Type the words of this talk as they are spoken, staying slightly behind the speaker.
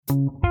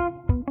NFL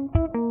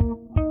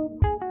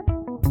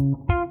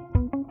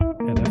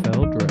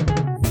Draft.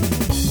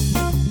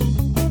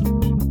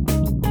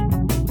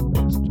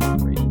 Best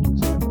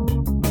ratings ever.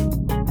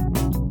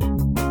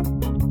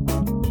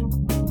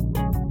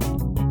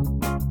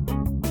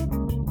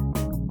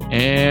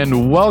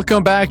 And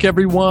welcome back,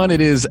 everyone.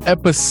 It is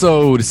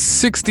episode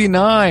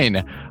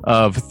 69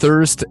 of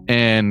Thirst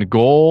and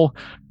Goal.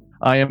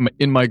 I am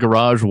in my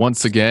garage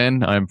once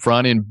again. I'm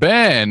Franny, and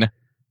Ben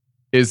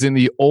is in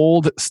the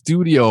old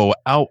studio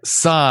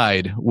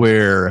outside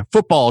where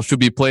football should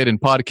be played and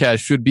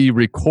podcasts should be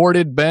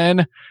recorded.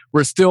 Ben,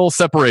 we're still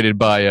separated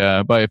by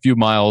a few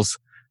miles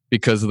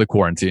because of the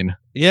quarantine.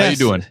 Yes, how you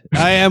doing?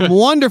 I am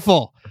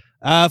wonderful.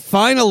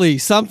 Finally,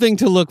 something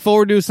to look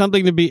forward to,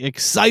 something to be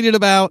excited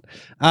about.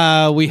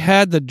 We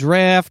had the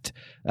draft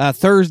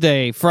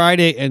Thursday,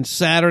 Friday, and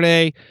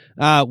Saturday.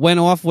 Went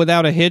off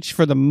without a hitch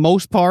for the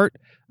most part.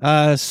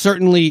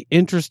 Certainly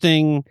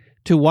interesting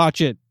to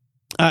watch it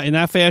in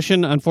that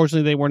fashion.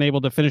 Unfortunately, they weren't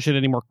able to finish it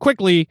any more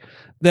quickly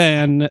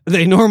than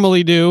they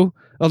normally do,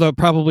 although it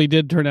probably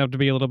did turn out to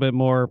be a little bit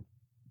more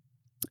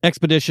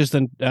expeditious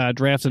than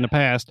drafts in the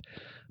past.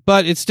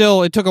 But it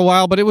took a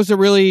while, but it was a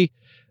really,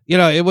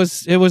 it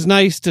was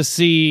nice to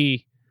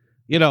see,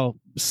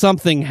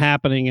 something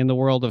happening in the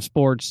world of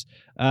sports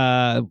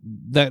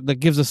that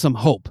gives us some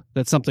hope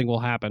that something will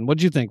happen. What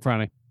do you think,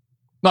 Franny?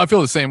 No, I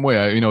feel the same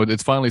way.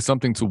 It's finally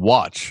something to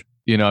watch.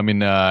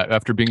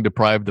 After being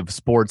deprived of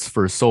sports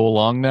for so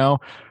long now,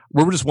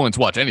 we're just willing to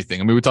watch anything.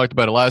 I mean, we talked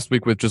about it last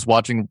week with just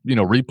watching,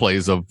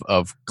 replays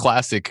of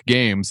classic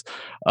games,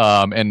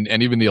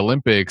 and even the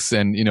Olympics,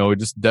 and,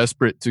 just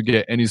desperate to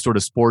get any sort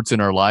of sports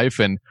in our life.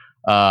 And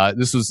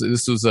this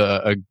was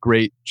a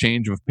great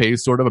change of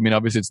pace, sort of. I mean,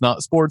 obviously it's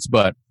not sports,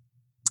 but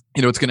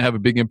it's going to have a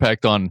big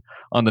impact on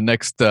the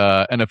next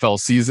NFL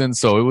season.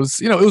 So it was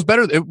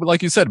better.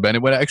 Like you said, Ben,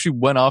 it actually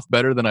went off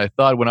better than I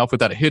thought. It went off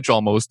without a hitch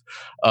almost.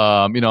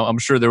 I'm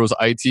sure there was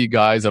IT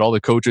guys at all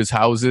the coaches'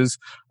 houses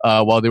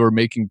while they were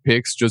making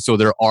picks, just so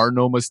there are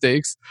no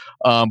mistakes.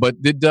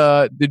 But did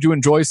you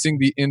enjoy seeing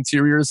the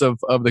interiors of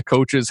the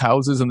coaches'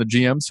 houses and the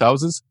GM's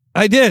houses?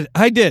 I did.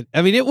 I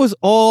mean, it was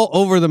all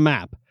over the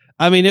map.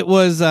 I mean, it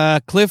was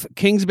Cliff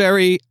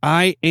Kingsbury,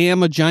 I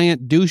am a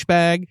giant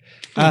douchebag.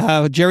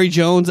 Jerry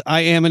Jones,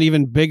 I am an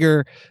even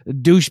bigger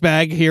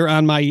douchebag here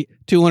on my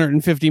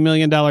 $250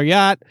 million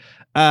yacht.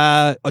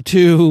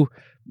 To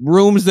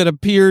rooms that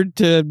appeared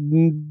to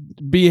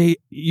be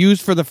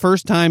used for the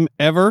first time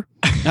ever.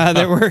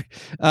 There were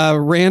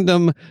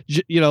random,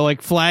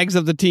 like flags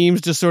of the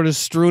teams just sort of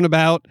strewn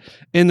about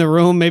in the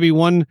room. Maybe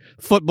one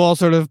football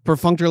sort of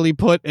perfunctorily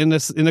put in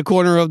the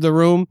corner of the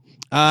room.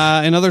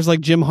 And others like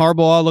Jim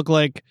Harbaugh looked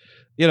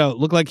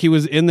like he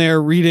was in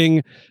there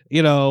reading,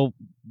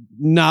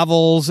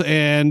 novels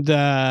and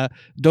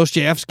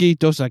Dostoevsky.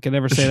 I can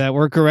never say that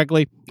word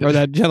correctly or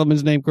that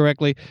gentleman's name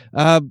correctly.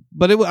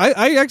 But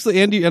I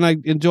actually, Andy, and I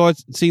enjoyed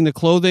seeing the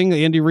clothing,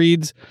 Andy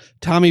Reid's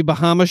Tommy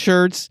Bahama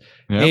shirts.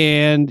 Yep.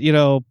 And,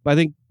 I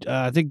think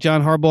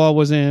John Harbaugh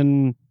was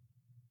in,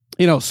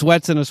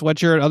 sweats and a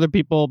sweatshirt. Other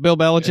people, Bill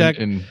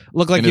Belichick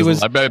looked like he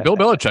was. Bill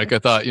Belichick, I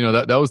thought,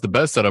 that was the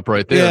best setup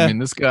right there. Yeah. I mean,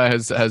 this guy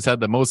has had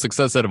the most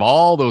success out of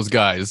all those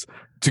guys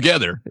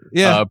together.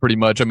 Yeah. Pretty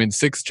much. I mean,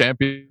 6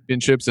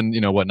 championships and,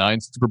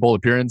 9 Super Bowl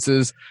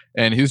appearances.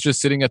 And he was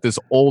just sitting at this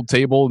old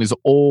table in these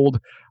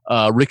old,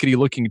 rickety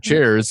looking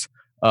chairs,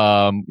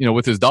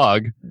 with his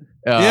dog.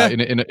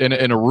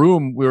 In a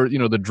room where,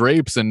 the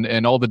drapes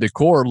and all the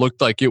decor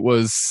looked like it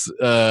was,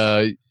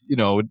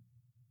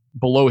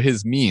 below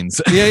his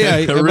means. Yeah.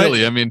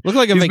 Really. I mean, looked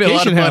like a vacation made a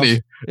lot of house.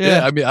 money.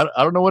 Yeah. I mean,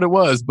 I don't know what it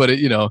was, but it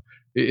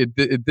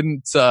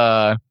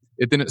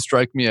didn't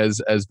strike me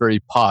as very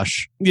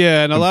posh.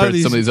 Yeah. And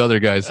some of these other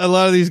guys,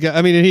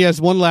 I mean, he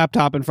has one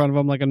laptop in front of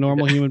him like a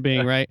normal human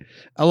being, right?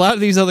 A lot of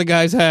these other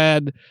guys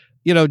had,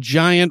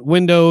 giant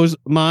Windows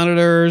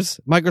monitors,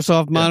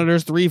 Microsoft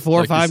monitors, 3, 4,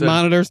 like 5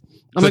 monitors.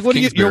 I'm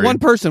like, you're one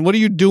person. What are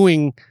you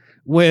doing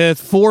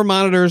with 4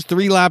 monitors,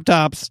 3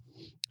 laptops,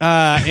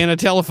 and a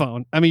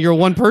telephone? I mean, you're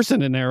one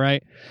person in there,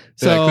 right?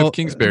 So Cliff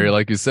Kingsbury,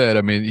 like you said,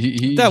 I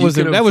mean, that was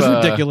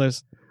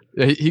ridiculous.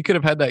 He could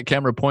have had that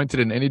camera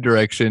pointed in any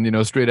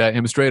direction, straight at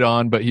him, straight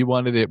on, but he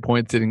wanted it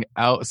pointing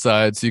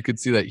outside so you could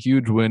see that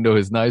huge window,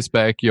 his nice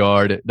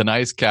backyard, the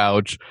nice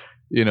couch,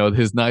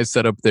 his nice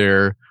setup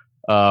there.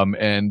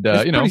 It's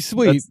pretty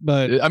sweet,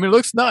 but I mean, it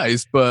looks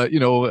nice, but you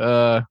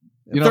don't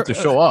have to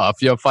show off.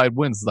 You have 5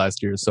 wins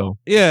last year, so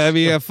yeah. I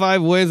mean, you have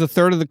 5 wins. A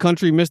third of the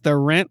country missed their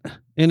rent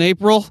in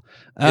April.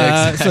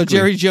 Exactly. So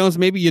Jerry Jones,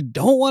 maybe you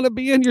don't want to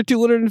be in your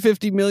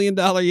 $250 million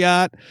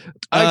yacht.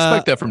 I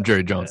expect that from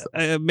Jerry Jones.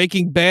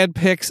 Making bad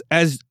picks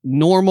as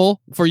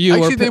normal for you.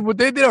 Actually,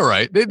 they did all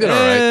right. They did all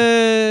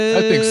right.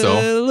 I think so.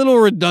 A little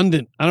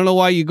redundant. I don't know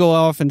why you go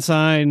off and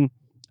sign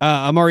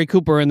Amari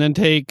Cooper and then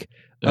take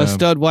a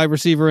stud wide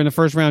receiver in the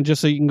first round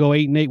just so you can go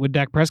 8-8 with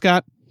Dak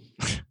Prescott.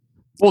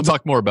 We'll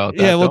talk more about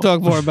that. Yeah, we'll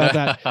talk more about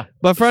that.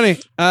 But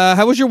Franny,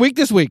 how was your week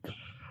this week?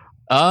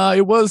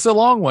 It was a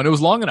long one. It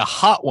was long and a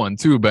hot one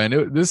too, Ben.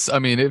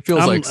 It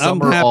feels like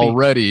summer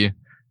already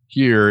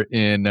here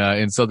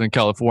in Southern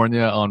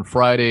California on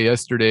Friday.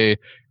 Yesterday,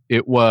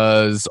 it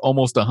was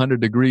almost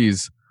 100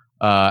 degrees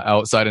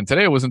outside, and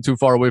today it wasn't too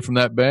far away from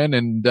that, Ben.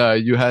 And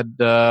you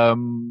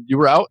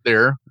were out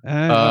there.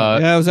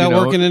 I was out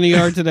working in the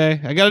yard today.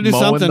 I got to do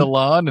mowing something. the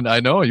lawn, and I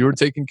know you were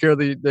taking care of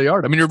the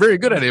yard. I mean, you're very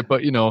good at it,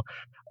 but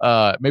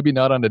maybe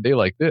not on a day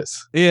like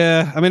this.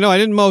 Yeah, I mean, no, I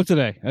didn't mow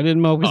today. I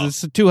didn't mow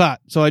because it's too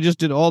hot. So I just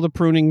did all the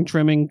pruning,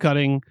 trimming,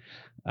 cutting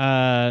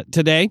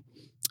today.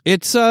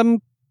 It's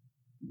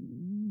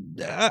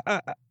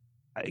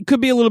it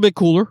could be a little bit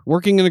cooler.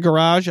 Working in the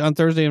garage on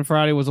Thursday and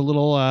Friday was a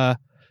little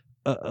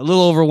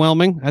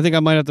overwhelming. I think I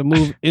might have to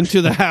move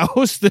into the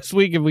house this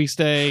week if we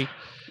stay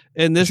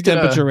in this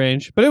temperature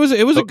range. But it was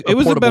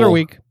a better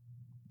week.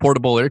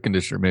 Portable air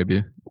conditioner,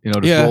 maybe.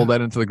 Roll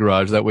that into the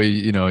garage. That way,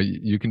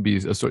 you can be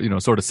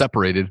sort of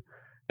separated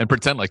and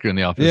pretend like you're in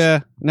the office.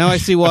 Yeah. Now I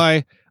see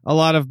why a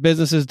lot of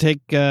businesses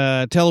take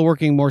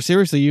teleworking more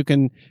seriously. You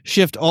can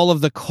shift all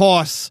of the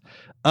costs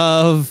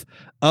of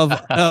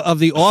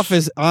the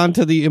office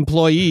onto the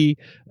employee.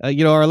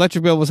 Our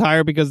electric bill was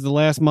higher because the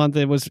last month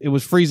it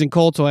was freezing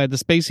cold, so I had the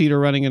space heater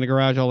running in the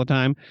garage all the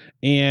time,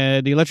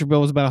 and the electric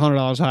bill was about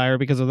 $100 higher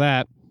because of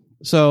that.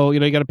 So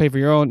you got to pay for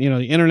your own,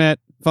 the internet,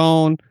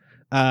 phone,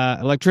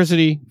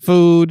 electricity,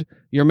 food.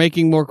 You're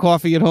making more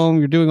coffee at home.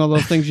 You're doing all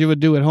those things you would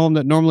do at home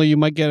that normally you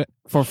might get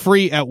for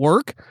free at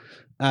work.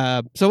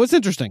 So it's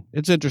interesting.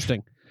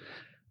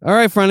 All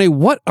right, Franny,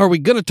 what are we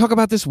going to talk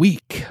about this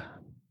week?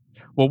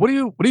 Well, what are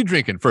you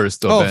drinking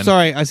first, though, Ben?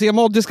 Sorry. I see. I'm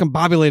all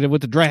discombobulated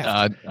with the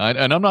draft,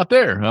 and I'm not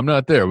there.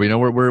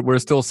 We're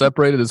still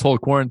separated. This whole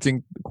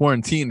quarantine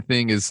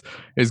thing is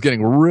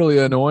getting really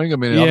annoying. I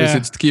mean, obviously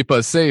it's to keep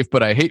us safe,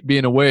 but I hate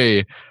being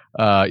away,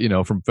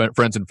 from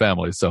friends and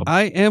family. So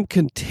I am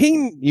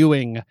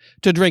continuing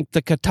to drink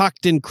the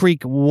Catoctin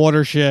Creek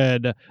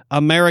Watershed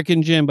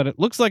American Gin, but it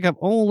looks like I've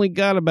only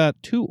got about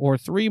 2 or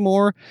 3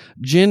 more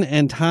gin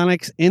and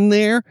tonics in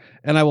there,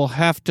 and I will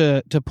have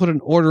to put an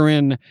order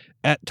in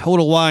at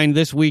Total Wine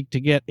this week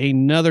to get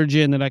another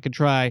gin that I could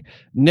try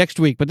next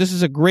week. But this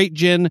is a great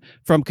gin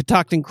from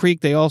Catoctin Creek.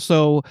 They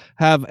also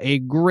have a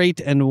great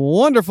and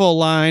wonderful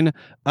line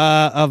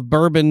of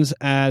bourbons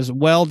as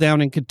well down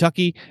in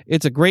Kentucky.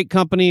 It's a great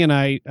company, and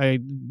I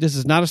this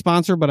is not a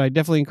sponsor, but I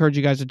definitely encourage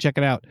you guys to check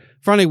it out.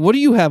 Franny, what do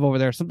you have over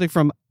there? Something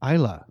from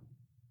Isla.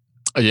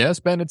 Yes,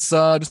 Ben, it's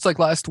just like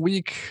last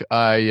week.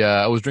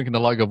 I was drinking the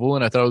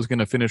Lagavulin. I thought I was going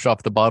to finish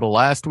off the bottle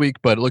last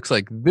week, but it looks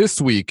like this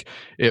week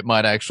it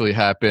might actually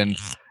happen.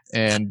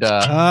 And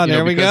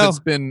there we go.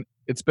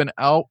 It's been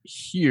out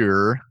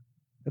here.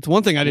 That's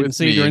one thing I didn't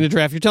see during the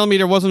draft. You're telling me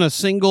there wasn't a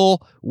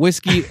single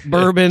whiskey,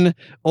 bourbon,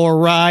 or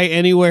rye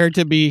anywhere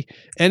to be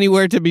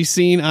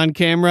seen on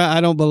camera?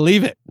 I don't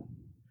believe it.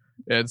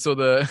 And so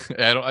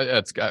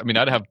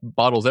I'd have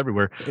bottles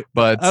everywhere,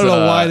 but I don't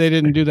know why they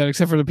didn't do that,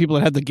 except for the people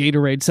that had the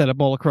Gatorade set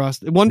up all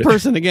across. One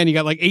person, again, you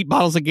got like 8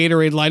 bottles of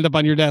Gatorade lined up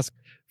on your desk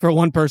for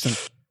one person.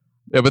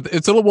 Yeah, but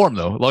it's a little warm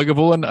though.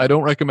 Lagavulin, I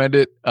don't recommend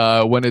it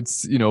when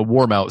it's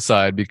warm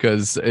outside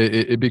because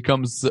it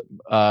becomes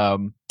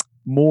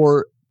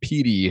more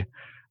peaty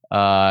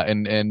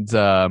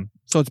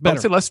so it's better. I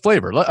would say less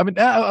flavor. I mean,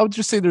 I would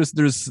just say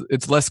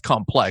it's less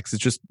complex.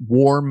 It's just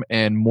warm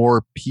and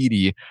more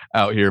peaty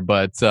out here.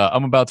 But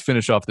I'm about to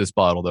finish off this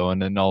bottle though,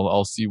 and then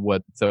I'll see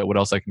what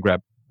else I can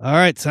grab. All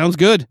right, sounds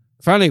good.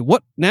 Finally,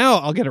 now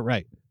I'll get it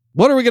right.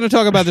 What are we going to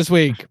talk about this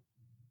week?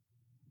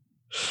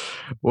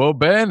 Well,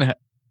 Ben,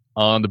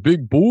 on the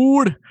big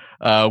board,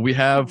 we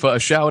have a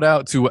shout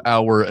out to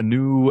our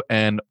new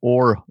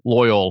or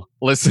loyal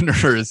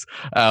listeners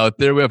out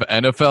there. We have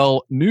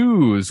NFL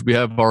news. We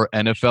have our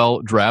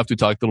NFL draft. We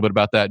talked a little bit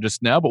about that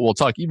just now, but we'll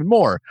talk even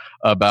more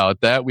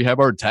about that. We have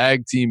our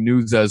tag team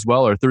news as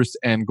well, our Thirst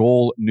and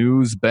Goal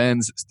news,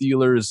 Ben's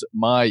Steelers,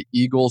 my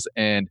Eagles,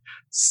 and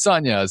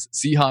Sonya's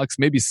Seahawks.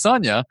 Maybe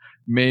Sonya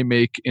may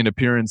make an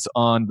appearance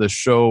on the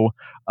show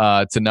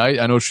tonight.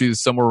 I know she's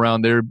somewhere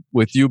around there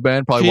with you,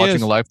 Ben, probably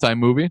watching a Lifetime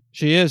movie.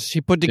 She is. She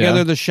put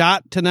together the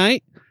shot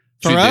tonight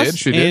for us.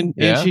 She did.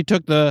 And she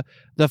took the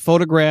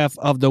photograph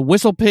of the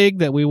whistle pig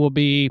that we will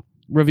be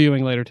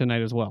reviewing later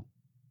tonight as well.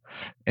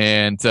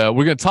 And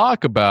we're going to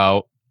talk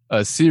about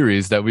a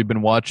series that we've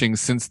been watching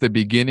since the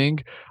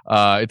beginning.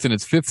 It's in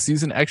its 5th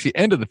season, actually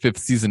end of the 5th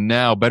season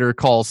now. Better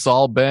Call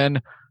Saul,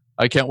 Ben.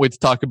 I can't wait to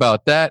talk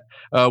about that.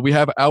 We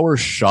have our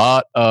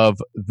shot of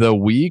the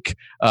week,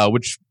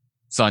 which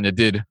Sonya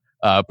did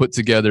put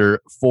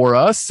together for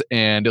us,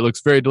 and it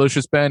looks very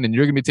delicious, Ben, and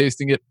you're going to be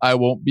tasting it. I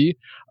won't be,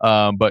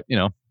 but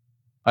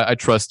I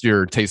trust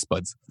your taste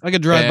buds. I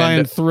could drive by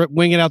and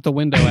wing it out the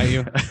window at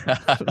you.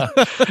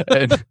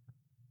 And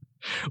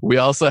we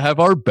also have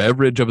our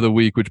beverage of the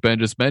week, which Ben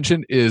just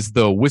mentioned, is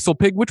the Whistle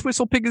Pig. Which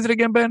Whistle Pig is it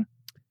again, Ben?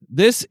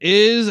 This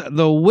is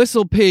the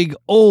Whistle Pig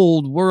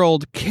Old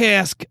World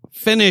Cask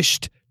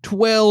Finished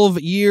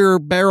 12-year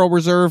barrel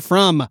reserve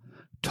from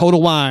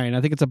Total Wine.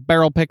 I think it's a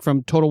barrel pick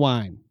from Total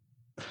Wine.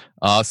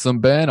 Awesome,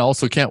 Ben.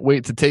 Also can't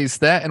wait to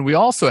taste that. And we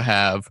also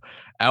have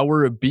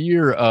our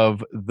beer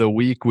of the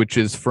week, which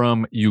is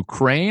from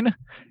Ukraine.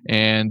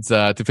 And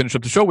to finish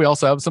up the show, we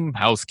also have some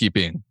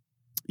housekeeping.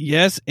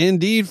 Yes,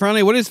 indeed,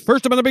 Friday. What is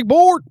first up on the big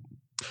board?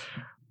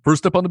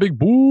 First up on the big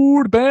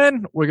board,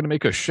 Ben, we're going to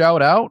make a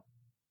shout out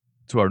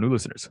to our new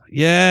listeners.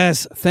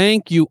 Yes,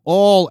 thank you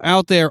all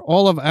out there,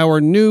 all of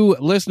our new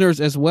listeners,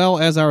 as well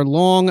as our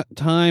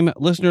long-time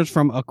listeners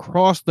from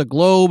across the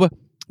globe.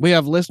 We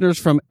have listeners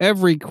from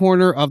every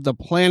corner of the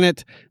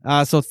planet.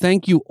 So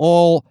thank you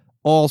all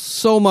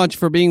so much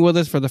for being with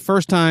us for the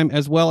first time,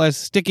 as well as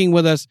sticking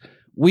with us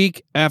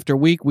week after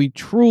week. We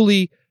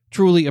truly,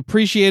 truly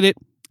appreciate it.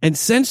 And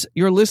since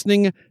you're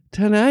listening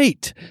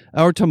tonight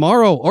or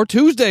tomorrow or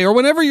Tuesday or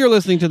whenever you're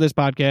listening to this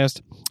podcast,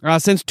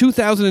 since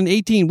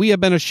 2018, we have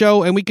been a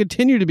show, and we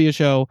continue to be a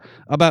show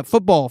about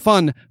football,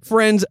 fun,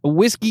 friends,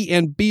 whiskey,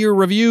 and beer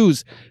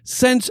reviews.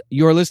 Since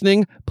you're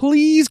listening,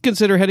 please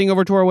consider heading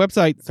over to our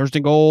website,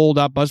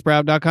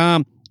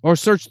 thirstandgoal.buzzsprout.com, or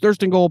search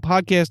Thirst and Goal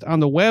Podcast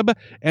on the web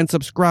and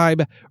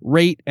subscribe,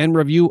 rate, and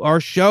review our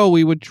show.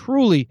 We would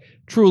truly,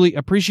 truly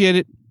appreciate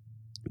it.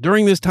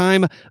 During this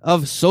time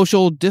of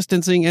social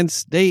distancing and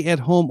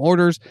stay-at-home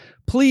orders,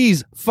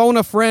 please phone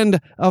a friend,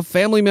 a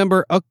family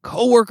member, a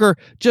coworker.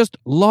 Just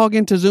log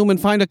into Zoom and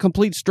find a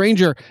complete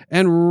stranger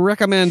and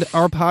recommend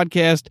our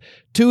podcast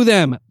to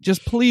them.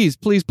 Just please,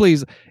 please,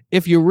 please,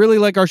 if you really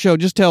like our show,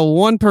 just tell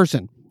one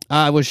person.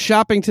 I was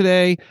shopping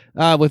today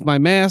with my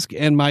mask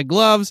and my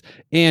gloves,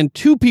 and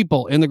two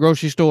people in the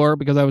grocery store,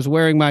 because I was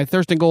wearing my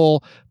Thirst and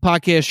Goal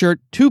podcast shirt,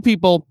 two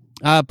people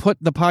put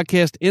the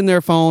podcast in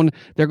their phone.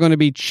 They're going to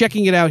be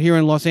checking it out here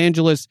in Los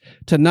Angeles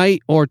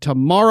tonight or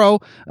tomorrow.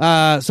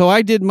 So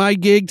I did my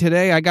gig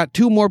today. I got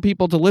two more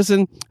people to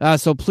listen.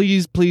 So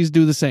please, please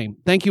do the same.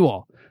 Thank you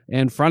all.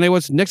 And Friday,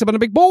 what's next up on the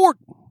big board?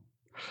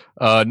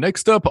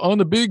 Next up on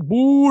the big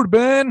board,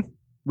 Ben,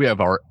 we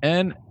have our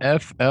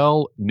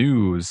NFL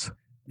news.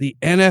 The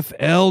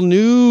NFL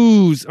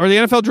news, or the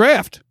NFL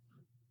draft.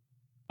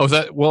 Oh, is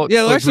that? Well,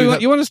 yeah,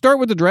 actually, you want to start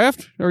with the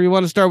draft, or you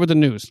want to start with the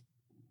news?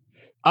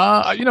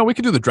 We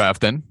could do the draft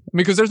then. I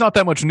mean, because there's not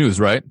that much news,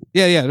 right?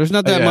 Yeah, there's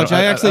not that much.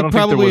 I actually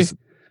probably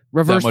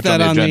reversed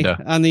that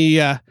on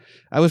the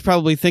I was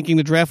probably thinking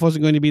the draft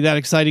wasn't going to be that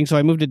exciting, so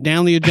I moved it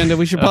down the agenda.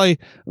 We should probably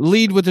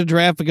lead with the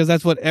draft because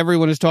that's what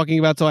everyone is talking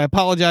about. So I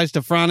apologize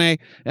to Frane,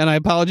 and I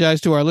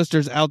apologize to our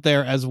listeners out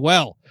there as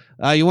well.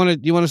 You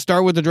want to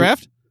start with the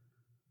draft?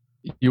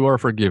 You are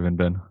forgiven,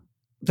 Ben.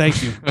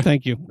 Thank you.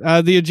 Thank you.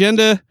 The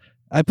agenda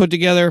I put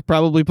together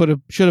probably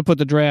should have put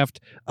the draft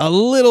a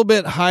little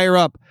bit higher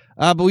up.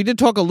 But we did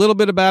talk a little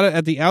bit about it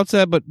at the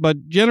outset,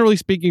 but generally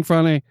speaking,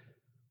 Frane,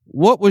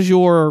 what was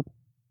your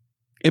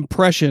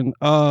impression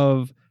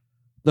of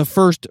the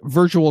first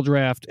virtual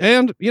draft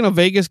and,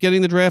 Vegas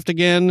getting the draft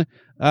again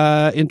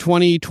in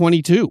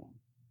 2022?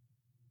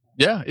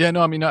 Yeah.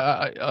 No, I mean,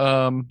 I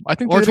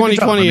think, or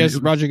 2020,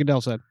 as Roger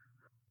Goodell said.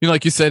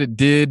 Like you said, it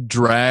did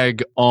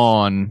drag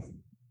on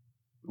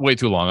way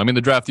too long. I mean,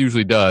 the draft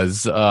usually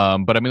does,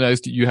 but I mean, at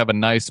least you have a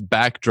nice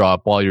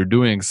backdrop while you're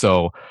doing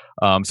so.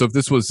 So if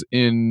this was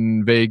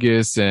in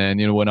Vegas and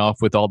went off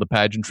with all the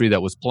pageantry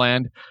that was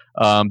planned,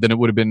 then it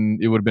would have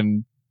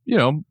been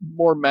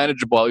more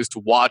manageable at least to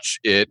watch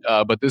it.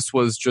 But this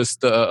was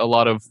just a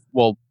lot of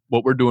what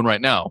we're doing right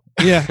now.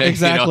 Yeah,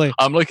 exactly.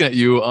 I'm looking at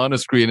you on a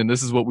screen, and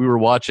this is what we were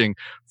watching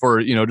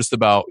for just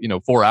about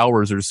 4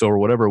 hours or so or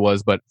whatever it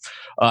was. But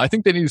I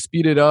think they need to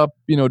speed it up,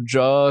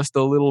 just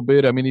a little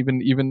bit. I mean,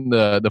 even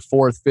the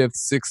 4th, 5th,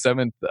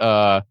 6th,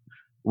 7th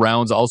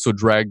rounds also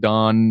dragged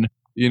on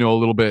a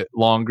little bit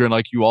longer. And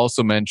like you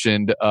also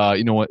mentioned,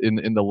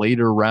 in the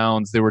later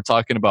rounds, they were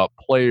talking about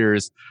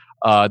players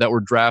that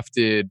were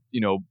drafted,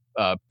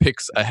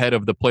 picks ahead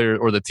of the player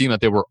or the team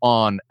that they were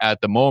on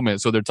at the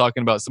moment. So they're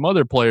talking about some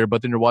other player,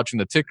 but then you're watching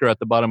the ticker at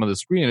the bottom of the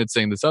screen. It's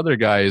saying this other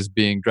guy is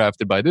being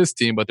drafted by this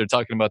team, but they're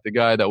talking about the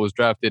guy that was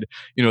drafted,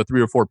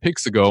 3 or 4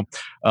 picks ago.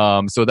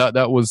 So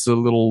that was a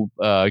little,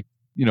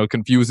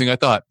 confusing. I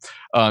thought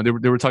they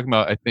were talking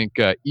about, I think,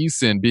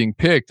 Eason being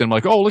picked, and I'm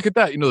like, oh, look at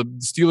that. The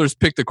Steelers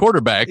picked a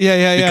quarterback.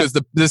 Yeah. Because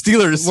the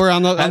Steelers were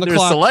on the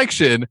clock.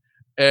 Selection.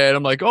 And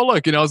I'm like, oh,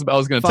 look, I was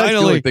going to text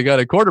you, like, they got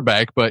a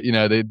quarterback, but,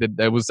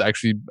 that was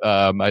actually,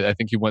 I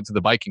think he went to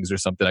the Vikings or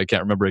something. I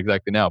can't remember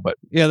exactly now, but.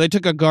 Yeah, they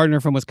took a gardener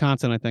from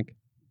Wisconsin, I think,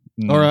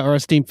 or a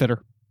steam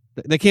fitter.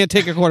 They can't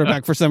take a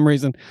quarterback for some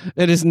reason.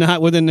 It is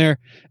not in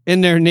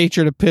their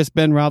nature to piss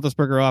Ben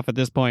Roethlisberger off at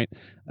this point.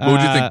 What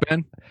would you think,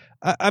 Ben?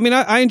 I mean,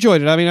 I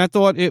enjoyed it. I mean, I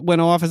thought it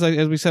went off,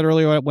 as we said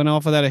earlier, it went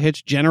off without a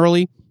hitch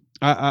generally.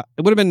 It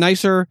would have been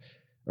nice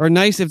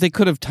if they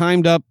could have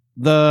timed up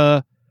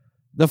the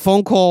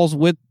phone calls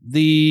with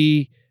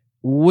the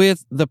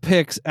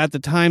picks at the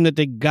time that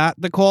they got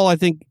the call. I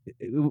think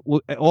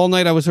all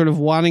night I was sort of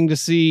wanting to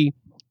see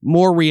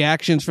more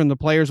reactions from the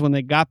players when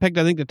they got picked.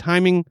 I think the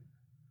timing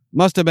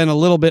must have been a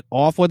little bit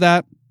off with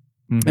that.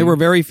 Mm-hmm. There were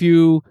very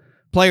few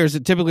players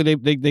that typically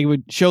they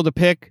would show the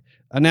pick,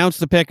 announce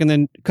the pick, and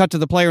then cut to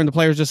the player, and the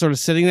player's just sort of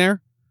sitting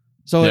there.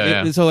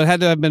 So so it had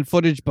to have been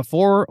footage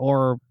before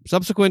or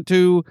subsequent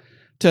to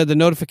the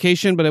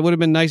notification, but it would have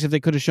been nice if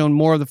they could have shown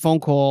more of the phone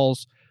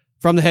calls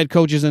from the head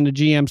coaches and the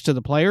GMs to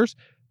the players.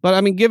 But I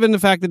mean, given the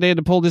fact that they had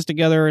to pull this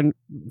together in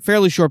a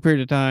fairly short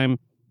period of time,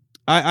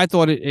 I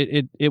thought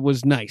it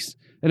was nice.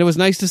 And it was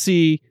nice to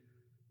see,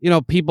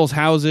 people's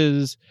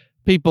houses,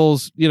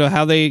 people's,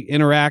 how they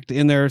interact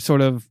in their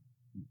sort of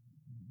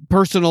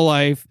personal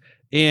life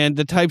and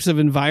the types of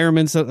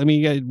environments. I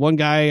mean, you got one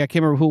guy, I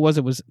can't remember who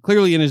it was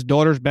clearly in his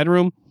daughter's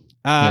bedroom.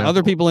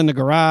 Other people in the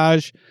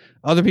garage.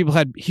 Other people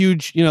had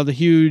huge, the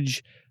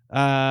huge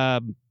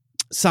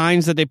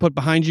signs that they put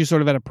behind you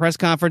sort of at a press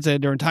conference. They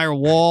had their entire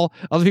wall.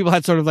 Other people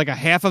had sort of like a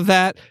half of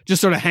that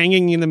just sort of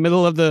hanging in the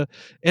middle of the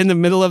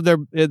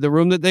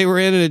room that they were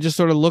in, and it just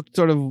sort of looked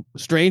sort of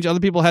strange. Other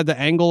people had the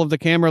angle of the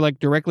camera like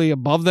directly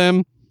above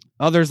them.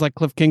 Others, like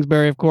Cliff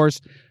Kingsbury, of course,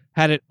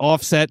 had it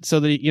offset so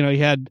that he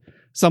had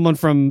someone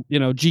from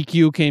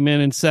GQ came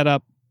in and set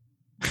up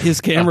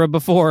his camera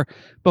before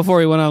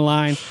he went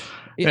online.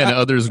 And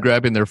others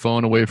grabbing their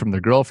phone away from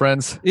their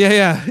girlfriends.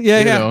 Yeah.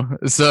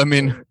 So I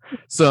mean,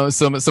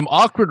 some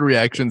awkward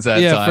reactions that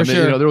time. For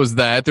sure. There was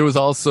that. There was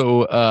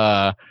also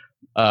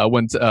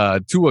when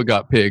Tua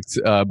got picked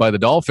by the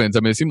Dolphins. I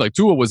mean, it seemed like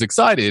Tua was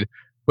excited,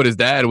 but his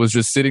dad was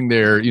just sitting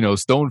there,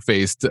 stone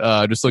faced,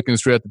 just looking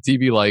straight at the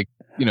TV, like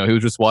he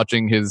was just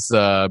watching his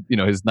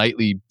his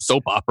nightly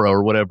soap opera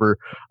or whatever.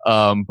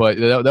 But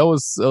that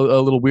was a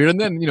little weird. And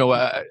then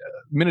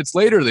minutes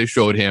later they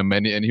showed him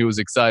and he was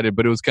excited,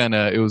 but it was kind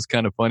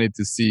of funny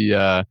to see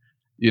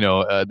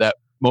that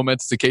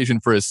momentous occasion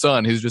for his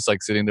son. He's just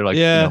like sitting there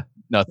like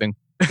nothing.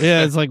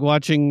 Yeah, it's like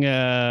watching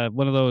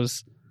one of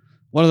those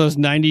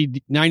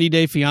 90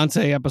 Day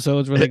Fiance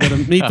episodes where they go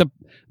to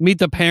meet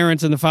the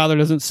parents and the father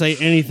doesn't say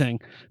anything,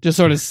 just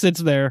sort of sits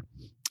there.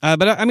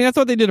 But I mean, I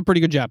thought they did a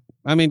pretty good job.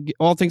 I mean,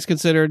 all things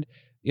considered,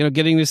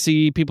 getting to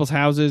see people's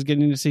houses,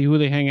 getting to see who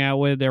they hang out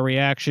with, their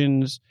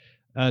reactions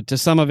to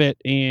some of it,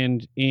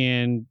 and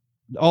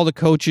all the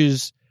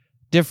coaches'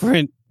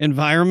 different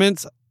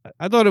environments.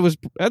 I thought it was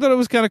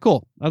kind of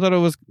cool. I thought it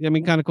was,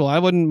 kind of cool. I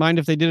wouldn't mind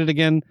if they did it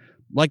again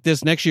like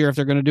this next year. If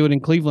they're going to do it in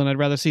Cleveland, I'd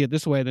rather see it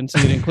this way than see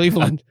it in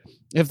Cleveland,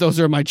 if those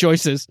are my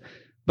choices.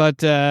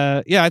 But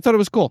I thought it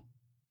was cool.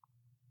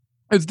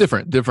 It's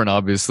different,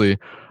 obviously.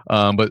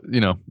 But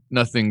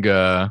nothing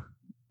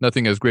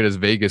as great as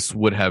Vegas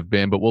would have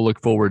been. But we'll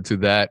look forward to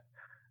that,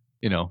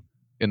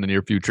 in the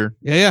near future.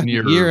 Yeah.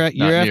 Year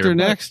after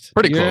next.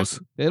 Pretty close.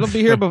 It'll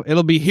be here.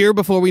 It'll be here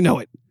before we know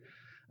it.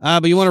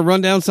 But you want to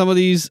run down some of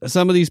these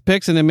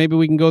picks, and then maybe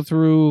we can go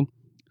through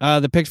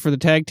the picks for the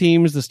tag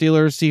teams, the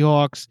Steelers,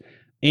 Seahawks,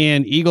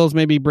 and Eagles.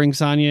 Maybe bring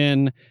Sonia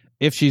in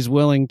if she's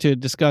willing to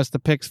discuss the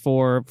picks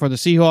for the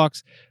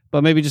Seahawks.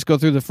 But maybe just go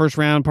through the first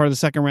round, part of the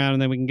second round,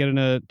 and then we can get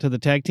into the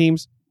tag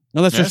teams.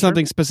 Unless there's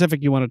something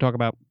specific you want to talk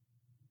about.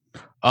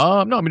 No,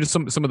 I mean just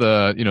some of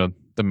the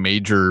the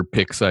major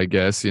picks, I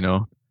guess.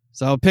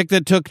 So a pick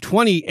that took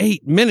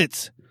 28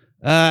 minutes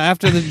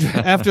after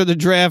the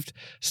draft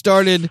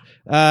started.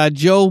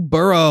 Joe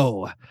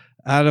Burrow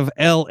out of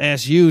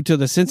LSU to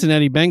the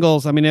Cincinnati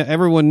Bengals. I mean,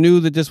 everyone knew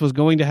that this was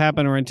going to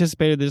happen or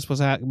anticipated this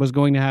was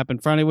going to happen.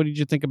 Friday, what did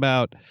you think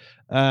about,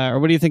 or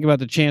what do you think about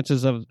the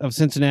chances of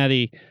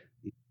Cincinnati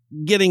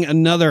getting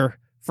another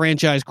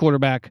franchise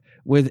quarterback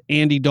with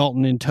Andy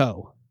Dalton in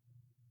tow?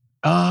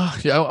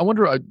 I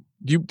wonder.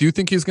 Do you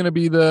think he's going to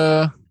be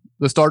the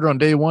starter on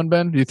day one,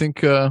 Ben? Do you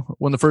think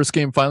when the first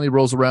game finally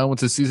rolls around,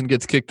 once the season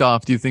gets kicked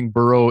off, do you think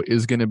Burrow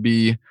is going to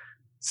be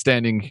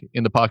standing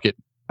in the pocket?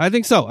 I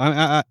think so.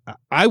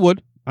 I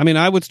would. I mean,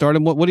 I would start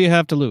him. What do you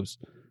have to lose?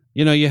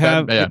 You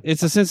have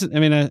it's a Cincinnati.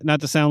 I mean,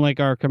 not to sound like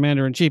our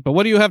commander in chief, but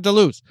what do you have to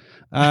lose?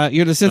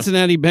 You're the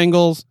Cincinnati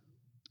Bengals.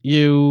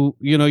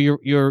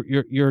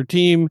 Your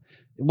team.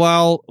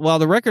 While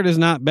the record has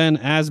not been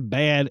as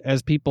bad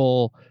as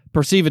people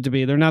perceive it to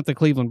be, they're not the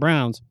Cleveland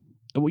Browns.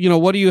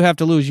 What do you have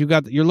to lose?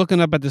 You're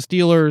looking up at the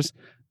Steelers,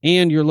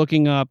 and you're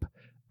looking up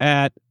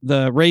at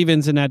the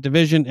Ravens in that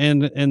division,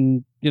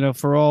 and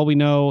for all we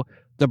know,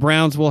 the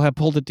Browns will have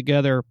pulled it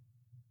together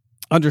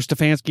under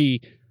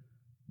Stefanski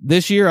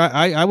this year.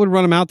 I would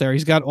run him out there.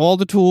 He's got all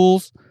the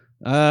tools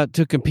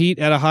to compete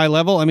at a high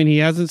level. I mean, he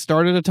hasn't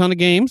started a ton of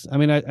games. I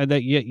mean,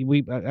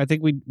 I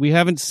think we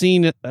haven't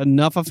seen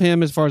enough of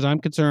him as far as I'm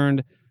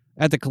concerned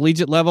at the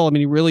collegiate level. I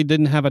mean, he really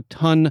didn't have a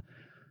ton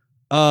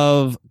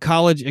of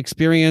college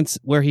experience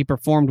where he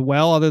performed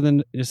well, other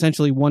than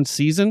essentially one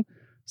season.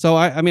 So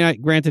I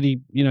granted he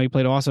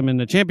played awesome in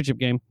the championship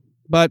game,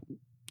 but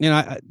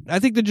I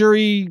think the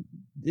jury,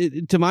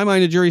 to my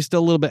mind, the jury's still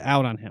a little bit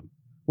out on him.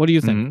 What do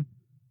you think? Mm-hmm.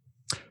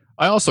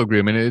 I also agree.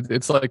 I mean,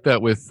 it's like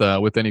that with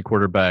any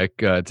quarterback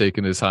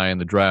taken this high in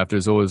the draft.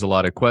 There's always a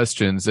lot of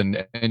questions,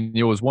 and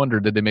you always wonder,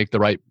 did they make the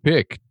right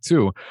pick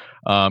too?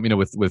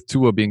 With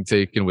Tua being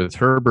taken, with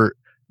Herbert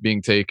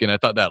being taken, I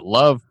thought that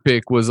Love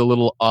pick was a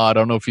little odd.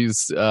 I don't know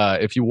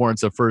if he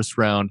warrants a first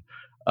round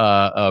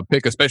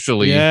pick,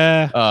 especially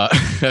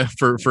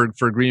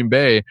for Green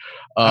Bay.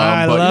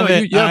 I love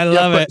it. I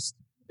love it.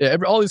 Yeah,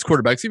 all these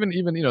quarterbacks, even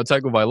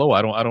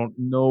Tagovailoa, I don't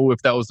know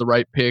if that was the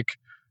right pick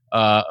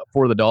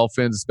for the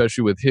Dolphins,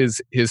 especially with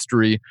his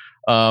history.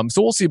 So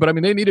we'll see. But I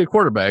mean, they need a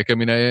quarterback. I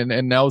mean,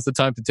 and now is the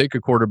time to take a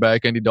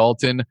quarterback. Andy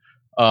Dalton,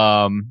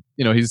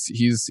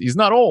 he's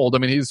not old. I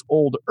mean, he's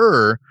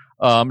older.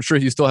 I'm sure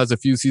he still has a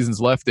few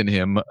seasons left in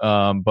him.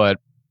 But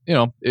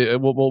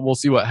we'll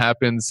see what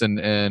happens,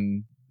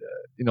 and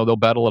they'll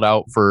battle it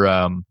out for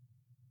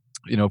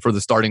for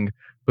the starting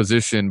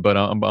position. But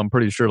I'm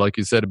pretty sure, like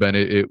you said, Ben,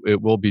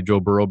 it will be Joe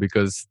Burrow,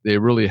 because they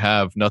really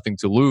have nothing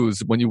to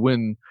lose. When you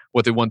win,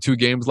 they won 2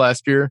 games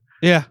last year.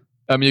 Yeah.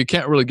 I mean, you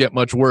can't really get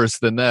much worse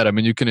than that. I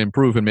mean, you can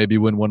improve and maybe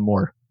win one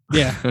more.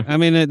 Yeah. I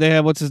mean, they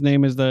have, what's his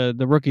name is the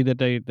rookie that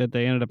they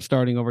ended up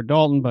starting over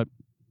Dalton, but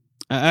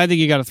I think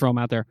you got to throw him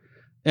out there.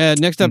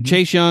 Next up,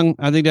 Chase Young.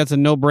 I think that's a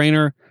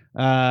no-brainer.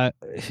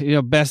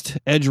 Best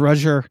edge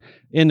rusher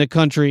in the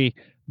country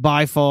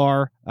by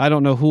far. I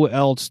don't know who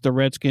else the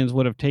Redskins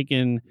would have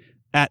taken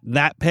at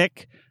that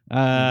pick.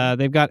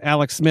 They've got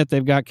Alex Smith.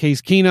 They've got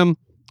Case Keenum.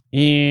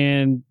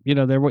 And, they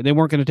weren't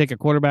going to take a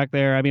quarterback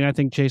there. I mean, I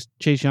think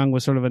Chase Young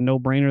was sort of a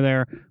no-brainer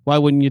there. Why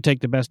wouldn't you take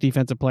the best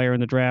defensive player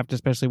in the draft,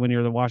 especially when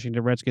you're the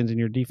Washington Redskins and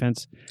your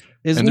defense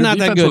is not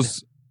that good?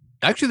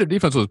 Actually, their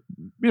defense was,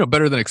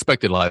 better than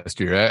expected last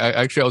year.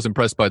 I was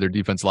impressed by their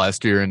defense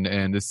last year,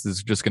 and this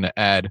is just going to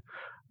add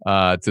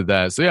to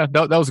that. So, yeah,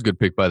 that was a good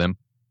pick by them.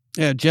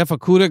 Yeah, Jeff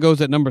Okudah goes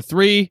at number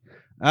 3.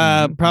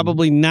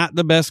 Probably not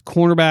the best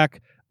cornerback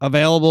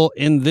available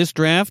in this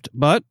draft,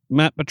 but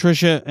Matt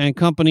Patricia and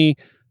company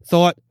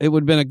thought it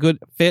would have been a good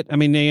fit. I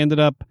mean, they ended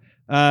up,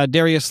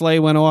 Darius Slay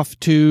went off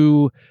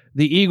to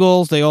the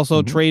Eagles. They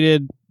also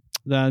traded,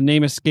 the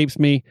name escapes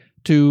me,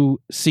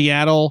 to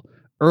Seattle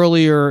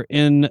earlier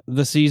in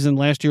the season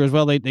last year as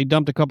well. They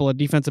dumped a couple of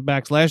defensive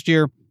backs last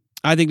year.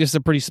 I think this is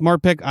a pretty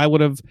smart pick. I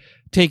would have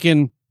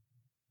taken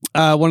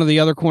one of the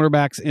other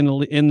cornerbacks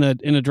in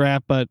the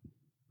draft, but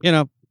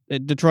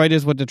Detroit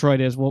is what Detroit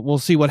is. We'll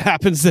see what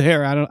happens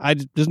there.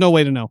 There's no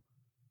way to know.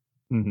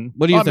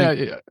 What do you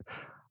think?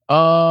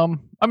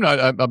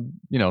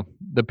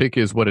 The pick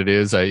is what it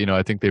is.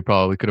 I think they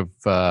probably could have,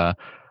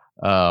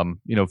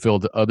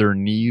 filled other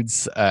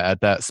needs at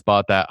that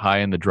spot that high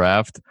in the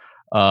draft.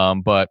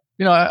 But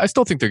I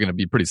still think they're going to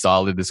be pretty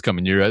solid this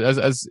coming year.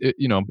 As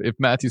if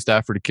Matthew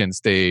Stafford can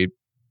stay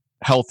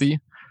healthy,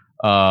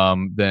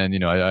 then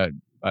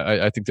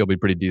I think they'll be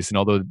pretty decent.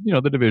 Although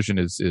the division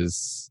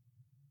is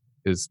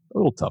a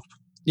little tough.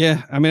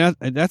 Yeah, I mean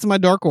that's my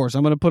dark horse.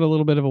 I'm going to put a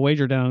little bit of a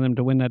wager down on them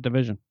to win that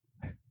division.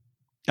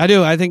 I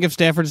do. I think if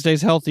Stafford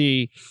stays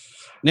healthy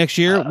next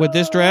year with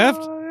this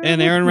draft,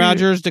 and Aaron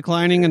Rodgers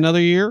declining another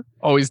year.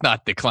 Oh, he's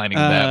not declining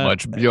that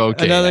much.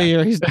 Okay. Another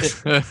year.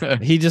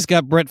 He just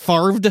got Brett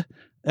Favre'd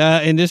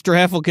in this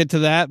draft. We'll get to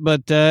that,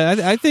 but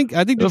I think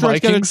Detroit's got a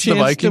chance to win.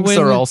 The Vikings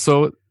are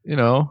also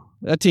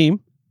a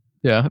team.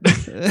 Yeah,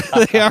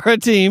 they are a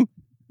team.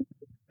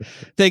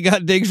 They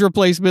got Diggs'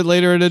 replacement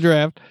later in the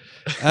draft.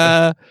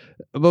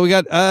 But we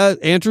got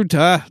Andrew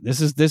Todd.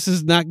 This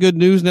is not good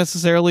news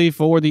necessarily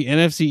for the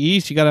NFC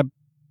East. You got a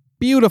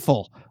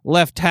beautiful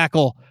left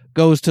tackle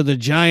goes to the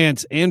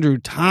Giants, Andrew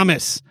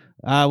Thomas.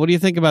 What do you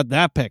think about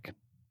that pick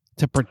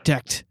to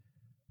protect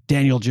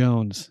Daniel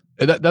Jones?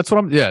 That's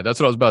what I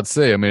was about to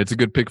say. I mean, it's a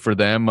good pick for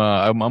them.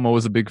 I'm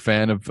always a big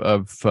fan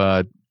of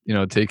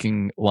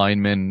taking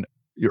linemen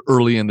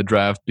early in the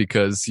draft,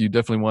 because you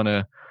definitely want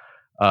to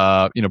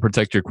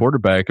protect your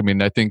quarterback. I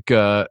mean, I think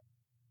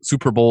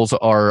Super Bowls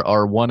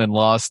are won and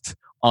lost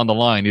on the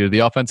line, either the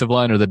offensive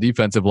line or the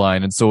defensive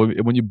line. And so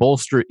when you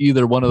bolster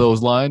either one of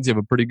those lines, you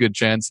have a pretty good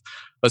chance,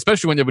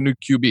 especially when you have a new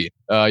QB.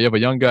 You have a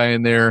young guy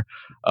in there,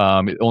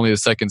 only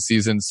his second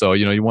season. So,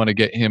 you want to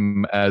get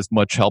him as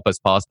much help as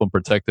possible and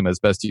protect him as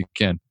best you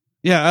can.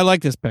 Yeah, I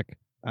like this pick.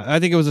 I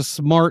think it was a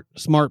smart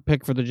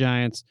pick for the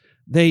Giants.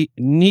 They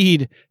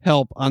need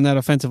help on that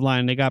offensive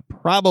line. They got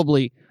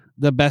probably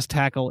the best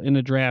tackle in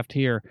the draft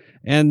here.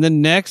 And the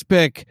next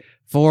pick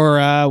for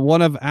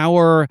one of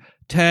our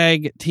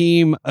tag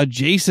team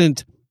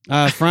adjacent,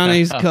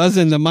 Frane's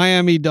cousin, the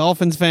Miami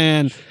Dolphins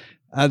fan.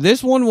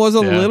 This one was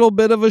a little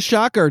bit of a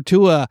shocker.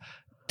 Tua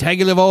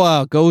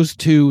Tagovailoa goes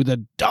to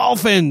the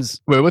Dolphins.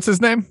 Wait, what's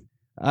his name?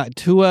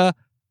 Tua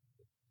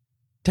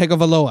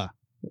Tagovailoa.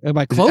 Am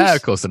I close? Yeah,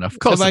 close enough.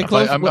 Close enough.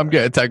 I'm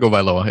getting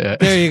Tagovailoa. Yeah.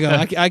 There you go.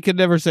 I could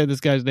never say this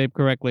guy's name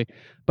correctly.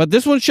 But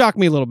this one shocked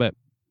me a little bit.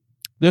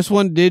 This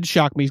one did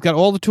shock me. He's got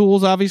all the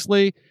tools,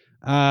 obviously.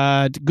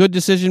 Good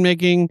decision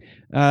making,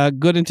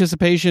 good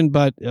anticipation,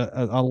 but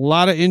a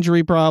lot of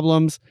injury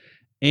problems,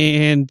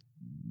 and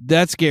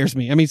that scares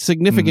me. I mean,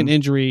 significant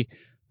injury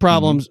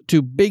problems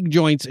to big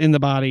joints in the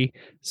body.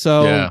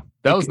 So yeah,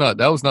 that was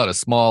not a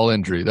small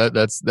injury.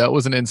 That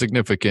wasn't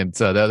insignificant.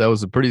 That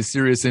was a pretty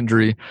serious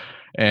injury,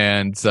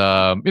 and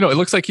it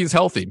looks like he's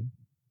healthy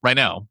right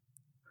now,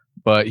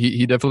 but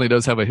he definitely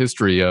does have a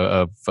history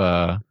of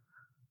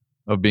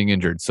being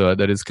injured. So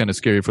that is kind of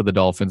scary for the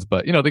Dolphins.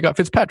 But they got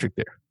Fitzpatrick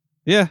there.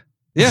 Yeah.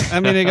 I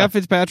mean, they got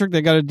Fitzpatrick.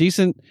 They've got a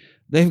decent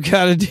team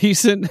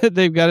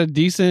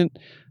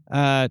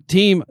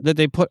that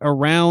they put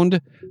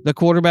around the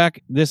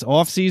quarterback this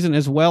offseason,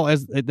 as well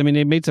as, I mean,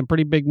 they made some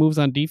pretty big moves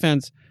on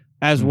defense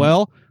as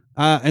well.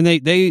 And they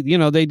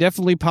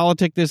definitely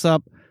politic this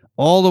up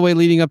all the way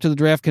leading up to the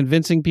draft,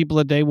 convincing people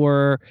that they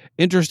were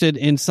interested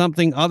in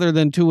something other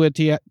than Tua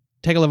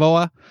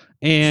Tagovailoa.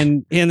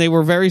 And they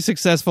were very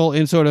successful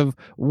in sort of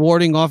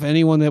warding off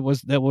anyone that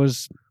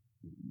was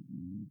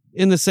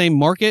in the same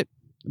market.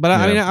 But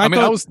Yeah. I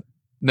I was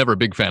never a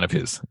big fan of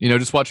his.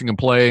 Just watching him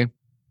play.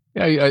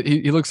 Yeah,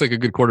 he looks like a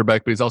good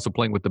quarterback, but he's also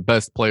playing with the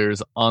best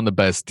players on the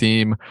best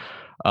team.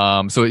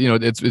 So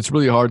it's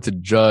really hard to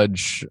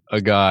judge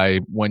a guy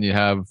when you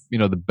have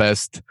the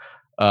best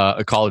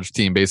a college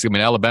team. Basically, I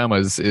mean, Alabama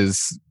is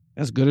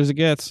as good as it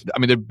gets. I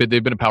mean,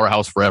 they've been a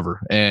powerhouse forever,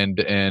 and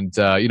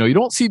you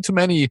don't see too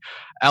many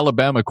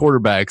Alabama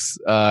quarterbacks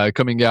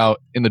coming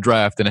out in the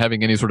draft and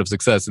having any sort of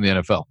success in the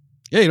NFL.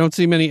 Yeah, you don't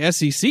see many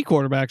SEC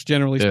quarterbacks,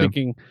 generally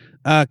speaking,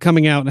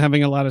 coming out and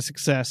having a lot of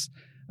success.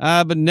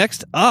 But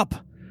next up,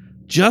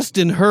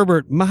 Justin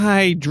Herbert,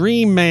 my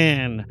dream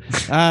man,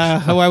 who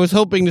I was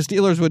hoping the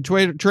Steelers would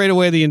trade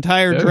away the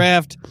entire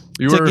draft.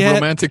 You were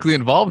romantically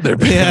involved there,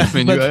 yeah,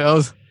 I mean,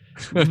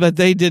 but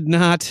they did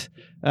not.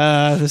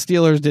 The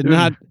Steelers did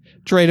not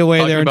trade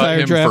away their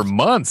entire draft for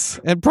months,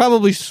 and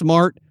probably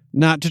smart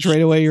not to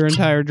trade away your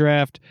entire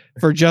draft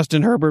for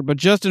Justin Herbert. But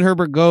Justin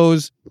Herbert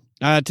goes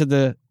to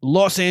the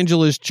Los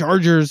Angeles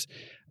Chargers.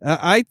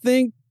 I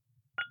think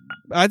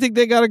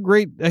they got a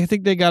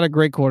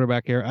great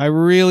quarterback here. I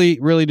really,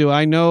 really do.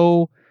 I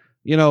know,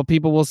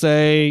 people will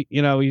say,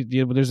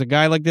 there's a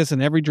guy like this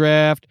in every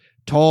draft,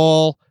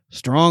 tall,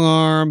 strong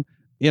arm,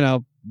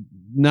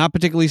 not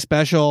particularly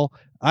special.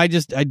 I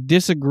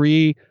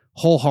disagree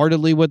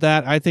wholeheartedly with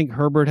that. I think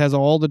Herbert has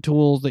all the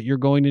tools that you're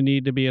going to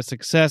need to be a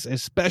success,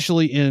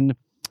 especially in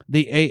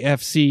the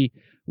AFC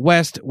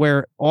West,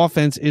 where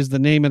offense is the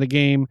name of the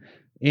game.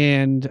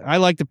 And I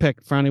like the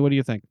pick. Franny, what do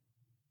you think?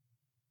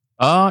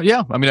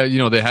 Yeah. I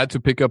mean, they had to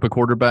pick up a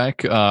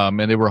quarterback, and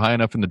they were high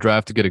enough in the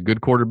draft to get a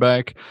good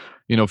quarterback.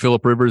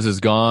 Phillip Rivers is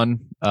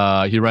gone.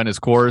 He ran his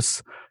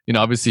course.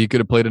 Obviously he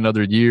could have played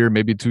another year,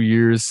 maybe 2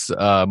 years,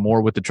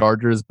 more with the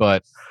Chargers,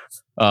 but,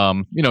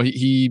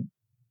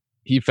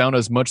 he found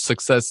as much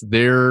success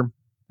there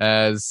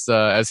as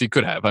he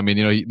could have. I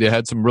mean, they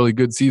had some really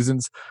good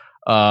seasons,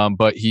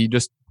 but he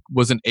just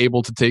wasn't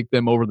able to take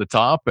them over the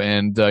top.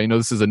 And,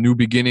 this is a new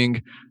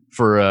beginning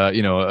for,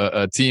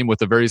 a team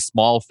with a very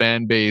small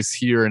fan base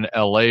here in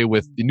LA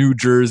with new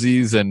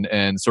jerseys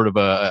and sort of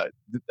I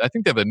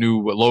think they have a new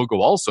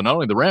logo also, not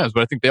only the Rams,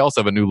 but I think they also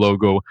have a new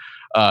logo,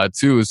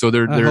 too. So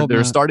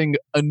they're starting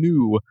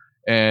anew.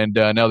 And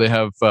now they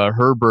have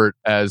Herbert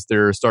as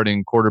their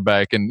starting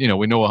quarterback. And,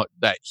 we know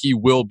that he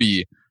will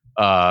be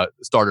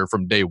starter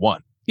from day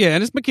one. Yeah,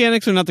 and his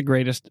mechanics are not the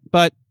greatest,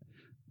 but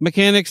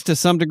mechanics to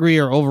some degree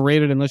are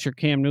overrated unless you're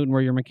Cam Newton,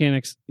 where your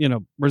mechanics,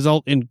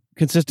 result in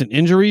consistent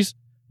injuries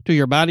to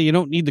your body. You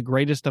don't need the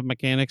greatest of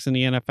mechanics in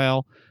the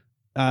NFL.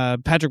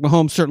 Patrick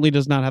Mahomes certainly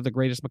does not have the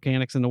greatest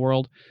mechanics in the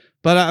world.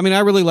 But, I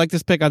really like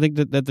this pick. I think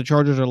that the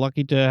Chargers are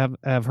lucky to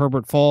have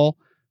Herbert fall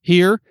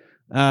here.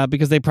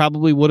 Because they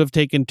probably would have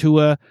taken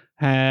Tua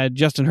had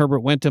Justin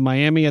Herbert went to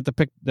Miami at the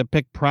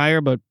pick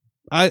prior. But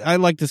I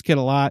like this kid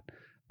a lot,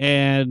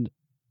 and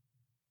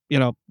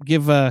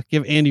give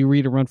Andy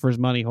Reid a run for his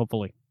money.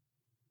 Hopefully,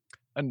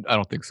 and I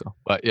don't think so,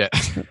 but yeah,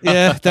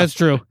 yeah, that's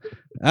true.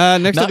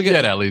 Next not up,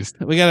 yet at least.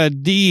 We got a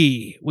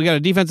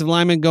defensive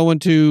lineman going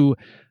to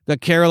the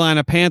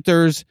Carolina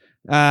Panthers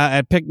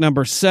at pick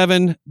number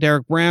 7.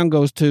 Derek Brown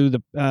goes to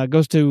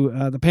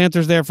the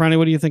Panthers there. Franny,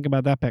 what do you think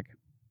about that pick?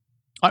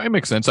 It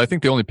makes sense. I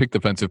think they only picked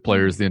defensive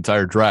players the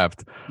entire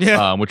draft,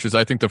 which is,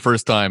 I think, the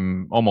first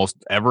time almost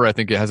ever. I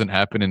think it hasn't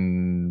happened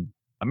in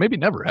maybe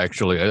never,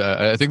 actually.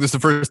 I think this is the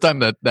first time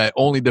that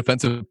only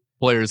defensive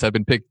players have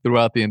been picked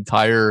throughout the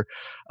entire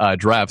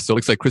draft. So it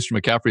looks like Christian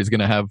McCaffrey is going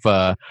to have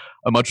a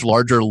much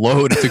larger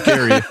load to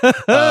carry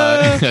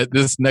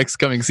this next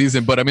coming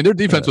season. But, their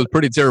defense was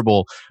pretty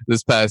terrible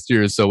this past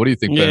year. So what do you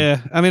think, Ben?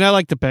 Yeah, I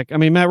like the pick.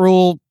 Matt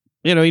Rule,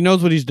 he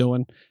knows what he's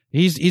doing.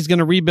 He's going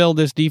to rebuild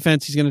this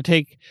defense. He's going to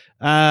take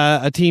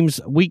a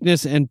team's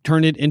weakness and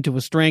turn it into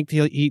a strength.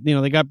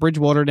 They got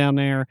Bridgewater down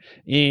there,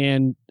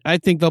 and I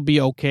think they'll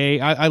be okay.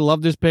 I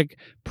love this pick.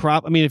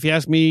 If you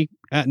ask me,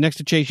 next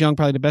to Chase Young,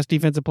 probably the best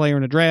defensive player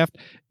in the draft,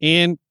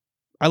 and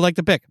I like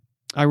the pick.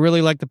 I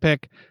really like the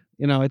pick.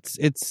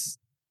 It's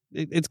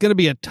going to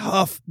be a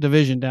tough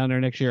division down there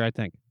next year, I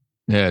think.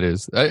 Yeah, it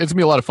is. It's going to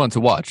be a lot of fun to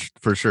watch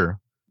for sure.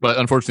 But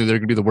unfortunately, they're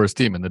going to be the worst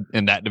team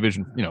in that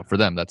division. For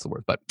them, that's the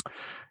worst. But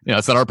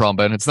it's not our problem,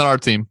 Ben. It's not our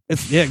team.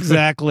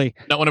 Exactly.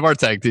 Not one of our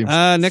tag teams.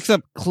 Next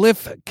up,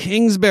 Cliff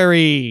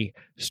Kingsbury,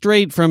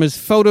 straight from his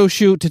photo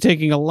shoot to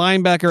taking a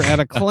linebacker out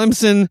of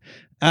Clemson.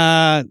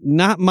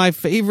 Not my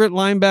favorite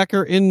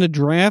linebacker in the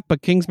draft,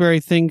 but Kingsbury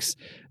thinks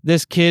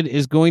this kid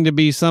is going to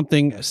be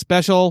something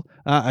special.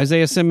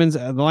 Isaiah Simmons,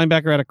 the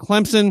linebacker out of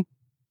Clemson,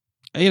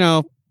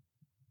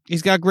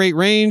 he's got great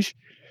range.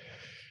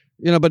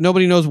 But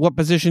nobody knows what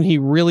position he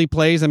really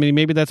plays.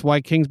 Maybe that's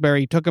why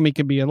Kingsbury took him. He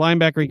could be a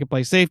linebacker. He could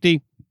play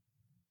safety.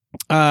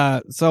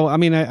 I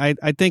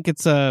think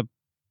it's an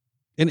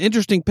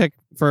interesting pick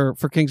for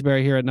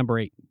Kingsbury here at number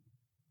 8.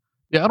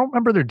 Yeah, I don't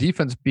remember their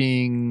defense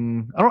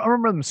being. I don't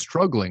remember them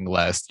struggling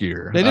last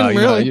year. They didn't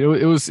really.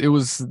 It was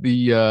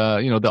the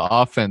the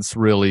offense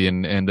really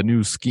and the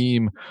new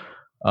scheme,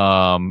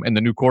 and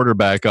the new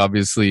quarterback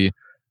obviously.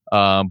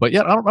 But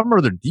yeah, I don't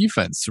remember their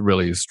defense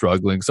really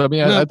struggling. So I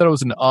mean, I thought it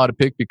was an odd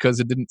pick because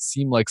it didn't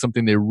seem like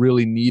something they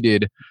really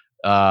needed,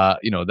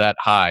 that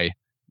high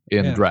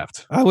in the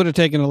draft. I would have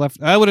taken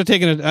I would have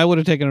taken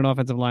an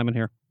offensive lineman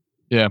here.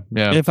 Yeah.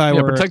 If I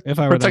were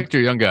protect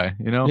your young guy,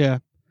 Yeah.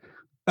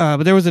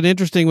 But there was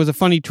a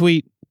funny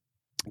tweet.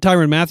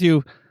 Tyrann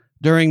Mathieu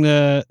during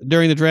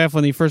the draft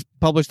when he first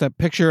published that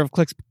picture of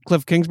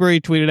Cliff Kingsbury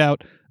tweeted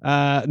out,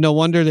 "No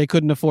wonder they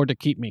couldn't afford to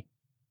keep me."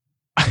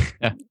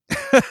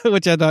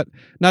 Which I thought,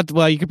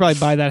 you could probably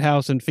buy that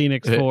house in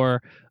Phoenix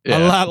for a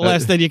lot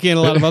less than you can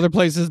a lot of other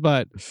places,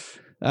 but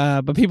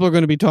people are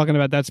going to be talking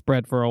about that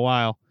spread for a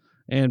while,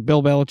 and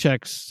Bill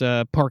Belichick's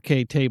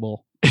parquet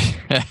table.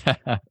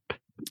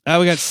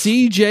 We got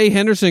C.J.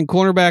 Henderson,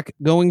 cornerback,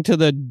 going to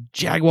the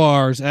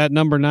Jaguars at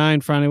number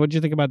 9. Friday, what did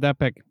you think about that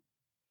pick?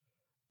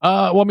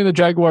 Well, I mean, the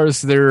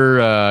Jaguars,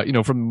 they're,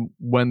 from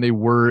when they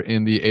were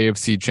in the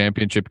AFC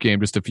Championship game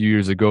just a few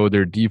years ago,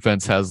 their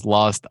defense has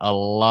lost a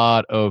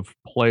lot of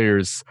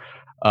players.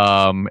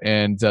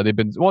 And they've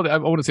been, well, I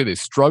wouldn't say they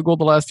struggled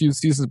the last few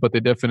seasons, but they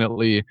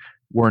definitely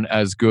weren't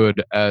as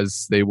good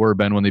as they were,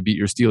 Ben, when they beat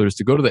your Steelers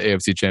to go to the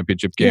AFC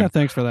Championship game. Yeah,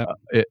 thanks for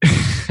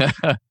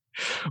that.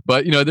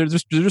 But, they're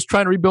just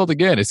trying to rebuild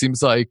again. It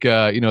seems like,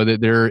 that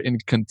they're in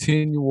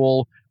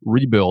continual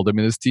rebuild. I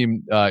mean, this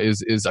team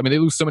is I mean, they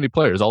lose so many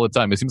players all the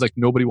time. It seems like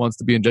nobody wants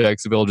to be in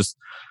Jacksonville. Just,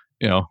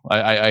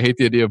 I hate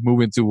the idea of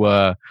moving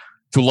to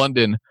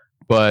London,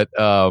 but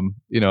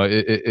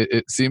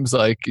it seems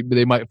like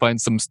they might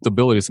find some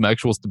stability, some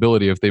actual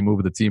stability if they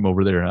move the team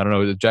over there. I don't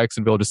know.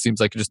 Jacksonville just seems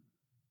like it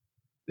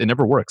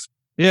never works.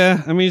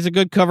 Yeah, I mean, he's a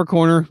good cover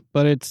corner,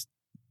 but it's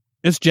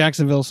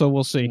Jacksonville, so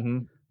we'll see.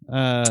 Mm-hmm.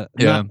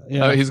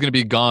 He's going to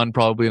be gone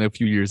probably in a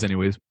few years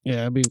anyways.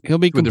 Yeah, he'll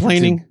be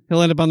complaining.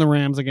 He'll end up on the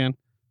Rams again,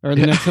 or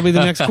he'll be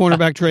the next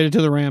cornerback traded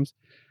to the Rams.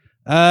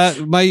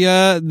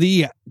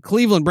 The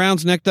Cleveland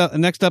Browns next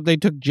up they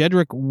took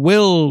Jedrick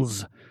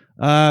Wills.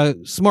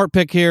 Smart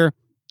pick here.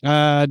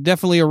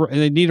 Definitely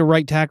they need a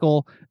right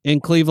tackle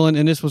in Cleveland,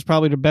 and this was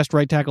probably the best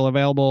right tackle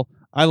available.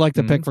 I like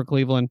the pick for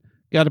Cleveland.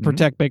 Got to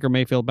protect Baker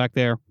Mayfield back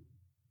there.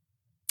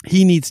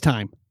 He needs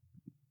time.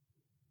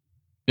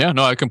 Yeah,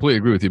 no, I completely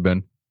agree with you,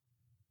 Ben.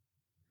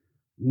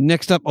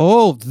 Next up,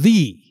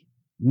 the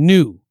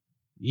New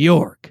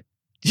York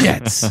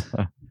Jets.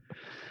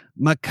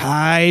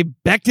 Mekhi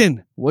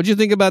Becton. What'd you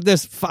think about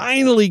this?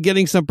 Finally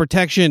getting some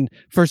protection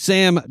for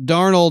Sam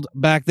Darnold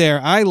back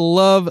there. I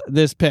love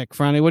this pick.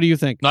 Franny, what do you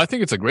think? No, I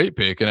think it's a great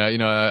pick, and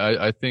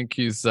I think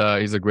he's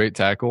a great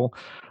tackle.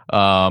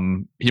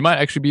 He might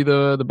actually be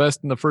the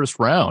best in the first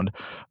round.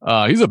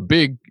 He's a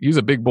big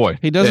boy.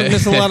 He doesn't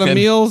miss a lot of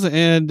meals,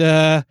 and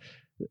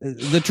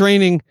the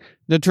training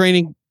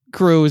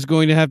crew is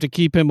going to have to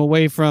keep him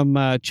away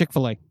from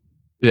Chick-fil-A.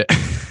 Yeah.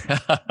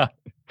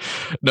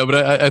 No, but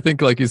I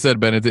think, like you said,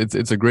 Ben,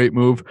 it's a great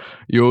move.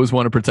 You always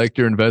want to protect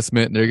your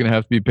investment. They're going to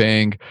have to be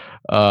paying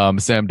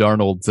Sam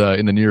Darnold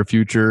in the near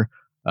future.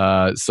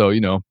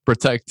 So,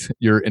 protect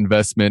your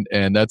investment,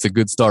 and that's a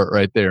good start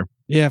right there.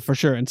 Yeah, for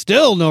sure. And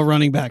still no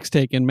running backs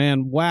taken,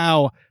 man.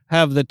 Wow,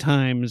 have the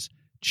times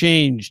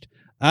changed.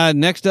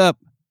 Next up,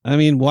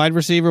 wide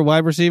receiver.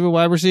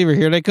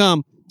 Here they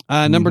come.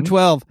 Number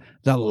 12,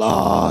 the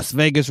Las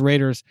Vegas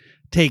Raiders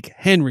take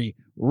Henry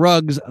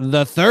Ruggs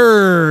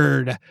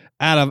III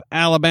out of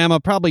Alabama.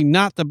 Probably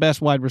not the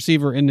best wide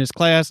receiver in this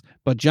class,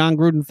 but John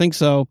Gruden thinks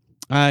so.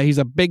 He's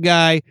a big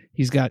guy.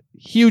 He's got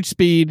huge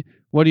speed.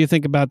 What do you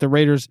think about the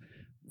Raiders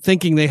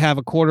thinking they have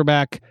a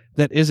quarterback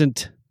that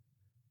isn't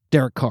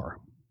Derek Carr?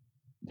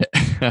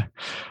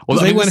 Well,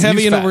 they went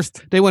heavy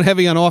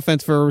on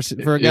offense for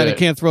a guy that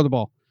can't throw the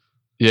ball.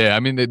 Yeah,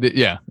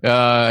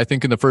 I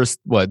think in the first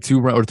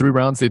 2 or 3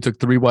 rounds they took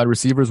 3 wide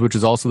receivers, which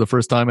is also the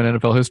first time in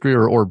NFL history,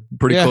 or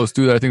pretty close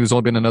to that. I think there's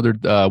only been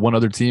one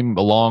other team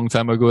a long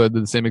time ago that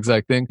did the same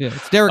exact thing. Yeah,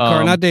 it's Derek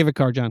Carr, not David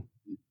Carr, John.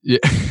 Yeah.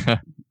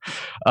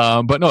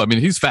 But no,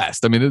 he's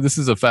fast. This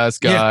is a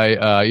fast guy.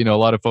 Yeah. A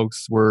lot of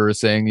folks were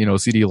saying,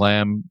 CeeDee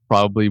Lamb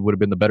probably would have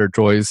been the better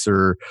choice,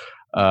 or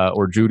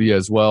Judy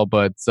as well.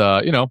 But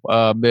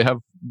they have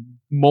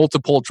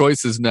multiple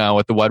choices now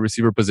at the wide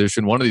receiver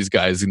position. One of these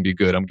guys is going to be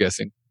good, I'm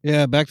guessing.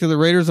 Yeah, back to the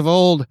Raiders of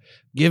old.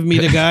 Give me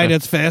the guy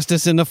that's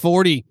fastest in the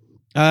 40.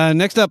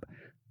 Next up,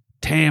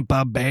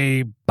 Tampa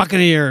Bay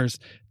Buccaneers.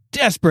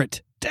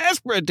 Desperate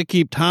to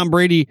keep Tom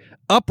Brady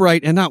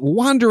upright and not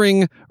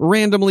wandering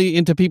randomly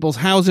into people's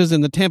houses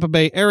in the Tampa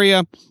Bay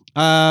area.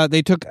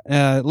 They took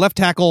left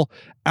tackle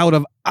out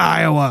of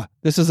Iowa.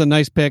 This is a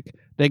nice pick.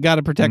 They got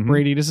to protect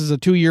Brady. This is a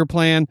 2-year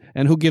plan,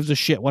 and who gives a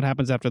shit what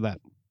happens after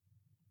that?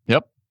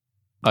 Yep.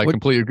 I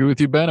completely agree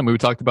with you, Ben. We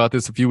talked about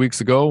this a few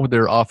weeks ago.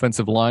 Their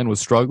offensive line was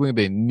struggling.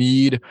 They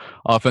need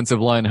offensive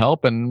line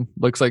help, and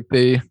looks like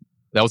that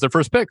was their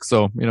first pick.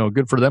 So,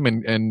 good for them,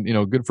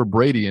 and good for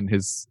Brady and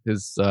his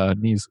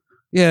knees.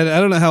 Yeah, I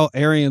don't know how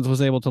Arians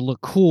was able to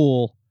look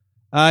cool.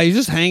 He's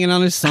just hanging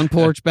on his sun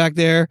porch back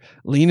there,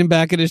 leaning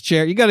back in his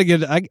chair. You got to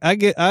get.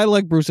 I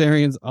like Bruce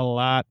Arians a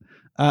lot,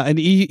 and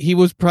he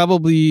was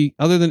probably,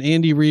 other than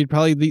Andy Reid,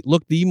 probably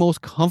looked the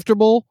most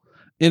comfortable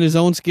in his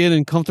own skin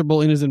and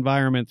comfortable in his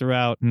environment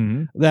throughout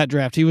that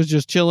draft. He was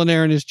just chilling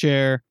there in his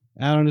chair,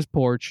 out on his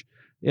porch,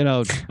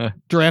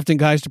 drafting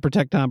guys to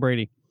protect Tom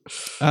Brady.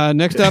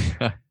 Next up,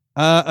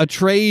 a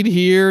trade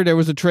here. There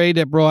was a trade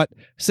that brought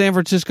San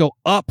Francisco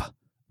up,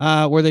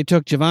 where they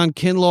took Javon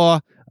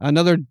Kinlaw,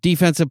 another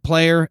defensive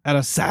player out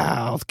of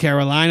South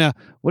Carolina.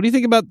 What do you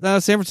think about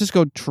San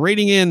Francisco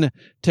trading in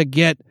to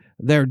get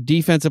their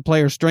defensive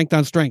player strength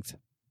on strength?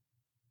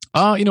 They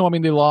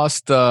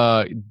lost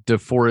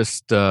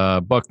DeForest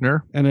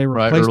Buckner, and they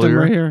replaced him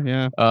right here.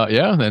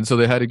 Yeah, and so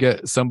they had to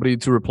get somebody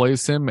to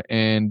replace him.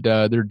 And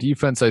their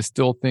defense, I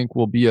still think,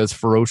 will be as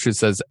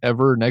ferocious as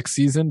ever next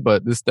season.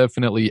 But this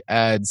definitely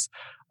adds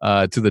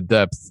to the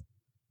depth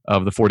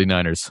of the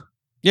 49ers.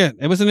 Yeah,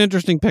 it was an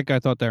interesting pick, I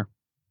thought there.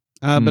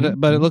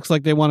 But it looks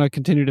like they want to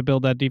continue to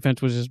build that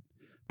defense, which is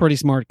pretty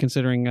smart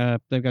considering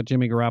they've got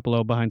Jimmy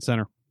Garoppolo behind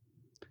center.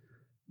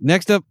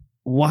 Next up,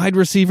 wide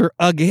receiver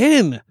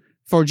again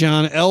for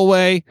John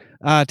Elway.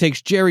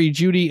 Takes Jerry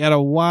Jeudy at a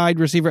wide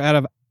receiver out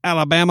of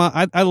Alabama.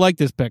 I like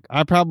this pick.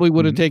 I probably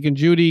would have taken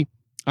Jeudy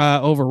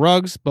over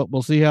Ruggs, but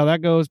we'll see how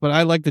that goes. But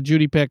I like the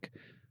Jeudy pick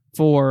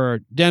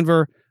for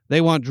Denver. They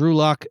want Drew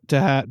Lock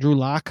to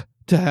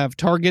have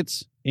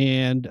targets,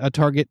 and a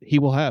target he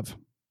will have.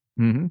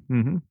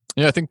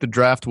 Yeah, I think the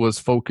draft was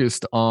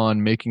focused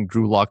on making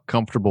Drew Lock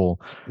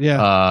comfortable.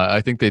 Yeah. I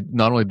think they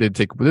not only did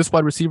take this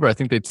wide receiver, I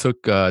think they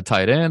took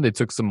tight end. They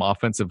took some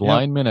offensive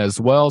linemen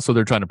as well. So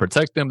they're trying to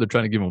protect them. They're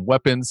trying to give them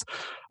weapons.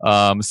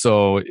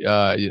 So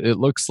it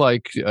looks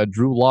like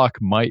Drew Lock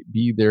might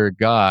be their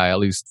guy, at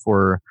least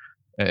for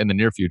in the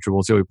near future.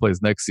 We'll see how he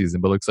plays next season.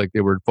 But it looks like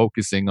they were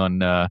focusing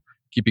on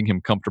keeping him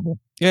comfortable.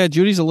 Yeah,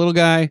 Judy's a little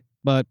guy,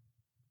 but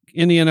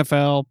in the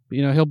NFL,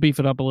 he'll beef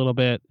it up a little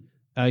bit.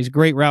 He's a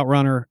great route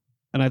runner.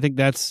 And I think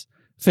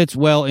fits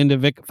well into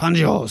Vic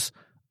Fangio's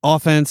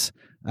offense.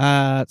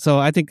 So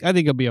I think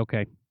he'll be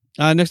okay.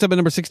 Next up at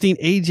number 16,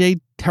 A.J.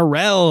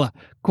 Terrell,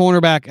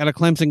 cornerback out of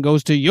Clemson,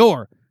 goes to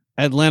your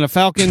Atlanta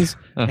Falcons.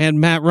 And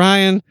Matt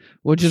Ryan,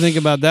 what'd you think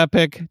about that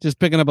pick? Just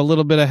picking up a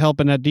little bit of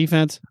help in that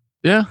defense?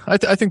 Yeah, I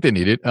think they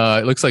need it.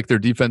 It looks like their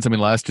defense,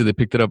 last year they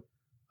picked it up,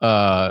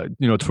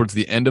 towards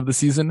the end of the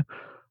season.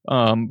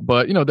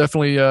 But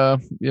definitely,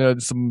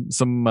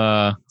 some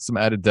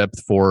added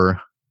depth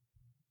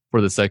for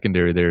the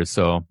secondary there.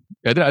 So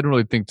I don't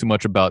really think too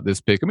much about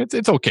this pick.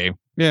 It's okay.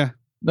 Yeah.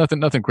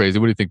 Nothing crazy.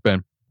 What do you think,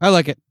 Ben? I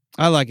like it.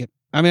 I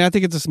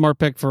think it's a smart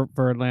pick for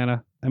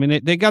Atlanta.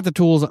 They got the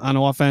tools on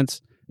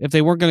offense. If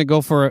they weren't going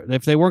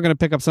to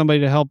pick up somebody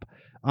to help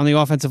on the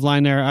offensive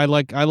line there, I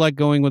like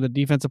going with a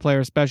defensive player,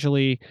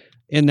 especially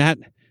in that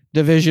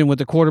division with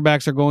the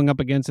quarterbacks are going up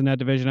against in that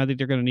division. I think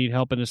they're going to need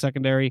help in the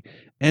secondary.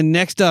 And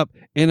next up,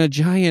 in a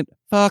giant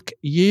fuck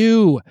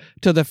you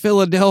to the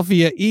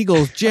Philadelphia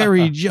Eagles,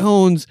 Jerry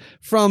Jones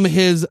from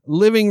his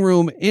living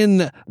room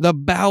in the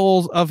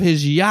bowels of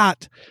his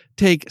yacht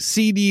take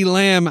CeeDee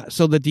Lamb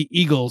so that the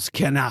Eagles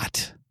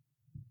cannot.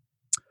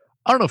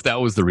 I don't know if that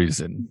was the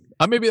reason.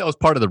 Maybe that was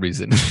part of the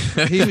reason.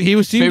 he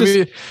was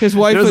maybe his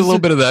wife. There's a little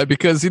bit of that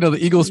because the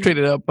Eagles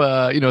traded up,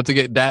 to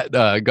get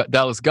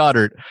Dallas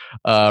Goedert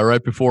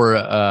right before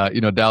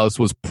Dallas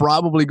was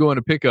probably going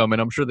to pick him,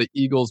 and I'm sure the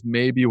Eagles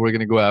maybe were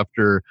going to go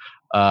after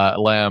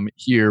Lamb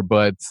here,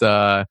 but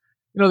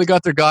they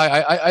got their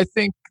guy. I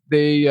think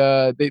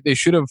they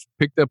should have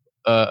picked up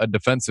a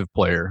defensive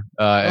player.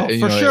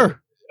 For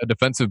sure, a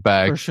defensive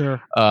back for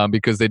sure,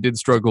 because they did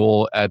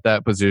struggle at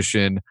that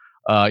position.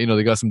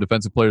 They got some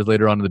defensive players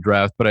later on in the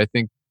draft, but I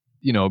think,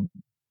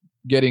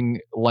 getting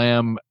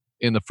Lamb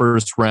in the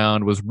first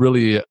round was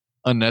really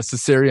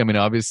unnecessary.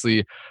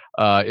 Obviously,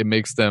 it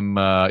makes them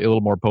a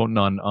little more potent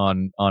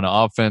on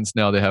offense.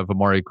 Now they have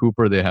Amari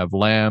Cooper, they have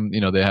Lamb,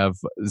 they have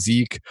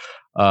Zeke,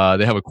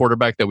 they have a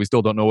quarterback that we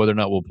still don't know whether or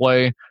not will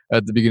play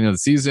at the beginning of the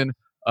season.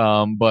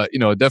 But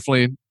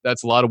definitely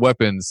that's a lot of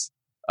weapons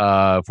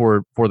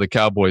for the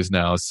Cowboys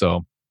now.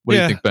 So. What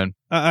do you think, Ben?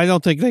 I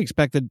don't think they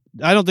expected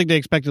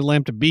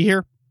Lamb to be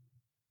here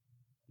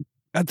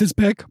at this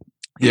pick.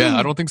 Yeah,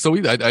 I don't think so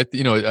either. I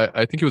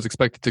think he was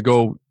expected to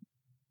go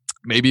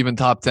maybe even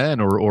top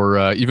 10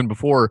 or even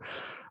before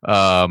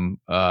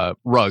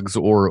Ruggs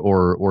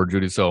or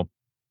Jeudy. So,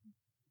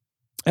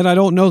 and I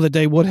don't know that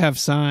they would have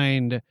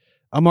signed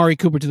Amari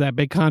Cooper to that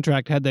big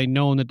contract had they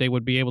known that they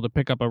would be able to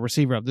pick up a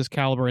receiver of this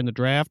caliber in the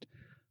draft.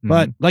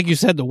 But like you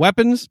said, the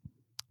weapons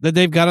that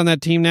they've got on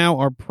that team now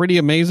are pretty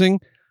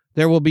amazing.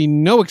 There will be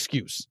no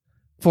excuse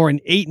for an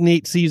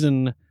 8-8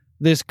 season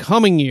this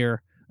coming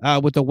year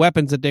with the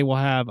weapons that they will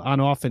have on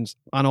offense.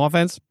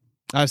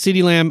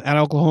 CeeDee Lamb at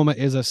Oklahoma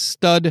is a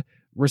stud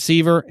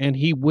receiver, and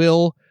he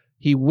will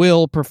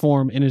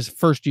perform in his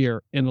first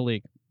year in the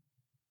league.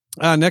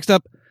 Next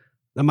up,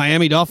 the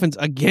Miami Dolphins,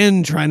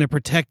 again trying to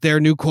protect their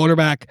new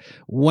quarterback,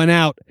 went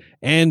out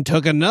and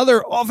took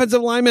another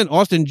offensive lineman,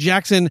 Austin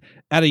Jackson,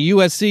 at a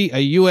USC.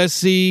 A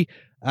USC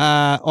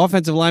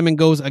offensive lineman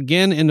goes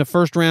again in the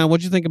first round. What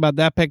do you think about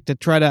that pick to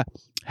try to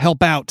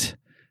help out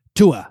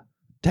Tua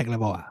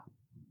Tagovailoa?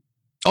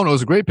 Oh no, it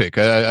was a great pick.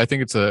 I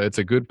think it's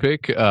a good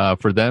pick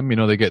for them. You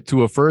know, they get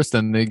Tua first,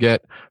 and they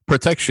get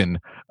protection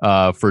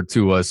for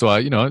Tua. So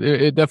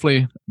it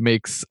definitely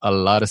makes a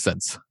lot of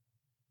sense.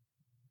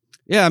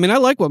 Yeah, I mean, I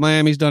like what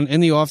Miami's done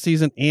in the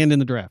offseason and in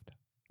the draft.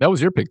 That was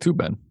your pick too,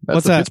 Ben. That's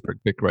What's the that? Pittsburgh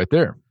pick right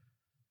there.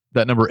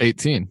 That number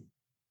 18.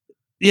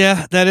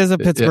 Yeah, that is a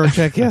Pittsburgh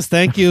pick. Yes,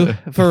 thank you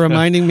for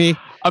reminding me.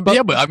 But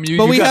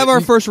we have our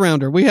first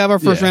rounder. We have our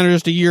first rounder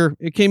just a year.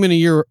 It came in a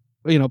year,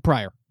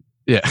 prior.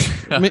 Yeah.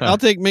 I'll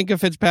take Minkah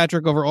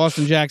Fitzpatrick over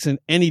Austin Jackson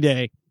any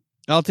day.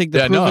 I'll take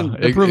the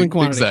proven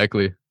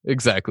quantity.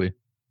 Exactly.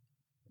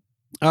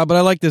 But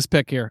I like this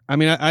pick here. I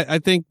mean, I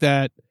think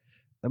that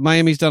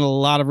Miami's done a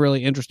lot of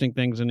really interesting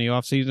things in the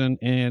offseason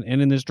and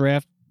in this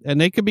draft,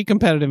 and they could be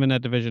competitive in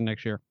that division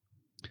next year.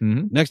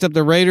 Mm-hmm. Next up,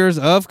 the Raiders,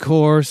 of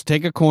course,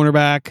 take a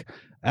cornerback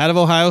out of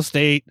Ohio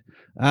State.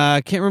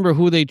 I can't remember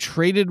who they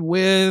traded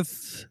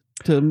with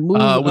to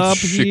move up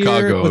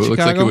Chicago. Here. It looks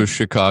like it was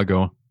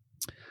Chicago.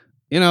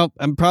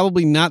 I'm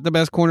probably not the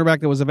best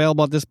cornerback that was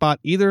available at this spot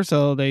either,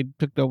 so they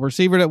took the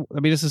receiver.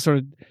 This is sort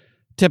of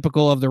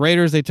typical of the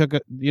Raiders. They took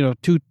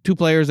two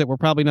players that were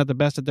probably not the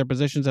best at their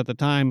positions at the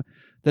time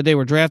that they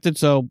were drafted.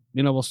 So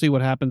we'll see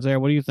what happens there.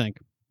 What do you think?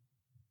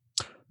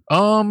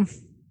 I'm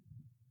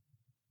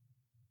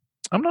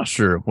not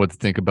sure what to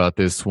think about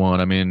this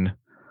one. I mean,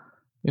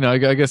 I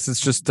guess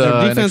it's just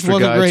their defense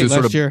wasn't great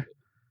last year.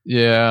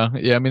 Yeah.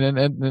 I mean,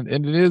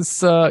 and it is,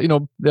 they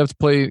have to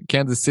play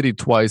Kansas City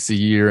twice a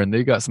year, and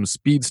they got some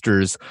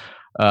speedsters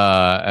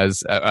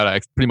as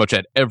pretty much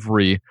at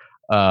every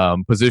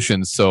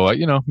position. So,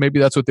 maybe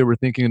that's what they were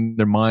thinking in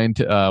their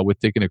mind with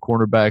taking a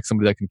cornerback,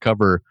 somebody that can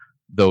cover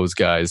those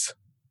guys.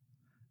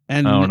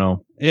 And I don't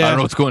know. Yeah. I don't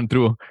know what's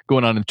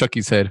going on in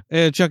Chucky's head.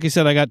 Chucky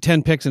said, I got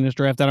 10 picks in this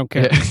draft. I don't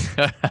care.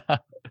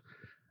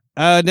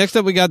 Next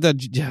up, we got the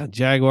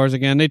Jaguars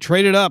again. They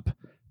traded up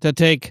to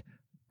take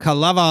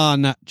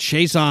Clavon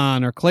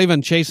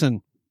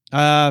Chaisson.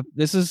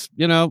 This is,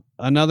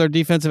 another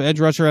defensive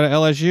edge rusher out of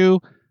LSU.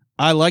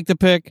 I like the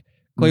pick.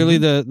 Clearly,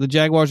 the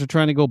Jaguars are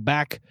trying to go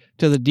back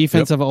to the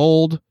defense of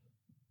old.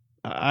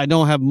 I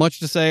don't have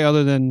much to say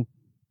other than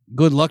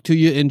good luck to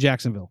you in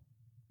Jacksonville.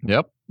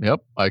 Yep.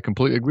 I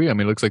completely agree. I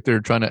mean, it looks like they're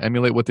trying to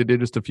emulate what they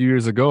did just a few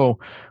years ago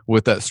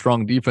with that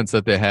strong defense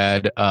that they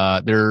had.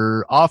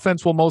 Their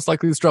offense will most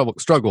likely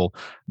struggle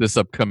this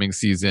upcoming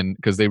season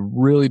because they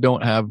really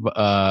don't have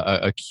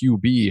a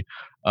QB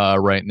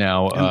right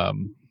now.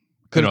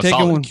 Could have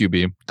taken one.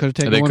 QB. Could have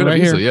taken one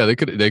right easily, here. Yeah,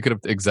 they could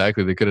have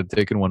exactly. They could have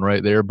taken one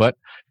right there, but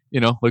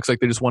looks like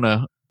they just want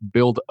to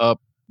build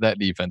up that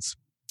defense.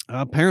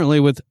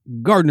 Apparently, with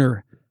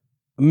Gardner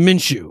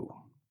Minshew.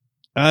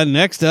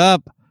 Next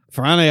up.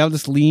 Friday, I'll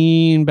just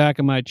lean back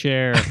in my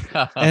chair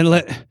and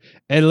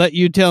let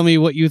you tell me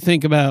what you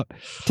think about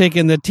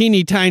taking the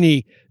teeny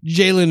tiny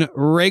Jalen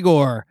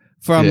Reagor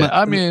for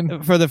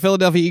the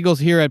Philadelphia Eagles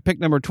here at pick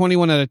number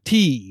 21 out of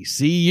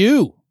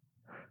TCU.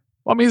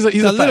 Well, I mean,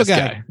 he's a fast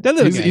guy.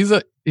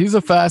 He's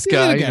a fast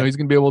guy. He's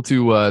going to be able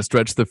to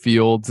stretch the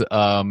field.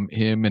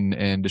 Him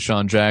and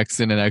Deshaun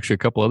Jackson and actually a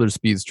couple other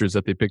speedsters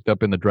that they picked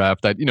up in the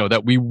draft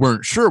that we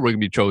weren't sure were going to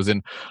be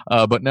chosen.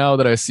 But now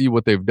that I see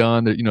what they've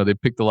done, they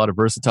picked a lot of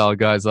versatile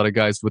guys, a lot of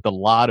guys with a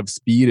lot of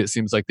speed. It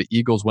seems like the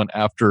Eagles went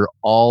after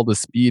all the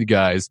speed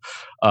guys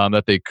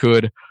that they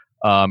could,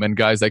 and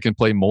guys that can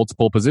play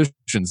multiple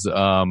positions.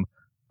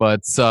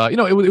 But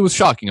it was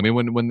shocking. I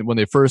mean, when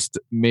they first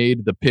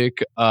made the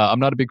pick, I'm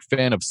not a big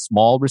fan of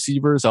small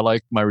receivers. I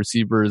like my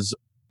receivers,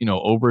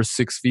 over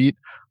 6 feet.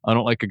 I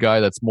don't like a guy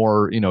that's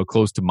more,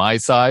 close to my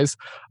size.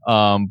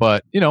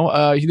 But he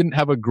didn't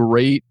have a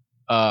great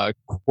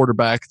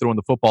quarterback throwing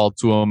the football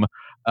to him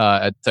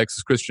at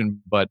Texas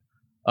Christian, but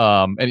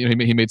and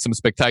he made some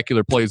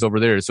spectacular plays over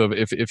there. So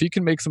if he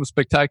can make some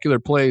spectacular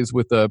plays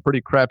with a pretty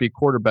crappy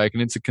quarterback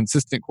and it's a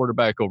consistent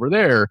quarterback over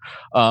there,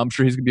 I'm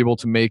sure he's going to be able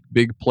to make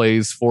big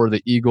plays for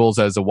the Eagles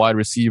as a wide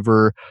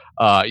receiver,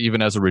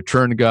 even as a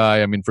return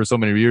guy. I mean, for so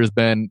many years,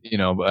 Ben,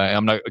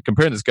 I'm not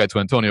comparing this guy to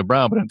Antonio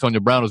Brown, but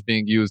Antonio Brown was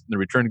being used in the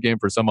return game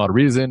for some odd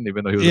reason,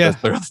 even though he was the best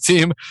player on the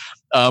team.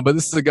 But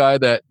this is a guy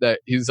that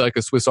he's like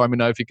a Swiss Army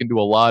knife. He can do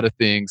a lot of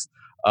things.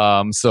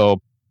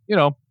 So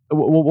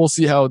we'll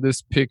see how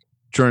this pick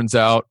turns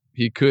out.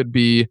 He could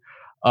be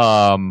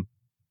the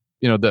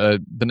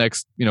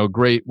next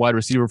great wide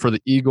receiver for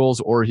the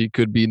Eagles, or he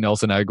could be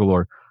Nelson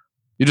Aguilar.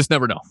 You just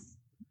never know.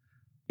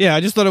 Yeah,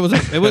 I just thought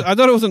I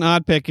thought it was an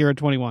odd pick here at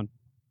 21.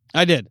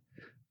 I did.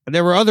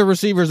 There were other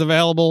receivers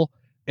available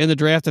in the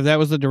draft if that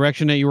was the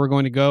direction that you were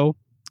going to go.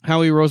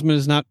 Howie Roseman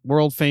is not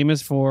world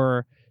famous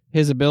for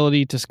his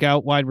ability to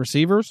scout wide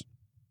receivers,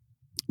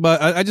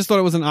 but I just thought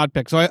it was an odd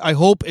pick. So I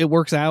hope it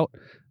works out.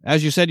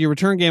 As you said, your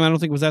return game I don't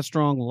think was that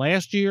strong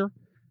last year,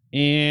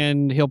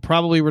 and he'll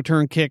probably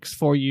return kicks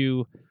for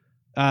you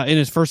in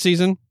his first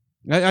season.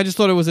 I just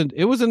thought it was an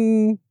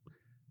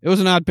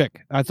odd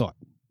pick. I thought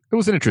it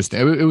was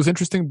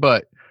interesting,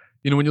 but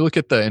when you look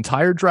at the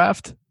entire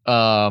draft,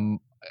 I'm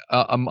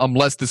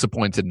less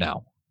disappointed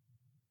now.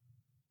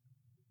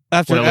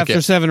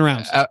 After 7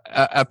 rounds.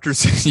 After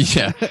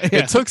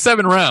it took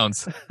 7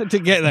 rounds to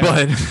get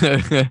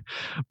there.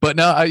 But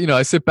now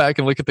I sit back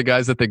and look at the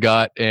guys that they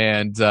got,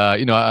 and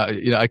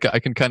I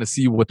can kind of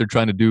see what they're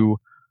trying to do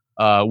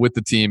with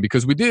the team,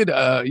 because we did.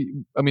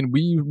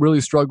 We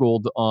really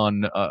struggled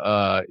on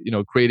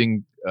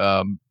creating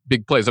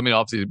big plays. I mean,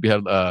 obviously we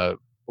had a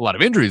lot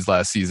of injuries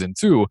last season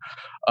too.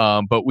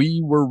 But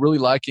we were really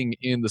lacking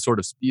in the sort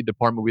of speed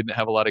department. We didn't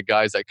have a lot of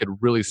guys that could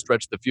really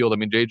stretch the field. I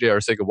mean, JJ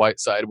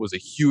Arcega-Whiteside was a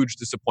huge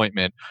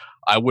disappointment.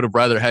 I would have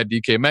rather had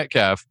DK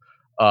Metcalf,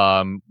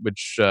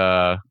 which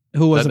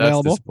who was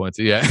available.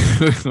 Disappointing. Yeah,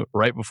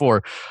 right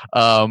before.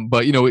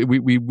 But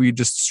we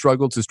just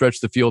struggled to stretch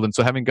the field, and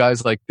so having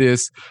guys like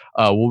this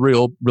will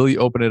really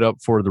open it up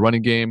for the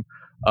running game,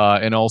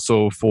 and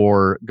also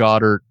for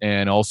Goddard,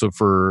 and also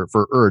for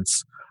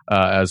Ertz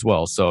as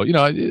well. So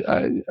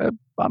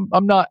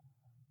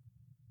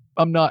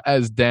I'm not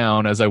as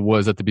down as I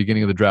was at the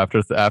beginning of the draft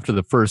after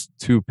the first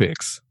 2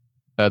 picks.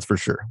 That's for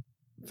sure.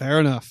 Fair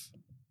enough.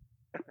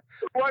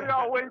 Why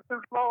y'all wait this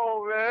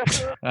long,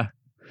 man?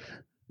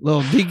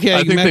 Little DK.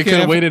 I think Metcalf. they could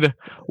have waited a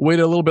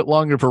little bit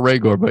longer for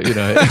Raygor, but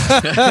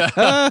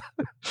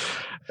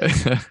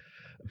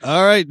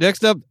All right,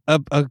 next up,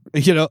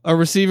 a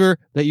receiver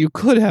that you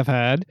could have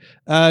had,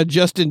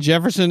 Justin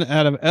Jefferson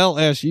out of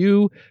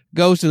LSU,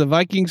 goes to the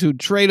Vikings, who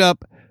trade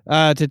up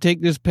to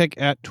take this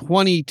pick at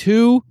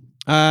 22.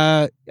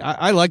 I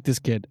like this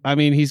kid. I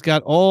mean, he's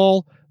got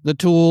all the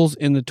tools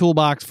in the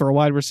toolbox for a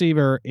wide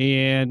receiver,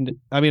 and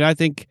I mean, I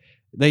think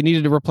they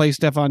needed to replace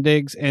Stephon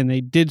Diggs, and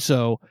they did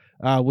so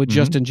with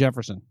Justin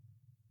Jefferson.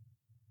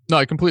 No,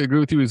 I completely agree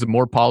with you. He's a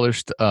more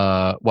polished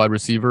wide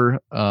receiver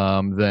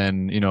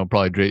than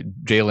probably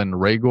Jalen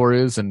Raygor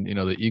is, and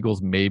the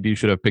Eagles maybe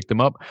should have picked him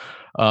up.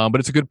 But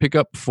it's a good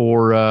pickup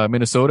for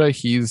Minnesota.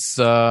 He's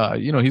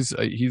ready.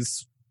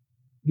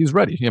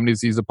 I mean,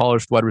 he's a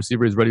polished wide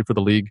receiver. He's ready for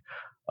the league.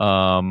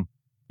 And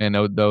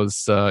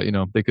those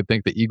they could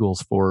thank the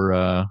Eagles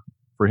for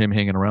him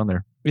hanging around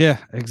there. Yeah,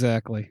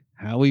 exactly.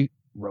 Howie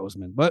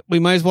Roseman, but we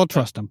might as well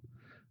trust him.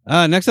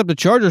 Next up, the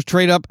Chargers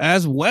trade up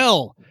as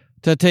well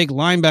to take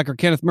linebacker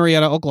Kenneth Murray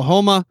out of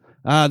Oklahoma.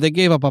 They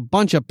gave up a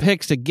bunch of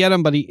picks to get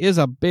him, but he is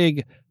a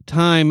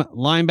big-time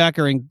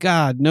linebacker, and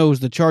God knows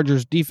the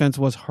Chargers' defense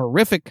was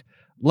horrific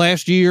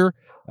last year.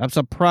 I'm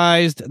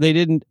surprised they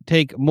didn't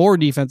take more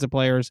defensive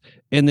players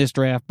in this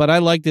draft, but I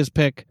like this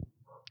pick,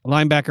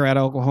 linebacker out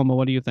of Oklahoma.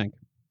 What do you think?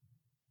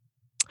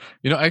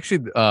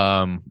 Actually,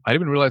 I didn't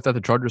even realize that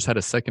the Chargers had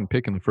a second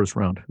pick in the first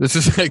round. This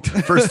is like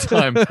the first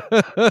time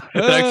I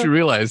actually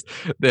realized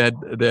they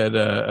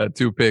had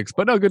 2 picks.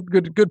 But no,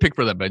 good pick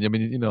for them, Ben. I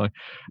mean,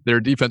 their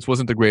defense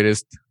wasn't the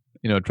greatest.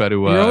 Try to.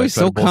 You're always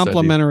so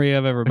complimentary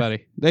of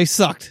everybody. They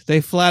sucked.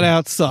 They flat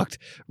out sucked.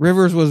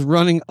 Rivers was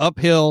running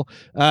uphill.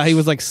 He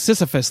was like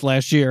Sisyphus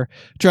last year,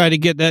 trying to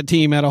get that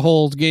team out of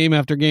holes game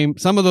after game.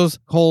 Some of those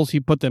holes he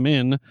put them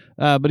in,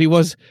 but he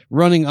was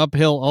running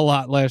uphill a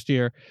lot last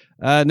year.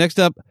 Next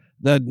up,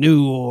 the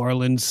New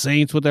Orleans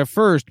Saints with their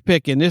first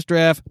pick in this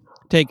draft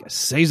take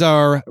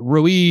Cesar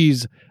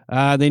Ruiz.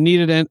 They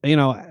needed,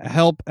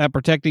 help at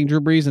protecting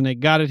Drew Brees, and they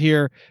got it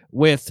here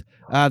with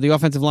the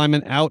offensive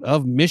lineman out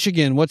of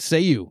Michigan. What say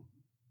you?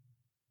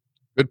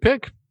 Good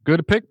pick.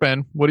 Good pick,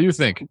 Ben. What do you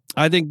think?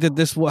 I think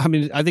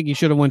that I think he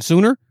should have went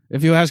sooner,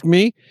 if you ask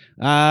me.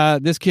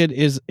 This kid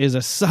is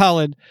a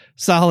solid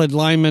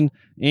lineman,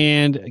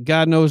 and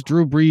God knows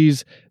Drew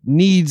Brees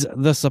needs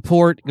the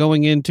support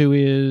going into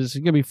he's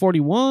going to be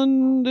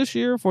 41 this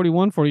year,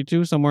 41,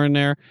 42, somewhere in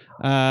there.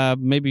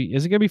 Maybe,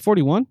 is it going to be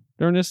 41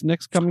 during this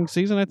next coming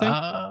season, I think?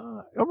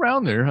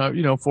 Around there,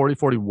 40,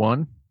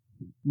 41.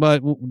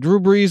 But Drew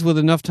Brees with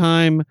enough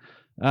time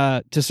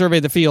to survey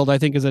the field, I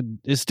think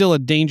is still a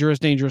dangerous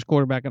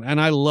quarterback, and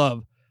I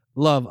love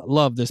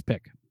this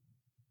pick.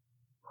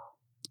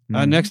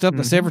 Next up,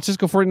 the San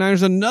Francisco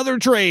 49ers, another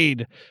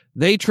trade.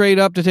 They trade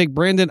up to take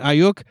Brandon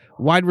Ayuk,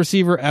 wide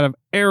receiver out of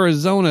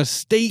Arizona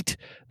State,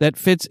 that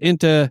fits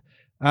into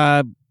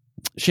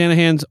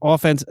Shanahan's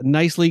offense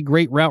nicely.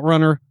 Great route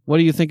runner. What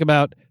do you think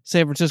about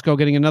San Francisco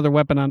getting another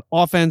weapon on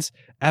offense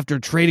after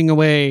trading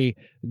away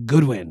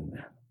Goodwin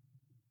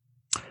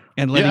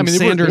and letting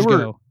Sanders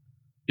go?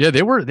 Yeah,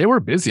 they were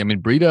busy. I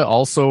mean, Breida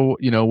also,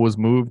 was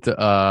moved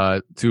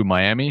to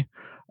Miami.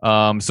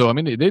 So I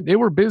mean, they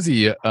were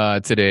busy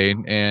today,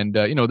 and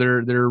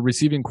their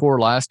receiving core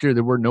last year,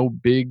 there were no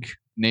big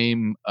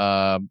name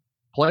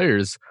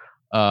players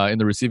in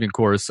the receiving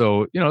core.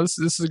 So this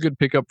is a good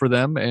pickup for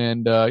them,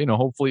 and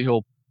hopefully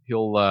he'll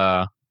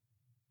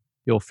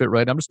fit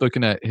right. I'm just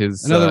looking at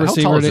his another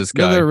receiver. How tall is this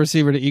guy? Another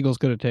receiver the Eagles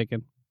could have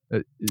taken.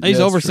 He's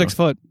over 6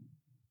 foot.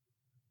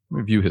 Let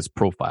me view his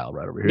profile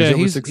right over here. Yeah,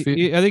 over 6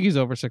 feet. I think he's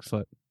over 6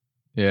 foot.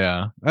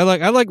 Yeah, I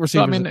like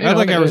receivers. So, I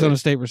like Arizona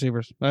State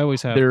receivers. I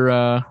always have.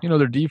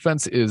 Their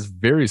defense is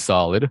very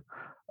solid,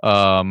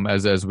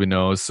 as we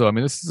know. So I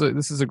mean, this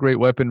is a great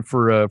weapon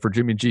for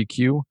Jimmy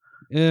GQ.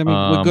 Yeah, I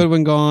mean, with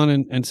Goodwin gone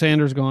and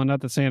Sanders gone,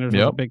 not that Sanders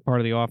was a big part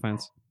of the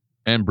offense.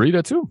 And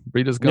Breida too.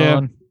 Breida's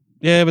gone.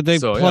 Yeah, but they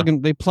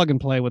plug and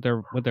play with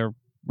their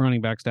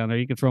running backs down there.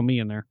 You could throw me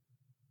in there.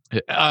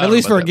 At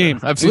least for a game.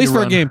 At least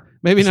for a game.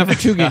 Maybe not for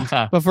 2 games,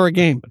 but for a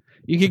game.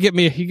 You could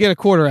get a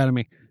quarter out of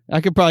me.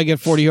 I could probably get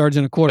 40 yards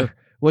in a quarter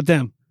with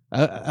them.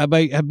 I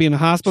might be in a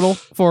hospital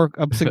for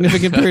a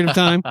significant period of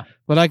time,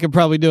 but I could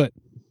probably do it.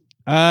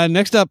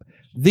 Next up,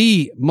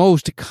 the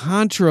most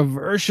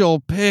controversial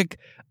pick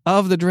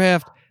of the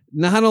draft.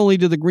 Not only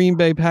do the Green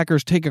Bay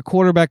Packers take a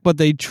quarterback, but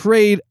they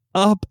trade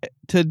up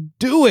to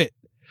do it.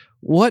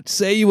 What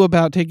say you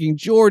about taking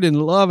Jordan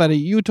Love out of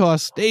Utah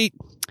State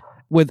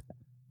with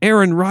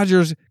Aaron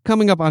Rodgers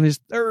coming up on his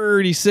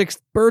 36th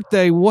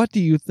birthday? What do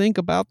you think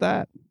about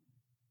that?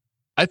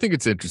 I think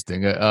it's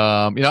interesting.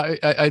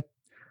 I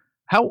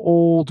how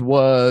old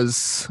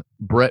was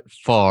Brett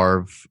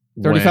Favre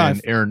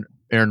 35. when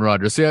Aaron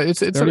Rodgers? Yeah,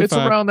 it's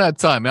around that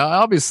time. Now,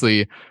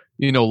 obviously,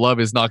 Love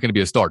is not going to be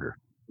a starter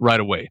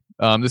right away.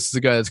 This is a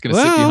guy that's going to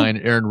sit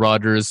behind Aaron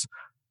Rodgers.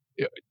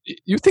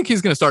 You think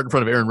he's going to start in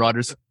front of Aaron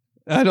Rodgers?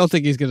 I don't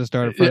think he's going to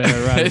start in front of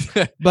Aaron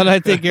Rodgers. But I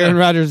think Aaron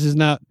Rodgers is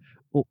not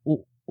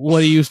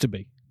what he used to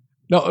be.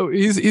 No,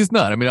 he's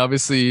not. I mean,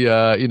 obviously,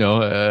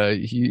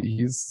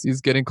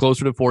 he's getting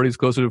closer to 40. He's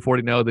closer to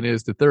 40 now than he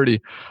is to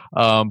 30.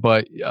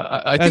 But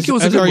I think it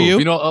was a good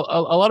move. A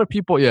lot of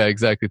people. Yeah,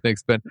 exactly.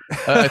 Thanks, Ben.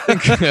 I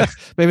think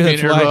maybe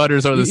that's Aaron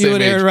Rodgers are the same age. You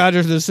and Aaron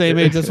Rodgers are the same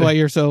age. That's why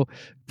you're so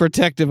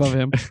protective of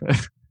him.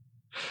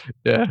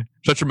 Yeah,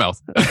 shut your mouth.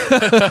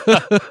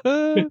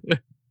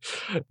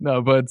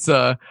 No, but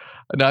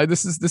no,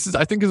 this is.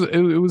 I think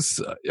it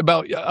was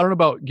about. I don't know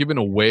about giving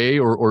away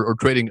or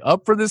trading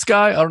up for this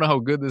guy. I don't know how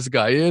good this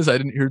guy is. I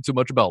didn't hear too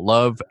much about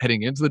Love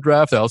heading into the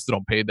draft. I also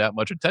don't pay that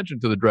much attention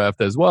to the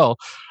draft as well.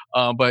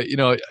 But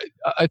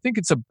I think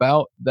it's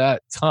about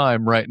that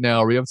time right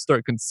now where you have to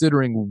start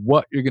considering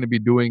what you're going to be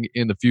doing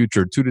in the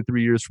future, 2 to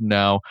 3 years from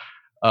now.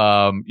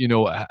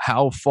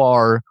 How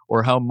far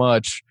or how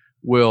much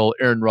will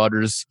Aaron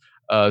Rodgers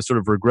sort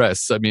of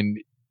regress? I mean,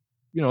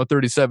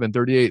 37,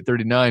 38,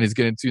 39 is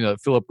getting to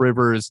Phillip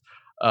Rivers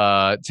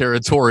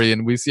territory,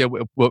 and we see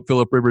what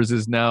Phillip Rivers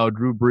is now.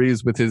 Drew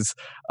Brees with his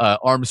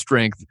arm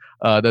strength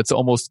that's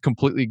almost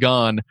completely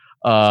gone.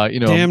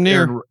 Damn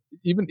near.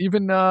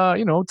 Even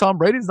Tom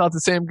Brady's not the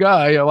same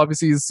guy.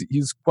 Obviously,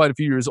 he's quite a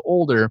few years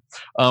older,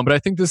 but I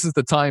think this is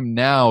the time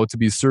now to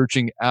be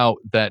searching out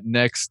that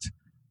next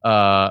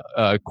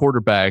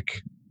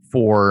quarterback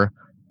for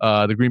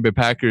the Green Bay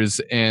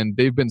Packers, and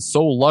they've been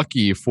so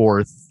lucky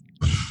for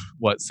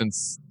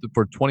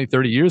 20,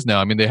 30 years now.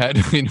 I mean, they had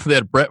they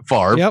had Brett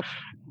Favre, yep.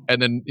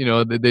 And then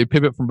they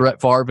pivot from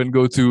Brett Favre and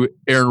go to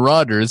Aaron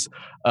Rodgers.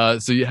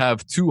 So you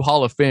have 2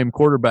 Hall of Fame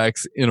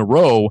quarterbacks in a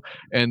row,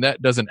 and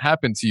that doesn't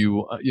happen to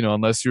you,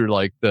 unless you're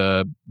like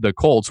the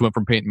Colts who went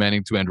from Peyton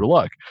Manning to Andrew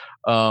Luck.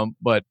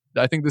 But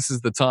I think this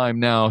is the time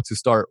now to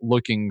start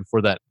looking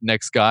for that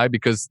next guy,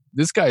 because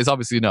this guy is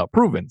obviously not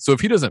proven. So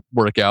if he doesn't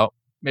work out,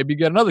 maybe you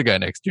get another guy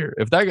next year.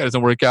 If that guy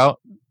doesn't work out,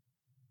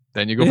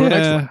 then you go for the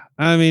next one.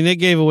 I mean, they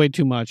gave away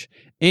too much.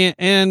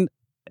 And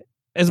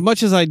as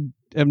much as I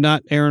am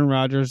not Aaron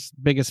Rodgers'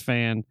 biggest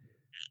fan,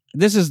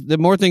 the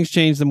more things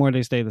change, the more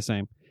they stay the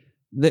same.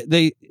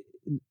 The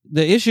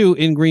issue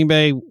in Green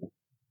Bay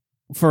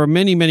for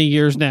many, many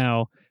years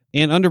now,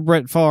 and under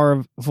Brett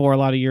Favre for a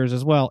lot of years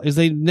as well, is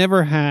they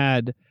never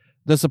had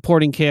the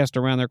supporting cast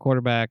around their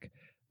quarterback.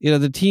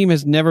 The team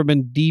has never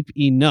been deep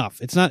enough.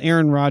 It's not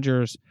Aaron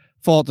Rodgers'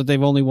 fault that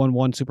they've only won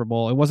 1 Super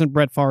Bowl. It wasn't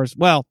Brett Favre's.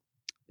 Well,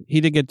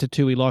 he did get to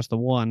 2. He lost the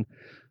 1.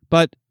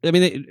 But, I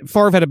mean,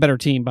 Favre had a better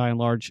team by and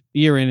large,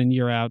 year in and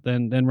year out,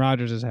 than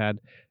Rodgers has had.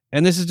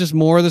 And this is just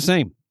more of the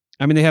same.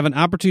 I mean, they have an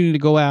opportunity to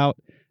go out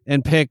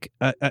and pick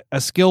a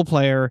skill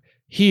player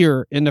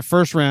here in the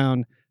first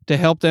round to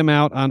help them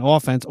out on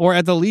offense, or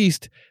at the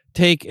least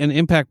take an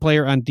impact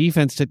player on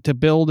defense to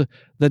build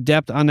the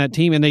depth on that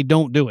team, and they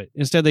don't do it.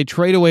 Instead, they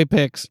trade away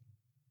picks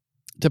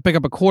to pick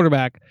up a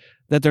quarterback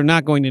that they're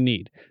not going to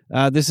need.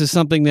 This is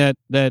something that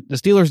the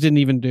Steelers didn't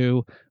even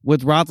do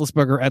with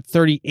Roethlisberger at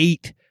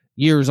 38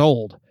 years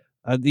old.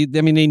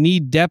 They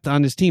need depth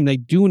on this team. They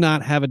do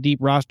not have a deep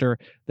roster.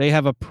 They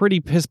have a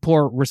pretty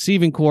piss-poor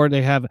receiving core.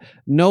 They have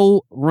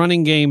no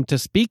running game to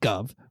speak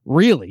of,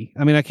 really.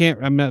 I mean,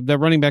 the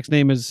running back's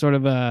name is sort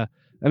of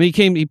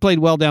he played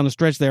well down the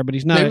stretch there, but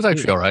he's not. Yeah, he was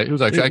actually all right. He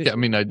was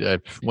actually.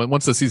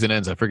 Once the season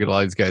ends, I forget a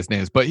lot of these guys'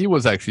 names, but he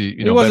was actually.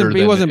 He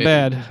wasn't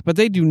bad, but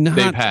they do not.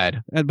 They've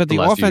had, but the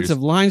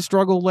offensive line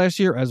struggled last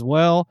year as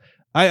well.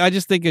 I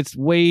just think it's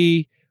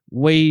way,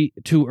 way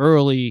too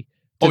early.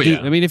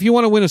 I mean, if you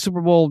want to win a Super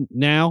Bowl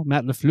now,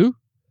 Matt LaFleur,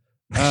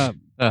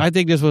 I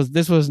think this was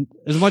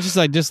as much as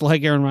I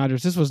dislike Aaron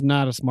Rodgers, this was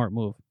not a smart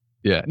move.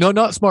 Yeah, no,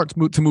 not smart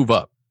to move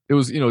up. It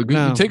was, you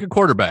take a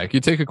quarterback. You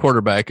take a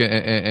quarterback,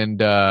 and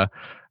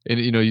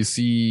you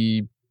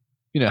see,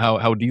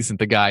 how decent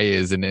the guy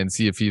is, and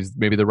see if he's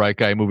maybe the right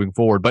guy moving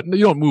forward. But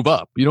you don't move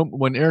up. You don't.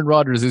 When Aaron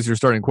Rodgers is your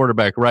starting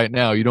quarterback right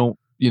now, you don't,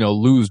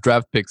 lose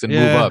draft picks and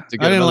move up to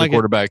get another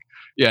quarterback.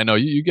 Yeah, no,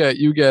 you get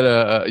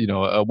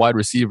a wide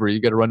receiver,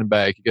 you get a running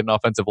back, you get an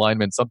offensive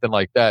lineman, something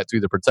like that to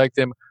either protect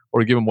him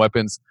or give him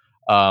weapons.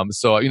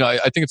 So I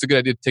think it's a good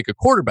idea to take a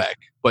quarterback,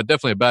 but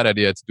definitely a bad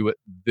idea to do it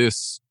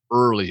this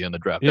early in the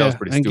draft. That was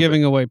pretty and stupid.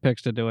 giving away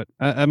picks to do it.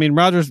 I mean,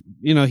 Rodgers,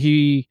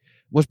 he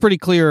was pretty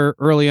clear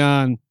early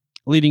on,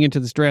 leading into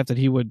this draft, that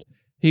he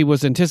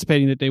was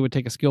anticipating that they would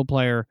take a skill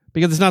player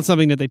because it's not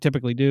something that they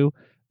typically do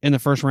in the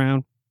first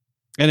round.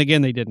 And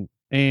again, they didn't,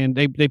 and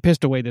they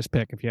pissed away this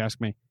pick, if you ask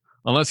me.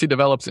 Unless he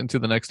develops into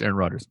the next Aaron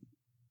Rodgers.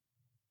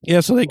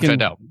 Yeah, so they can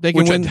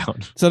win,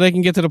 so they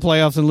can get to the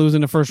playoffs and lose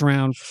in the first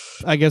round,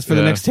 I guess, for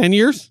the next 10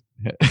 years,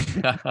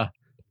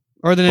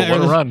 or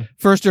the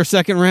first or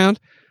second round.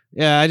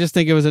 Yeah, I just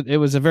think it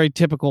was a very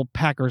typical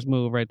Packers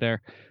move right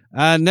there.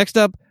 Next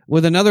up,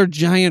 with another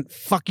giant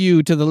fuck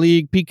you to the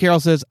league, Pete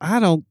Carroll says, "I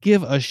don't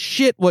give a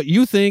shit what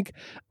you think.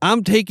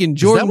 I'm taking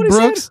Jordan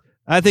Brooks."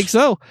 I think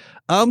so.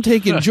 I'm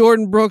taking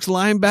Jordan Brooks,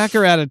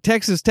 linebacker out of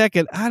Texas Tech,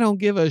 and I don't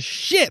give a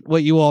shit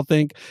what you all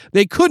think.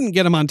 They couldn't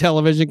get him on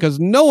television because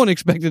no one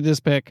expected this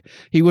pick.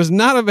 He was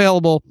not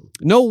available.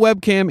 No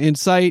webcam in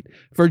sight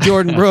for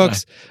Jordan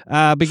Brooks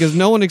because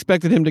no one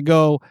expected him to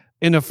go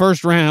in the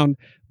first round.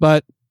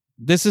 But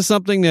this is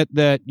something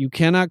that you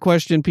cannot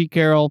question Pete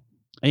Carroll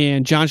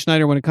and John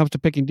Schneider when it comes to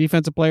picking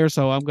defensive players.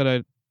 So I'm going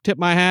to tip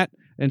my hat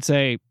and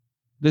say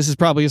this is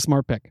probably a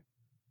smart pick.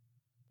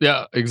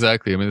 Yeah,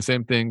 exactly. I mean, the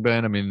same thing,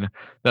 Ben. I mean,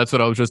 that's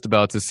what I was just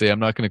about to say. I'm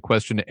not going to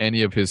question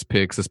any of his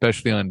picks,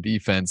 especially on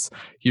defense.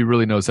 He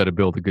really knows how to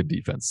build a good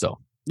defense. So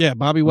yeah,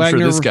 Bobby Wagner. I'm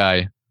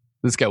sure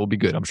this guy will be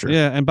good, I'm sure.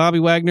 Yeah, and Bobby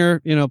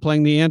Wagner,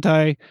 playing the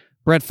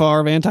anti-Brett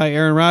Favre,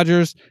 anti-Aaron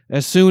Rodgers.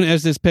 As soon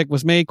as this pick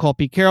was made, called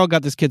Pete Carroll,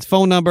 got this kid's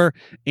phone number,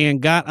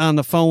 and got on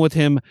the phone with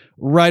him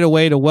right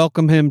away to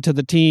welcome him to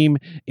the team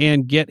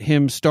and get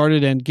him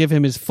started and give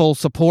him his full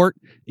support,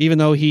 even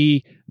though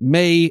he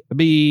may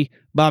be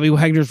Bobby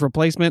Wagner's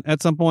replacement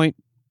at some point.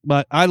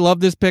 But I love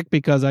this pick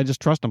because I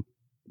just trust him.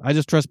 I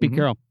just trust Pete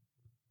Carroll.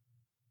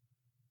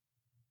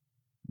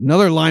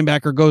 Another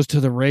linebacker goes to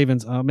the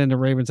Ravens. The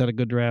Ravens had a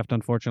good draft,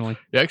 unfortunately.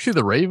 Yeah, actually,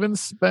 the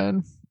Ravens,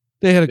 Ben,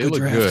 they had a good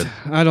draft. Good.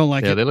 I don't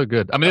like it. Yeah, they look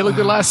good. I mean, they looked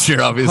good last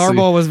year, obviously.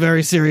 Harbaugh was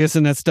very serious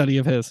in that study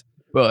of his.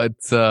 But,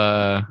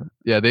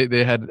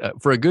 they had,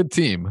 for a good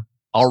team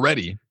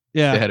already,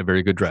 they had a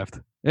very good draft.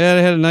 Yeah,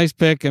 they had a nice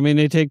pick. I mean,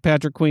 they take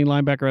Patrick Queen,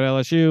 linebacker at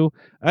LSU.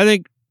 I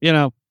think,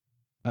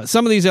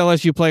 some of these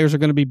LSU players are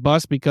going to be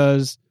bust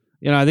because,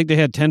 I think they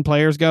had 10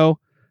 players go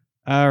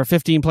or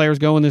 15 players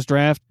go in this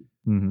draft.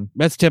 Mm-hmm.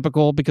 That's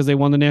typical because they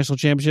won the national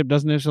championship.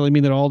 Doesn't necessarily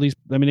mean that all these,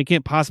 they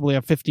can't possibly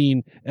have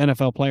 15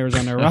 NFL players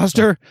on their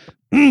roster.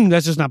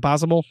 That's just not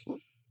possible.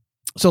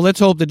 So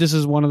let's hope that this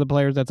is one of the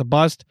players that's a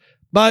bust,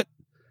 but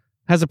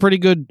has a pretty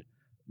good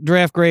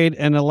draft grade.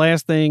 And the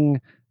last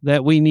thing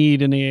that we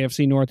need in the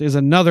AFC North is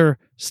another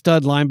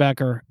stud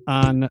linebacker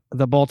on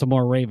the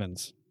Baltimore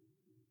Ravens.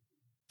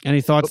 Any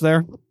thoughts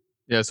there?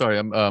 Yeah,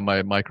 sorry.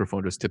 My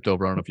microphone just tipped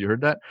over. I don't know if you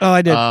heard that. Oh,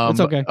 I did. It's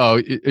okay. Oh,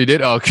 you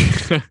did? Oh,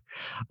 okay.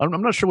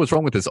 I'm not sure what's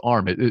wrong with his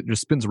arm. It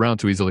just spins around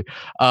too easily.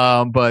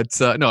 No,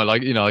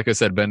 like I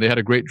said, Ben, they had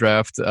a great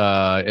draft.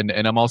 And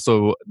I'm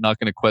also not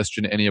going to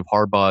question any of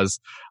Harbaugh's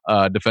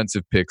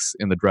defensive picks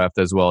in the draft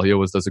as well. He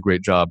always does a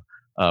great job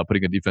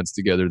putting a defense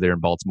together there in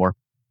Baltimore.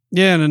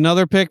 Yeah, and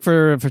another pick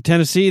for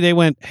Tennessee. They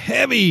went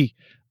heavy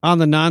on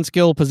the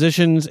non-skill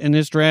positions in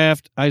this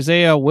draft.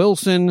 Isaiah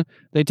Wilson,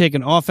 they take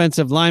an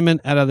offensive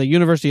lineman out of the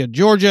University of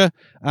Georgia.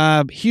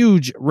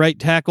 Huge right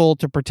tackle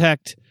to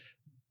protect.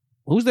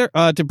 Who's there?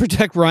 To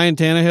protect Ryan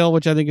Tannehill,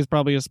 which I think is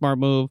probably a smart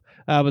move.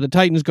 But the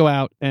Titans go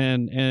out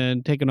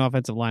and take an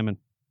offensive lineman.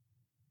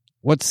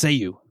 What say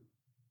you?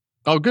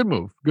 Oh, good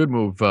move. Good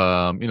move.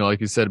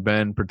 Like you said,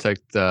 Ben,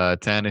 protect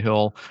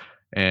Tannehill.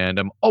 And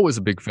I'm always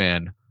a big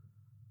fan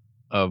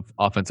of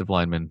offensive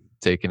linemen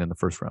taken in the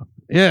first round.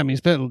 Yeah, I mean,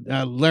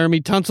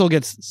 Laramie Tunsil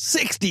gets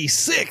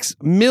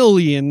 $66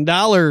 million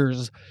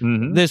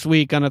this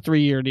week on a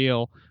 3-year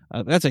deal.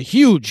 That's a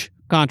huge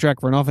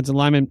contract for an offensive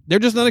lineman. They're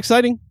just not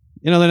exciting.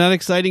 They're not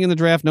exciting in the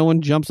draft. No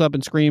one jumps up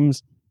and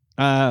screams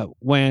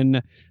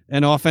when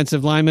an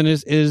offensive lineman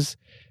is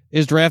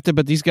drafted,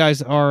 but these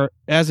guys are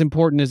as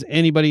important as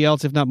anybody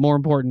else, if not more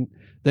important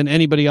than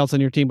anybody else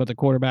on your team but the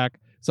quarterback.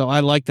 So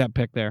I like that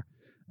pick there.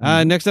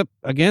 Next up,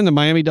 again, the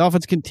Miami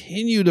Dolphins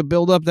continue to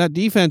build up that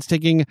defense,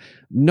 taking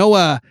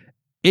Noah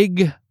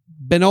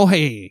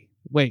Igbinoghene.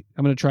 Wait,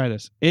 I'm going to try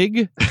this.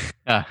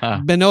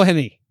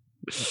 Igbinoghene.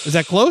 Is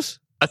that close?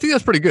 I think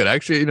that's pretty good.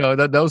 Actually,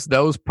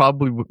 that was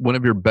probably one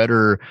of your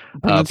better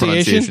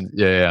pronunciations.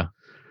 Yeah.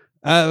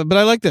 But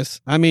I like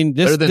this. I mean,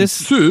 this. Better than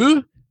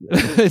Sue.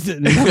 This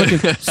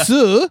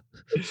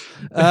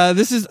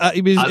is.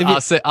 I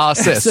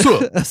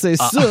say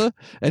Sue,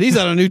 and he's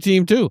on a new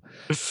team too.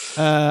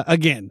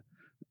 Again.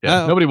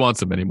 Yeah, nobody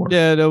wants him anymore.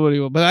 Yeah, nobody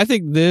will. But I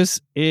think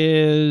this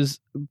is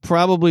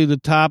probably the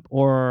top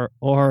or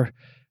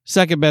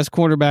second best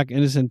cornerback in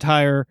this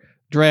entire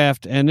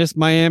draft, and this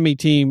Miami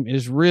team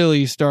is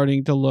really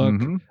starting to look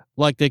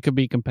like they could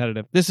be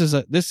competitive.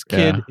 This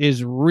kid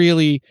is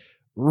really,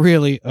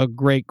 really a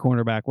great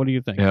cornerback. What do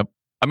you think? Yep.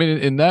 I mean,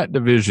 in that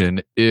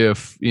division,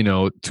 if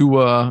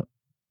Tua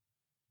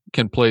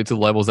can play to the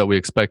levels that we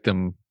expect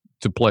him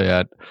to play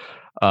at,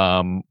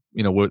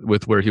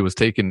 with where he was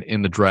taken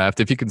in the draft,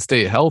 if he can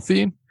stay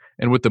healthy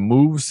and with the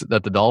moves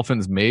that the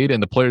Dolphins made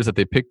and the players that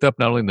they picked up,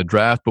 not only in the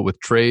draft but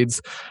with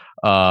trades,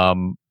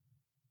 they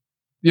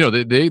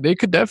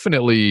could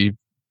definitely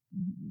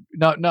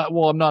not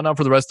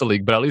for the rest of the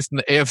league, but at least in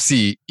the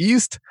AFC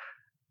East,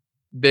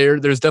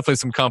 there's definitely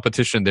some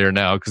competition there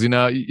now because we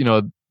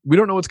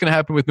don't know what's going to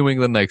happen with New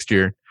England next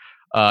year.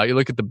 You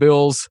look at the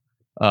Bills,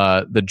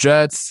 the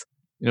Jets,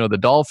 the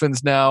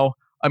Dolphins now.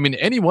 I mean,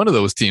 any one of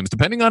those teams,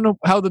 depending on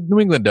how the New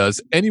England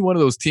does, any one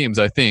of those teams,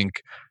 I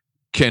think,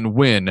 can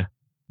win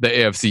the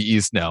AFC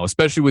East now,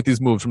 especially with these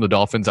moves from the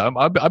Dolphins.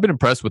 I've been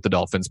impressed with the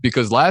Dolphins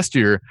because last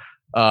year,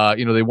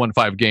 they won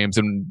 5 games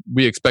and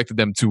we expected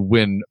them to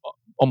win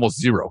almost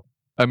 0.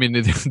 I mean,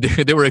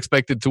 they were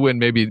expected to win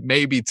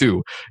maybe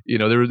 2. They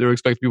were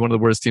expected to be one of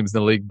the worst teams in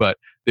the league, but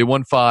they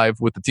won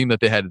 5 with the team that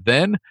they had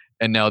then,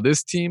 and now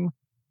this team,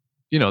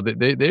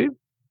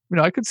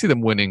 I could see them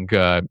winning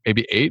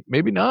maybe 8,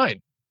 maybe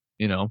 9.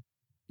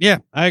 Yeah,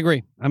 I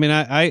agree. I mean,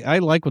 I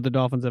like what the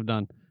Dolphins have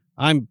done.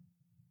 I'm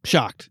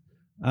shocked.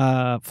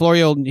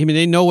 Florio, I mean,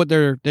 they know what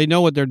they're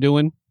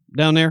doing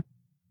down there.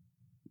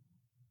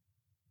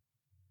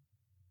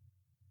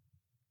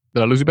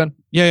 Did I lose you, Ben?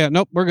 Yeah.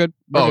 Nope, we're good.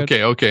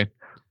 Okay.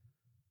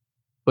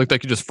 Looked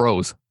like you just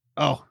froze.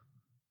 Oh,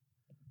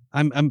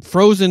 I'm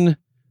frozen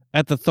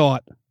at the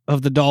thought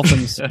of the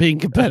Dolphins being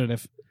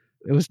competitive.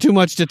 It was too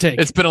much to take.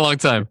 It's been a long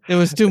time. It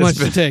was too much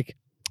to take.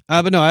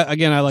 But no, I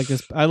like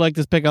this. I like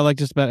this pick. I like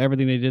just about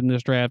everything they did in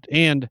this draft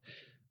and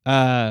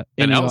outside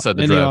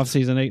the draft. The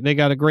offseason. They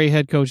got a great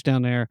head coach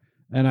down there,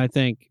 and I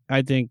think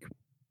they're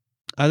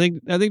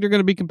going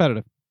to be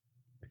competitive.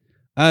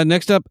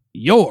 Next up,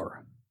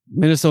 your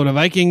Minnesota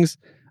Vikings.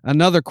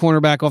 Another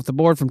cornerback off the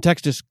board from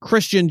Texas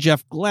Christian,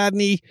 Jeff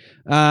Gladney.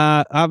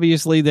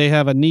 Obviously, they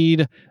have a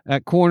need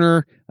at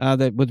corner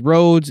that with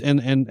Rhodes and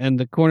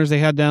the corners they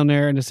had down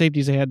there and the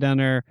safeties they had down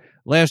there.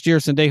 Last year,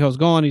 Sendejo's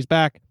gone. He's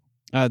back.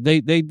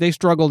 They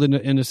struggled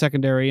in the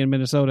secondary in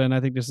Minnesota, and I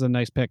think this is a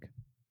nice pick.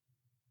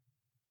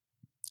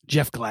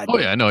 Jeff Gladney. Oh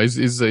yeah, no,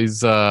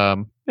 he's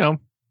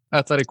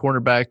athletic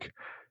cornerback,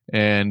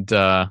 and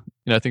I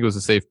think it was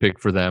a safe pick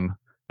for them.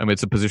 I mean,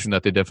 it's a position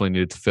that they definitely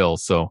needed to fill,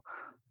 so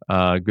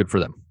good for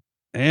them.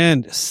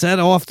 And set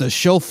off the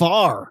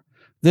shofar.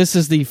 This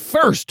is the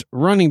first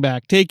running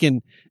back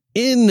taken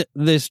in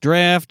this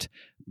draft.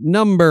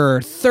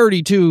 Number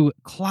 32,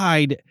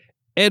 Clyde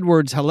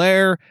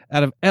Edwards-Helaire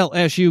out of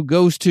LSU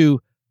goes to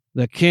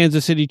the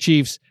Kansas City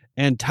Chiefs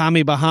and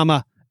Tommy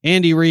Bahama.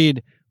 Andy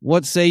Reid,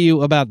 what say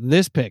you about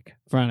this pick,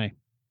 Friday?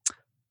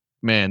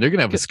 Man, they're going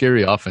to have a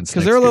scary offense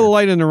because they're a little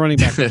light in the running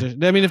back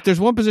position. I mean, if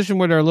there's one position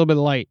where they're a little bit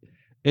light,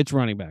 it's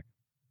running back.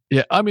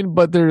 Yeah, I mean,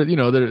 but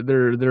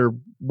they're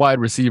wide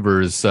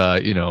receivers,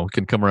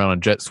 can come around on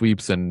jet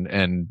sweeps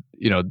and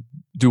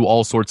do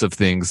all sorts of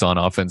things on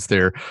offense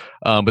there.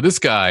 But this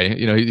guy,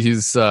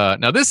 he's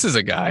now this is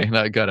a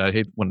guy. God, I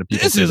hate when the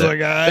people say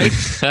that.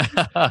 This is a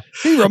guy.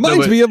 He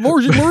reminds me of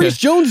Maurice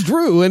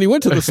Jones-Drew, and he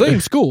went to the same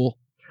school.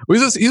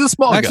 He's a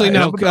small guy. Actually,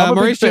 no.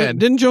 Maurice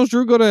didn't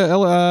Jones-Drew go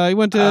to? He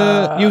went to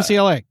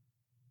UCLA.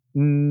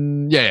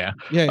 Yeah.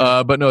 He's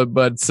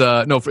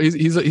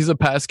a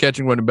pass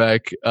catching running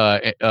back.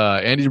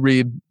 Andy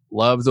Reid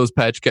loves those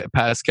pass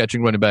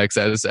catching running backs,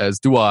 as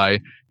do I.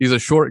 He's a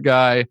short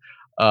guy,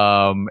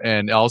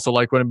 and I also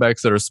like running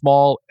backs that are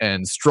small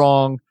and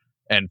strong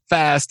and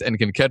fast and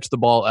can catch the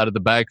ball out of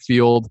the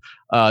backfield.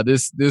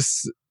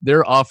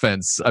 Their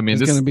offense. I mean,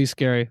 it's going to be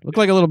scary. Look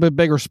like a little bit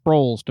bigger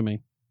Sproles to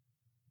me.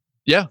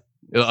 Yeah,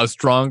 a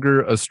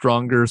stronger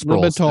Sproles, a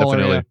little bit taller,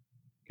 definitely.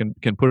 Yeah.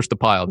 Can push the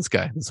pile. This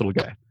little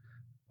guy.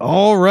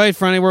 All right,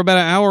 Friday, we're about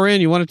an hour in.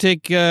 You want to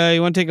take a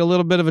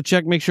little bit of a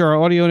check, make sure our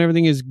audio and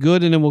everything is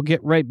good, and then we'll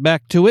get right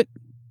back to it.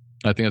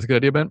 I think that's a good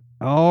idea, Ben.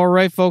 All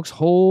right, folks,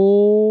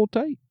 hold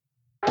tight.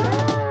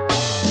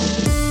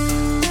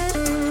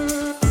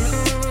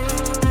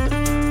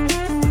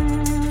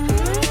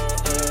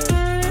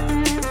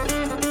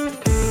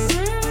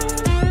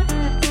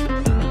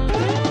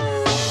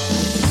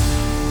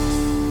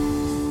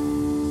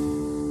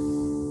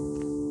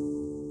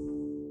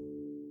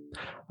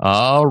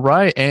 All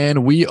right,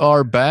 and we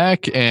are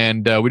back,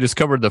 and we just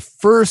covered the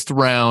first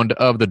round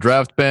of the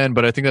draft, Ben,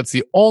 but I think that's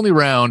the only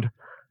round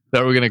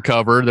that we're going to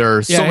cover. There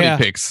are so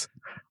many picks.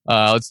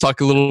 Let's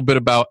talk a little bit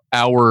about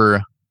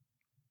our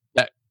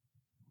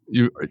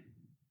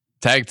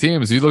tag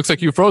teams. It looks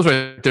like you froze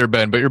right there,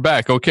 Ben, but you're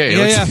back.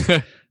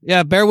 Okay.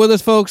 Yeah, bear with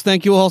us, folks.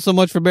 Thank you all so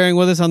much for bearing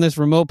with us on this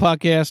remote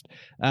podcast.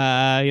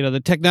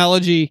 The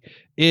technology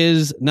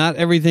is not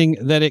everything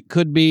that it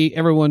could be.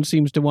 Everyone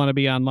seems to want to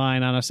be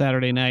online on a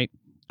Saturday night.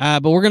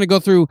 But we're going to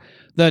go through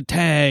the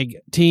tag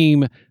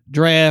team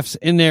drafts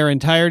in their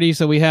entirety.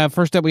 So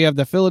first up, we have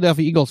the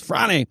Philadelphia Eagles.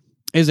 Frane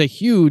is a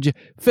huge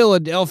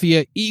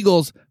Philadelphia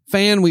Eagles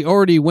fan. We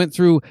already went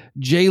through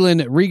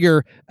Jalen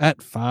Reagor at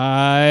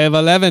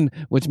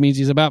 5'11", which means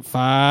he's about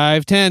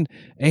 5'10",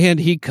 and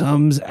he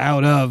comes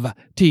out of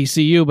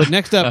TCU. But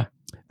next up,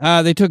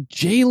 they took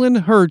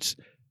Jalen Hurts,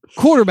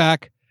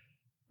 quarterback,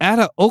 out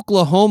of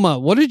Oklahoma.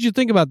 What did you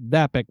think about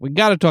that pick? We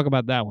got to talk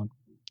about that one.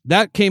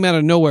 That came out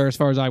of nowhere as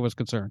far as I was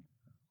concerned.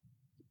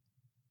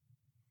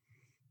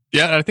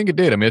 Yeah, I think it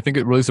did. I mean, I think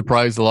it really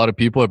surprised a lot of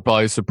people. It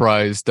probably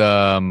surprised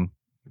Jalen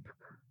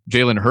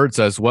Hurts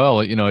as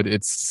well. You know,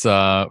 it's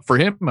for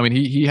him. I mean,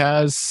 he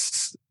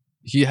has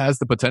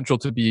the potential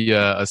to be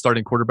a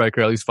starting quarterback,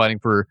 or at least fighting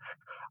for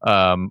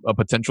a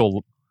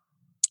potential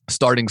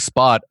starting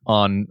spot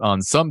on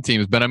some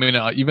teams. But I mean,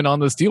 even on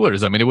the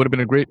Steelers, I mean, it would have been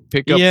a great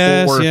pickup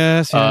for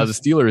the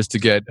Steelers to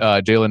get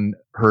Jalen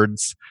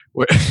Hurts.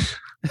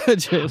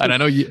 And I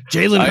know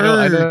Jalen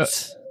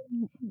Hurts.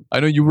 I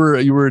know you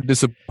were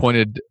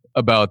disappointed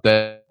about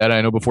that. And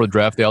I know before the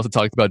draft, they also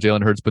talked about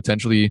Jalen Hurts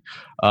potentially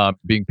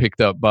being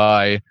picked up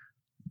by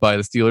the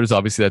Steelers.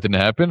 Obviously, that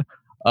didn't happen.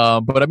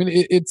 But I mean,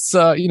 it's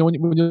you know,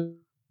 when you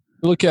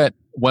look at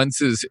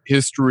Wentz's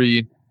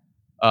history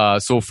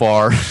so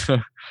far,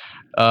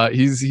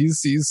 he's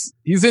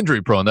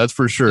injury prone. That's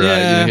for sure. Yeah.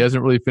 You know, he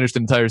hasn't really finished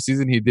the entire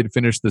season. He did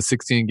finish the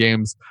 16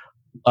 games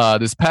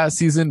this past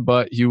season,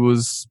 but he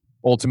was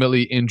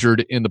ultimately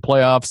injured in the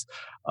playoffs.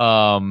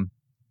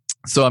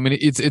 So I mean,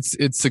 it's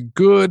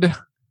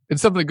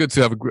definitely good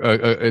to have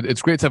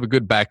it's great to have a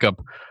good backup.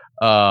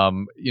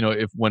 You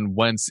know, when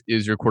Wentz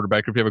is your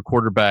quarterback, if you have a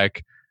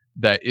quarterback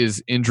that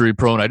is injury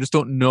prone, I just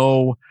don't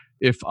know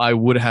if I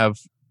would have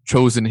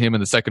chosen him in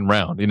the second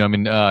round. You know, I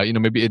mean, you know,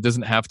 maybe it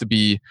doesn't have to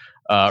be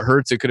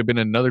Hurts. It could have been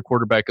another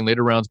quarterback in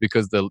later rounds,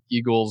 because the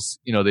Eagles,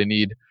 you know, they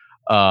need,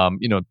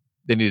 you know,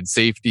 they needed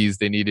safeties,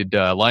 they needed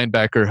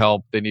linebacker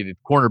help, they needed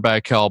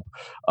cornerback help,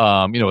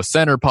 you know, a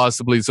center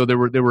possibly. So there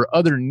were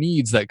other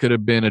needs that could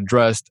have been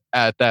addressed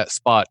at that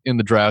spot in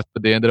the draft,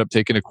 but they ended up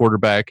taking a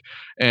quarterback.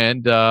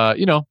 And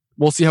you know,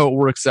 we'll see how it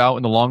works out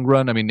in the long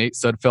run. I mean, Nate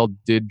Sudfeld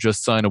did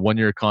just sign a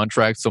 1-year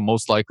contract, so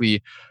most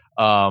likely,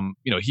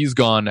 you know, he's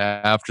gone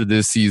after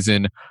this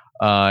season,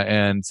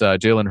 and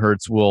Jalen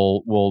Hurts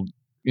will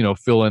you know,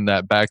 fill in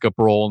that backup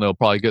role, and they'll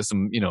probably get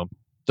some, you know,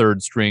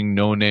 third string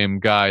no name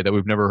guy that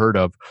we've never heard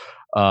of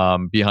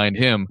behind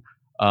him.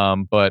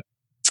 But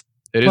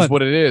it is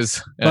what it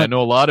is. And I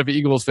know a lot of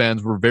Eagles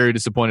fans were very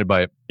disappointed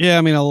by it. Yeah,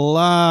 I mean, a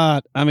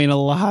lot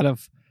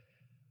of.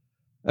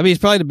 I mean, he's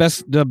probably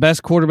the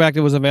best quarterback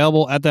that was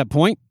available at that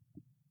point.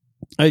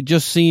 It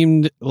just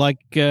seemed like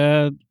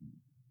you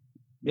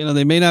know,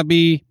 they may not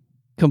be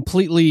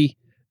completely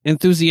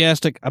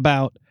enthusiastic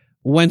about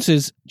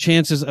Wentz's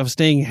chances of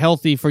staying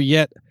healthy for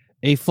yet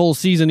a full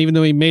season, even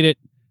though he made it,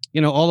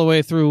 you know, all the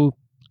way through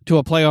to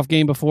a playoff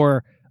game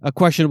before a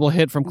questionable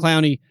hit from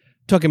Clowney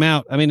took him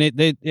out. I mean, I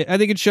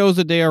think it shows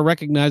that they are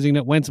recognizing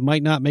that Wentz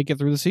might not make it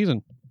through the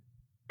season.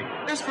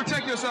 Just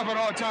protect yourself at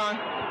all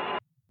times.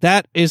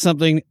 That is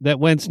something that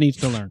Wentz needs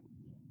to learn.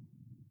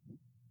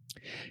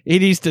 He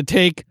needs to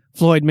take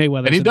Floyd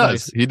Mayweather's and he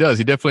advice. does. He does.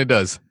 He definitely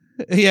does.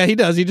 Yeah, he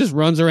does. He just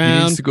runs around.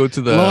 He needs to go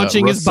to the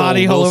launching his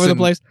body all over the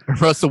place.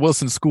 Russell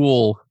Wilson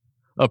School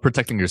of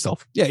Protecting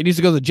Yourself. Yeah, he needs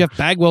to go to the Jeff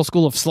Bagwell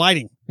School of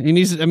Sliding. He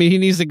needs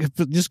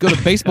to just go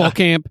to baseball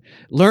camp,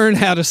 learn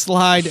how to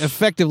slide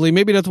effectively.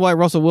 Maybe that's why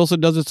Russell Wilson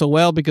does it so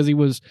well, because he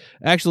was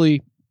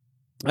actually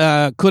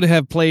could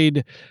have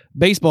played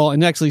baseball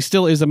and actually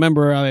still is a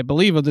member, I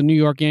believe, of the New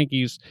York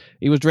Yankees.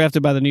 He was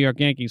drafted by the New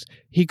York Yankees.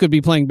 He could be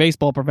playing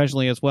baseball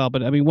professionally as well.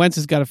 But I mean, Wentz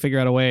has got to figure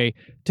out a way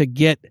to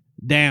get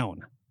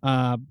down.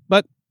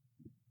 But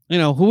you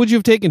know, who would you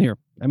have taken here?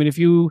 I mean, if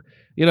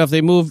if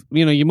they move,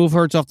 you move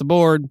Hurts off the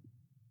board,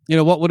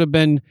 what would have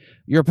been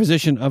your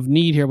position of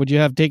need here? Would you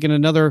have taken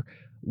another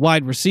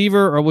wide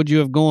receiver, or would you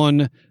have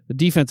gone the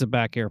defensive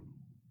back here?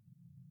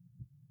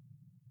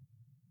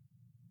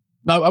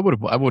 No, I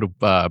would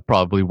have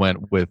probably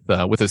went with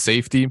a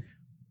safety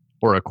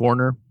or a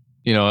corner.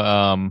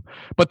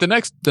 But the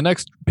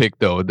next pick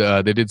though,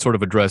 they did sort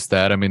of address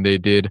that. I mean, they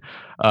did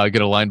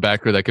get a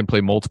linebacker that can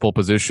play multiple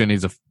position.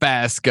 He's a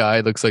fast guy.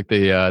 It looks like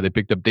they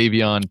picked up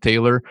Davion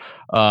Taylor,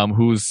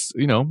 who's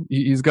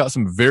he's got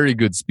some very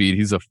good speed.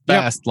 He's a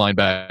fast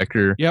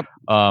linebacker. Yep.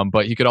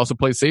 But he could also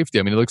play safety.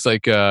 I mean, it looks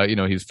like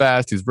he's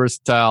fast. He's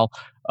versatile.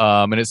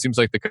 And it seems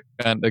like the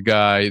kind of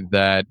guy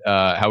that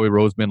Howie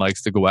Roseman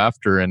likes to go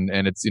after. And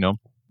it's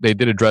they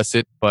did address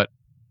it, but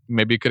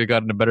maybe could have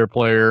gotten a better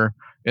player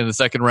in the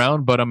second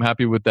round, but I'm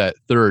happy with that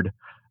third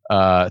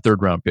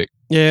round pick.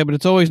 Yeah, but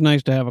it's always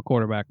nice to have a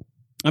quarterback.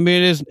 I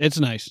mean, it's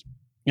nice.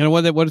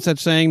 What is that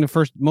saying? The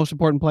first most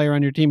important player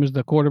on your team is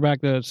the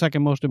quarterback. The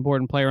second most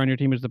important player on your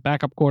team is the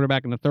backup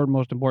quarterback, and the third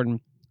most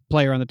important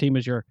player on the team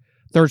is your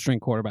third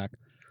string quarterback.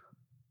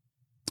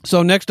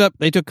 So next up,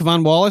 they took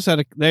Kevon Wallace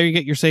there. You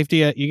get your safety.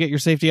 You get your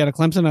safety out of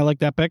Clemson. I like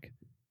that pick.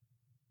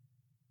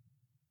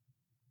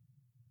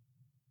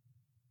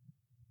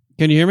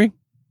 Can you hear me?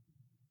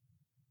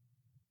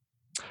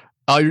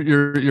 Oh,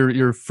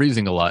 you're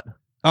freezing a lot.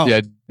 Oh,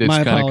 yeah, it's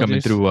kind of coming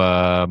through.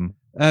 I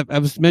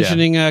was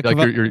mentioning like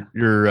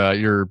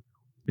you're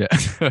yeah.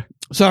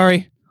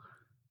 Sorry.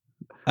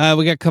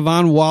 We got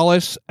Kevon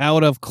Wallace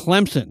out of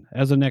Clemson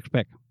as the next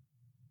pick.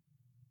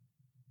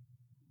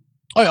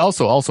 Oh, yeah,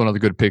 also another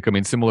good pick. I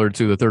mean, similar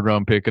to the third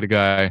round pick of a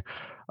guy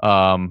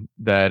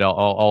that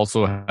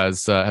also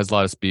has a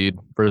lot of speed,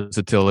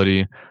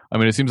 versatility. I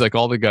mean, it seems like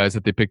all the guys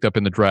that they picked up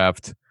in the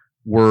draft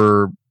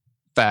were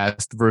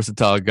fast,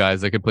 versatile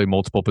guys that could play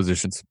multiple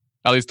positions,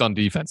 at least on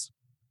defense.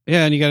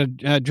 Yeah, and you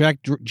got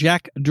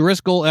Jack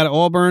Driscoll out of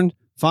Auburn.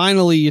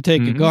 Finally, you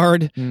take a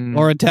guard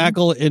or a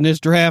tackle in this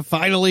draft.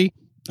 Finally,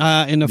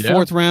 in the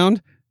fourth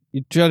round,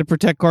 you try to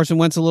protect Carson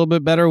Wentz a little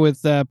bit better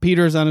with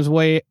Peters on his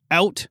way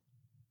out.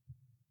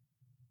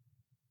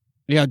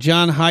 You got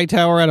John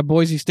Hightower out of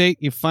Boise State.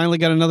 You finally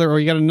got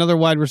another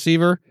wide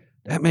receiver.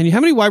 Man, how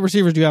many wide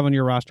receivers do you have on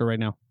your roster right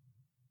now?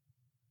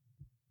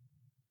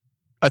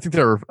 I think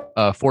there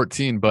are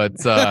 14, but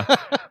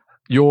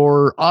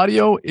your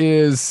audio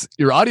is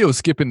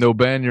skipping though,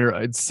 Ben.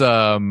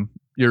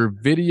 Your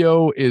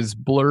video is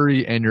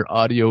blurry and your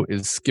audio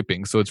is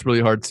skipping, so it's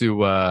really hard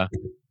to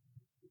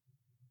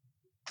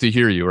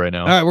hear you right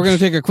now. All right, we're going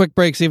to take a quick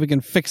break, see if we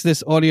can fix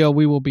this audio.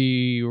 We will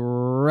be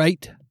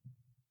right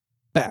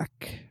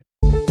back.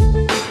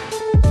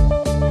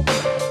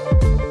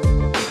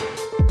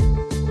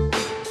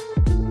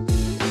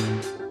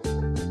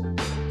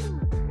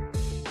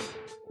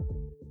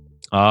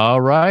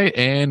 All right,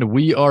 and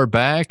we are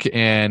back,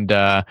 and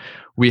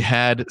we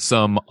had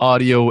some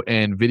audio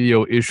and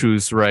video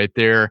issues right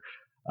there,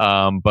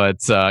 but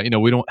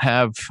we don't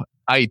have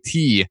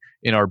IT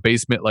in our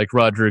basement like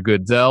Roger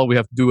Goodell. We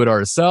have to do it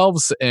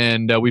ourselves,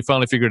 and we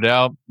finally figured it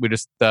out. We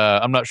just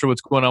I'm not sure what's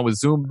going on with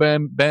Zoom,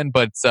 Ben,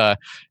 but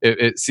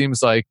it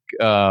seems like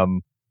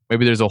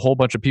maybe there's a whole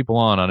bunch of people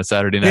on a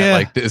Saturday night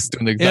like this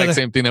doing the exact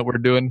same thing that we're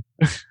doing.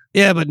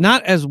 Yeah, but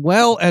not as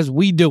well as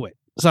we do it.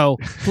 So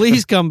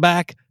please come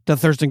back to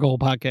Thirst and Goal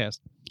podcast.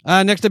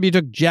 Next up, you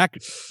took Jack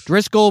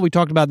Driscoll. We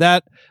talked about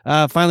that.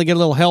 Finally get a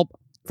little help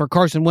for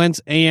Carson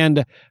Wentz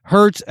and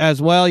Hurts as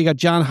well. You got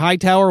John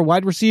Hightower,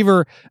 wide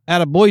receiver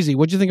out of Boise.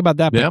 What'd you think about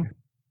that pick?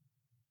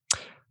 Yeah.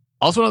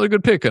 Also another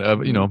good pick.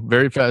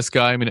 Very fast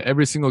guy. I mean,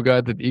 every single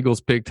guy that the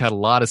Eagles picked had a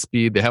lot of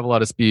speed. They have a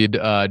lot of speed.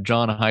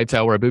 John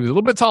Hightower, I believe, is a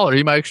little bit taller.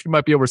 He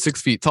might be over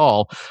 6 feet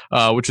tall,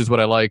 which is what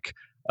I like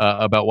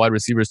about wide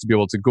receivers, to be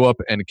able to go up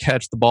and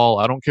catch the ball.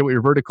 I don't care what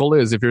your vertical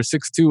is. If you're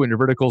 6'2" and your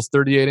vertical is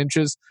 38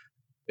 inches,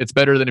 it's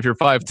better than if you're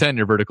 5'10",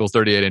 your vertical is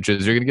 38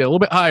 inches. You're going to get a little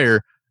bit higher,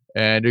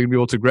 and you're going to be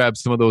able to grab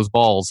some of those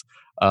balls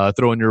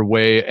thrown your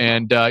way.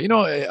 And,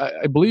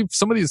 I believe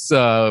some of these,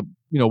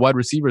 wide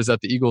receivers that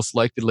the Eagles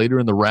selected later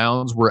in the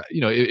rounds were,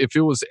 if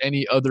it was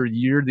any other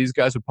year, these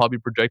guys would probably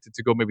be projected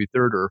to go maybe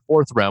third or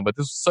fourth round. But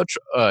this was such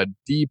a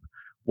deep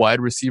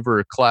wide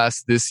receiver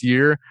class this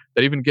year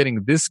that even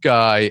getting this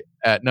guy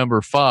at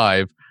number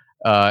 5,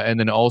 and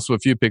then also a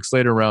few picks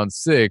later, round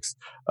 6,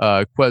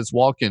 Quez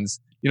Watkins,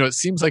 it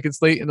seems like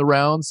it's late in the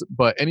rounds,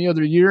 but any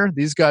other year,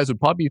 these guys would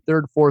probably be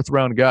third, fourth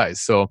round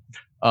guys. So,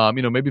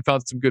 maybe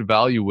found some good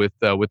value with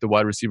the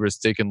wide receivers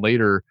taken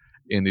later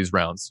in these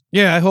rounds.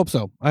 Yeah, I hope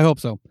so.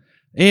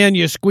 And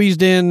you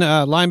squeezed in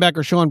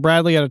linebacker Sean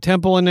Bradley out of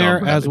Temple in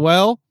there as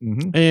well.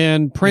 Mm-hmm.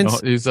 And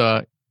Prince, he's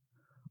a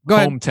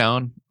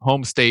hometown,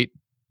 home state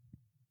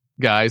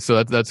guy,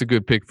 so that's a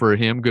good pick for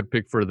him. Good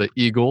pick for the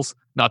Eagles.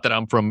 Not that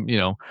I'm from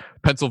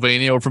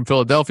Pennsylvania or from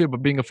Philadelphia,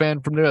 but being a fan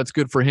from there, that's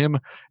good for him.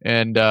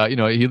 And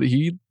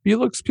he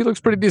looks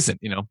pretty decent.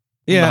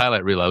 The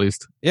highlight reel at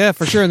least. Yeah,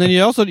 for sure. And then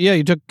you also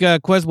you took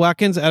Quez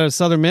Watkins out of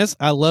Southern Miss.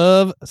 I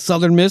love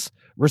Southern Miss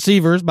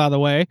receivers, by the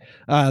way.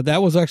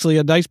 That was actually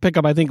a nice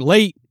pickup, I think,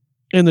 late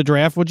in the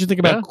draft. What'd you think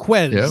about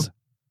Quez? Yeah.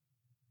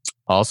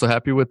 Also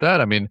happy with that.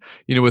 I mean,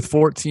 with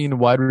 14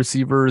 wide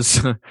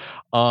receivers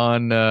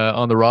on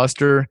the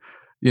roster,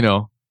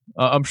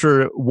 I'm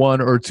sure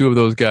one or two of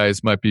those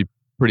guys might be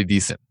pretty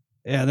decent.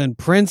 Yeah. Then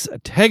Prince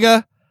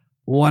Tega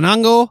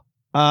Wanango,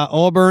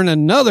 Auburn,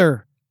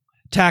 another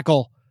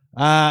tackle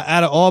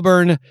out of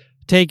Auburn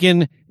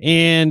taken,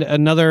 and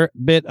another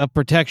bit of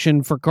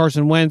protection for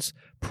Carson Wentz.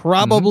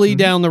 Probably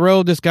down the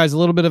road, this guy's a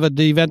little bit of a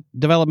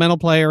developmental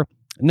player,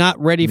 not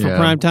ready for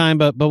prime time.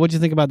 But what'd you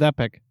think about that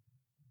pick?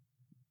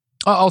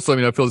 Also,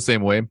 I feel the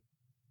same way.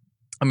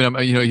 I mean,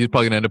 he's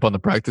probably going to end up on the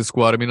practice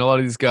squad. I mean, a lot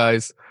of these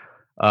guys,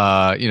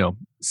 6th,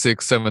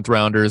 7th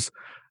rounders,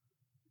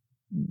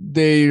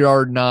 they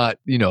are not,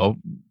 they don't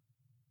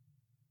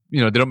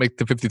make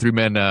the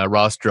 53-man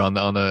roster on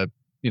the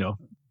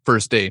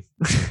first day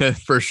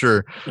for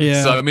sure.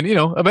 Yeah. So,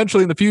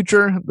 eventually in the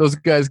future, those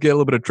guys get a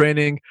little bit of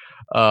training.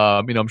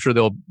 I'm sure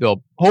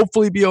they'll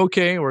hopefully be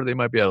okay, or they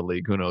might be out of the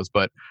league. Who knows?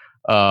 But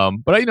I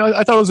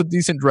thought it was a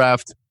decent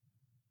draft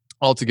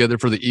altogether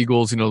for the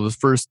Eagles. The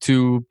first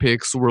 2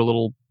 picks were a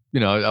little,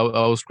 I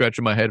was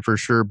scratching my head for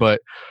sure,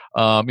 but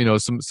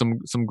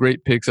some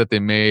great picks that they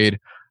made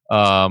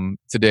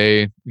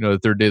today. The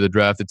third day of the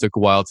draft, it took a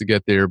while to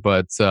get there,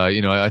 but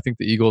I think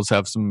the Eagles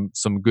have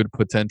some good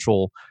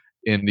potential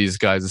in these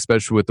guys,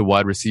 especially with the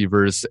wide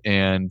receivers,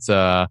 and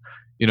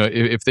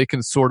if they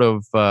can sort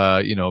of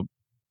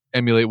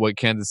emulate what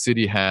Kansas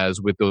City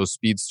has with those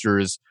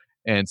speedsters,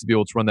 and to be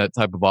able to run that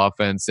type of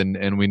offense,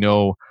 and we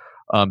know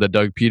that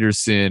Doug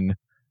Peterson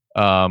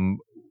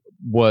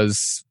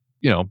was,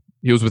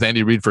 he was with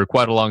Andy Reid for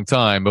quite a long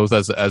time, both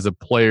as a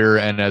player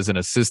and as an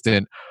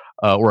assistant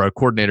or a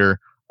coordinator.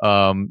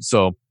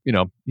 So,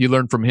 he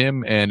learned from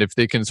him, and if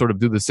they can sort of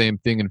do the same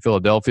thing in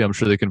Philadelphia, I'm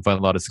sure they can find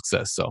a lot of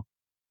success. So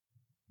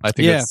I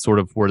think that's sort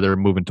of where they're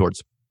moving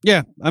towards.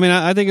 Yeah, I mean,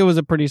 I think it was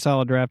a pretty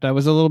solid draft. I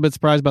was a little bit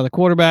surprised by the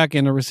quarterback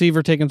and a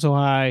receiver taken so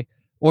high,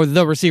 or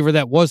the receiver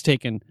that was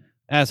taken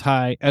as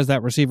high as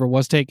that receiver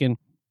was taken.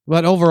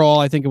 But overall,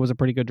 I think it was a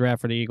pretty good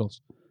draft for the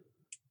Eagles.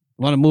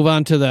 Want to move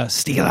on to the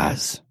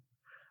Steelers?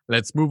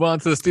 Let's move on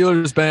to the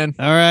Steelers, Ben.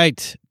 All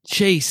right.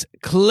 Chase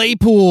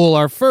Claypool,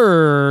 our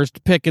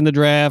first pick in the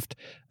draft.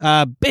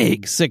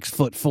 Big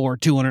 6'4",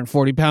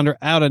 240-pounder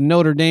out of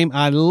Notre Dame.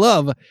 I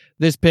love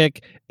this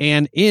pick.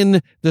 And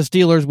in the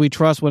Steelers, we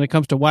trust when it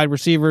comes to wide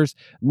receivers.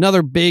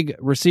 Another big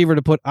receiver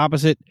to put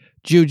opposite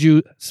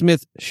Juju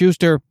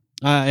Smith-Schuster.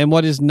 And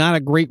what is not a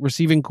great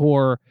receiving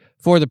core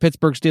for the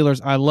Pittsburgh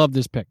Steelers. I love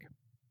this pick.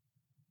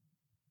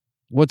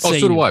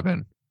 So do I,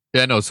 Ben.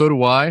 Yeah, no, so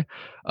do I.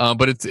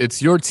 But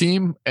it's your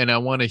team, and I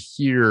want to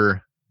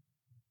hear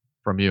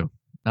from you,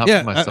 not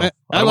from myself.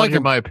 I want to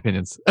hear my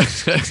opinions.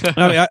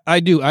 I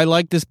do. I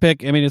like this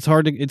pick. I mean, it's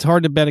hard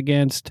to bet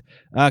against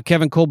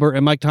Kevin Colbert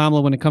and Mike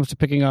Tomlin when it comes to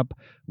picking up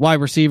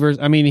wide receivers.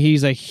 I mean,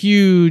 he's a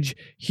huge.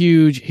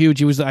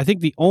 He was, I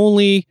think, the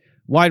only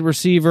wide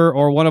receiver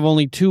or one of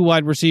only two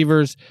wide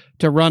receivers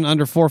to run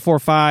under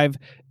 4.45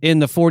 in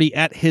the 40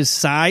 at his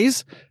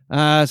size.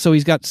 So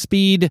he's got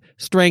speed,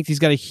 strength. He's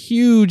got a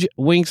huge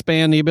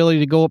wingspan, the ability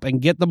to go up and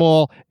get the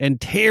ball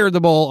and tear the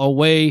ball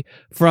away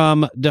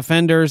from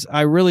defenders.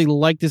 I really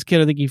like this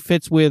kid. I think he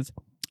fits with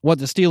what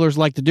the Steelers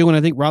like to do, and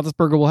I think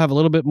Roethlisberger will have a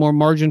little bit more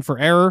margin for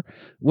error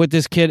with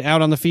this kid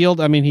out on the field.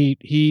 I mean,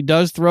 he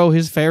does throw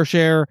his fair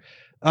share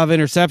of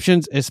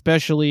interceptions,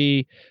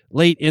 especially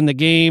late in the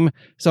game.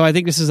 So I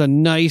think this is a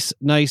nice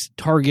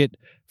target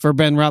for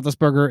Ben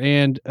Roethlisberger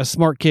and a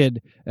smart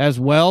kid as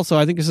well. So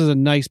I think this is a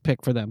nice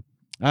pick for them.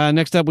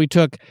 Next up, we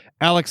took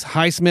Alex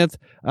Highsmith.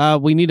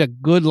 We need a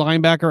good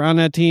linebacker on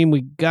that team.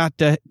 We got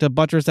to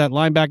buttress that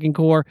linebacking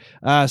core.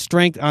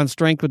 Strength on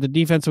strength with the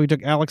defense. So we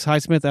took Alex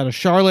Highsmith out of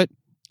Charlotte.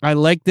 I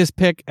like this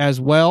pick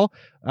as well.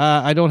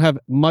 I don't have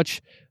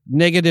much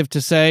negative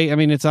to say. I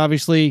mean, it's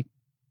obviously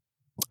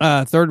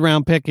a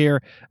third-round pick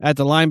here at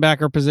the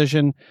linebacker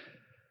position.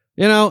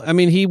 You know, I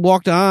mean, he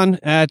walked on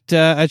at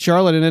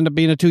Charlotte and ended up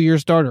being a 2-year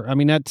starter. I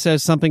mean, that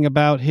says something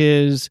about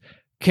his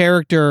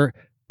character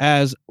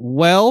as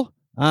well.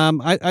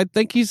 I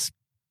think he's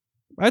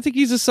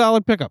a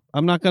solid pickup.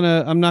 I'm not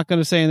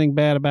gonna say anything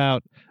bad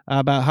about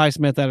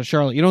Highsmith out of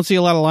Charlotte. You don't see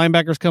a lot of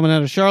linebackers coming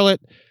out of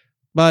Charlotte,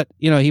 but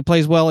you know he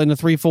plays well in the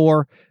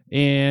 3-4.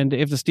 And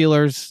if the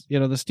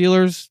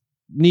Steelers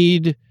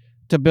need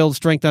to build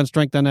strength on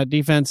that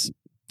defense,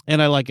 and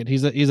I like it.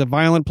 He's a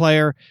violent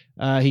player.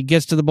 He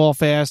gets to the ball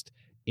fast,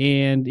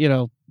 and you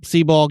know,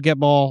 see ball, get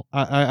ball.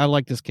 I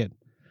like this kid.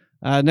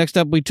 Next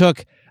up, we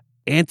took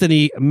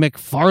Anthony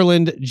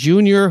McFarland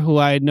Jr., who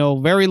I know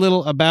very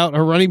little about,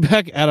 a running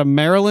back out of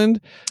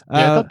Maryland.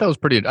 I thought that was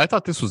pretty. I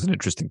thought this was an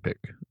interesting pick.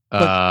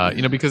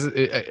 Because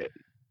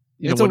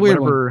it's a weird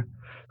one.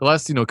 The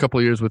last couple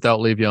of years without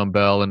Le'Veon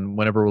Bell, and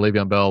whenever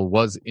Le'Veon Bell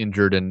was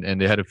injured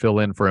and they had to fill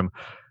in for him,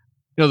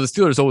 the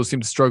Steelers always seem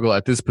to struggle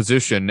at this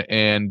position.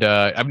 And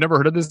I've never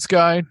heard of this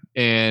guy,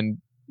 and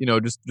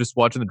just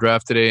watching the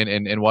draft today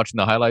and watching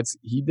the highlights,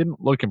 he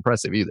didn't look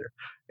impressive either.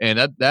 And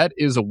that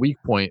is a weak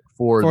point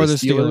for the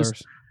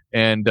Steelers.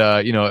 And,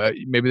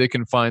 maybe they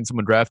can find some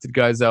undrafted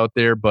guys out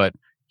there, but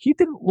he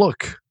didn't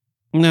look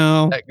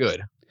that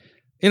good.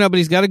 But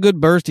he's got a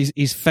good burst.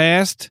 He's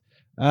fast.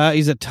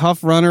 He's a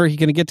tough runner. He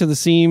can get to the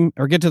seam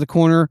or get to the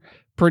corner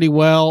pretty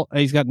well.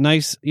 He's got a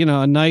nice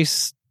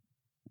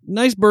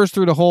burst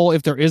through the hole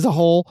if there is a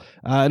hole.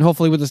 And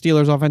hopefully with the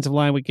Steelers offensive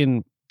line,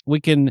 we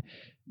can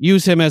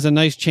use him as a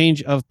nice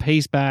change of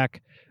pace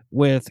back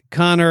with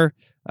Connor.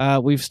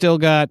 We've still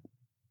got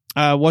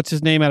what's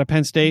his name out of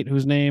Penn State,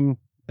 whose name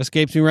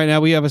escapes me right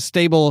now. We have a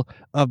stable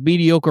of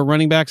mediocre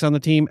running backs on the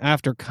team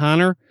after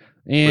Connor,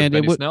 and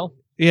Benny Snell.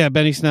 Yeah,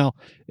 Benny Snell.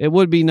 It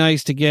would be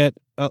nice to get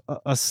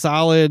a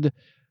solid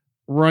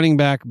running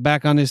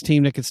back on his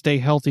team that could stay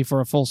healthy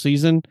for a full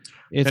season.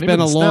 It's been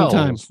a long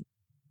time.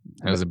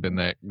 Hasn't been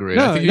that great.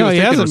 No, I think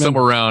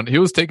he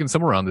was taken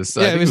somewhere around this.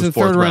 Yeah, I think it was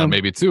fourth round,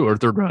 maybe two or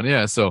third round.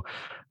 Yeah, so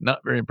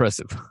not very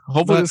impressive.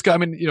 Hopefully this guy. I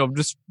mean,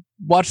 just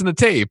watching the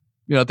tape.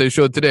 That they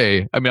showed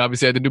today. I mean,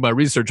 obviously, I didn't do my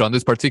research on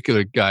this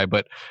particular guy,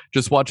 but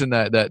just watching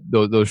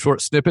those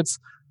short snippets,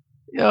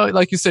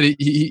 like you said,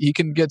 he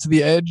can get to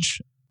the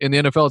edge. In the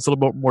NFL, it's a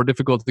little bit more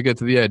difficult to get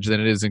to the edge than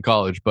it is in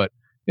college. But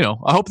I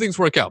hope things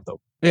work out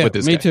though. Yeah, with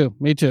this guy.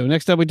 Me too.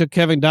 Next up, we took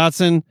Kevin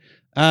Dotson.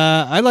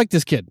 I like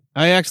this kid.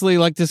 I actually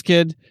like this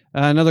kid.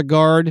 Another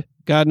guard.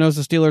 God knows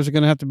the Steelers are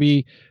going to have to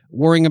be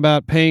worrying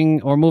about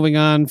paying or moving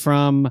on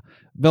from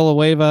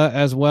Villanueva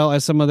as well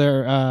as some of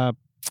their.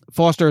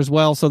 Foster as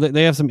well, so that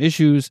they have some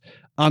issues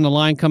on the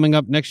line coming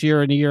up next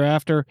year and the year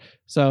after.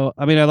 So,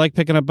 I mean, I like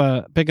picking up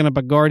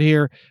a guard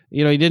here.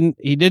 He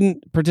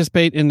didn't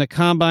participate in the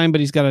combine, but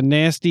he's got a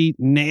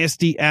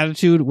nasty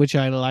attitude, which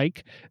I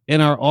like. In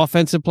our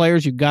offensive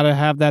players, you got to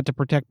have that to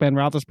protect Ben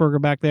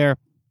Roethlisberger back there,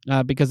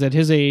 because at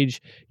his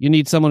age, you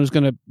need someone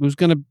who's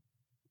gonna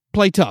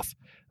play tough.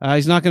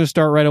 He's not going to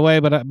start right away,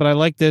 but I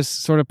like this,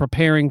 sort of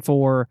preparing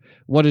for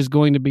what is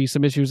going to be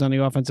some issues on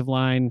the offensive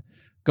line.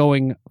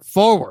 going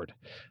forward.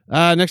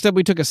 Next up,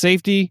 we took a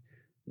safety.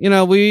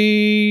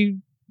 We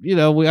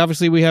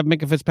obviously we have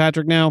Minka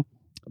Fitzpatrick now,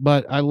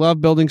 but I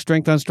love building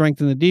strength on strength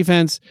in the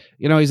defense.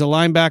 He's a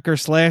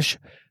linebacker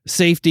 /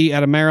 safety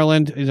out of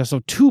Maryland. So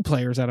 2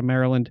 players out of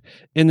Maryland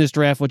in this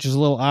draft, which is a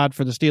little odd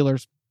for the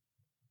Steelers.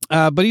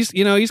 But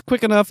he's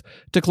quick enough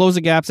to close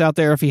the gaps out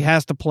there if he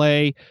has to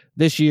play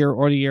this year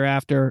or the year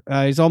after.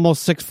 He's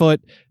almost 6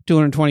 foot,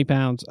 220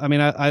 pounds. I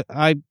mean,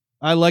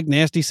 I like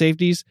nasty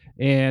safeties,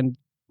 and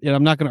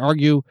I'm not going to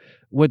argue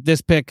with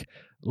this pick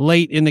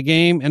late in the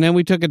game. And then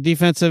we took a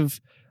defensive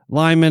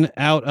lineman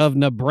out of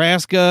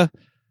Nebraska.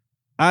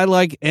 I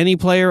like any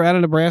player out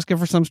of Nebraska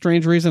for some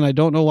strange reason. I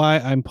don't know why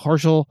I'm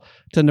partial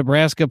to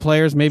Nebraska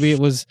players. Maybe it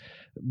was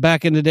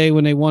back in the day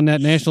when they won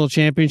that national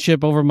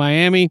championship over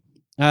Miami.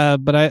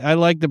 But I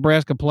like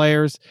Nebraska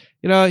players.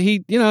 He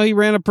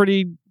ran a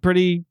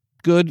pretty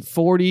good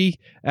 40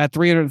 at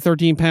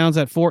 313 pounds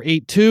at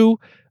 4.82.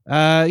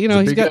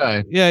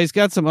 He's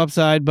got some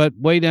upside, but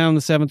way down in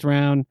the 7th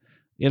round.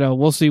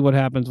 We'll see what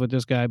happens with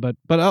this guy. But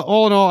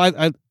all in all,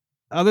 I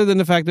other than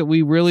the fact that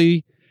we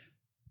really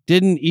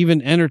didn't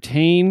even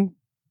entertain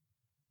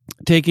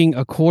taking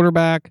a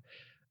quarterback,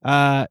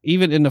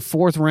 even in the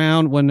 4th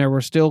round when there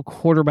were still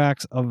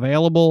quarterbacks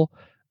available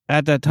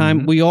at that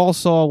time. We all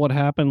saw what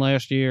happened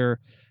last year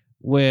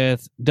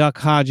with Duck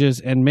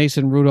Hodges and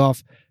Mason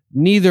Rudolph,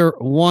 neither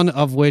one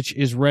of which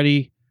is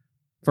ready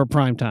for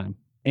prime time.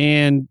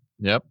 And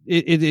yep,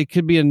 it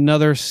could be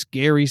another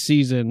scary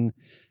season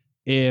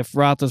if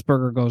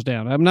Roethlisberger goes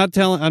down. I'm not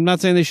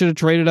saying they should have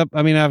traded up.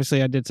 I mean,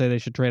 obviously I did say they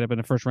should trade up in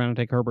the 1st round and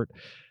take Herbert,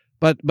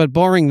 but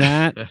barring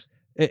that,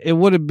 it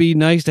would be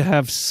nice to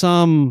have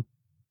some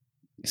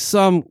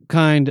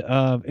kind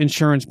of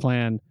insurance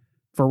plan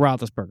for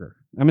Roethlisberger.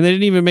 I mean, they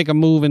didn't even make a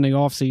move in the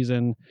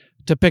offseason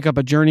to pick up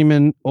a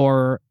journeyman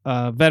or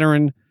a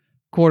veteran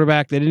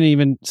quarterback. They didn't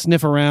even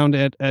sniff around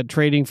at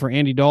trading for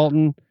Andy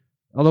Dalton,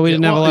 although we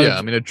didn't have a lot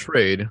of... a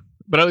trade.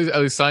 But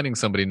at least signing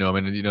somebody new. I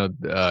mean,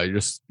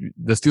 the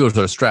Steelers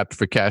are strapped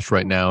for cash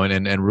right now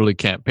and really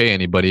can't pay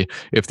anybody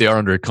if they are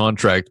under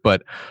contract.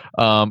 But,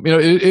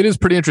 it is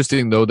pretty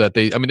interesting, though, that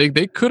they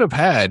could have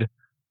had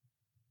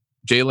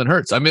Jalen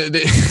Hurts. I mean,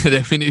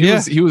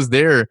 he was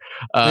there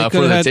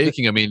for the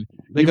taking. I mean,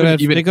 they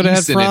could have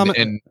had Fromm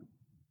and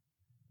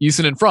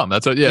Eason and Fromm.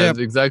 That's that's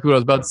exactly what I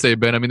was about to say,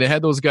 Ben. I mean, they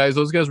had those guys.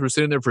 Those guys were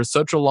sitting there for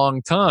such a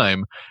long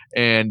time.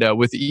 And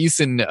with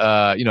Eason,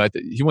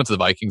 he went to the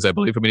Vikings, I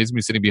believe. I mean, he's going to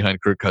be sitting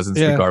behind Kirk Cousins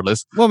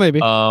regardless. Well,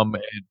 maybe. I'm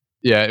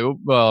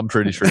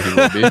pretty sure he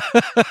will be.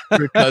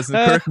 Kirk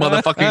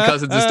motherfucking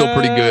Cousins is still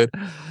pretty good.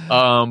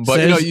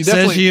 But you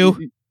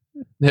definitely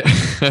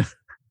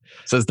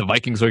says the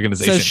Vikings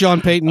organization. Says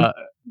Sean Payton.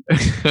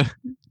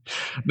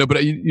 No,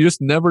 but you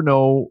just never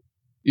know,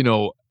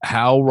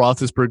 how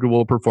Roethlisberger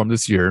will perform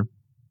this year.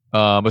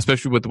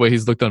 Especially with the way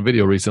he's looked on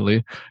video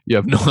recently. You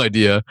have no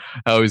idea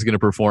how he's going to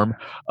perform.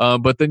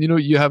 But then,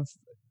 you have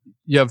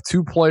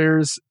 2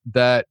 players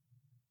that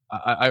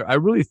I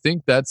really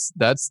think that's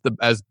the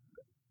best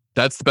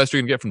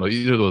you're going to get from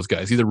either of those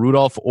guys, either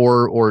Rudolph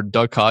or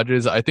Duck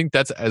Hodges. I think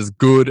that's as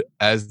good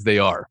as they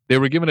are. They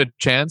were given a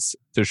chance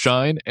to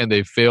shine and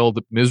they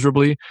failed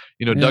miserably.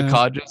 Duck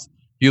Hodges,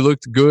 he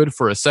looked good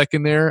for a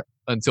second there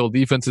until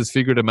defenses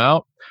figured him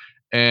out.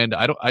 And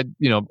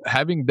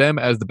having them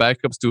as the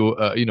backups to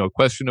a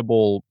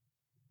questionable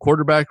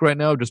quarterback right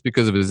now, just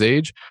because of his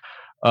age,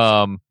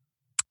 I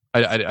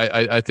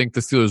think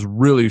the Steelers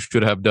really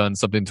should have done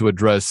something to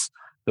address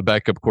the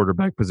backup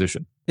quarterback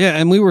position. Yeah,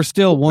 and we were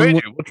still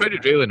We'll trade you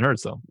Jalen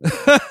Hurts, though.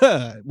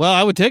 Well,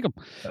 I would take him.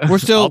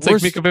 I'll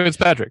take Minka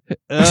Fitzpatrick.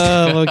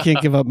 I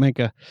can't give up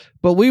Minka.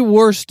 But we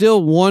were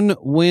still 1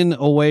 win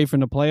away from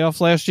the playoffs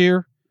last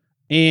year,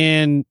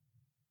 and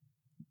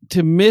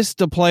to miss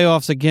the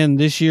playoffs again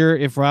this year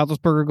if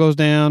Roethlisberger goes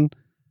down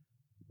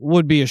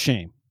would be a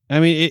shame. I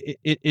mean,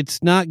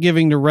 it's not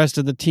giving the rest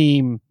of the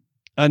team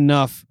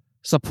enough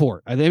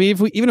support. I mean,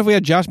 even if we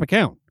had Josh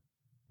McCown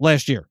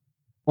last year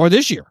or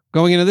this year,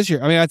 going into this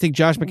year, I mean, I think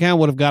Josh McCown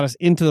would have got us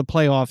into the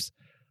playoffs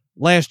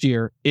last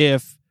year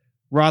if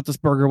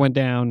Roethlisberger went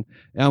down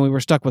and we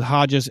were stuck with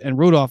Hodges and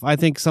Rudolph. I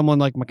think someone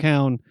like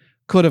McCown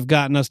could have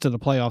gotten us to the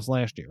playoffs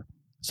last year.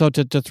 So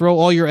to throw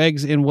all your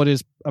eggs in what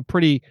is a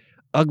pretty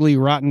ugly,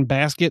 rotten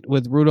basket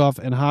with Rudolph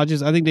and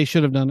Hodges, I think they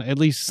should have done at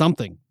least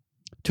something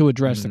to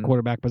address the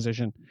quarterback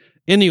position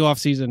in the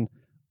offseason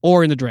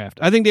or in the draft.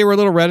 I think they were a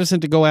little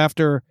reticent to go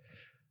after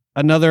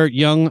another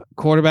young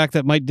quarterback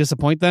that might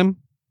disappoint them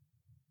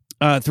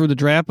through the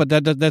draft, but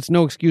that's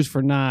no excuse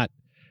for not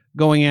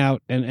going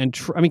out and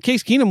I mean,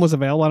 Case Keenum was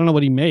available. I don't know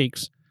what he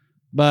makes,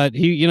 but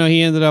he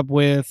ended up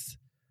with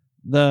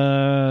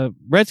the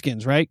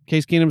Redskins, right?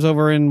 Case Keenum's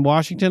over in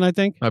Washington, I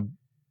think.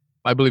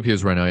 I believe he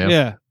is right now, yeah.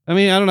 Yeah. I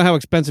mean, I don't know how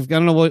expensive. I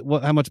don't know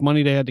how much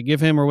money they had to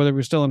give him or whether he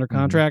was still under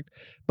contract.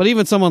 But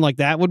even someone like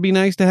that would be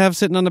nice to have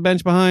sitting on the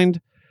bench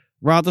behind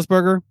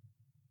Roethlisberger.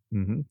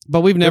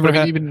 But we've never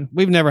had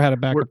a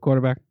backup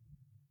quarterback.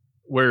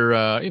 Where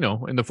in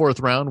the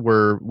 4th round,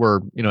 where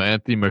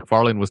Anthony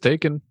McFarlane was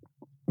taken.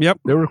 Yep,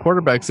 there were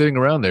quarterbacks sitting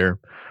around there.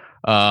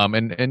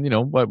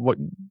 And what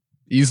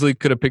easily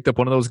could have picked up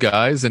one of those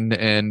guys and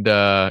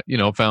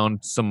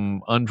found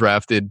some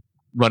undrafted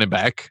running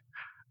back,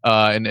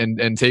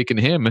 and taken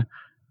him.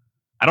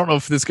 I don't know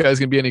if this guy's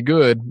going to be any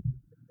good,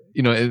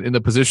 in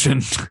the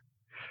position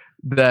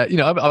that,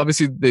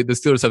 obviously the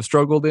Steelers have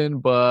struggled in,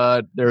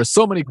 but there are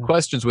so many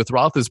questions with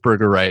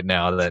Roethlisberger right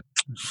now that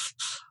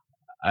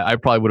I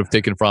probably would have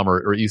taken from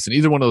or Easton,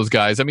 either one of those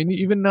guys. I mean,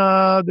 even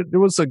there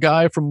was a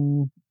guy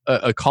from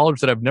a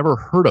college that I've never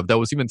heard of that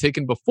was even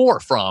taken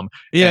before from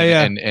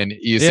and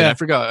Easton. I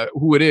forgot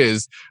who it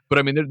is, but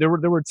I mean, there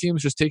were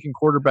teams just taking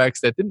quarterbacks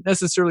that didn't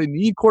necessarily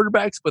need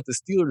quarterbacks, but the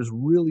Steelers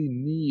really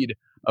need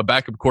a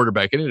backup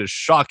quarterback, and it is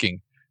shocking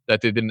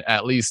that they didn't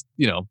at least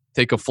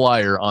take a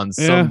flyer on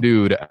some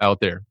dude out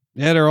there.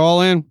 Yeah, they're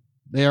all in.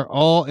 They are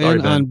all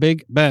in on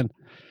Big Ben.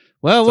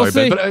 Well, we'll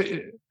see. Ben, but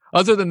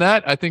other than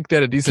that, I think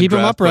that a decent keep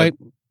draft, him upright.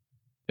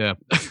 Yeah.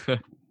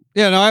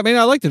 Yeah, no, I mean,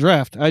 I like the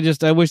draft. I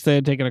wish they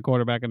had taken a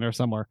quarterback in there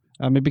somewhere.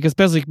 I mean,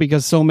 especially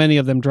because so many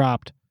of them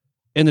dropped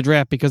in the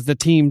draft because the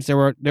teams,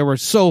 there were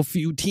so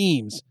few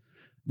teams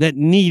that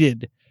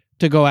needed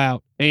to go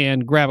out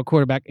and grab a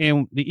quarterback,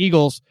 and the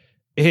Eagles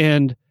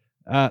and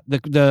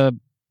the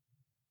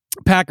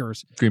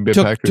Packers Green Bay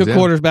took Packers,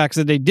 quarterbacks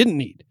that they didn't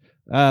need.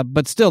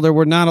 But still, there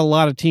were not a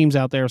lot of teams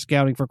out there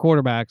scouting for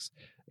quarterbacks,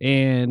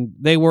 and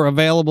they were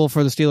available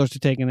for the Steelers to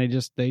take, and they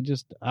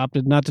just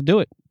opted not to do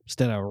it.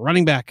 Instead of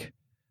running back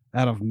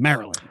out of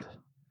Maryland.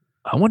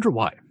 I wonder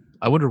why.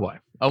 I wonder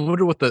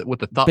what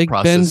the thought Big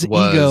process Ben's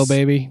was. ego,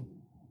 baby.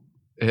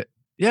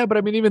 Yeah, but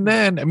I mean, even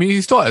then,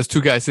 he still has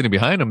two guys sitting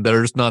behind him that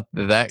are just not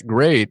that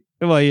great.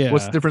 Well, yeah.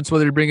 What's the difference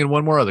whether you bring in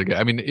one more other guy?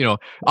 I mean,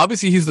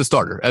 obviously he's the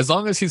starter. As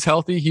long as he's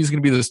healthy, he's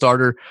going to be the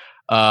starter.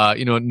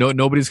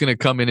 Nobody's going to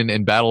come in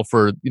and battle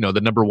for,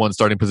 the number one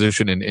starting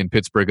position in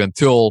Pittsburgh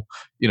until,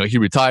 he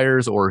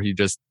retires or he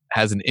just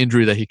has an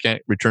injury that he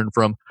can't return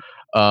from.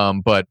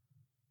 But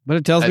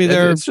it tells me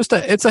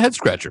it's a head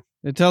scratcher.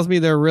 It tells me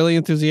they're really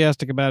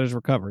enthusiastic about his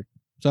recovery.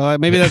 So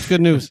maybe that's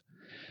good news.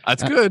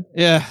 That's good.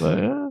 Yeah.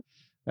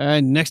 All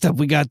right, next up,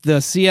 we got the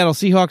Seattle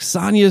Seahawks,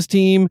 Sonia's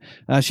team.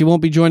 She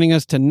won't be joining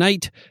us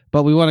tonight,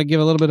 but we want to give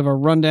a little bit of a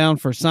rundown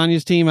for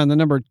Sonia's team. On the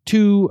number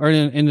 2, or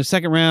in the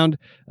second round,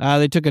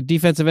 they took a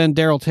defensive end,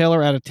 Darrell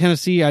Taylor, out of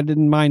Tennessee. I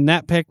didn't mind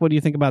that pick. What do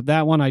you think about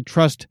that one? I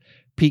trust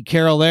Pete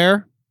Carroll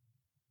there.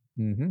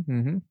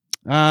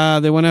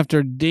 They went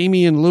after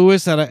Damian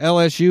Lewis out of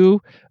LSU.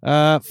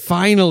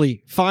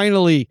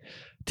 Finally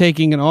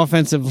taking an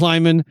offensive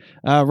lineman.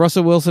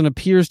 Russell Wilson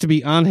appears to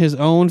be on his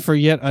own for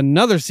yet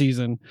another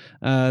season.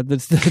 The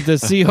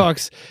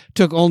Seahawks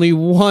took only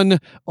one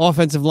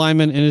offensive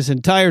lineman in his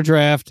entire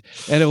draft,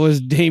 and it was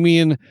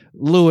Damian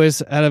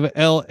Lewis out of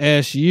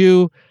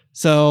LSU.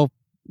 So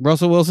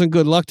Russell Wilson,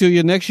 good luck to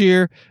you next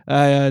year.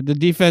 The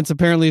defense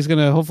apparently is going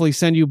to hopefully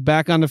send you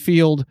back on the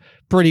field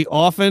pretty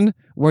often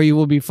where you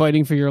will be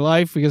fighting for your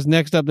life, because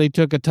next up they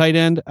took a tight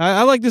end.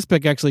 I like this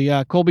pick, actually.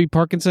 Colby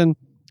Parkinson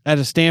out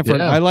of Stanford.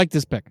 Yeah. I like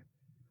this pick.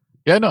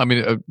 Yeah,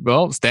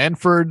 no,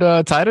 Stanford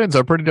tight ends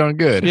are pretty darn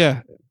good.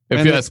 Yeah.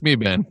 If you ask me,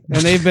 Ben.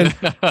 And they've been,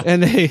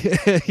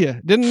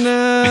 didn't,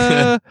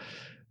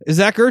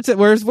 Zach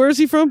Ertz, where is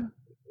he from?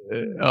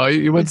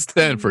 He went to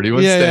Stanford. He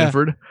went to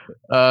Stanford.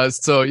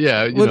 So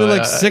yeah,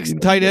 like 6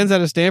 tight ends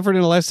out of Stanford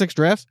in the last 6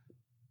 drafts.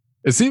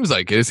 It seems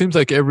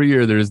like every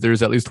year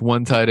there's at least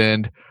one tight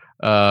end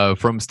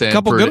from Stanford.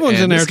 Couple good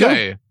ones in there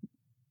too.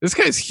 This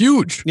guy's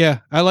huge. Yeah,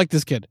 I like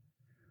this kid.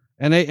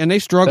 And they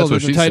struggled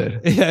with the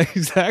tight. Yeah,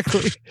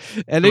 exactly.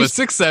 And they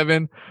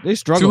 6'7", they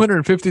struggled.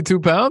 252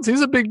 pounds.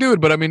 He's a big dude,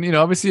 but I mean,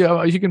 obviously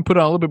he can put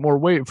on a little bit more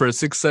weight for a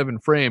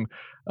 6'7" frame.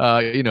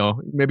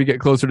 Maybe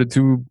get closer to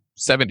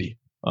 270.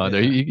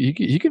 There,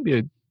 he can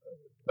be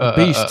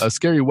a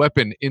scary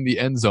weapon in the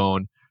end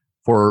zone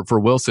for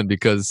Wilson,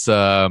 because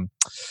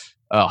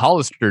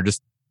Hollister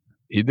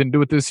he didn't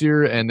do it this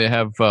year, and they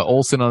have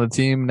Olsen on the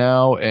team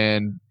now,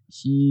 and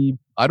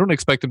I don't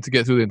expect him to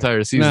get through the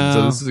entire season. No.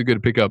 So this is a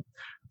good pickup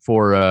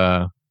for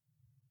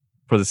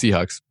the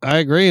Seahawks. I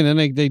agree. And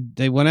then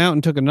they went out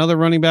and took another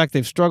running back.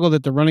 They've struggled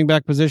at the running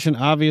back position,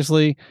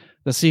 obviously,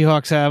 the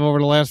Seahawks have over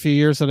the last few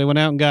years. So they went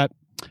out and got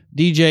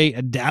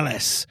DJ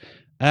Dallas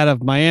out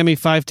of Miami,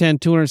 5'10",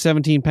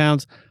 217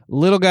 pounds.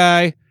 Little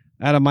guy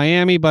out of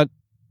Miami, but,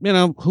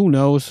 who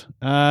knows?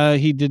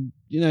 He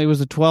was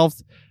the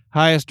 12th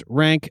highest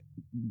rank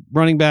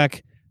running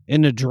back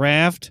in the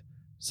draft.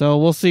 So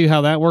we'll see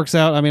how that works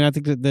out. I mean, I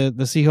think that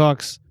the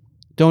Seahawks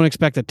don't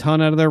expect a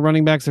ton out of their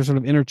running backs. They're sort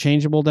of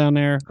interchangeable down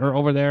there or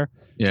over there.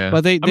 Yeah.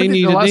 But they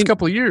need the last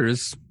couple of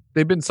years,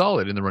 they've been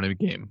solid in the running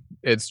game.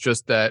 It's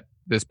just that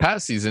this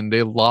past season,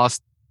 they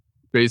lost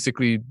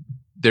basically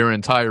their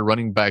entire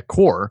running back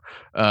core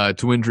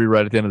to injury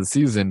right at the end of the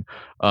season.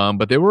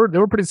 But they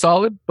were pretty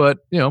solid. But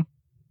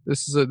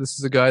this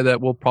is a guy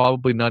that will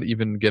probably not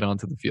even get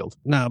onto the field.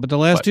 No, but the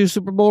last 2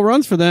 Super Bowl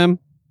runs for them,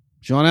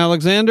 Sean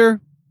Alexander,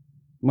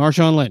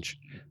 Marshawn Lynch.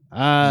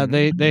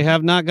 They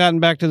have not gotten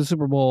back to the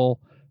Super Bowl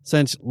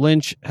since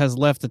Lynch has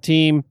left the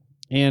team,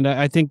 and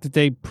I think that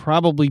they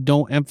probably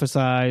don't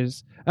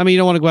emphasize. I mean, you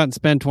don't want to go out and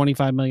spend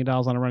 $25 million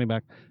on a running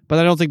back, but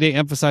I don't think they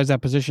emphasize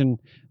that position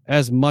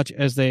as much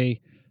as they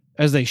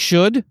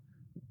should.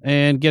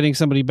 And getting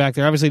somebody back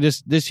there, obviously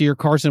this year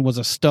Carson was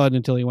a stud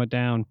until he went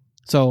down.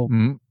 So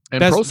and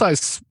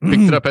Prosise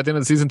picked it up at the end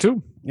of the season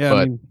too. Yeah, but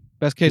I mean,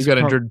 best case he got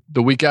injured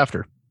the week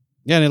after.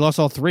 Yeah, and they lost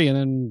all three,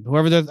 and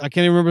then I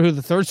can't even remember who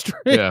the third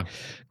string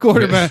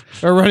quarterback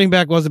or running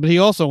back was, but he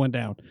also went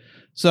down.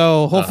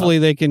 So hopefully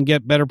they can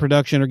get better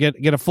production or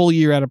get a full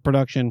year out of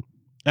production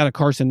out of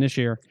Carson this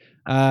year.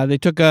 They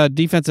took a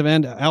defensive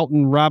end,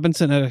 Alton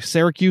Robinson, out of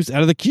Syracuse,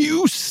 out of the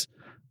Cuse.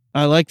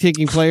 I like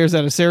taking players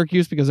out of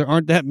Syracuse because there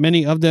aren't that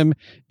many of them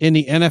in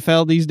the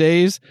NFL these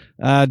days.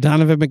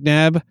 Donovan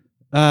McNabb,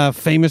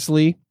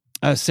 famously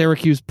a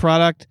Syracuse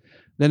product.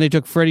 Then they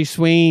took Freddie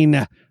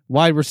Swain,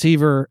 wide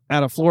receiver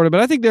out of Florida.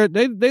 But I think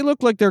they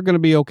look like they're going to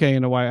be okay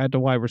at the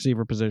wide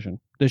receiver position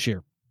this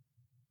year.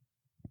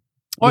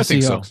 I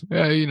think so.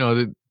 Yeah,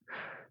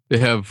 they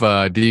have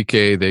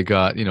DK. They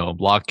got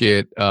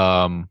Lockett.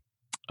 I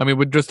mean,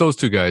 with just those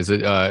two guys,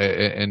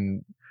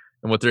 and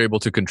what they're able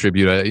to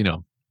contribute,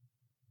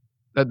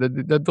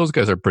 that those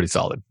guys are pretty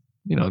solid.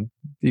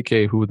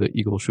 DK, who the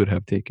Eagles should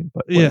have taken,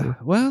 but whatever. Yeah.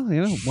 Well,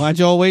 why'd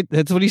y'all wait?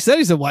 That's what he said.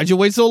 He said, "Why'd you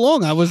wait so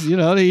long?" I was,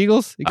 the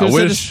Eagles. He could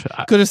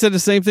have said the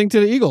same thing to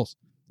the Eagles.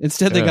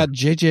 Instead, they got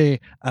JJ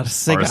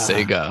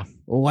Arcega.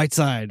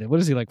 Whiteside. What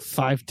is he, like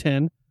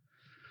 5'10"?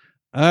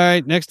 All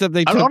right. Next up,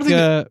 they took.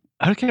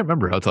 I can't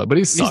remember how tall, but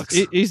he sucks.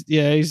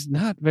 He's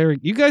not very.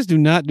 You guys do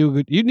not do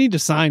good. You need to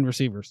sign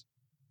receivers.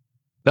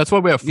 That's why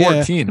we have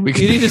 14. Yeah.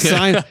 You need to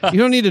sign. You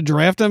don't need to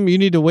draft them. You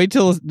need to wait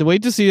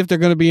to see if they're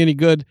going to be any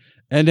good,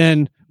 and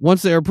then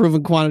once they are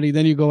proven quantity,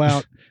 then you go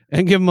out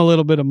and give them a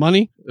little bit of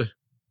money.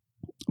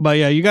 But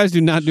yeah, you guys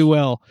do not do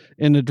well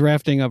in the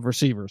drafting of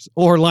receivers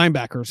or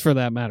linebackers for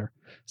that matter.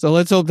 So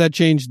let's hope that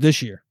changed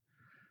this year.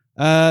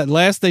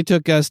 Last they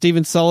took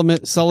Stephen Sullivan.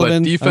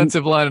 But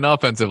defensive line and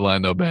offensive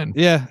line though, Ben.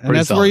 Yeah, and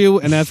that's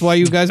solid. That's why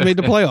you guys made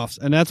the playoffs,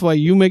 and that's why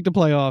you make the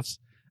playoffs,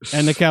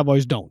 and the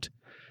Cowboys don't.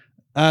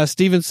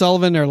 Stephen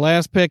Sullivan, their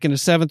last pick in the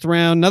 7th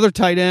round, another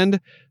tight end.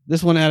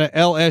 This one out of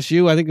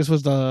LSU. I think this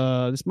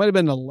might have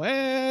been the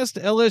last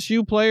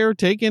LSU player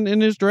taken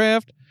in his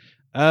draft.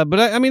 But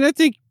I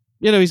think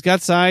he's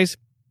got size,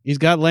 he's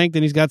got length,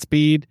 and he's got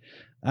speed.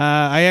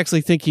 I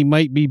actually think he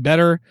might be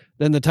better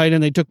than the tight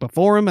end they took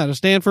before him out of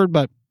Stanford,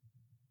 but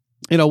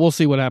we'll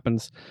see what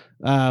happens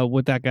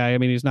with that guy. I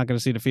mean, he's not going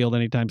to see the field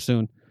anytime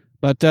soon.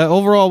 But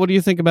overall, what do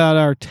you think about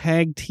our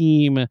tag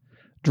team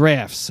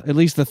drafts? At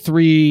least the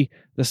three,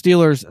 the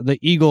Steelers, the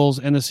Eagles,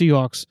 and the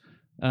Seahawks,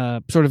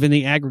 sort of in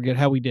the aggregate,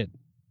 how we did.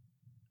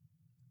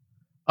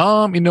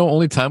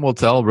 Only time will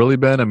tell, really,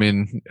 Ben. I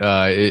mean,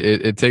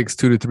 it takes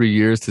 2 to 3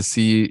 years to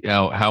see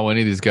how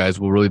any of these guys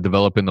will really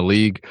develop in the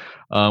league.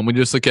 When you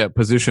just look at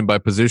position by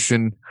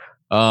position,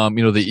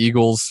 the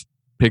Eagles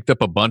picked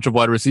up a bunch of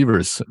wide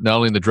receivers. Not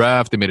only in the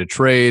draft, they made a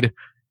trade.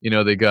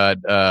 They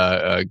got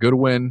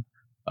Goodwin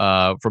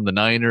from the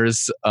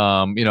Niners.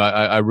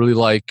 I really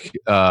like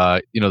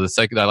the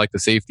second. I like the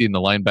safety and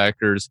the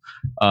linebackers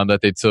that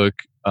they took.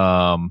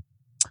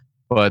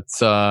 But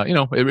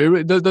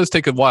it does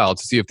take a while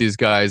to see if these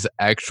guys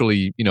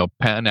actually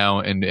pan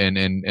out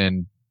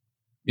and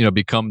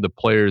become the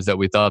players that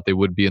we thought they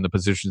would be in the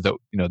positions that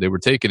they were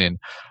taken in.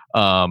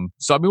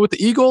 So I mean, with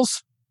the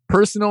Eagles,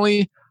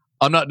 personally,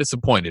 I'm not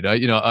disappointed.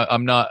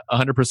 I'm not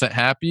 100%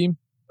 happy.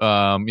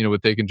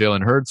 With taking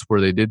Jalen Hurts where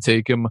they did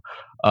take him.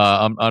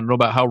 I don't know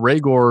about how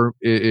Rager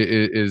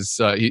is.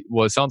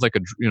 Sounds like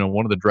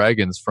one of the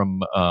dragons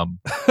from.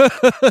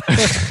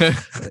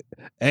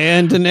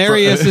 And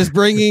Denarius is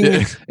bringing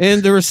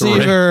in the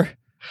receiver,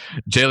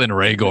 Jalen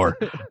Rager.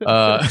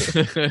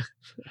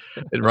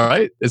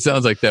 Right? It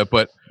sounds like that,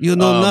 but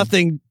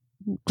nothing,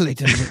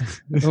 Clayton.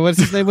 What's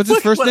his name? What's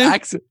his first name?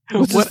 What's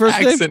his first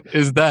accent name?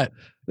 Is that?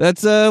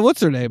 That's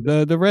what's her name?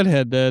 The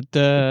redhead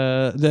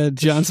that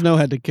Jon Snow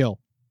had to kill.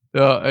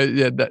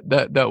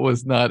 That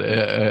was not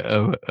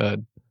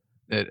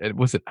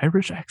was it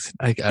Irish accent?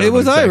 I don't it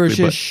was know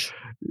exactly, Irishish.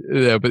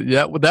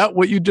 That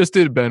what you just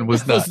did, Ben,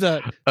 was not.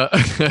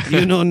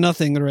 You know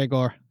nothing,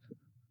 Rager.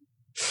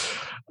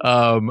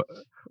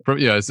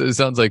 It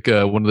sounds like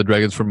one of the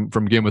dragons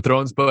from Game of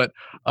Thrones. But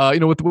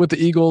with the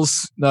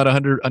Eagles, not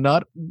 100.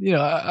 Not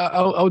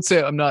I would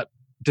say I'm not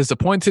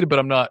disappointed, but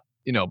I'm not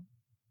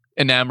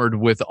enamored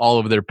with all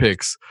of their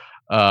picks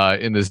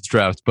in this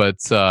draft. But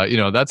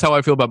that's how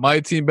I feel about my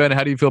team, Ben.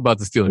 How do you feel about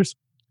the Steelers?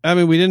 I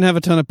mean, we didn't have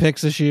a ton of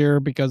picks this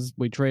year because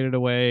we traded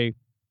away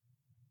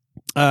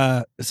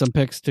some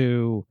picks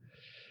to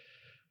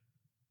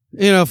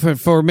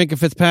for Minkah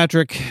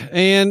Fitzpatrick.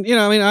 And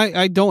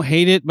I don't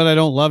hate it, but I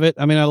don't love it.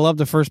 I mean, I love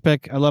the first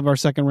pick. I love our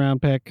 2nd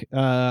round pick.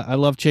 I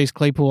love Chase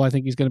Claypool. I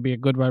think he's going to be a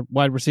good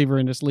wide receiver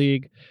in this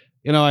league.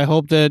 I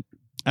hope that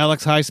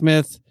Alex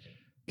Highsmith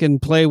can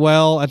play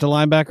well at the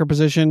linebacker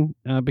position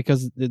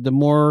because the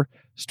more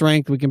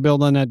strength we can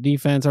build on that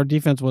defense. Our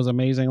defense was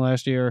amazing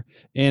last year,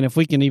 and if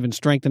we can even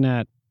strengthen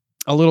that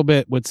a little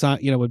bit with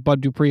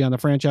Bud Dupree on the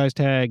franchise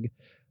tag,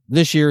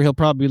 this year. He'll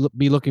probably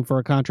be looking for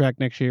a contract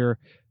next year.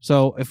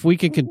 So if we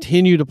can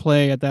continue to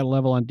play at that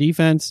level on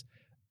defense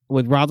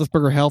with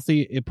Roethlisberger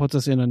healthy, it puts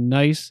us in a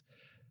nice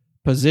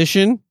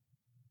position.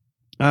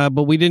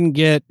 But we didn't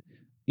get,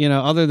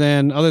 other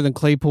than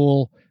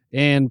Claypool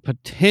and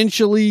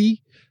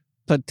potentially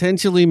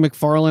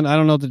McFarland. I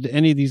don't know that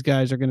any of these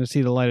guys are going to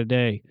see the light of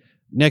day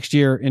next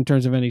year in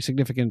terms of any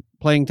significant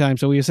playing time.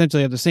 So we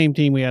essentially have the same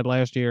team we had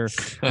last year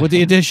with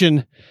the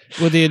addition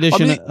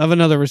of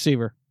another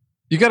receiver.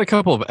 You got a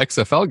couple of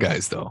XFL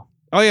guys though.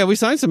 Oh yeah, we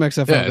signed some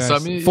XFL guys. So I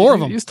mean, 4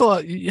 of them.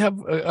 You have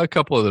a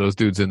couple of those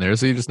dudes in there,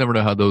 so you just never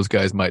know how those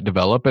guys might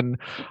develop. And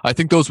I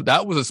think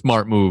that was a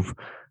smart move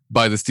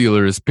by the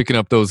Steelers, picking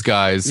up those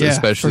guys,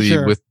 especially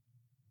with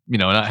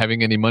not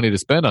having any money to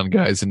spend on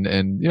guys, and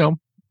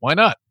why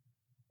not?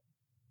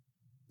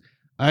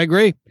 I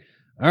agree.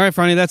 All right,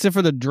 Franny, that's it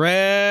for the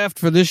draft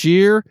for this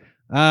year.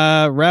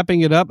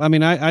 Wrapping it up, I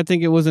mean, I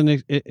think it was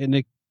an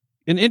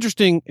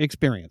interesting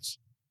experience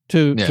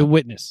to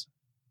witness.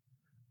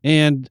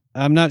 And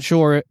I'm not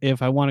sure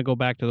if I want to go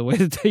back to the way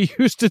that they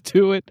used to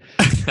do it.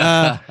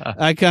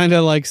 I kind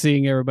of like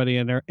seeing everybody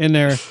in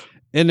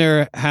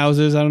their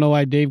houses. I don't know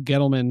why Dave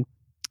Gettleman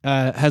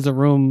has a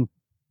room,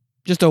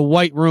 just a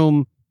white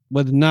room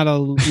with not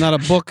a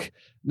book,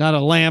 not a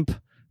lamp,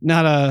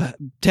 not a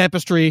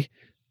tapestry,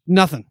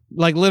 nothing.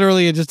 Like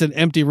literally just an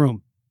empty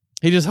room.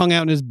 He just hung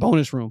out in his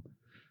bonus room.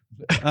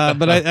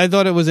 But I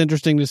thought it was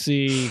interesting to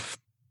see,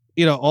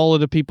 all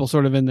of the people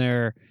sort of in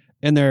their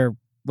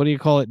what do you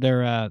call it?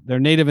 Their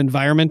native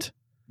environment,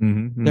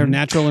 their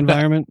natural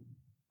environment.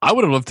 I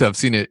would have loved to have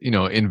seen it,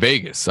 in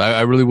Vegas.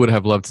 I really would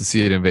have loved to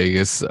see it in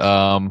Vegas.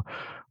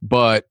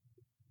 But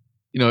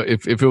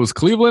if it was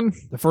Cleveland,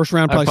 the first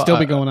round probably still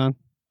be going on.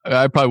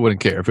 I probably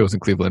wouldn't care if it was in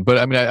Cleveland. But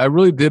I mean, I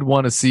really did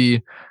want to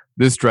see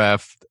this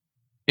draft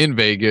in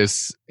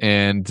Vegas,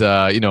 and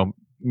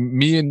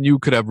me and you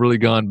could have really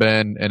gone,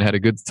 Ben, and had a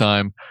good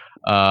time.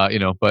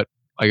 But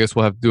I guess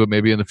we'll have to do it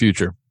maybe in the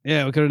future.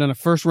 Yeah, we could have done a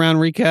first round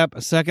recap,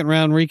 a second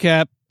round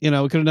recap. We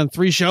could have done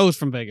 3 shows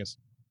from Vegas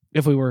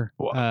if we were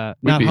not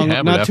too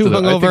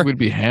hungover. I think we'd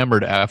be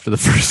hammered after the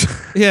first.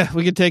 Yeah,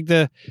 we could take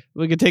the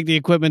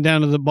equipment down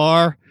to the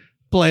bar,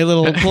 play a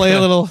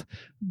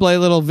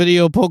little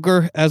video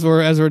poker as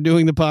we're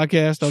doing the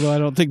podcast. Although I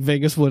don't think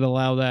Vegas would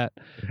allow that.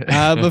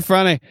 But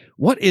Friday,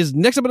 what is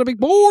next up on the big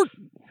board?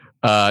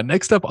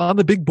 Next up on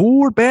the big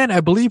board, Ben,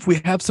 I believe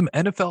we have some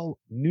NFL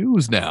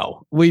news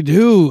now. We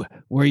do.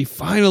 We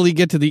finally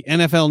get to the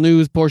NFL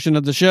news portion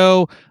of the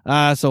show.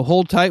 So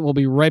hold tight. We'll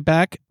be right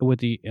back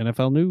with the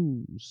NFL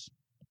news.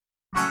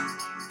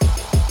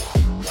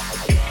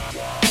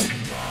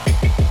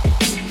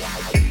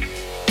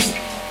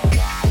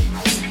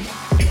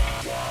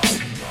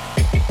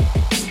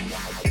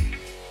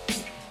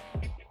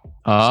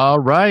 All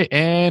right.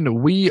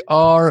 And we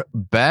are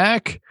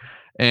back.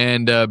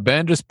 And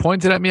Ben just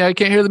pointed at me. I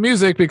can't hear the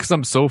music because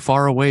I'm so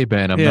far away,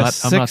 Ben. I'm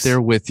not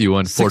there with you,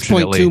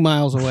 unfortunately. 6.2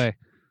 miles away.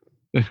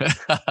 Is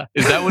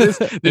that what it is?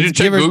 Did you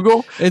check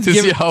Google to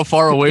see how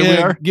far away we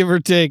are? Give or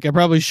take. I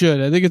probably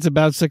should. I think it's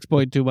about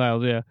 6.2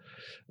 miles. Yeah.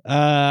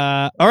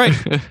 All right.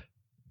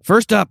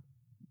 First up,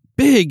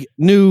 big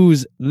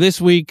news this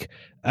week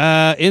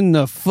in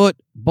the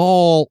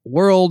football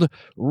world.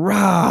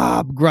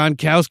 Rob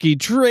Gronkowski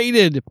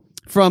traded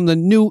from the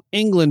New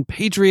England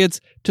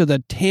Patriots to the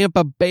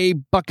Tampa Bay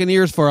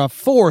Buccaneers for a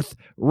 4th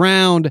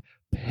round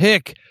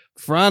pick.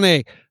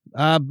 Frane,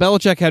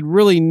 Belichick had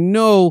really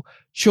no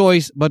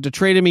choice but to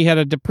trade him. He had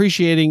a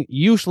depreciating,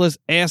 useless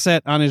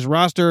asset on his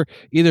roster.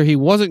 Either he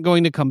wasn't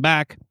going to come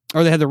back,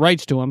 or they had the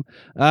rights to him.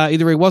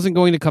 Either he wasn't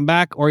going to come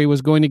back, or he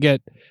was going to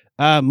get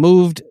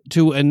moved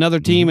to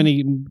another team, and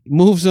he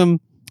moves him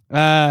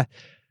to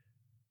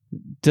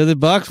the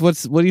Bucs.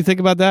 What do you think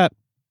about that?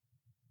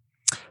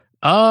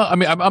 I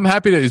mean, I'm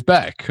happy that he's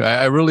back.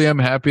 I really am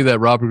happy that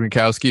Robert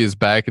Gronkowski is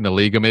back in the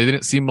league. I mean, it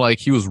didn't seem like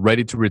he was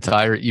ready to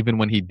retire even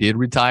when he did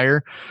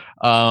retire.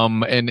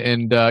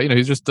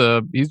 He's just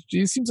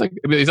he seems like,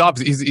 I mean, he's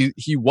obviously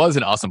he was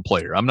an awesome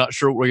player. I'm not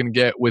sure what we're gonna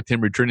get with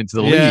him returning to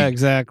the league. Yeah,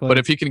 exactly. But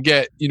if he can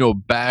get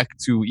back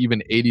to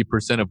even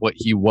 80% of what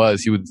he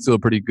was, he would still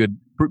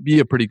be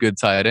a pretty good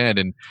tight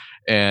end.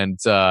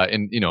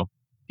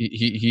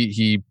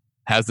 He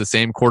has the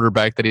same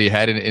quarterback that he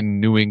had in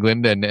New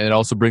England, and it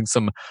also brings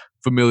some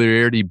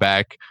familiarity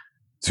back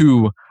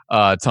to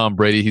Tom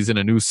Brady. He's in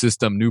a new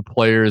system, new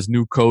players,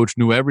 new coach,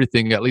 new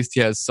everything. At least he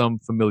has some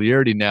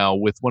familiarity now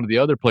with one of the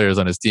other players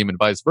on his team, and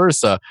vice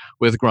versa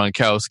with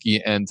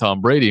Gronkowski and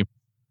Tom Brady.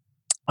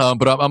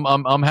 But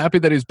I'm happy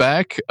that he's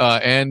back.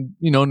 And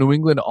New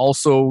England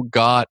also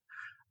got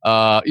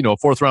a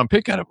 4th round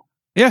pick out of him.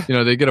 Yeah,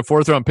 they get a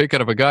 4th round pick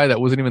out of a guy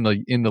that wasn't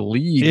even in the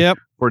league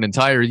for an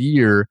entire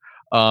year.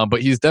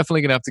 But he's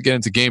definitely going to have to get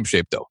into game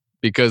shape, though,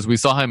 because we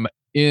saw him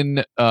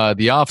in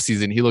the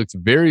offseason. He looked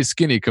very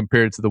skinny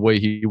compared to the way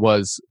he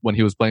was when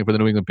he was playing for the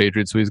New England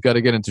Patriots. So he's got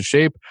to get into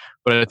shape.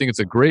 But I think it's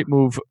a great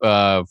move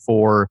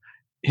for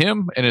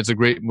him, and it's a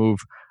great move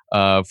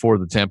for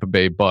the Tampa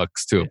Bay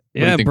Bucks, too. What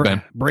do you think,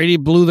 Ben? Brady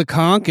blew the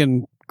conch,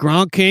 and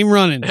Gronk came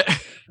running.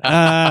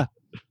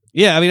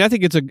 Yeah, I mean, I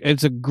think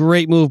it's a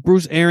great move.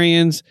 Bruce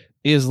Arians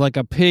is like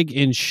a pig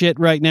in shit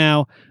right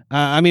now.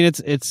 I mean,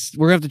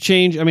 we're gonna have to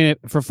change. I mean,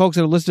 for folks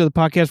that have listened to the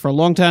podcast for a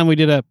long time, we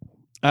did a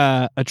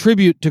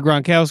tribute to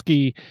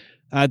Gronkowski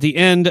at the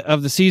end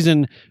of the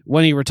season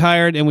when he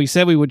retired, and we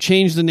said we would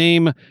change the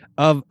name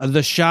of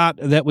the shot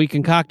that we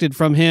concocted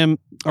from him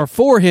or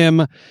for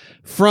him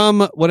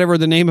from whatever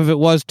the name of it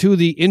was to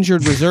the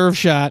injured reserve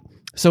shot.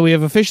 So we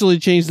have officially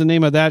changed the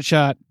name of that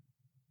shot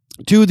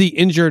to the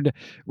injured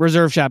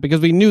reserve shot because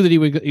we knew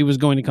that he was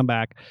going to come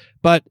back.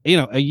 But, you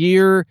know, a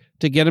year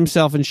to get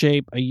himself in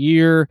shape, a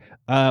year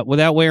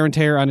without wear and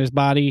tear on his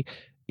body.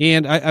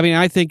 And I mean,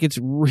 I think it's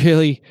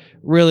really,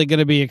 really going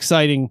to be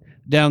exciting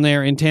down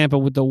there in Tampa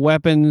with the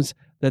weapons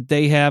that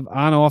they have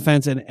on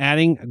offense and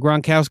adding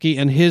Gronkowski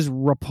and his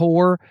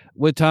rapport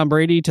with Tom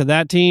Brady to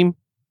that team.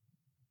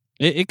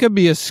 It could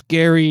be a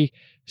scary,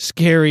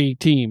 scary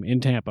team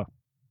in Tampa.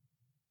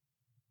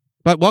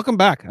 But welcome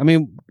back. I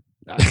mean,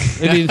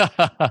 it's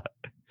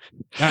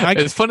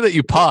funny that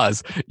you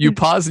pause. You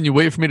pause and you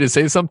wait for me to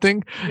say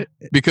something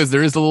because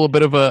there is a little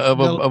bit of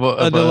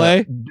a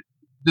delay,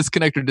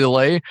 disconnect or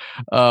delay,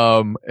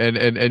 and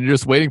you're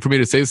just waiting for me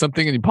to say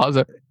something, and you pause.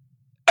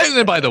 And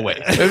then, by the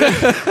way,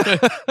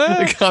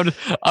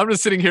 I'm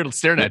just sitting here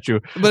staring at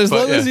you. But as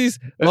long as he's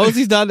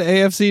done the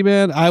AFC,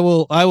 man, I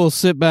will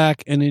sit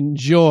back and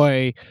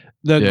enjoy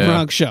the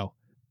Gronk show.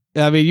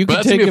 I mean,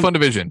 that's gonna be a fun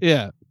division.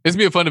 Yeah. It's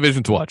going to be a fun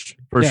division to watch,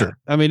 for sure.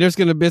 I mean, that's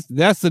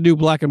the new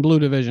black and blue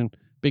division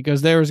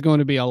because there is going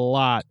to be a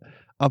lot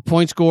of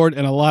points scored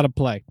and a lot of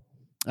play.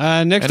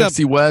 Next up,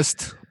 NFC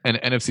West and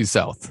NFC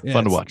South.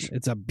 Fun to watch.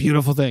 It's a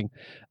beautiful thing.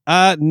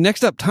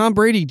 Next up, Tom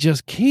Brady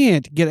just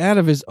can't get out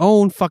of his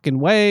own fucking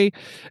way.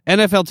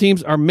 NFL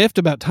teams are miffed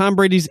about Tom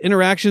Brady's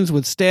interactions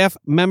with staff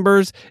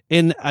members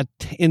in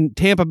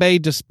Tampa Bay,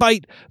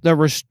 despite the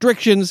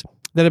restrictions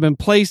that have been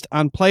placed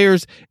on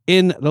players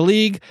in the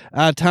league.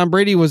 Tom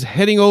Brady was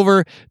heading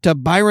over to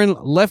Byron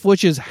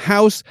Leftwich's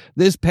house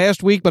this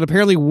past week, but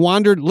apparently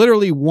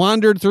literally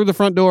wandered through the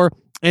front door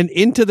and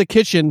into the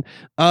kitchen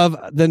of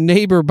the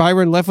neighbor,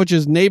 Byron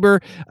Leftwich's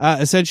neighbor,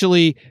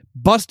 essentially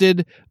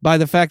busted by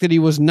the fact that he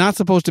was not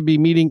supposed to be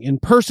meeting in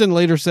person.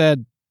 Later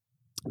said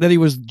that he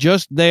was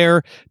just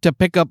there to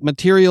pick up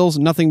materials,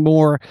 nothing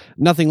more,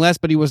 nothing less,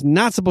 but he was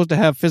not supposed to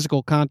have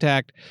physical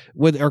contact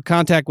with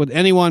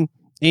anyone.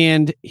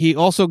 And he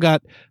also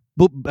got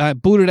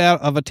booted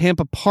out of a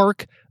Tampa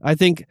park, I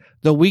think,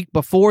 the week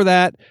before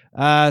that.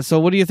 So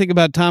what do you think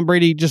about Tom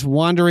Brady just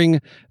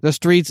wandering the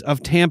streets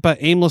of Tampa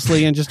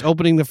aimlessly and just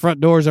opening the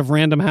front doors of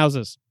random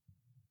houses?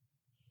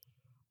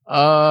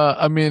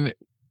 I mean,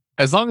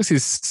 as long as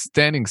he's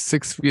standing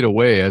 6 feet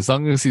away, as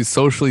long as he's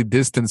socially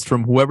distanced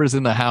from whoever's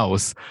in the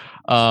house,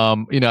 I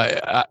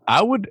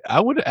would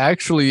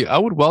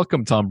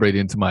welcome Tom Brady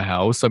into my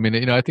house. I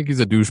mean, I think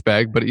he's a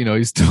douchebag, but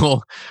he's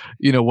still,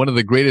 one of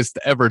the greatest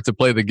ever to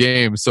play the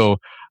game. So,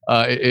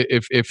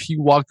 if he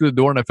walked through the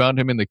door and I found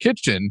him in the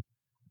kitchen,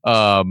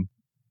 I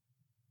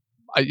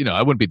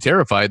wouldn't be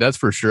terrified. That's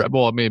for sure.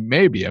 Well, I mean,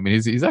 maybe. I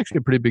mean, he's actually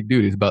a pretty big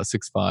dude. He's about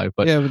 6'5",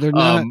 but yeah, but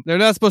they're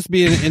not supposed to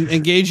be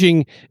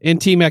engaging in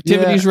team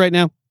activities right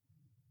now.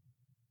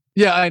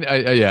 Yeah,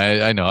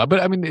 I know.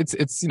 But I mean,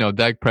 it's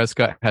Dak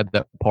Prescott had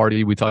that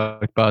party. We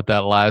talked about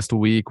that last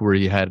week where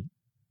he had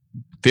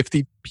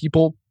 50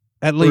 people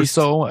at least.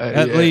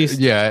 At least.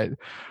 Yeah.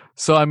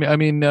 So I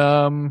mean,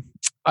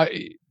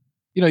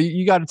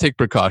 you got to take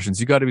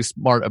precautions. You got to be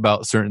smart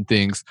about certain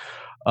things.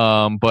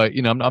 But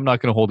I'm not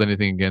going to hold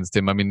anything against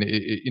him. I mean,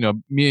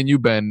 me and you,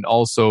 Ben,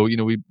 also,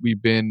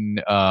 we've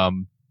been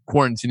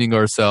quarantining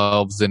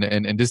ourselves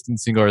and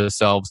distancing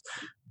ourselves.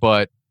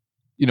 But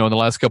in the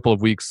last couple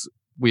of weeks,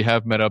 we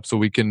have met up so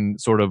we can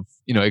sort of,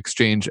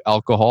 exchange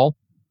alcohol,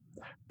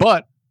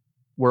 but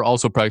we're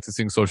also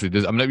practicing social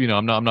distance. I'm not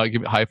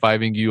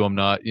high-fiving you. I'm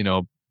not,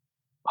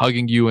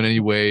 hugging you in any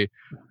way.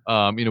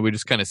 We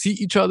just kind of see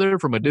each other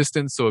from a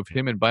distance. So if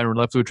him and Byron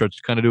Leftwich are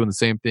kind of doing the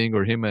same thing,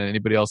 or him and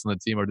anybody else on the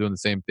team are doing the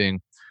same thing,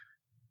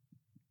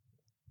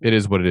 it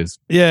is what it is.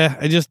 Yeah.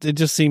 It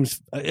just seems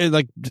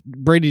like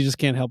Brady just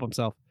can't help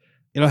himself.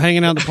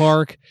 Hanging out in the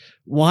park,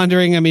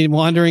 wandering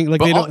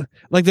like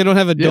they don't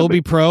have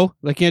Adobe Pro.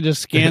 They can't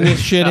just scan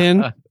this shit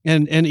in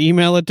and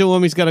email it to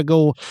him. He's got to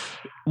go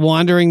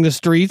wandering the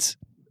streets.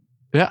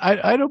 Yeah,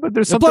 I know, but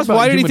there's something. Plus,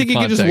 why did he think he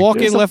could just walk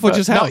in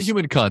Leftwich's house? Not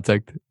human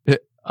contact.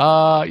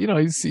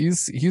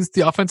 He's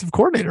the offensive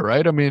coordinator,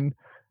 right? I mean,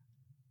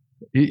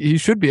 he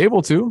should be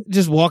able to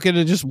just walk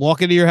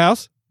into your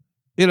house.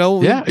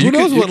 Yeah, who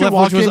knows what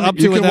Leftwich was up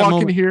to at that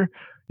moment?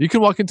 You can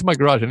walk into my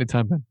garage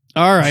anytime, man.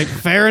 All right.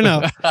 Fair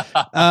enough.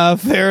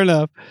 Fair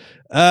enough.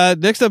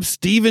 Next up,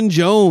 Stephen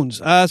Jones.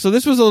 So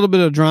this was a little bit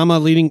of drama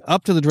leading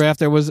up to the draft.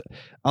 There was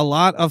a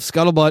lot of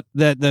scuttlebutt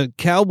that the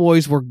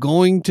Cowboys were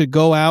going to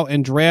go out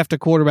and draft a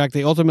quarterback.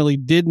 They ultimately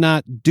did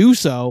not do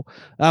so,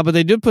 but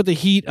they did put the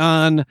heat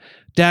on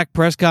Dak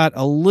Prescott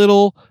a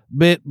little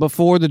bit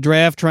before the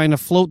draft, trying to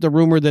float the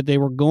rumor that they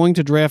were going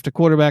to draft a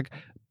quarterback,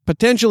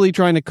 potentially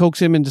trying to coax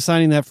him into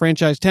signing that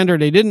franchise tender.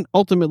 They didn't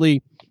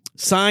ultimately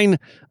sign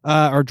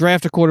or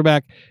draft a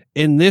quarterback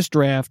in this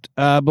draft.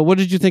 But what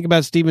did you think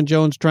about Stephen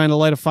Jones trying to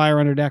light a fire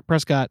under Dak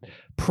Prescott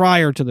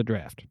prior to the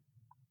draft?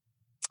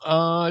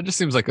 It just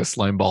seems like a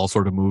slime ball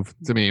sort of move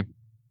to me.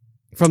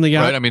 From the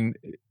yacht? Right? I mean,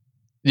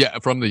 yeah,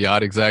 from the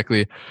yacht,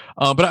 exactly.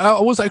 But I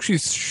was actually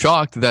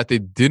shocked that they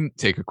didn't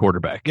take a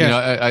quarterback.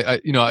 Yeah.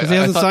 You know, He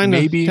hasn't signed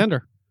maybe the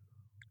tender.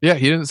 Yeah,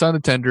 he didn't sign the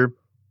tender.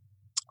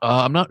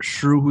 I'm not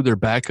sure who their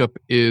backup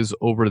is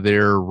over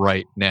there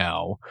right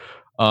now,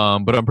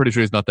 but I'm pretty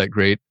sure he's not that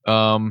great.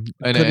 Couldn't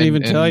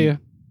even tell you.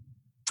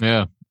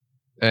 Yeah,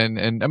 and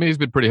I mean he's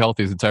been pretty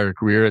healthy his entire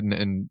career,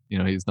 and you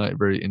know he's not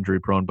very injury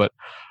prone. But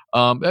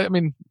I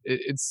mean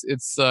it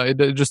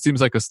just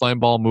seems like a slime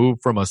ball move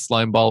from a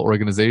slime ball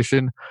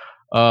organization.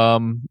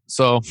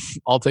 So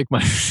I'll take my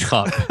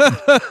shot.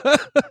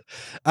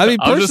 I mean,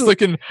 I was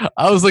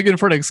looking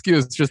for an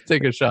excuse. Just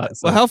take a shot.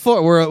 So. Well, how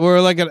far?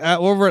 We're like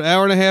over an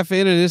hour and a half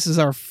in, and this is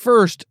our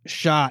first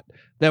shot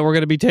that we're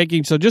going to be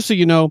taking. So just so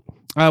you know,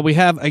 we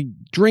have a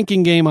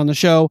drinking game on the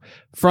show.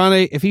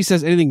 Friday, if he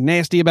says anything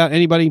nasty about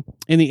anybody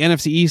in the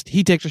NFC East,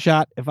 he takes a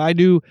shot. If I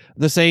do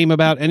the same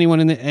about anyone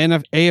in the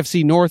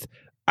AFC North,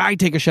 I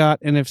take a shot.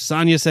 And if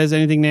Sonia says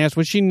anything nasty,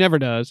 which she never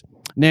does,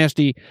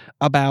 nasty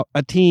about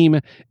a team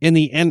in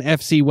the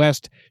NFC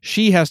West,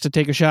 she has to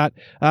take a shot.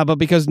 But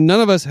because none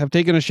of us have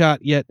taken a shot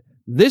yet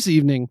this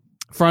evening,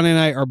 Franny and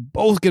I are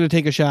both going to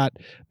take a shot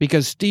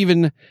because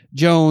Stephen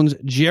Jones,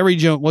 Jerry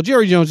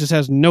Jones just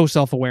has no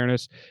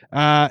self-awareness,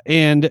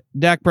 and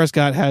Dak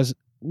Prescott has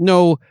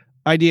no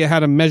idea how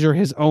to measure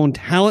his own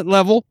talent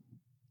level.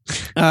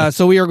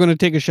 So we are going to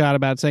take a shot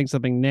about saying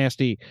something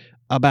nasty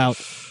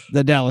about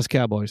the Dallas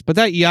Cowboys. But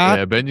that yacht...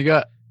 Yeah, Ben, you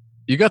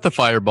got the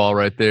fireball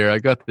right there. I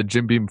got the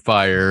Jim Beam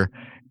fire,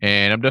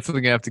 and I'm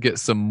definitely gonna have to get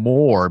some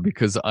more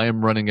because I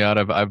am running out.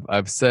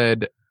 I've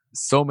said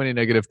so many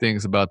negative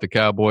things about the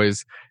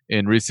Cowboys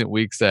in recent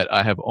weeks that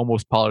I have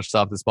almost polished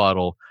off this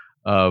bottle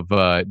of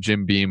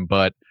Jim Beam.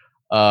 But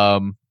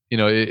you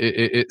know,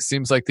 it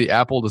seems like the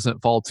apple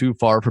doesn't fall too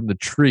far from the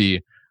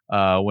tree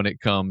when it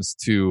comes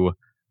to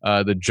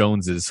the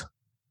Joneses.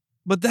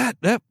 But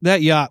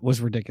that yacht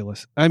was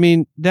ridiculous. I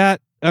mean, Bill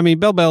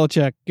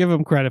Belichick, give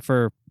him credit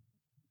for,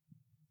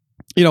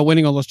 you know,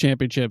 winning all those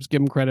championships.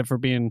 Give him credit for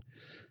being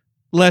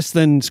less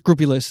than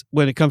scrupulous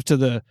when it comes to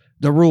the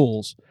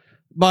rules.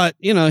 But,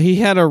 you know, he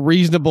had a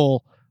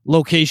reasonable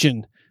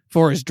location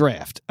for his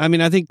draft. I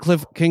mean, I think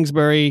Cliff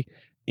Kingsbury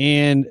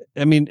and,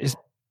 I mean,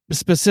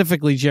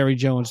 specifically Jerry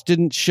Jones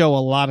didn't show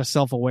a lot of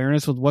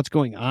self-awareness with what's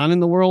going on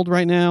in the world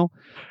right now.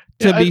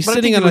 To be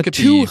sitting on a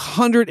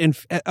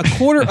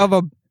quarter of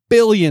 $1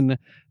 billion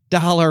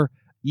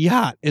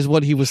yacht is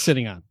what he was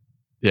sitting on.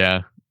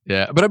 Yeah.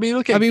 Yeah. But I mean,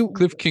 look at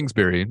Cliff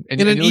Kingsbury. And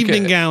in an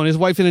evening gown, his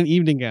wife in an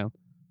evening gown.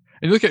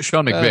 And you look at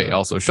Sean McVay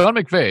also. Sean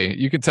McVay,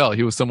 you can tell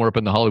he was somewhere up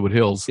in the Hollywood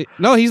Hills.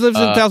 No, he lives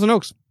in Thousand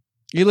Oaks.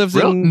 He lives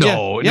in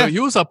no, he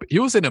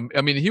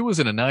was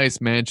in a nice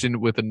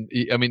mansion with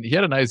he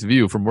had a nice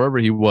view from wherever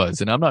he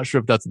was, and I'm not sure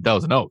if that's in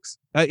Thousand Oaks.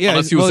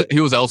 Unless he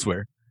was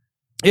elsewhere.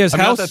 Yeah, his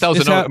house. Not that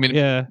Thousand Oaks. I mean,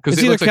 yeah, because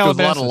it looks like there was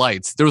a lot of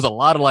lights. There was a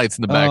lot of lights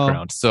in the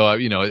background, so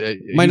you know,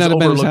 might not have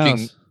been his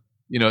house.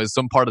 You know,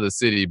 some part of the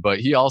city, but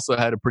he also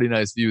had a pretty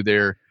nice view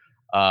there.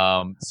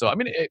 So I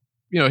mean,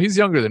 you know, he's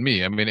younger than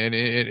me. I mean, and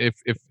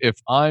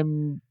if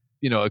I'm,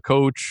 you know, a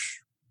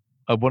coach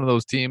of one of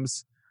those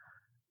teams,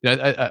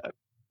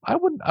 I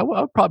would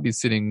probably be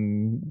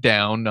sitting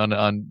down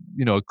on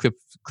you know,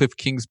 Cliff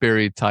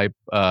Kingsbury type.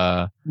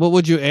 Well,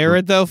 would you air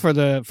it though for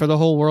the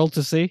whole world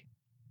to see?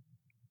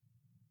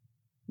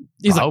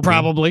 He's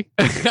probably.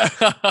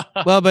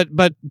 Well, but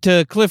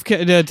to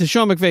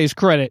Sean McVay's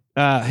credit,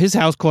 his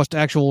house cost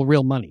actual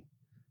real money,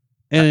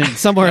 and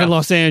somewhere in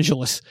Los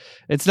Angeles.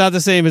 It's not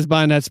the same as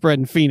buying that spread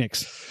in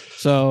Phoenix.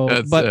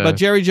 So, but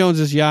Jerry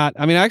Jones's yacht.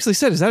 I mean, I actually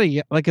said, is that a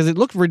yacht? Like, because it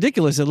looked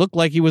ridiculous. It looked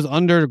like he was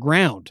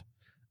underground.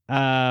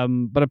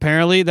 But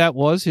apparently that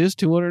was his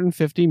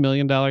 $250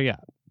 million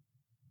yacht.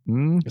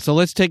 So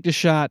let's take the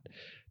shot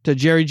to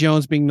Jerry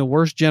Jones being the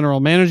worst general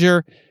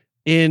manager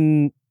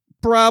in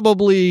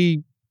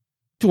probably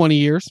 20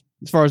 years,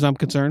 as far as I'm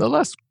concerned. The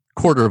last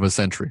quarter of a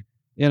century.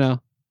 You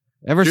know,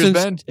 ever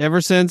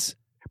since.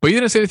 But you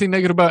didn't say anything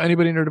negative about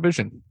anybody in your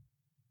division.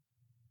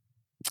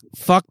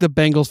 Fuck the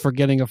Bengals for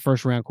getting a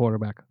first-round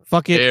quarterback.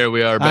 Fuck it. There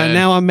we are, Ben.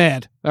 Now I'm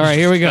mad. All right,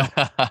 here we go.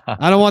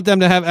 I don't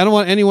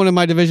want anyone in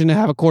my division to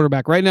have a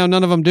quarterback. Right now,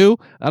 none of them do.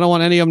 I don't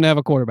want any of them to have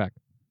a quarterback.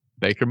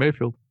 Baker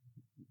Mayfield.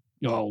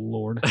 Oh,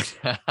 Lord.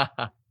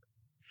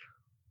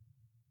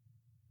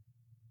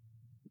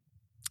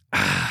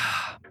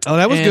 Oh,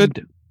 that was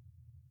good.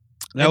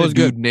 That was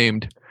good.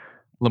 Named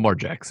Lamar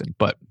Jackson,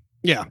 but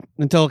yeah,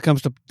 until it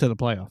comes to the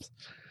playoffs.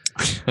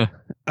 All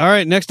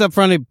right, next up,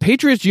 Friday,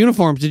 Patriots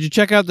uniforms. Did you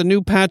check out the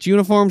new Pats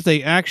uniforms?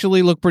 They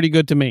actually look pretty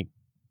good to me.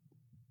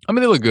 I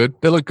mean, they look good.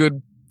 They look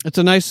good. It's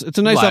a nice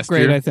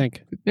upgrade, year. I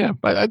think. Yeah,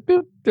 but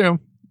you know,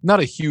 not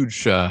a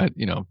huge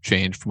you know,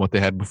 change from what they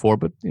had before,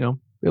 but you know,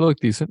 they look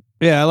decent.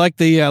 Yeah, I like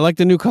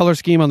the new color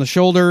scheme on the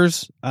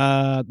shoulders,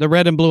 the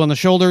red and blue on the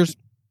shoulders,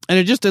 and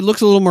it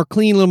looks a little more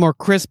clean, a little more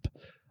crisp,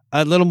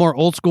 a little more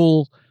old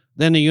school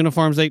than the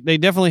uniforms. They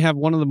definitely have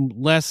one of the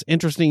less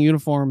interesting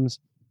uniforms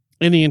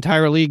in the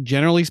entire league,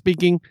 generally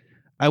speaking.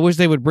 I wish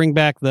they would bring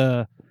back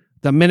the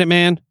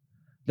Minuteman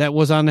that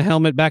was on the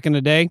helmet back in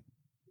the day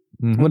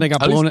when they got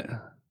blown.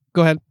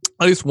 Go ahead.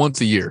 At least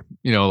once a year,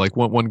 like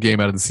one game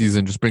out of the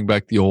season, just bring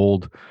back the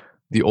old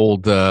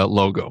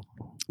logo.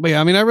 But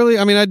yeah,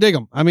 I dig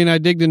them. I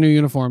dig the new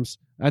uniforms.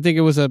 I think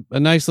it was a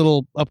nice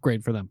little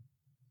upgrade for them.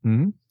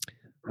 Mm-hmm.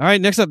 All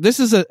right, next up, this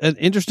is an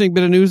interesting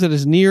bit of news that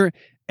is near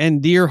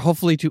and dear,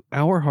 hopefully, to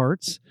our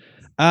hearts.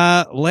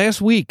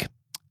 Last week,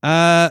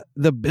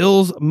 the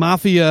Bills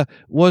Mafia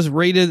was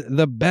rated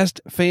the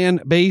best fan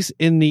base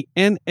in the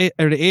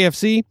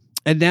AFC,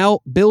 and now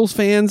Bills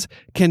fans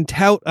can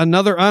tout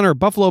another honor.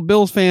 Buffalo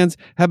Bills fans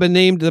have been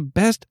named the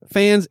best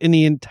fans in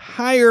the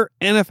entire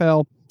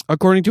NFL,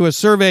 according to a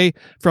survey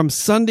from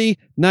Sunday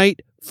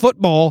Night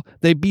Football.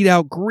 They beat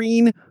out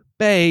Green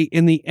Bay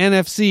in the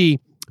NFC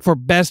for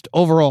best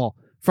overall.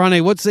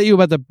 Frane, what say you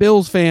about the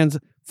Bills fans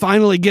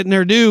finally getting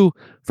their due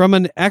from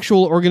an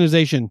actual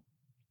organization?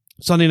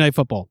 Sunday Night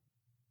Football.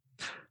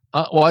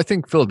 Well, I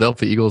think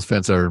Philadelphia Eagles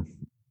fans are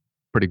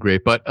pretty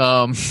great, but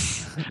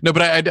no,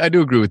 but I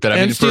do agree with that.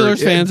 And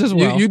Steelers fans as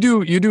well. You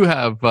do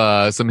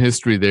have some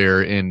history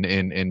there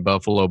in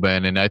Buffalo,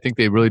 Ben, and I think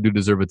they really do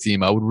deserve a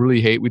team. I would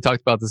really hate. We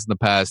talked about this in the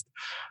past,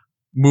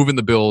 moving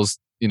the Bills,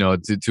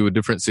 to a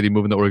different city,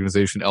 moving the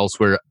organization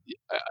elsewhere.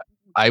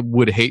 I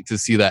would hate to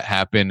see that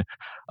happen.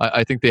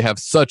 I think they have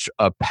such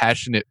a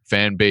passionate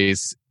fan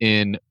base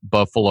in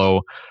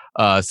Buffalo,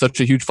 such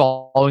a huge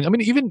following. I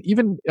mean,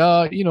 even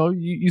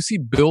you see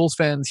Bills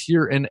fans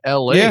here in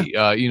LA.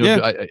 Yeah.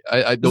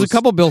 There's a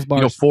couple Bills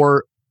bars.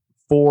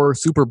 Four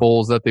Super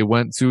Bowls that they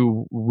went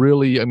to.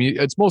 Really, I mean,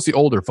 it's mostly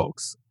older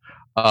folks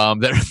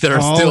that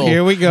are still.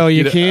 Here we go.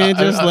 You can't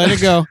just let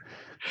it go.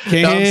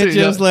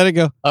 Let it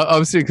go.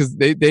 I'm serious because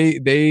they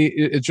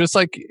it's just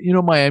like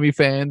Miami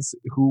fans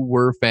who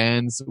were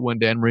fans when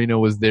Dan Marino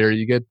was there.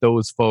 You get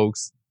those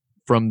folks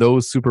from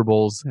those Super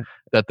Bowls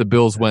that the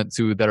Bills went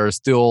to that are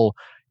still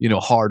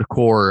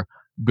hardcore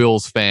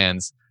Bills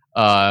fans.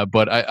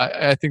 But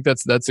I think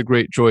that's a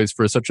great choice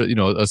for such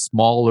a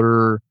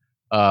smaller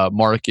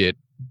market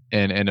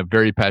and a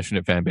very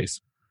passionate fan base.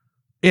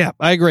 Yeah,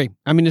 I agree.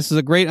 I mean, this is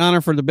a great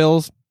honor for the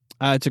Bills.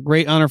 It's a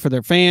great honor for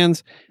their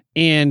fans.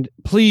 And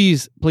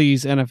please,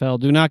 NFL,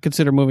 do not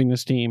consider moving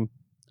this team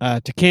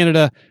to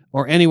Canada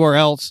or anywhere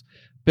else.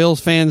 Bills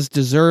fans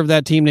deserve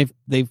that team.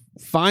 They've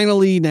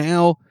finally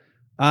now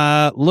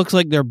looks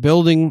like they're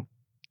building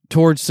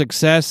towards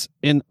success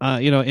in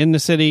the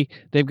city.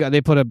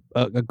 They put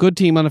a good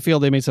team on the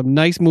field. They made some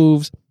nice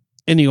moves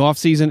in the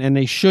offseason, and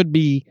they should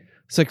be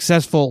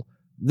successful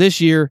this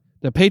year.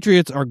 The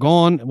Patriots are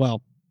gone.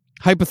 Well,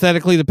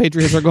 hypothetically, the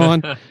Patriots are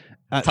gone.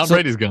 Tom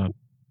Brady's gone.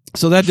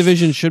 So that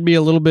division should be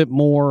a little bit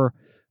more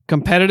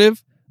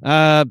competitive.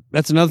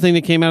 That's another thing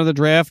that came out of the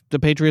draft. The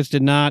Patriots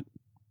did not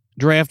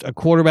draft a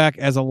quarterback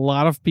as a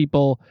lot of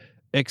people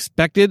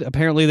expected.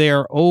 Apparently they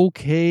are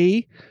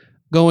okay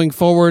going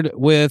forward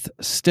with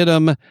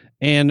Stidham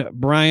and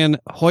Brian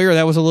Hoyer.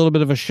 That was a little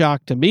bit of a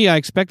shock to me. I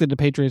expected the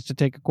Patriots to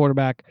take a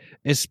quarterback,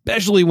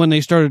 especially when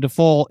they started to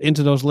fall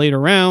into those later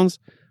rounds.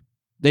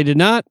 They did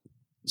not.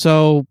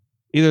 So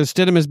either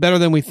Stidham is better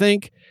than we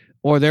think,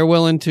 or they're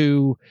willing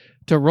to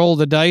roll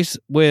the dice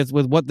with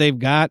what they've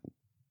got.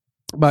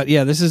 But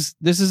yeah, this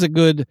is a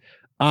good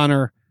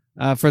honor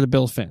for the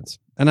Bills fans,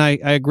 and I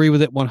agree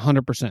with it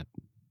 100%.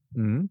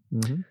 Mm-hmm.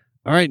 Mm-hmm.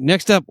 All right,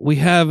 next up we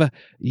have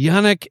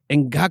Yannick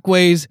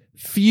Ngakwe's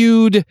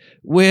feud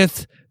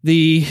with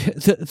the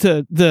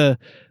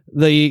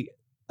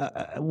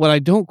what I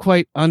don't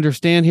quite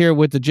understand here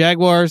with the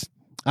Jaguars.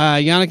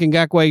 Yannick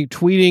Ngakoue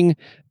tweeting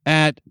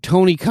at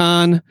Tony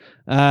Khan,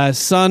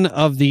 son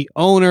of the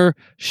owner,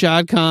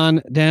 Shad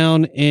Khan,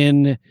 down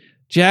in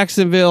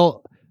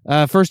Jacksonville.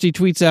 First he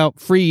tweets out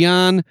 "Free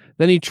Yan,"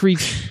 then he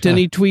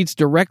tweets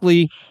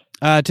directly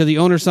to the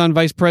owner's son,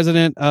 vice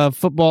president of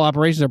football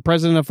operations, or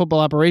president of football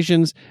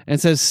operations,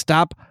 and says,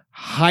 "Stop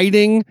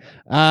hiding."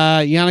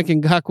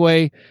 Yannick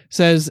Ngakoue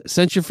says,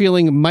 "Since you're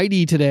feeling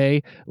mighty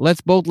today,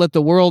 let's both let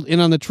the world in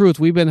on the truth.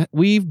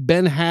 We've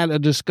been had a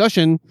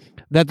discussion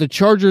that the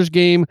Chargers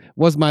game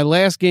was my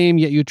last game,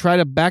 yet you try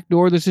to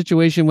backdoor the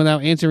situation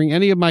without answering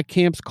any of my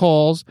camp's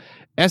calls.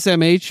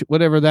 SMH,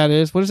 whatever that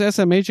is." What is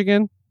SMH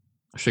again?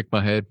 Shake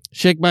my head.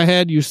 Shake my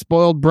head, you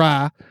spoiled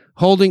bra.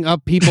 Holding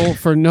up people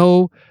for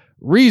no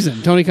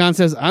reason. Tony Khan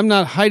says, "I'm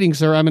not hiding,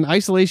 sir. I'm in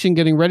isolation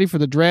getting ready for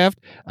the draft.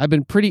 I've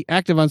been pretty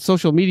active on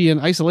social media in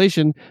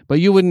isolation, but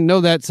you wouldn't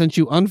know that since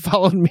you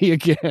unfollowed me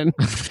again."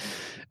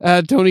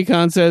 Tony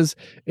Khan says,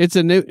 it's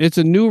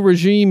a new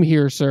regime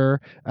here, sir.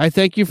 I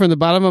thank you from the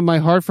bottom of my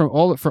heart for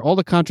all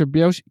the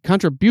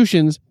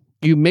contributions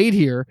you made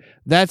here.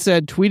 That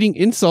said, tweeting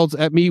insults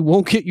at me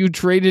won't get you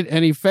traded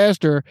any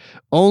faster.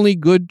 Only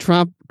good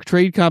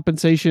trade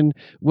compensation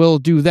will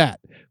do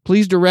that.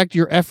 Please direct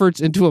your efforts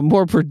into a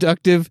more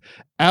productive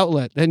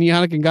outlet. Then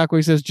Yannick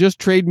Ngakoue says, "Just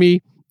trade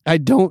me I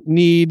don't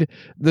need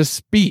the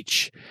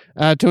speech.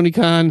 Tony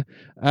Khan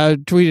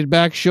tweeted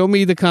back, show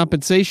me the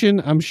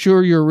compensation. I'm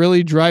sure you're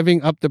really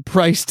driving up the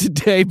price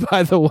today,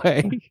 by the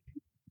way.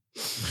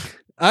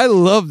 I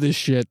love this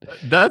shit.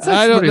 That's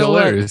actually pretty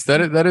hilarious.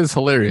 That is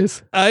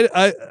hilarious.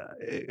 I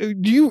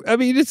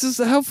mean, it's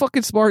just, how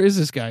fucking smart is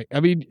this guy? I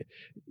mean,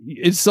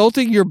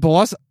 insulting your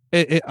boss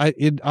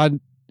on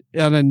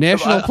a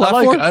national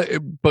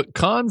platform. But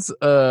Khan's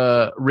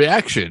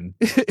reaction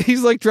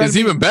he's like is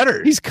even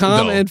better. He's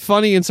calm and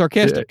funny and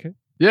sarcastic.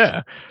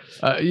 Yeah.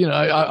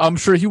 I'm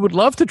sure he would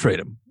love to trade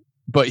him,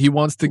 but he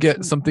wants to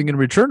get something in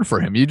return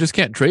for him. You just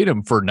can't trade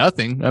him for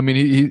nothing. I mean,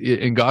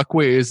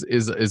 Ngakoue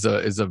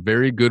is a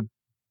very good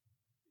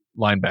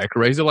linebacker.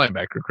 Right? He's a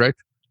linebacker,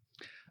 correct?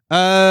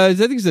 I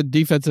think he's a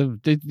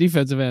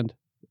defensive end.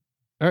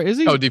 Or is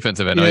he? Oh,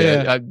 defensive end.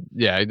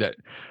 Yeah.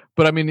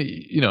 But I mean,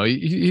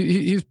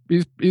 he's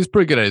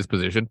pretty good at his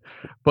position.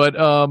 But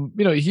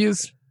he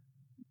is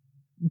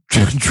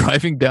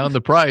driving down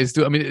the price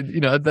too. I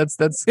mean, that's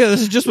this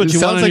is just what you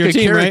want on your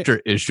team, right? Sounds like a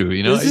character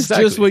issue. This is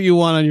just what you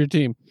want on your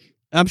team.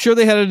 I'm sure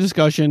they had a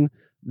discussion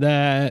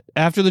that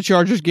after the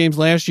Chargers games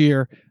last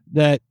year,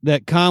 that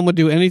Khan would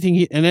do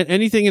anything and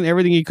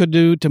everything he could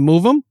do to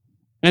move him,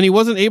 and he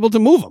wasn't able to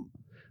move him.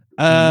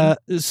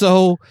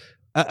 So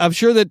I'm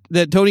sure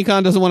that Tony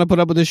Khan doesn't want to put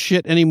up with this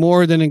shit any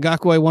more than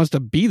Ngakoue wants to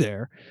be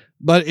there.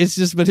 But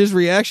but his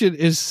reaction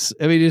is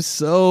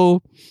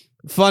so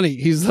funny.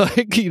 He's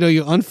like,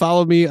 you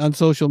unfollowed me on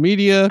social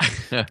media.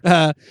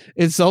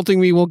 Insulting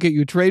me won't get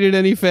you traded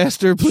any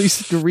faster.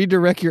 Please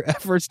redirect your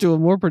efforts to a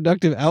more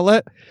productive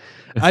outlet.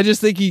 I just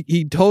think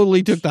he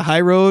totally took the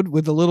high road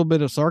with a little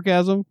bit of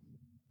sarcasm.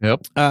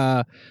 Yep.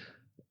 But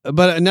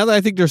now that I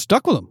think they're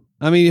stuck with him.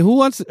 I mean, who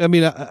wants? I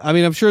mean,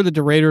 I'm sure that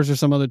the Raiders or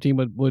some other team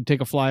would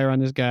take a flyer on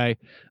this guy,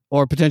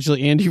 or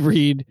potentially Andy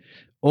Reid,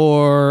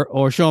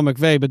 or Sean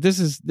McVay. But this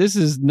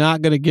is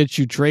not going to get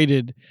you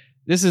traded.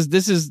 This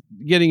is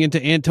getting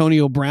into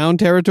Antonio Brown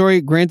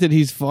territory. Granted,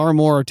 he's far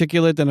more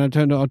articulate than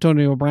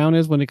Antonio Brown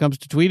is when it comes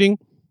to tweeting,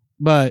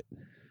 but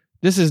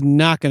this is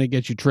not going to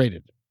get you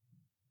traded.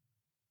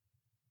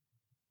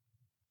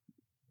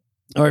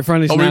 All right,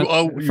 Friday's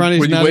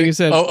nodding his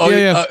head.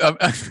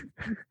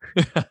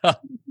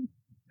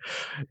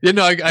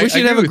 We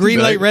should have a green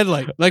light, red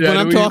light. Like when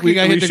I'm talking,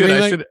 I hit the green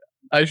light.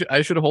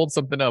 I should hold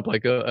something up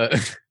like a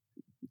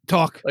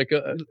talk.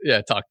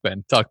 Talk,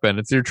 Ben.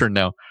 It's your turn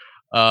now.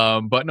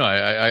 But no,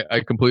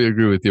 I completely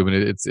agree with you. I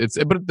mean,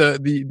 but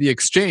the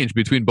exchange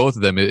between both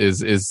of them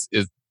is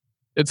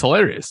it's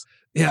hilarious.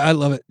 Yeah, I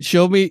love it.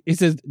 Show me. He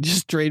says,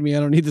 just trade me. I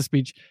don't need the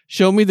speech.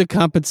 Show me the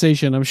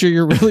compensation. I'm sure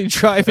you're really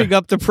driving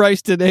up the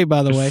price today,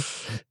 by the way.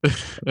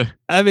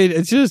 I mean,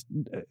 it's just,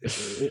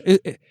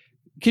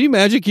 can you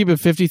imagine keeping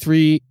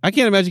 53? I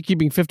can't imagine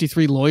keeping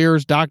 53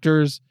 lawyers,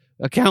 doctors,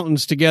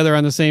 accountants together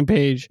on the same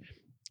page.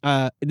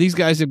 These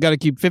guys have got to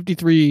keep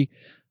 53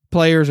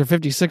 players or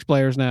 56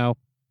 players now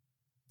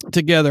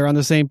together on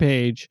the same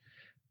page.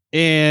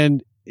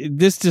 And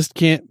this just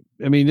can't,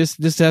 I mean,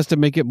 this has to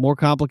make it more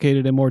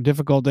complicated and more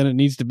difficult than it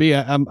needs to be.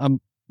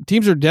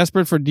 Teams are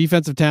desperate for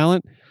defensive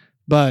talent,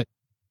 but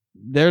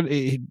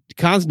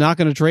Khan's not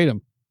going to trade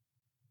him.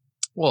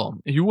 Well,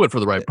 he would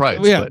for the right price.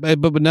 Yeah,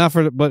 but not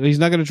for. But he's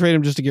not going to trade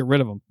him just to get rid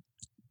of him.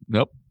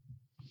 Nope.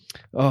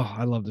 Oh,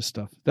 I love this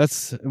stuff.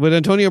 That's with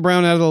Antonio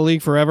Brown out of the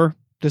league forever.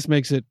 This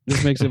makes it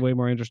way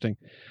more interesting.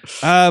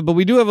 But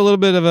we do have a little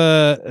bit of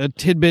a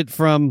tidbit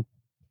from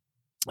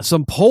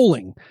some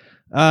polling.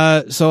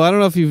 So I don't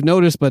know if you've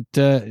noticed, but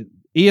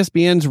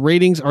ESPN's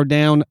ratings are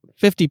down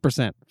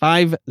 50%,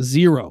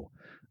 50,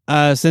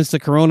 since the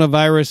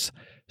coronavirus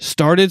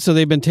started. So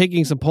they've been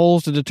taking some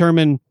polls to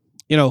determine,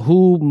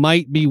 who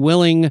might be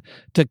willing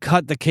to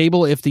cut the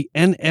cable if the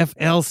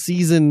NFL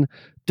season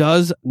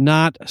does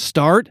not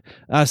start.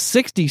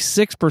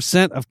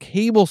 66% of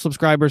cable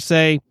subscribers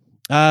say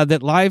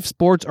that live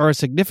sports are a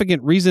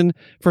significant reason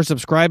for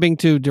subscribing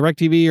to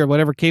DirecTV or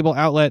whatever cable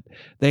outlet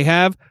they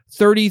have.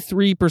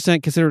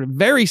 33% consider it a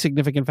very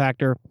significant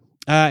factor,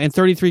 and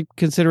 33%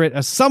 consider it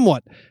a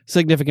somewhat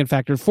significant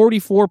factor.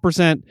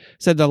 44%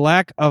 said the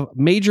lack of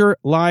major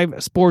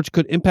live sports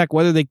could impact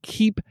whether they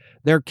keep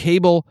their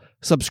cable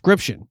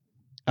subscription.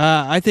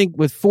 I think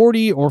with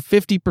 40 or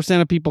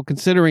 50% of people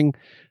considering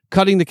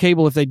cutting the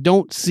cable if they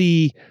don't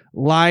see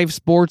live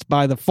sports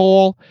by the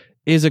fall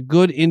is a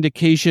good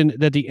indication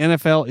that the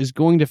NFL is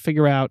going to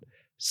figure out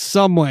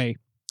some way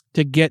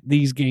to get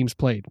these games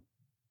played.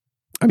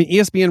 I mean,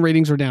 ESPN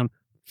ratings are down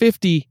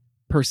 50%,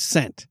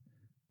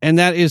 and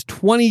that is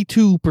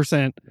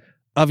 22%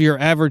 of your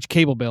average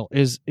cable bill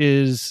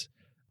is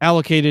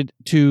allocated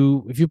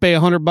to, if you pay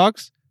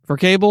 $100 for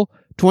cable,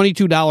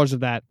 $22 of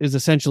that is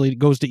essentially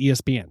goes to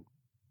ESPN.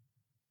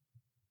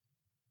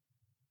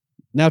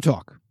 Now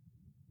talk.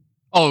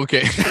 Oh,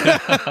 okay.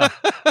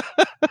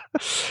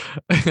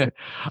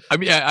 I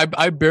mean,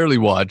 I barely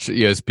watch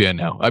ESPN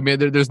now. I mean,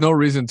 there's no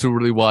reason to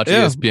really watch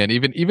ESPN.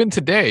 Even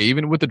today,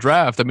 even with the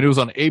draft, I mean, it was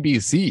on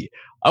ABC.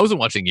 I wasn't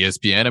watching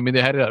ESPN. I mean,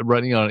 they had it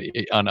running on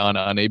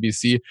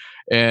ABC,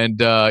 and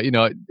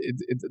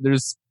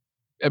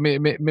I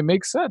mean, it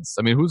makes sense.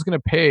 I mean, who's going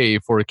to pay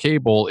for a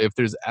cable if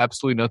there's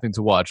absolutely nothing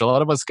to watch? A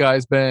lot of us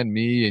guys, Ben,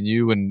 me, and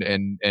you, and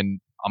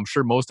I'm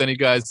sure most any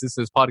guys this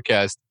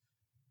podcast,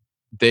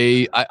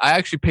 I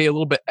actually pay a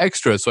little bit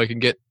extra so I can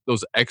get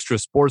those extra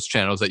sports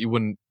channels that you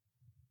wouldn't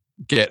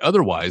get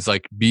otherwise,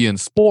 like beIN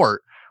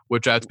Sport,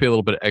 which I have to pay a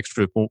little bit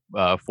extra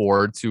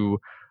for to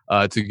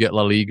get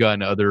La Liga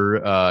and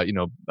other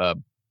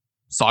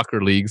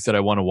soccer leagues that I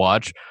want to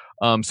watch.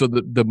 So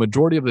the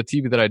majority of the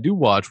TV that I do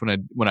watch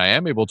when I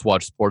am able to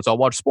watch sports, I'll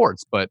watch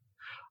sports. But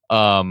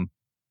yeah,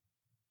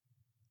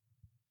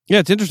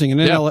 it's interesting.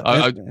 And go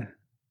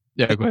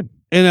ahead.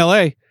 In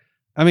LA,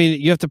 I mean,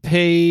 you have to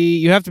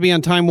be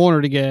on Time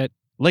Warner to get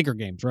Laker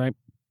games, right?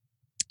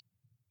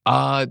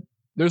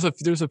 There's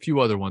a few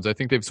other ones. I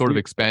think they've sort of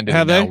expanded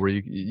have now. they?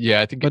 Where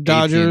I think the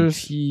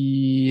Dodgers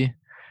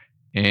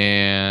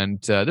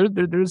and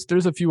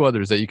there's a few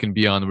others that you can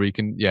be on where you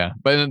can,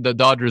 but in the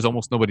Dodgers,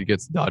 almost nobody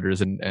gets the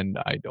Dodgers, and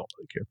I don't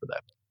really care for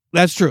that.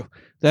 That's true.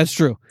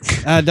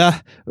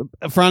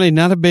 Franny,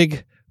 not a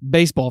big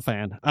baseball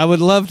fan. I would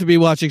love to be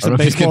watching some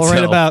baseball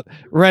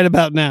right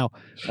about now.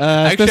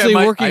 Especially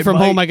working from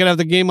home, I could have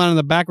the game on in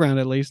the background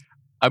at least.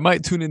 I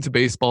might tune into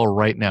baseball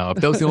right now. If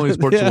that was the only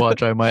sport to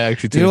watch, I might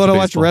actually tune into baseball. You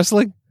want to watch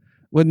wrestling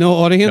with no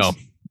audience?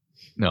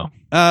 No.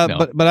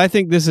 But I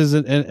think this is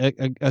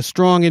a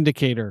strong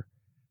indicator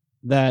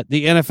that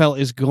the NFL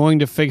is going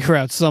to figure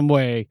out some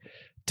way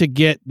to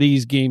get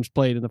these games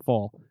played in the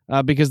fall,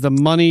 because the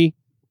money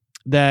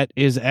that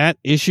is at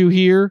issue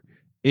here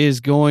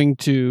is going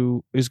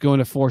to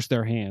force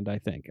their hand. I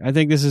think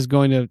this is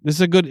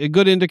a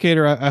good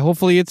indicator. I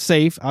hopefully it's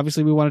safe.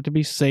 Obviously, we want it to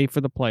be safe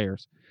for the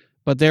players,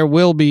 but there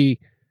will be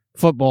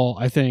football,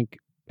 I think,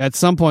 at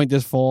some point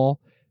this fall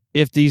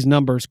if these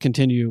numbers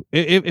continue.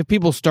 If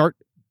people start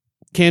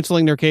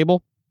canceling their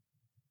cable,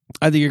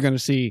 I think you're going to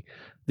see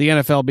the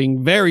NFL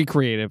being very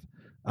creative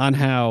on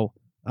how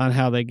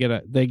they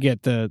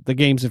get the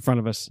games in front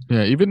of us.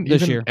 Yeah, even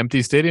year. Empty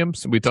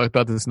stadiums. We talked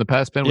about this in the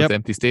past, Ben, with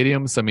empty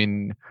stadiums. I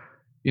mean,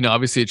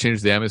 obviously it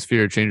changes the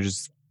atmosphere, it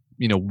changes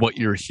what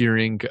you're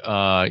hearing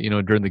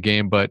during the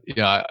game, but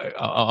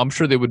I'm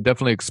sure they would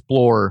definitely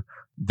explore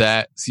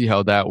that, see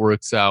how that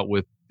works out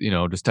with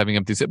just having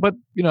empty stadiums. But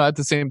at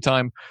the same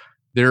time,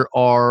 there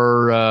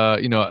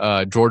are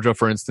Georgia,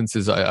 for instance,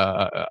 is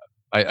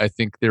I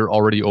think they're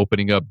already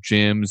opening up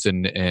gyms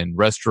and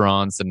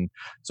restaurants, and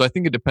so I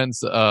think it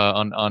depends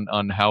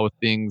on how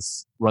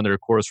things run their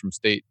course from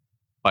state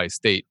by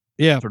state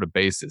sort of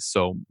basis.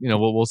 So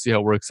we'll see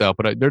how it works out,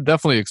 but they're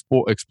definitely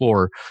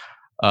explore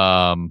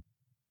how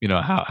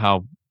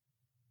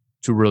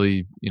to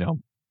really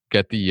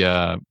get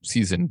the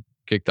season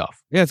kicked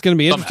off. Yeah, it's going to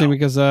be interesting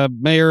because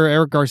Mayor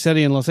Eric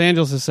Garcetti in Los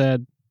Angeles has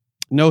said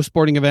no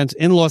sporting events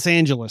in Los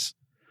Angeles,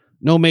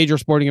 no major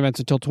sporting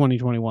events until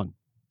 2021.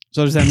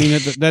 So does that mean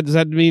does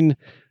that mean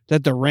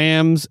that the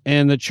Rams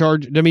and the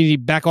Chargers, I mean, he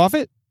back off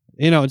it,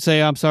 and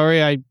say, I'm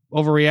sorry, I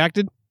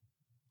overreacted?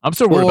 I'm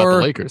still worried about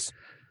the Lakers.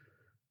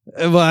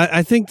 Well,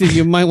 I think that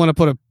you might want to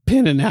put a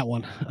pin in that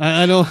one.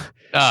 I know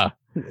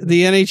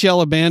the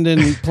NHL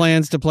abandoned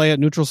plans to play at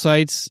neutral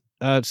sites,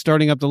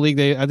 starting up the league.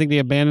 I think they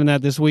abandoned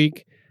that this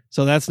week,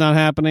 so that's not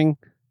happening.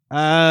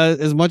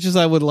 As much as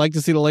I would like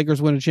to see the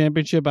Lakers win a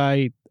championship,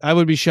 I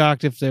would be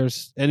shocked if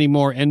there's any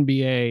more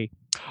NBA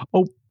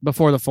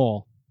before the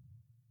fall.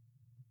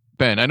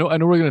 Ben, I know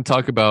we're going to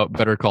talk about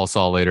Better Call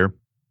Saul later,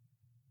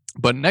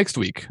 but next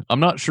week, I'm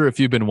not sure if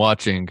you've been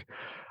watching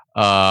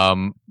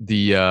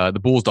the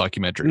Bulls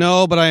documentary.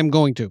 No, but I am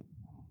going to.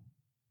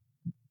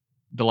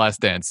 The Last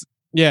Dance.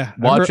 Yeah,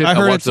 I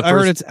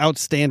heard it's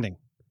outstanding.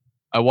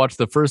 I watched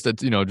the first,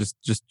 just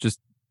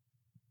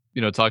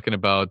talking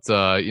about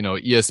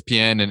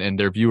ESPN and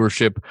their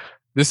viewership.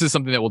 This is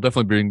something that will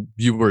definitely bring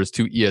viewers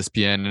to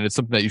ESPN, and it's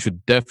something that you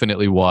should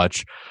definitely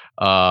watch.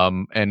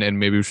 And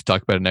maybe we should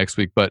talk about it next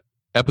week. But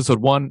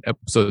episode 1,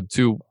 episode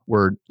 2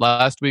 were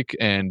last week,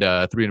 and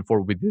 3 and 4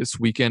 will be this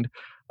weekend.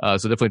 So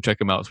definitely check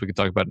them out so we can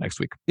talk about it next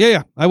week.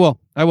 Yeah, I will.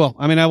 I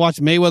mean, I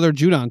watched Mayweather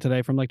Judon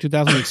today from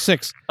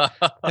 2006.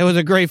 It was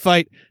a great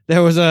fight.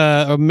 There was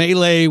a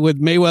melee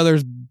with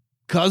Mayweather's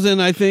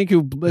cousin, I think,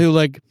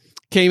 who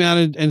came out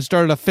and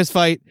started a fist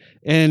fight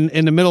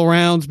in the middle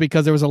rounds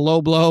because there was a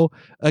low blow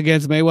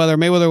against Mayweather.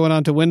 Mayweather went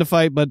on to win the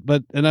fight,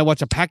 and I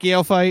watched a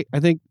Pacquiao fight.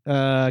 I think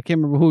I can't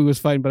remember who he was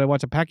fighting, but I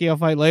watched a Pacquiao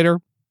fight later.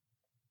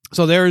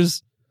 So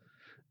there's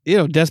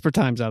desperate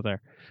times out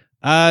there.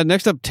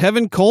 Next up,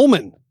 Tevin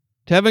Coleman.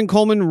 Tevin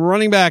Coleman,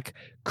 running back,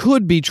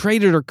 could be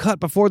traded or cut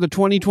before the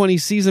 2020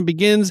 season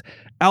begins.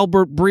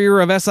 Albert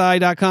Breer of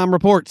SI.com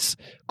reports.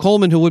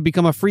 Coleman, who would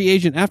become a free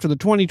agent after the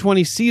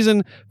 2020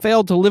 season,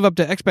 failed to live up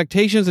to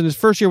expectations in his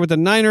first year with the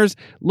Niners.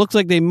 Looks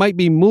like they might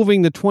be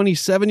moving the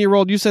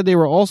 27-year-old. You said they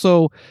were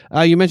also,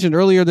 you mentioned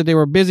earlier that they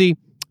were busy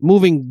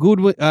moving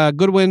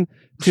Goodwin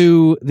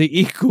to the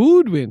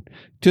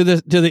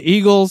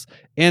Eagles,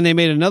 and they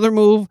made another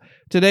move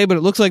today, but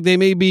it looks like they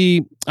may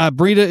be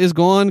Breida is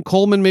gone.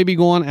 Coleman may be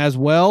gone as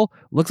well.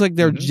 Looks like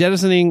they're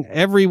jettisoning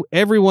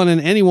everyone and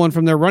anyone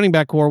from their running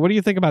back core. What do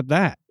you think about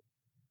that?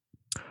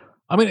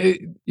 I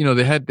mean,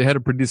 they had a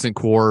pretty decent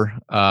core.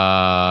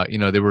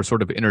 They were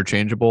sort of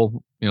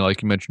interchangeable.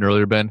 Like you mentioned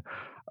earlier, Ben.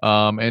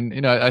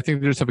 And I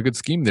think they just have a good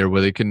scheme there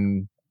where they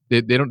don't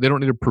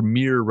need a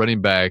premier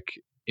running back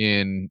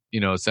in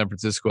San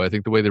Francisco. I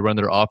think the way they run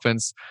their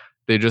offense,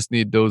 they just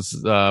need those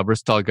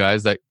versatile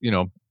guys that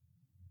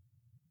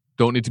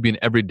don't need to be an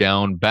every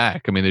down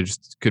back. I mean, they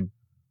just could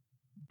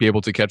be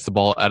able to catch the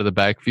ball out of the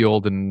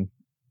backfield, and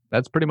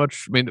that's pretty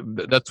much. I mean,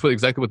 that's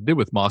exactly what they did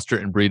with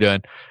Mostert and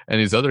Breida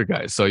and these other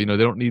guys. So they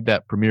don't need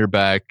that premier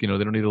back. They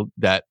don't need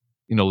that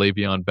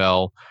Le'Veon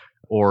Bell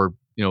or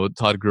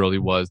Todd Gurley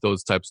was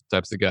those types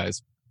of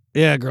guys.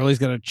 Yeah, Gurley's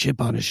got a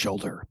chip on his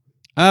shoulder.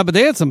 But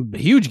they had some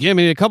huge games. I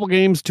mean, a couple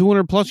games,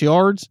 200 plus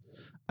yards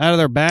out of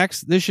their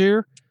backs this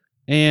year,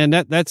 and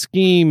that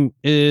scheme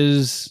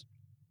is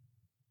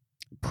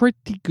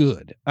pretty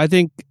good. I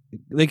think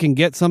they can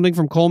get something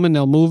from Coleman.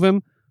 They'll move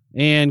him,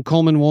 and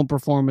Coleman won't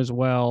perform as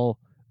well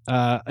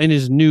in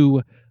his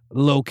new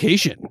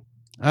location.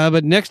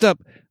 But next up,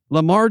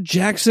 Lamar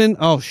Jackson.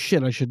 Oh,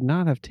 shit, I should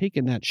not have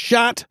taken that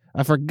shot.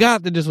 I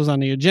forgot that this was on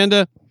the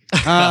agenda.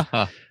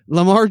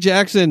 Lamar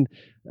Jackson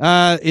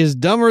is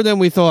dumber than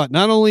we thought.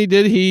 Not only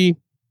did he,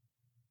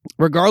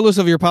 regardless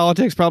of your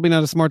politics, probably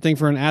not a smart thing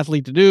for an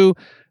athlete to do,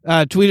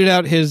 tweeted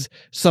out his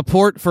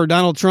support for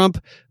Donald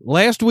Trump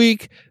last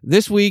week.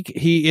 This week,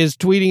 he is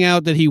tweeting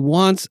out that he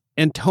wants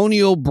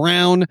Antonio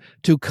Brown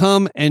to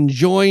come and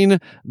join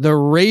the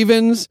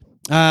Ravens.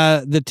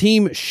 The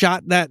team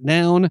shot that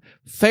down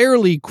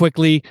fairly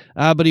quickly,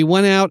 but he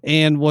went out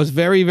and was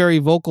very, very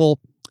vocal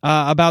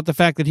about the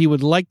fact that he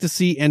would like to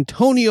see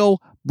Antonio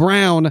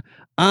Brown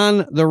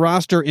on the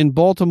roster in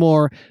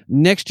Baltimore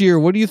next year.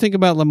 What do you think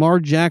about Lamar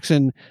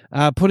Jackson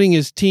putting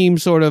his team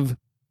sort of,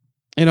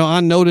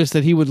 on notice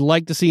that he would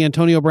like to see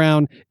Antonio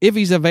Brown, if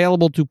he's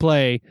available to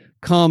play,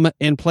 come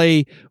and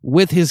play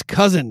with his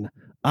cousin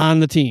on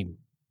the team?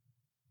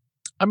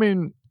 I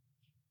mean,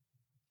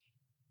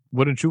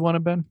 wouldn't you want to,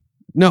 Ben?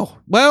 No.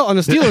 Well, on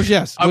the Steelers,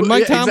 yes. With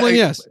Mike Tomlin,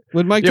 yes.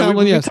 With Mike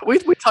Tomlin, yes. We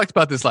talked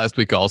about this last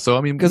week also.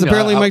 I mean, because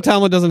apparently Mike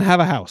Tomlin doesn't have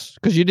a house,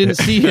 because you didn't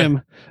see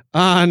him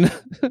on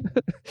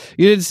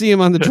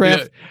the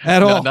draft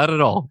at all. Not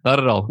at all. Not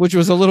at all. Which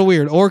was a little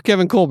weird. Or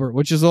Kevin Colbert,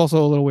 which is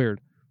also a little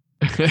weird.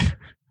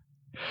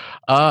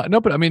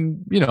 No, but I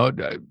mean,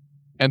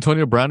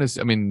 Antonio Brown is,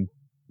 I mean,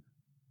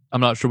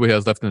 I'm not sure what he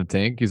has left in the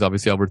tank. He's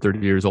obviously over 30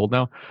 years old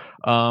now.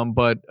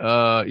 But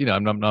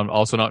I'm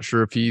also not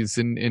sure if he's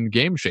in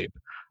game shape.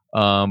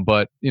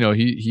 But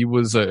he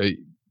was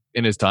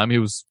in his time, he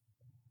was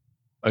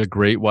a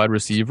great wide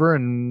receiver,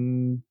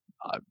 and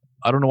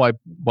I don't know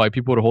why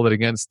people would hold it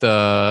against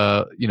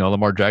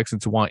Lamar Jackson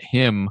to want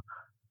him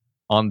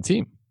on the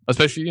team,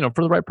 especially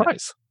for the right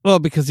price. Well,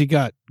 because he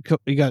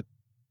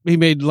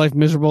made life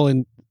miserable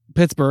in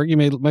Pittsburgh. He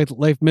made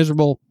life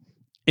miserable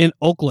in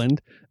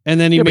Oakland, and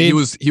then he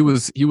was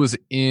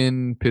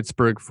in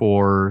Pittsburgh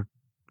for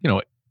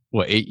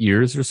 8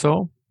 years or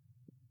so.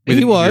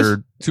 He was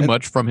too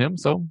much from him,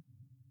 so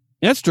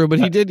that's true. But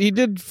he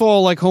did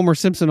fall like Homer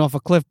Simpson off a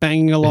cliff,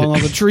 banging along all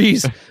the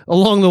trees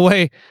along the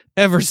way.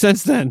 Ever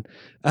since then,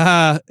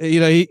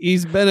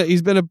 he's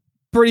been a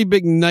pretty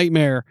big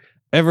nightmare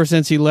ever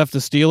since he left the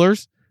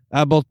Steelers,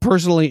 both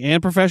personally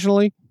and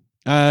professionally,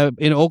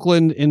 in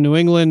Oakland, in New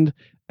England,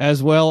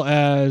 as well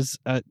as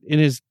in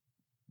his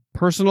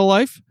personal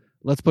life.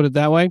 Let's put it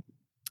that way.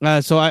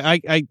 So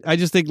I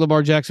just think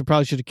Lamar Jackson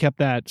probably should have kept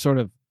that sort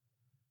of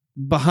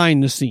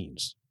behind the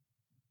scenes.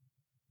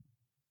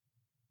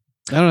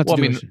 I don't have to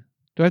do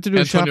I have to do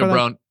a shot for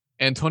that?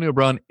 Antonio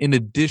Brown, in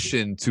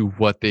addition to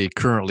what they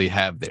currently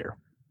have there.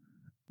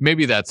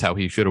 Maybe that's how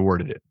he should have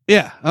worded it.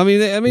 Yeah,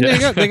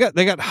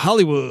 they got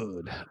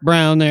Hollywood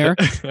Brown there,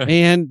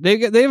 and they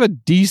have a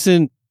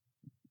decent.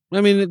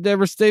 I mean,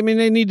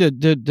 they need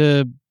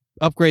to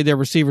upgrade their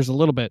receivers a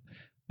little bit,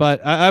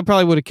 but I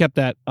probably would have kept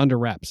that under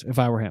wraps if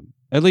I were him.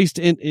 At least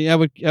I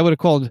would have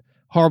called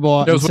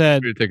Harbaugh and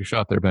said, for you to take a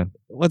shot there, Ben.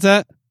 What's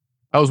that?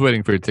 I was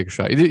waiting for you to take a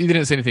shot. You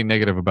didn't say anything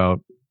negative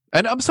about,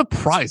 and I'm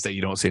surprised that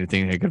you don't say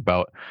anything negative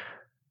about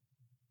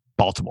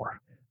Baltimore.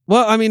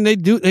 Well, I mean, they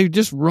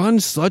just run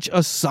such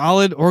a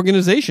solid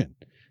organization.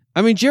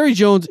 I mean, Jerry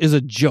Jones is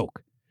a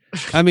joke.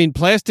 I mean,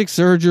 plastic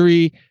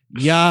surgery,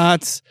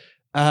 yachts,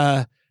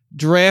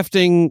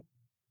 drafting,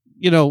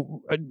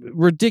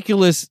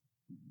 ridiculous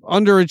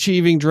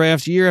underachieving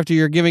drafts year after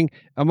year, giving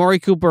Amari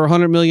Cooper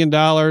 $100 million,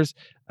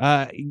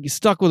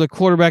 stuck with a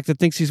quarterback that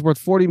thinks he's worth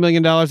 $40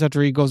 million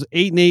after he goes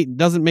 8-8,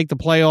 doesn't make the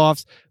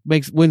playoffs,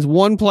 wins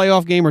one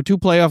playoff game or two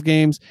playoff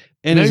games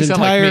in his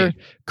entire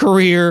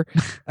career.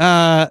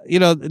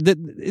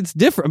 It's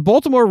different.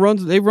 Baltimore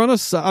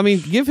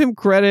give him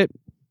credit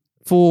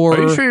for.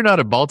 Are you sure you're not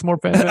a Baltimore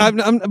fan?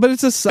 But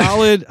it's a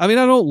solid. I mean,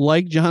 I don't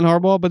like John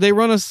Harbaugh, but they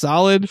run a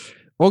solid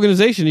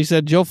organization. He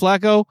said, Joe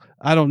Flacco,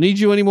 I don't need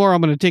you anymore.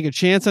 I'm going to take a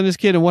chance on this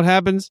kid. And what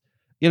happens?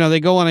 They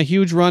go on a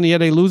huge run. Yeah,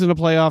 they lose in the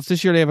playoffs.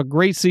 This year they have a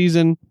great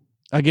season.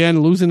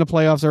 Again, losing the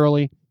playoffs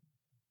early.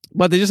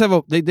 But they just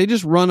have they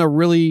just run a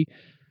really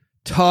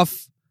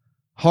tough,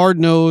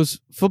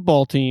 hard-nosed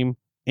football team.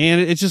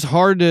 And it's just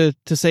hard to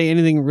say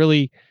anything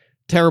really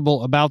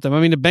terrible about them. I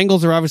mean, the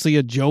Bengals are obviously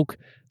a joke.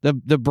 The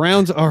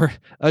Browns are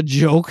a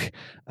joke.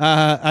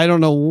 I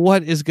don't know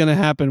what is going to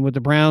happen with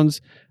the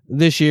Browns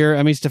this year.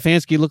 I mean,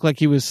 Stefanski looked like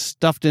he was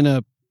stuffed in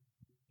a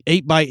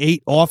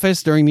 8x8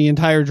 office during the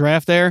entire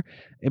draft there.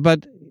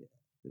 But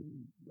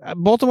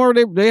Baltimore,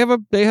 they have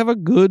a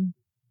good,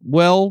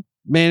 well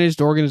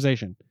managed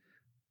organization.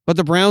 But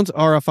the Browns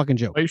are a fucking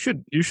joke. You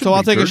should. So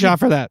I'll take a shot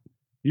for that.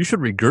 You should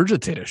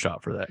regurgitate a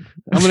shot for that.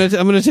 I'm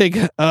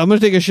gonna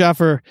take a shot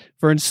for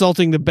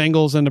insulting the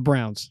Bengals and the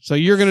Browns. So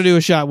you're gonna do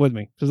a shot with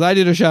me because I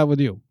did a shot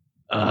with you.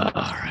 All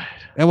right.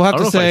 And we'll have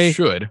to say I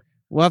should.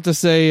 We'll have to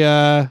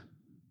say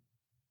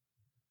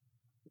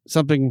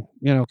something.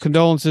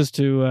 Condolences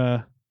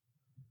to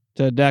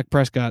Dak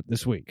Prescott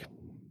this week.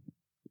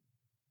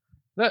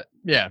 That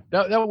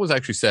was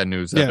actually sad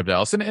news out of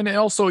Dallas, and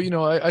also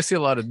I see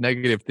a lot of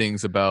negative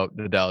things about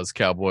the Dallas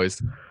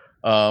Cowboys.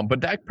 But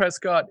Dak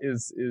Prescott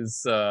is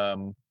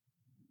one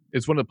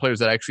of the players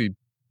that I actually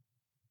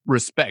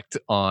respect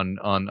on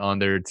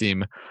their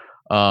team.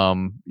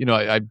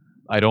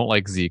 I don't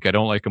like Zeke. I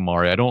don't like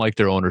Amari. I don't like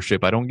their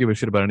ownership. I don't give a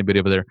shit about anybody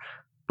over there.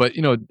 But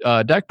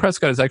Dak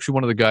Prescott is actually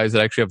one of the guys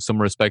that I actually have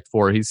some respect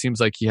for. He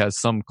seems like he has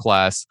some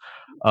class.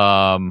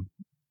 Unlike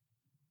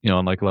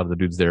a lot of the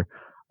dudes there.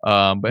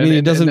 But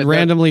he doesn't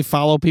randomly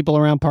follow people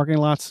around parking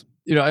lots.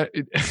 Yeah,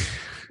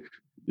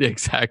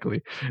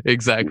 exactly.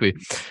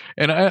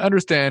 And I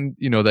understand,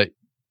 that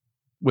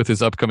with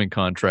his upcoming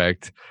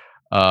contract,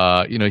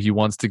 he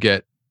wants to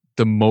get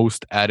the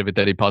most out of it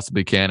that he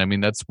possibly can. I mean,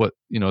 that's what,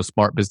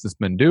 smart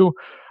businessmen do.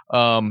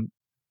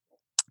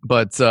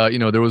 But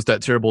there was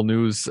that terrible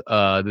news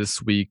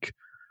this week,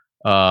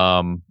 with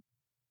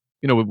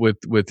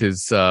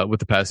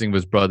the passing of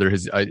his brother,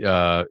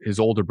 his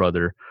older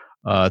brother,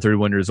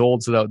 31 years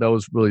old. So that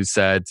was really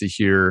sad to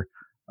hear,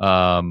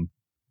 from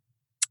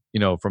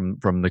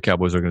the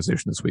Cowboys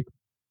organization this week.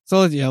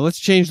 So let's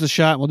change the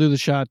shot. We'll do the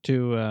shot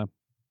to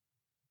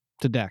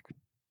Dak.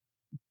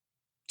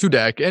 To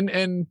Dak,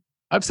 and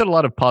I've said a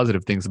lot of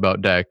positive things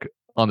about Dak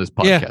on this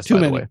podcast. Too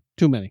many.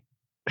 Too many.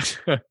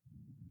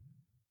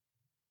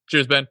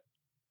 Cheers, Ben.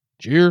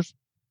 Cheers.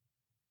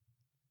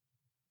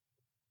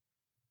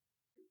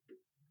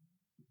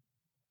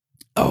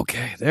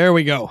 Okay, there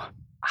we go.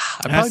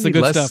 That's the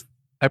good stuff.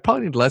 I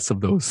probably need less of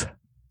those.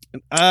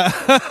 That's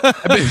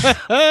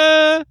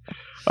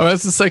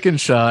the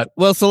second shot.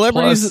 Well,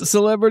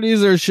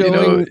 celebrities are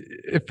showing.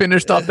 It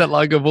finished off that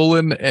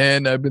Lagavulin,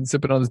 and I've been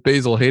sipping on this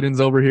Basil Hayden's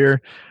over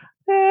here.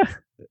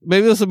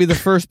 Maybe this will be the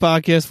first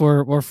podcast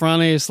where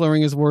Frane is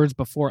slurring his words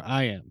before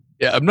I am.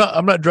 Yeah, I'm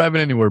not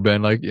driving anywhere,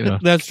 Ben.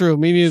 That's true.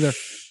 Me neither.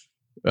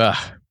 All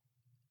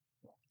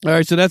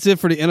right, so that's it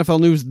for the NFL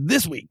news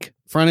this week.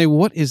 Frane,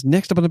 what is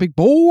next up on the big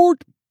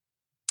board?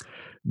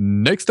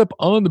 Next up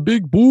on the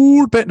big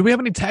board, Ben, do we have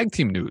any tag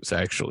team news?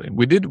 Actually,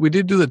 we did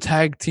do the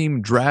tag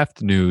team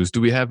draft news.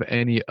 Do we have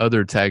any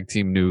other tag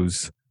team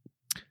news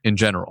in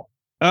general?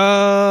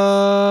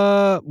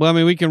 Well, I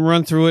mean, we can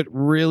run through it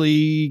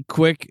really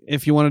quick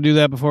if you want to do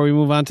that before we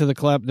move on to the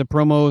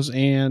promos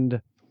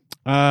and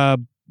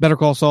Better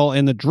Call Saul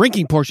and the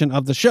drinking portion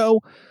of the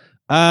show.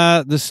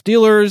 The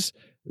Steelers,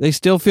 they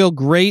still feel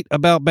great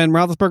about Ben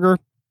Roethlisberger,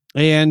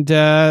 and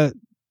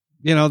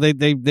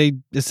they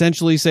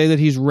essentially say that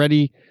he's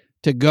ready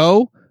to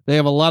go. They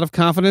have a lot of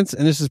confidence,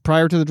 and this is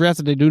prior to the draft,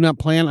 that they do not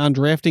plan on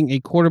drafting a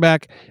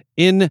quarterback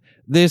in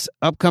this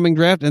upcoming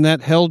draft, and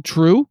that held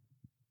true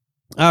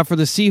for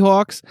the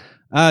Seahawks.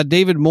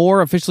 David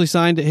Moore officially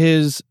signed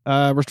his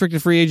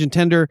restricted free agent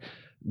tender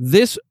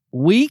this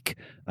week.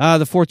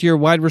 The fourth-year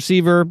wide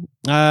receiver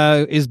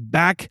is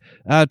back,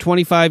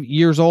 25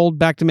 years old,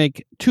 back to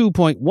make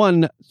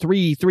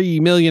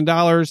 $2.133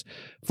 million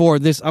for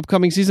this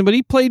upcoming season, but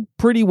he played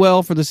pretty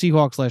well for the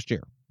Seahawks last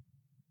year.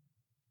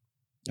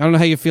 I don't know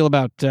how you feel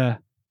about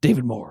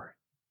David Moore.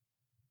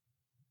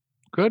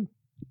 Good.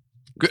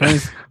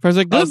 I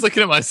was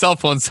looking at my cell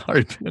phone.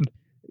 Sorry, Ben.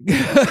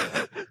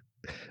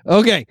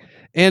 Okay,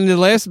 and the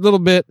last little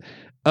bit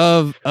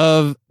of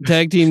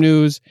tag team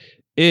news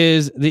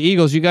is the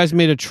Eagles. You guys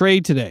made a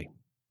trade today.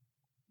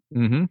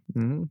 Mm-hmm.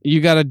 Mm-hmm.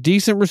 You got a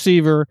decent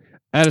receiver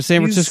out of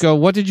San Francisco.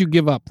 What did you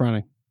give up,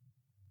 Ronnie?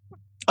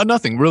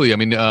 Nothing really. I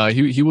mean,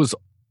 he was,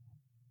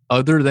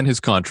 other than his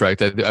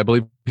contract, I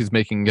believe he's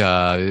making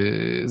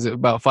is it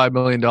about $5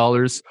 million.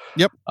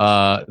 Yep.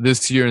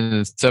 This year, and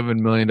then $7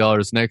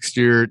 million next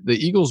year. The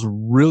Eagles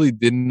really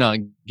did not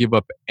give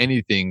up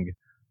anything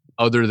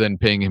other than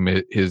paying him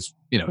his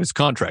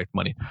contract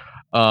money.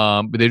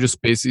 But they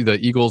just basically, the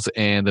Eagles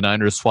and the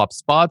Niners swapped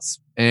spots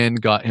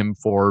and got him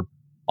for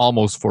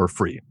almost for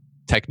free,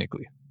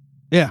 technically.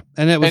 Yeah,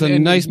 and it was a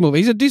nice move.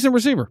 He's a decent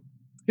receiver.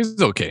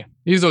 He's okay.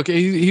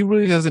 He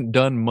really hasn't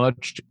done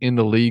much in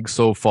the league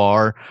so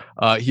far.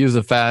 He is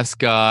a fast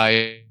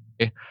guy,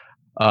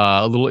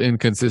 a little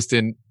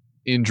inconsistent,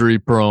 injury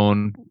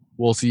prone.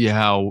 We'll see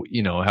how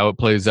it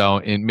plays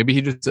out, and maybe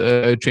he just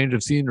a change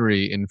of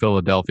scenery in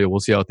Philadelphia. We'll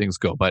see how things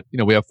go. But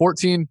we have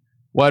 14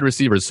 wide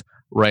receivers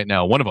right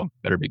now. One of them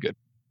better be good.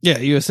 Yeah,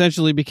 you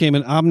essentially became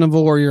an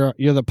omnivore.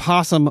 You're the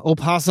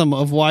opossum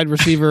of wide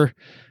receiver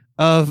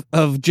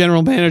of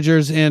general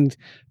managers and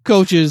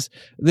coaches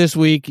this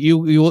week. You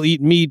will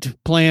eat meat,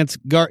 plants,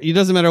 it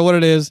doesn't matter what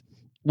it is.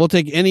 We'll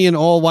take any and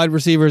all wide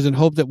receivers and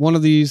hope that one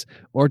of these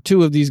or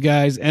two of these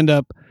guys end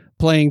up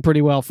playing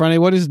pretty well. Friday,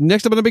 what is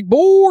next up on the big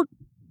board?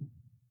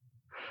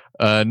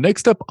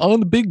 Next up on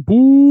the big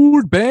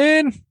board,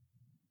 Ben,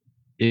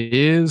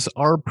 is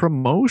our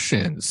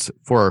promotions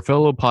for our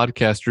fellow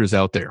podcasters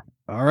out there.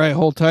 All right,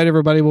 hold tight,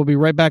 everybody. We'll be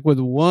right back with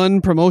one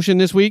promotion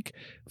this week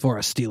for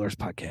a Steelers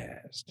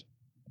podcast.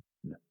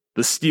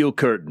 The Steel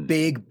Curtain.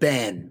 Big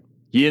Ben.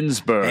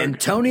 Ginsburg.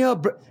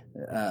 Antonio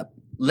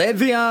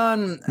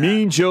Le'Veon.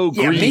 Mean Joe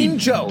Green. Yeah, Mean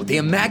Joe. The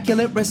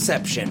Immaculate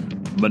Reception.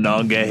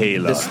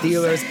 Monongahela. The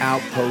Steelers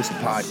Outpost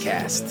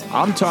Podcast.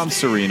 I'm Tom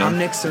Serena. I'm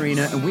Nick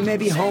Serena, and we may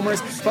be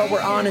homers, but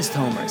we're honest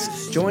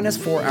homers. Join us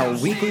for our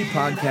weekly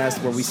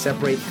podcast where we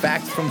separate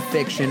fact from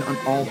fiction on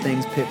all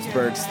things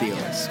Pittsburgh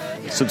Steelers.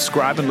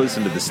 Subscribe and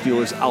listen to the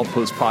Steelers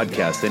Outpost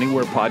Podcast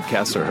anywhere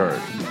podcasts are heard.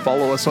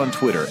 Follow us on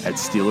Twitter at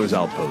Steelers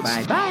Outpost.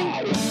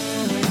 Bye-bye.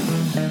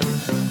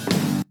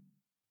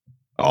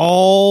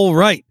 All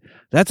right.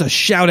 That's a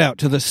shout out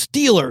to the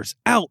Steelers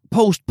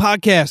Outpost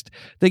Podcast.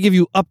 They give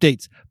you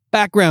updates,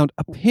 background,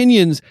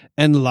 opinions,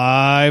 and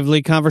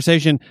lively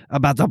conversation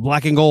about the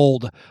black and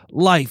gold.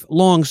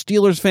 Lifelong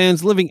Steelers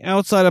fans living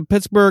outside of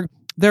Pittsburgh,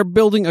 they're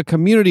building a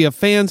community of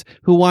fans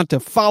who want to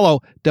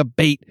follow,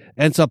 debate,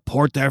 and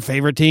support their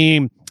favorite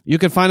team. You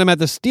can find them at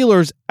the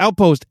Steelers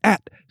Outpost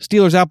at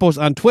Steelers Outpost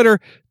on Twitter,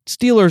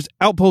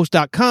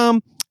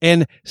 SteelersOutpost.com,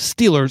 and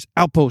Steelers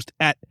Outpost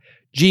at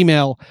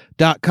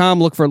gmail.com.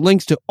 Look for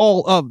links to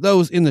all of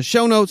those in the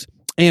show notes.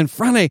 And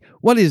Friday,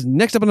 what is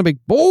next up on the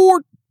big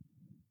board?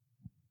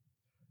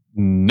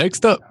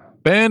 Next up,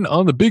 Ben,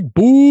 on the big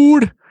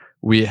board,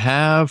 we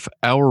have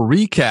our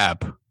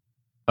recap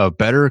of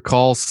Better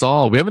Call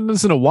Saul. We haven't done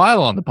this in a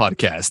while on the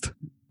podcast.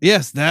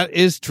 Yes, that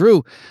is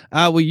true.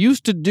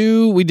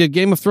 We did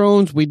Game of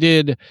Thrones. We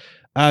did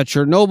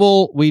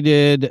Chernobyl. We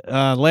did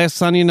Last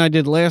Sunny, and I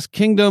did Last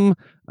Kingdom.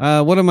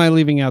 What am I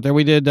leaving out there?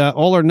 We did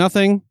All or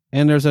Nothing.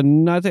 And there's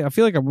another, I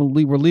feel like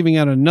we're leaving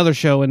out another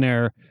show in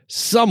there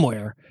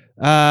somewhere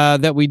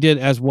that we did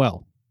as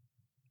well.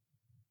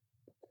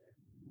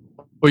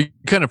 Well, you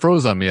kind of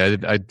froze on me.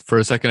 I for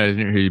a second, I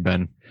didn't hear you,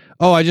 Ben.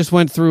 Oh, I just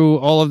went through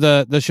all of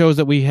the shows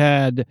that we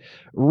had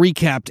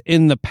recapped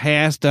in the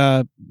past,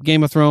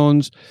 Game of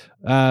Thrones,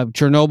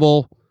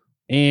 Chernobyl,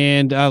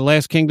 and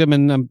Last Kingdom,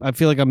 and I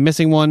feel like I'm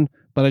missing one,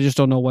 but I just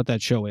don't know what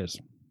that show is.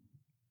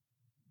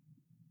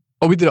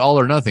 Oh, we did All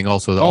or Nothing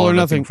also. The All or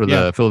Nothing for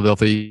the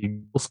Philadelphia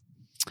Eagles.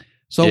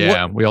 So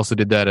yeah, we also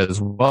did that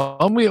as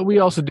well. We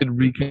also did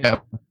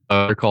recap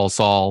Better Call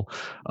Saul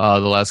the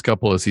last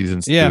couple of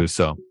seasons too.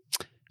 So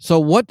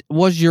what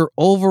was your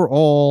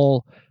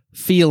overall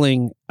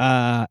feeling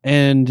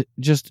and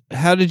just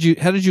how did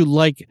you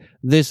like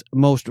this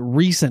most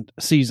recent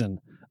season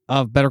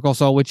of Better Call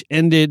Saul, which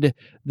ended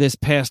this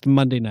past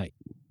Monday night?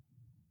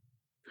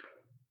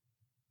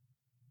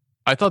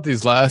 I thought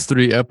these last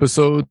 3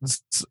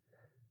 episodes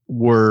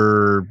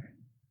were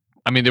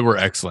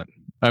excellent.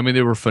 I mean,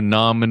 they were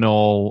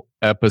phenomenal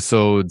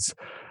episodes.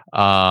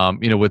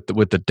 With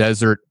the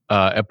desert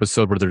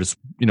episode where they're just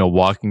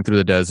walking through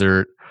the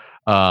desert,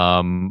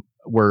 where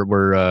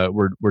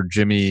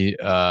Jimmy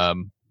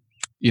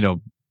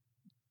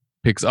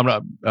picks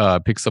up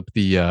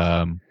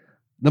the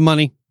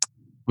money.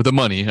 With the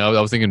money,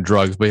 I was thinking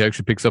drugs, but he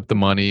actually picks up the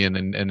money, and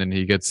then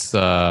he gets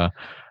sort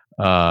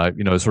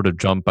of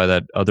jumped by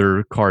that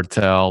other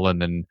cartel,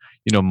 and then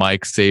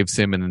Mike saves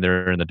him, and then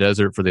they're in the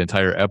desert for the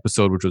entire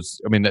episode, which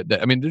was,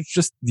 there's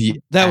just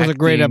that was a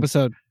great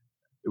episode.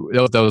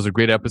 That was a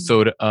great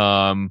episode.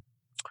 Also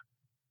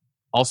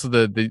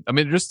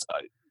just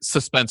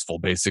suspenseful,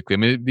 basically. I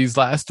mean, these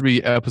last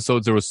 3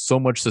 episodes, there was so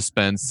much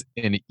suspense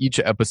in each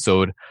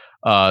episode.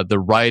 The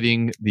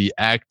writing, the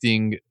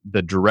acting,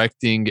 the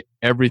directing,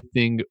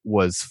 everything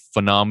was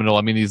phenomenal.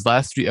 I mean, these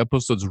last 3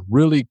 episodes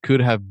really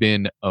could have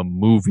been a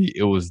movie.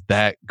 It was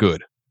that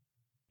good.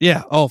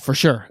 Yeah. Oh, for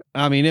sure.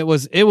 I mean, it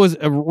was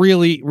a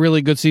really,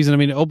 really good season. I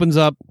mean, it opens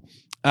up,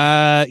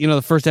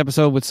 the first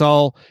episode with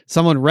Saul,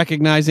 someone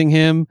recognizing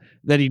him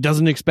that he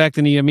doesn't expect,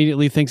 and he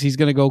immediately thinks he's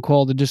going to go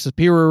call the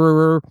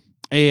disappearer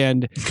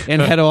and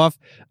head off.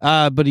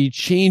 But he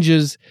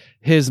changes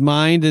his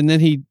mind, and then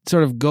he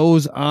sort of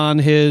goes on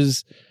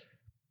his,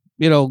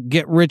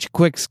 get rich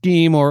quick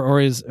scheme or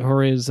his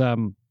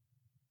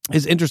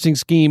interesting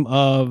scheme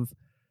of,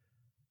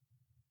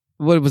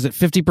 what was it,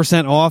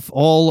 50% off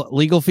all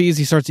legal fees.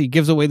 He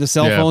gives away the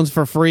cell phones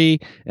for free,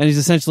 and he's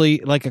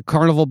essentially like a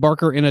carnival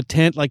barker in a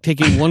tent, like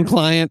taking one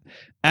client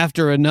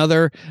after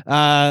another,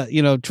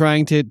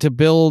 trying to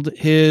build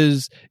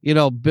his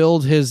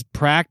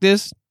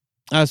practice.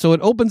 So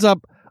it opens up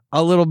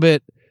a little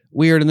bit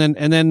weird, and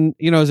then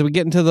as we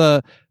get into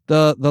the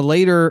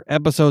later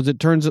episodes, it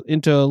turns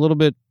into a little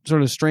bit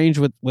sort of strange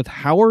with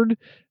Howard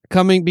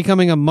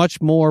becoming a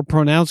much more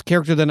pronounced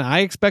character than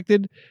I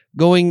expected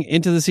going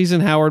into the season.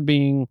 Howard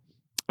being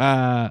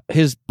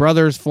his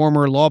brother's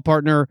former law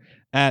partner,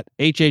 at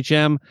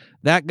HHM.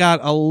 That got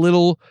a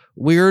little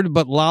weird,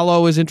 but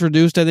Lalo is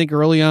introduced, I think,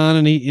 early on,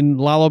 and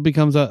Lalo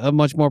becomes a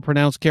much more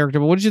pronounced character.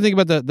 But what did you think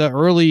about the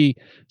early,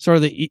 sort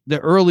of the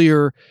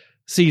earlier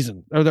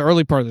season, or the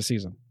early part of the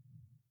season?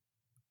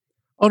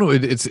 Oh no,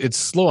 it's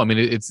slow. I mean,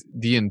 it's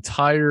the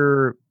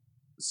entire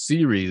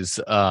series.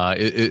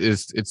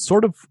 It's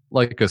sort of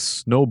like a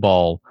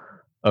snowball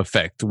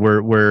effect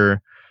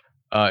where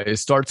it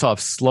starts off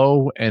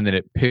slow and then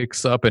it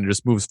picks up and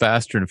just moves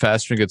faster and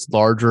faster and gets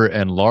larger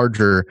and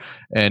larger.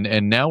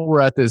 And now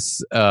we're at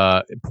this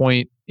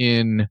point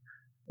in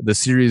the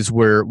series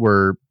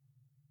where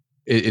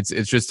it's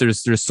just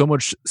there's so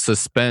much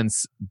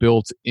suspense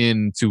built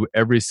into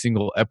every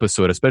single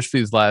episode,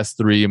 especially these last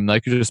three. I mean,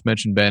 like you just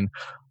mentioned, Ben,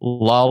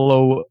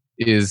 Lalo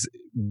is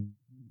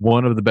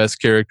one of the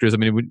best characters. I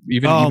mean,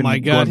 even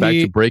going back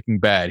to Breaking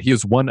Bad, he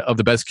is one of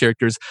the best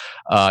characters.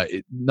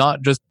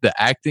 Not just the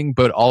acting,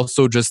 but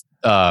also just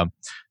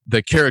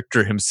the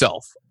character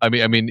himself. I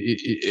mean,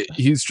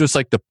 he's just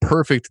like the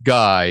perfect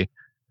guy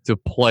to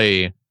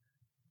play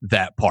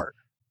that part.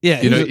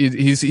 Yeah,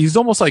 he's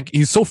almost like,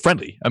 he's so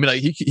friendly. I mean,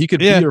 like he could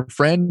be your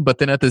friend, but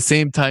then at the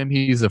same time,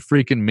 he's a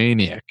freaking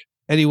maniac,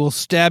 and he will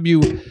stab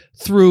you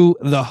through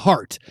the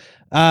heart.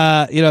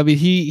 I mean,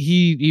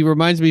 he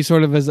reminds me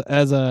sort of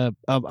as a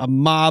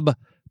mob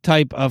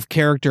type of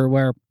character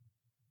where,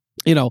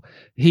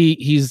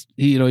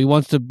 he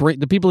wants to bring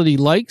the people that he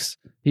likes,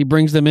 he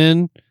brings them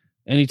in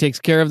and he takes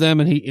care of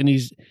them, and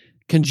he's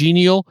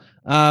congenial.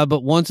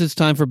 But once it's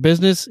time for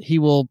business,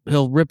 he'll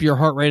rip your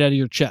heart right out of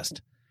your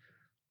chest.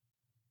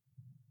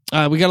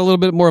 We got a little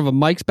bit more of a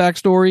Mike's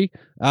backstory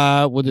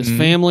with his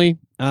family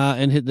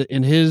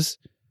and his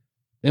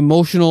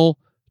emotional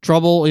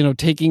trouble,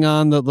 taking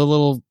on the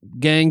little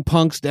gang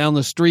punks down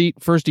the street.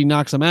 First he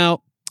knocks them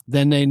out,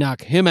 then they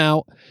knock him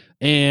out,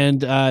 and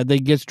they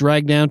gets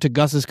dragged down to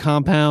Gus's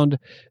compound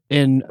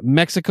in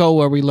Mexico,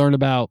 where we learn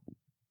about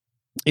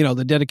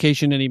the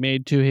dedication that he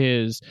made to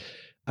his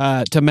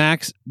to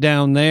Max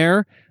down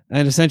there.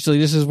 And essentially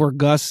this is where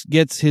Gus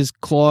gets his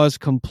claws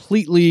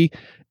completely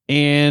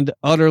and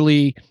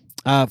utterly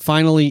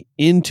finally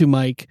into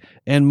Mike,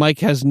 and Mike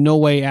has no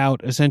way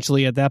out.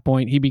 Essentially at that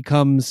point he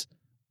becomes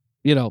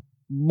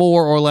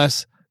more or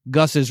less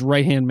Gus's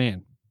right-hand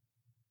man.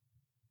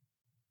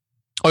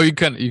 Oh, you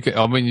can.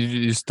 I mean,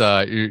 you just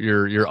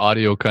your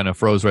audio kind of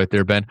froze right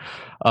there, Ben.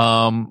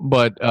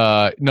 But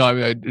no, I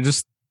mean, I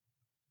just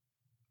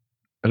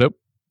hello.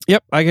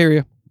 Yep, I hear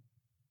you.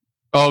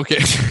 Oh, okay,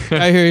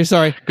 I hear you.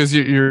 Sorry, because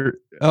you're.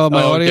 Oh,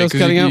 my audio's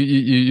cutting out.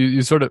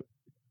 You sort of,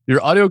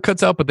 your audio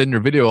cuts out, but then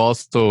your video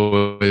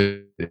also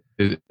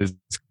is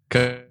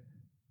cut.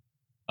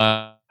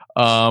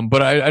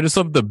 But I just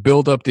love the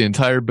build up, the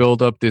entire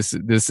build up. This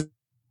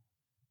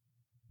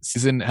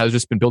season has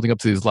just been building up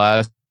to these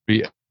last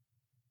three.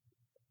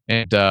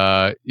 And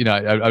I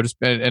just,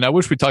 and I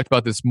wish we talked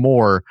about this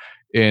more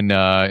in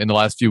the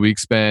last few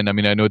weeks, Ben. I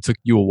mean, I know it took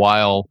you a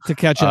while to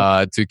catch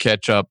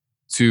up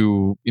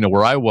to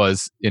where I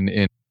was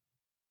in.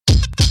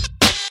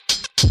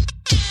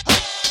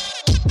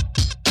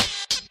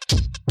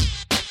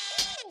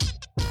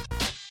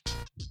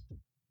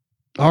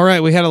 All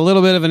right, we had a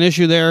little bit of an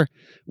issue there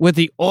with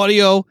the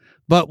audio,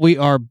 but we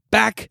are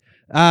back.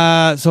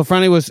 So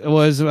Franny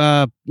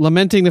was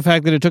lamenting the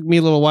fact that it took me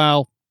a little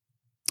while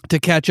to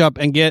catch up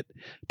and get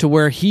to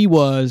where he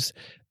was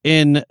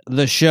in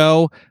the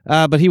show,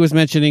 but he was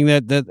mentioning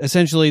that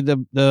essentially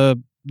the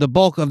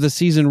bulk of the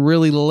season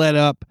really led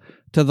up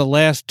to the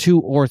last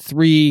 2 or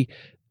 3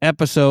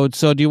 episodes.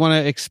 So do you want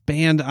to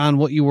expand on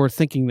what you were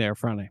thinking there,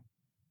 Franny?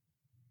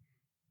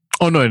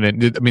 Oh, no. I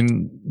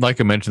mean,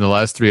 like I mentioned, the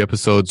last 3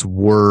 episodes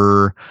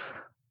were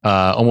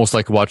almost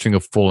like watching a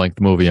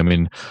full-length movie. I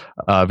mean,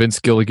 Vince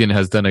Gilligan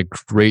has done a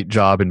great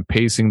job in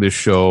pacing this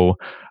show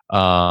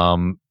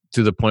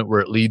to the point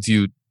where it leads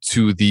you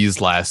to these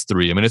last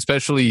 3. I mean,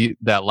 especially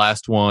that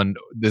last one,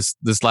 this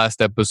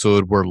last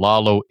episode where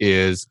Lalo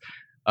is,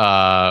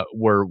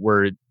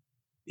 where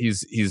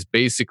he's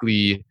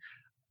basically,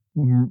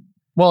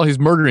 well, he's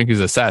murdering his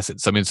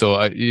assassins. I mean, so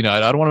I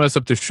don't want to mess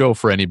up the show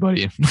for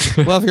anybody.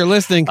 Well, if you're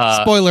listening,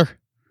 spoiler.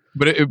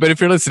 But if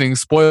you're listening,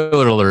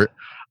 spoiler alert.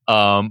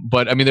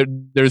 But I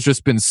mean, there's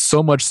just been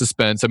so much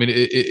suspense. I mean,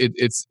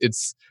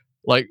 it's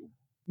like,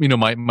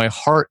 my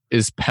heart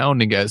is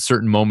pounding at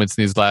certain moments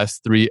in these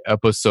last 3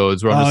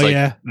 episodes where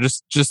I'm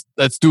just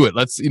let's do it.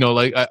 Let's,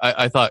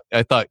 I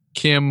thought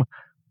Kim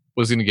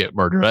was going to get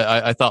murdered.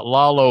 I thought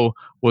Lalo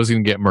was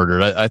going to get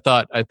murdered. I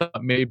thought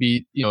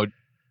maybe,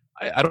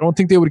 I don't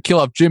think they would kill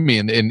off Jimmy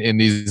in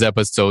these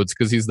episodes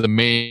because he's the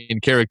main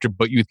character,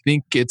 but you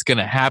think it's going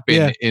to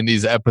happen in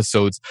these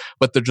episodes.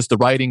 But they're just the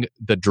writing,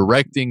 the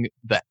directing,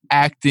 the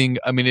acting.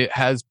 I mean, it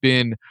has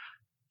been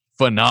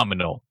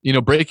phenomenal.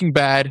 Breaking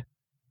Bad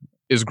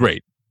is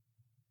great,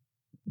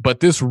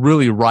 but this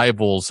really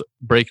rivals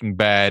Breaking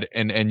Bad,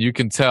 and you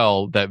can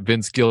tell that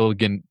Vince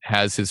Gilligan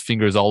has his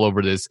fingers all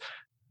over this.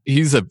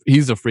 He's a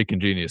freaking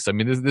genius. I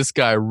mean, this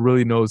guy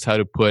really knows how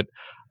to put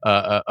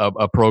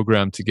a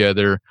program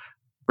together.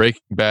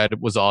 Breaking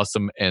Bad was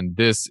awesome, and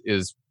this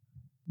is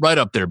right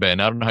up there, Ben.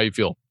 I don't know how you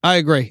feel. I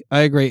agree.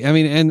 I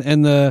mean,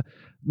 and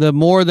the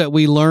more that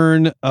we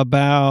learn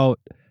about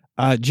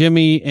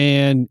Jimmy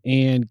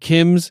and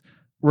Kim's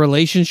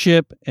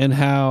relationship and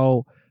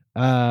how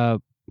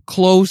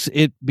close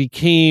it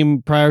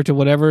became prior to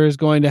whatever is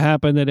going to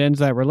happen that ends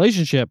that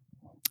relationship,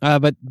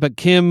 but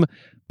Kim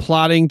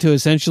plotting to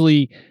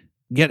essentially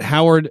get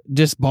Howard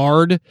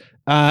disbarred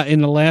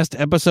in the last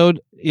episode,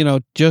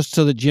 just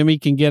so that Jimmy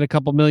can get a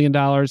couple $1 million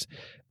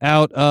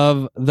out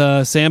of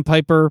the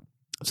Sandpiper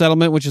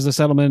settlement, which is a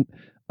settlement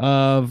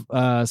of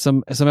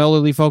some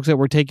elderly folks that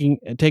were taken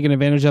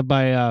advantage of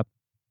by a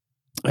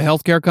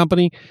healthcare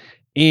company,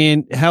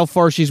 and how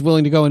far she's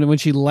willing to go. And when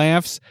she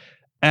laughs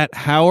at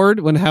Howard,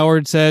 when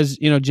Howard says,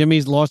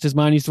 Jimmy's lost his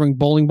mind, he's throwing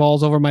bowling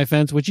balls over my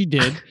fence, which he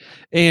did,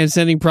 and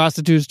sending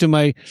prostitutes to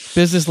my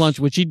business lunch,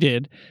 which he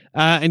did.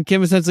 And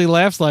Kim essentially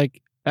laughs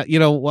like, I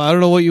don't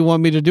know what you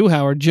want me to do,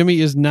 Howard.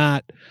 Jimmy is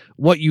not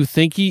what you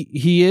think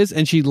he is.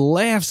 And she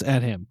laughs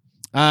at him.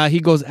 He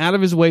goes out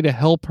of his way to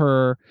help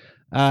her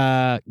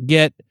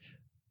get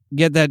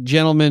that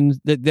gentleman,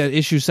 that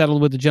issue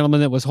settled with the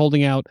gentleman that was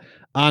holding out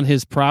on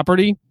his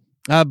property.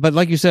 But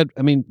like you said,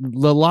 I mean,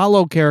 the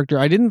Lalo character,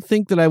 I didn't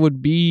think that I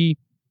would be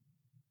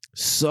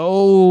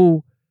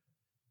so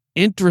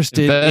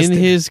interested in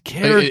his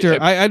character.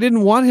 I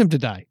didn't want him to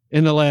die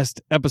in the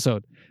last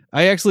episode.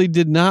 I actually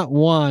did not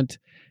want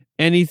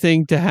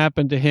anything to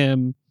happen to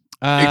him.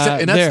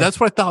 And that's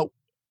what I thought.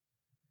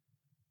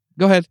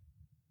 Go ahead.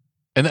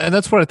 And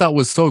that's what I thought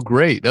was so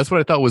great. That's what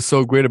I thought was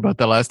so great about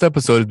that last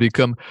episode,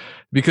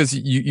 because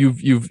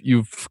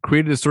you've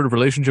created a sort of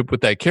relationship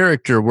with that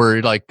character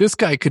where like this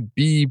guy could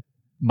be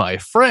my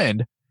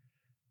friend,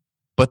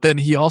 but then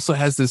he also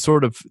has this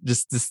sort of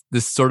this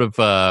sort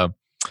of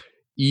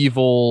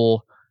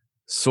evil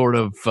sort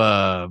of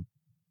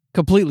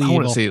completely evil. I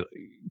want to say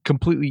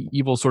completely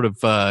evil sort of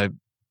I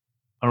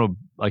don't know,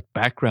 like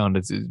background.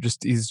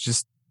 He's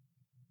just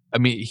I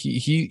mean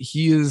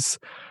he is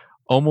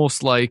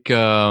almost like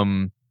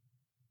what's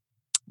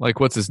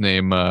his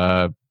name?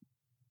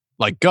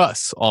 Like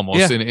Gus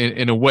almost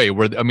in a way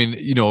where, I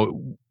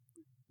mean,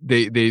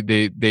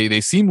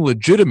 they seem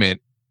legitimate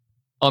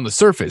on the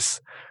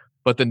surface,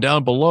 but then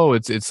down below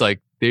it's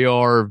like they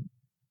are,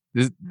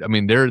 I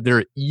mean,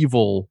 they're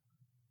evil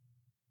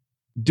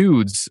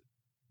dudes,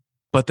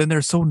 but then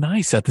they're so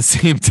nice at the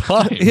same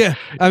time. Yeah.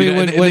 I mean,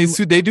 when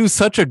they do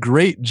such a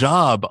great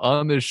job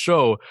on this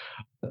show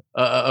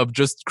of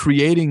just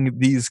creating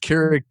these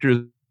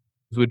characters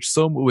with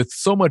so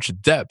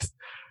much depth,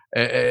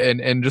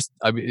 and just,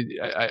 I mean,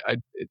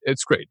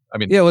 it's great. I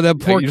mean, yeah, well, that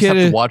poor you kid just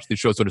have to watch these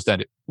shows to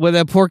understand it. When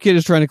that poor kid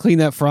is trying to clean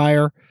that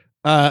fryer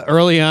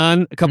early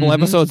on, a couple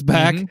episodes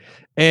back,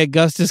 and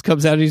Gustus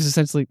comes out and he's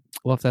essentially,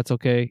 well, if that's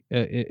okay,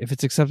 if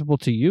it's acceptable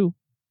to you,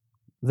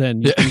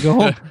 then you can go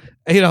home.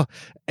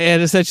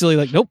 And essentially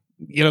like, nope,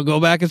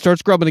 go back and start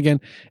scrubbing again.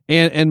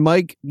 And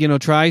Mike,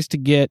 tries to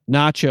get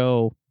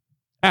Nacho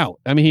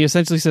out. I mean, he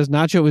essentially says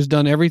Nacho has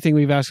done everything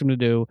we've asked him to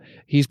do.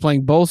 He's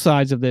playing both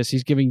sides of this.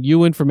 He's giving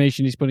you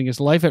information. He's putting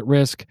his life at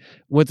risk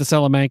with the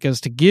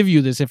Salamancas to give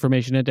you this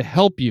information and to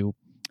help you.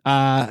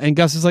 And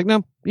Gus is like,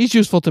 no, he's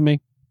useful to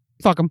me.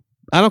 Fuck him.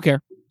 I don't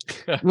care.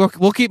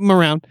 We'll keep him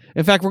around.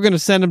 In fact, we're going to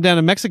send him down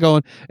to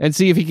Mexico and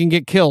see if he can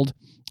get killed.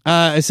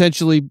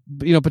 Essentially,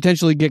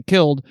 potentially get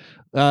killed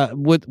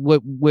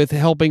with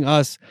helping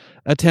us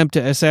attempt to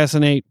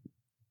assassinate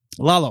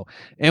Lalo.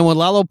 And when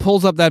Lalo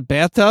pulls up that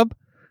bathtub,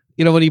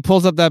 when he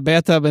pulls up that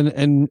bathtub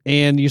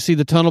and you see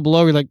the tunnel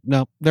below, you're like,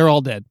 no, they're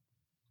all dead.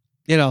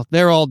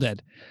 They're all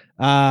dead.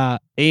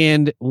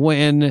 And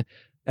when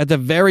at the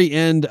very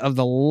end of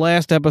the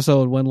last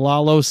episode, when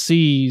Lalo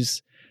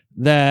sees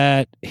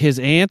that his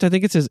aunt, I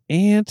think it's his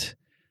aunt,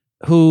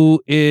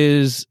 who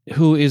is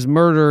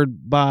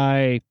murdered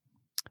by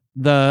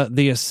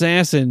the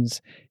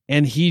assassins,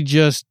 and he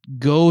just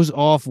goes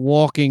off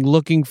walking,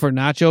 looking for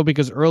Nacho,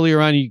 because earlier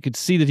on you could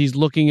see that he's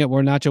looking at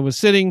where Nacho was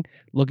sitting,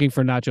 looking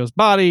for Nacho's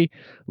body,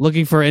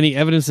 looking for any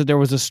evidence that there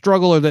was a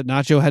struggle or that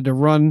Nacho had to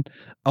run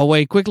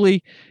away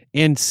quickly,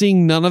 and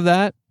seeing none of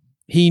that,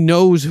 he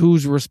knows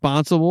who's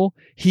responsible.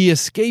 He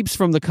escapes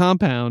from the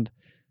compound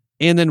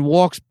and then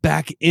walks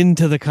back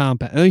into the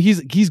compound. I mean,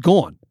 he's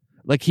gone.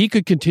 Like, he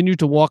could continue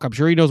to walk. I'm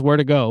sure he knows where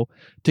to go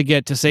to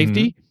get to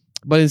safety,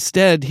 but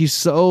instead he's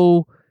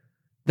so...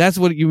 That's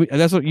what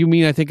you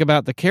mean, I think,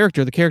 about the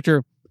character. The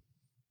character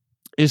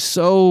is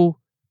so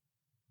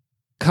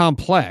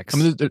complex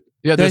that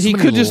he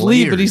could just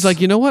leave, but he's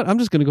like, you know what? I'm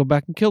just going to go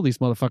back and kill these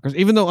motherfuckers.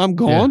 Even though I'm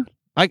gone,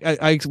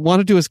 I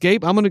wanted to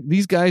escape.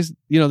 These guys,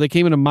 they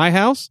came into my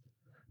house.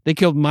 They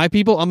killed my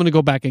people. I'm going to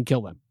go back and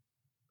kill them.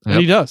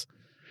 And he does.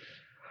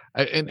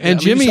 And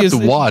Jimmy you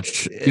just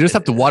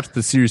have to watch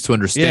the series to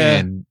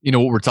understand,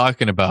 what we're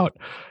talking about.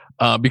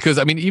 Because,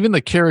 I mean, even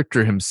the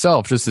character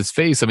himself, just his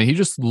face, I mean, he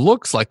just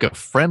looks like a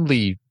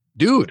friendly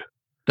dude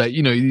that,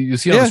 you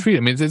see on the street.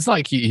 I mean, it's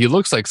like he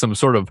looks like some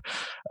sort of,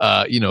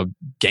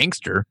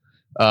 gangster,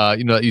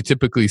 that you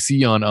typically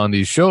see on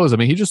these shows. I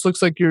mean, he just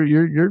looks like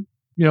your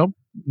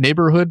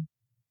neighborhood,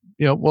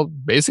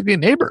 basically a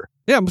neighbor.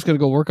 Yeah, I'm just going to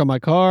go work on my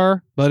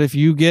car. But if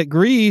you get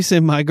grease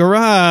in my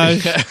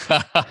garage,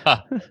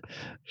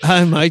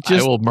 I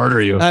will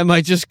murder you. I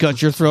might just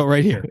cut your throat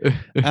right here.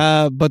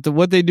 But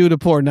what they do to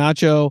poor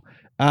Nacho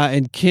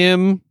and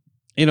Kim,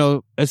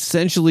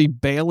 essentially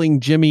bailing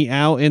Jimmy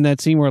out in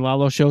that scene where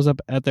Lalo shows up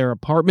at their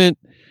apartment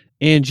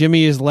and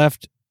Jimmy is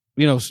left,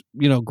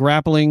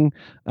 grappling,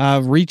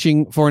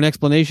 reaching for an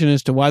explanation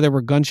as to why there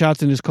were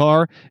gunshots in his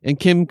car. And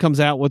Kim comes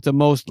out with the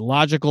most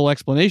logical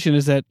explanation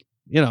is that,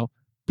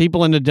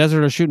 people in the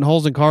desert are shooting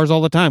holes in cars all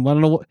the time. I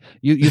don't know what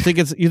you think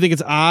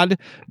it's odd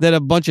that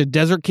a bunch of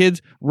desert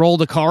kids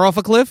rolled a car off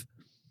a cliff,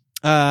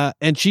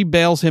 and she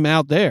bails him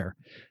out there.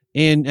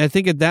 And I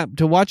think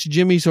to watch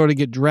Jimmy sort of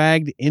get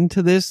dragged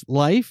into this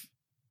life,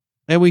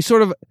 and we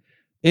sort of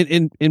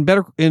in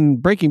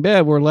Breaking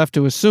Bad we're left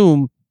to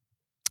assume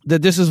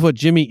that this is what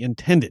Jimmy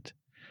intended,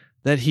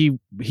 that he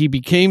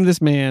became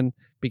this man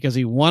because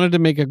he wanted to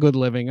make a good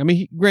living. I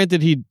mean,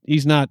 granted,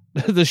 he's not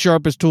the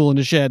sharpest tool in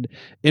the shed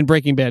in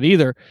Breaking Bad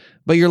either,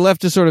 but you're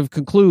left to sort of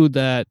conclude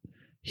that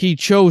he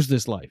chose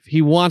this life.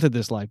 He wanted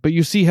this life, but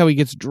you see how he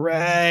gets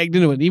dragged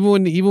into it. Even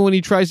when he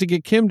tries to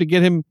get Kim to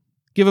give him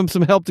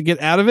some help to get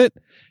out of it,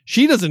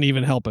 she doesn't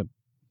even help him.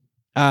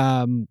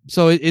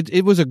 So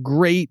it was a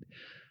great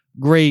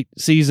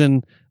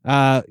season.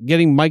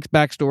 Getting Mike's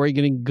backstory,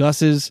 getting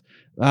Gus's,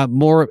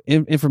 more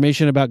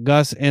information about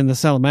Gus and the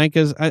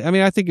Salamancas.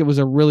 I think it was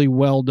a really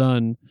well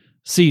done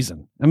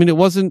season. I mean, it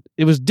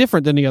was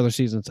different than the other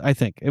seasons. I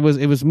think it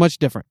was much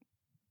different.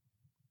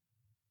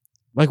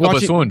 Like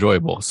but so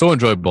enjoyable.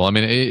 I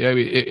mean,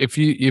 if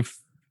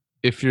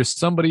you're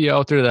somebody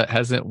out there that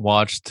hasn't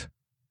watched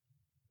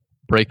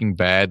Breaking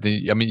Bad,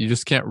 you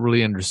just can't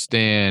really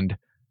understand,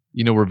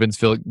 where Vince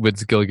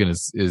Gilligan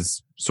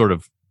is sort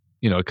of,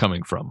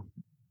 coming from.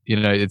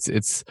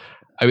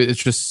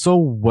 It's just so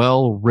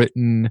well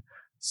written.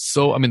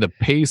 So, the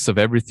pace of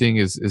everything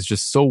is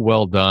just so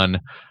well done.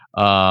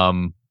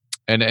 And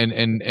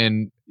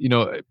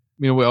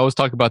we always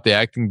talk about the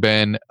acting,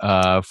 Ben,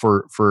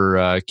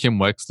 for Kim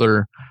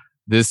Wexler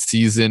this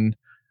season.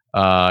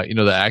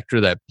 The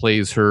actor that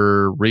plays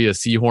her, Rhea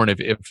Seehorn,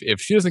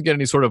 if she doesn't get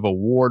any sort of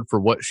award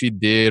for what she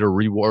did or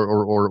reward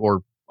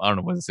or I don't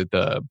know, what is it?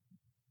 The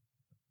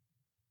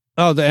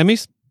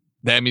Emmys?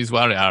 The Emmys,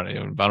 well,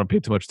 I don't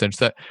pay too much attention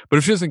to that. But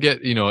if she doesn't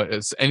get,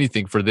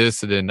 anything for this,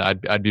 then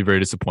I'd be very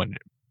disappointed.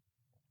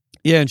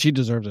 Yeah, and she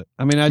deserves it.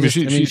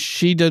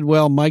 She did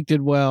well. Mike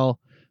did well.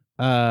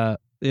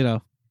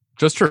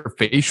 Just her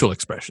facial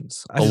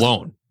expressions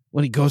alone.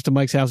 When he goes to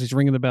Mike's house, he's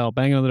ringing the bell,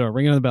 banging on the door,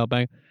 ringing on the bell,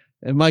 bang.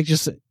 And Mike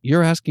just said,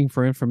 "You're asking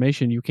for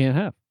information you can't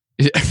have."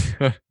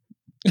 Yeah.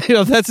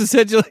 That's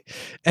essentially.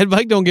 And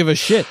Mike don't give a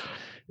shit.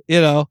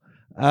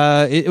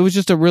 It was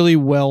just a really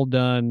well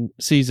done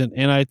season,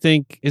 and I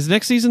think is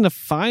next season the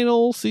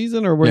final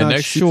season, or we're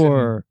not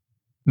sure.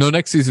 No,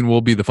 next season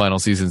will be the final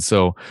season.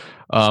 So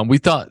we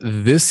thought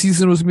this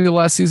season was going to be the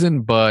last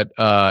season, but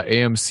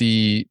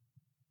AMC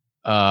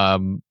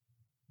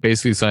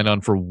basically signed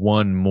on for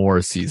one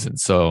more season.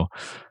 So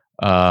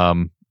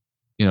good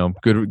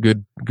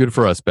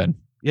for us, Ben.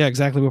 Yeah,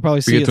 exactly. We'll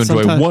probably see we get to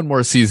enjoy one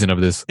more season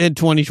of this in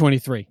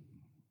 2023.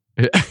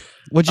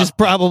 Which is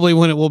probably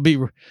when it will be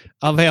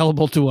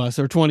available to us,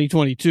 or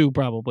 2022,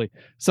 probably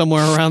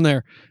somewhere around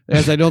there,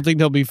 as I don't think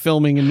they'll be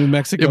filming in New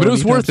Mexico. Yeah, but it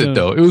was worth it,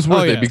 though. It was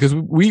worth it because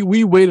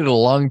we waited a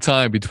long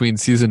time between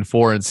season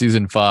 4 and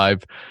season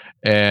 5,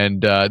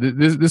 and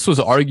this was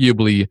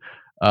arguably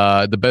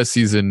the best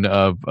season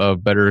of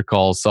Better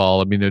Call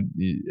Saul. I mean,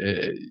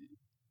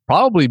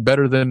 probably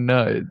better than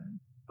a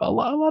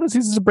lot of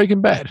seasons of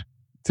Breaking Bad,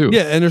 too.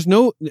 Yeah, and there's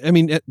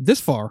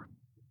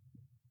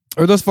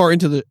thus far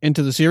into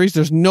the series,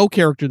 there's no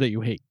character that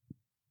you hate.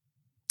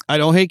 I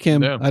don't hate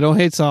Kim. Yeah. I don't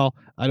hate Saul.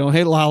 I don't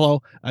hate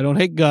Lalo. I don't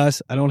hate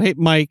Gus. I don't hate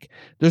Mike.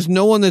 There's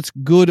no one that's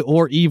good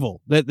or evil.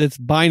 That's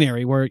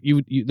binary, where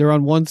they're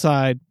on one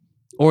side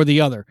or the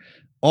other.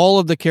 All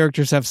of the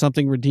characters have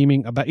something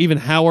redeeming about. Even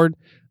Howard,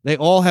 they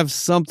all have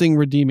something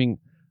redeeming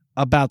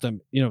about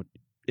them.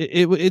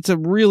 It's a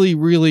really,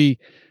 really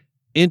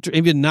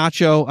even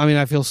Nacho.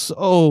 I feel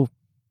so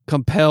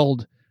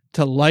compelled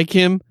to like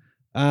him.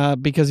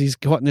 Because he's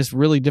caught in this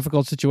really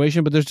difficult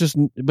situation, but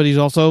he's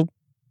also,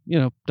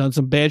 done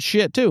some bad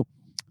shit too.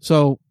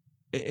 So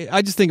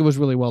I just think it was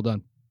really well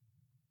done.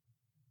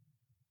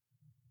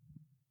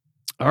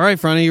 All right,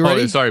 Franny, you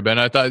ready? Oh, sorry, Ben.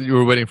 I thought you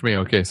were waiting for me.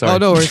 Okay, sorry. Oh,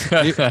 no worries.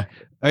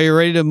 Are you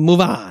ready to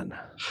move on?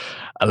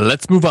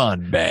 Let's move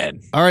on, Ben.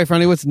 All right,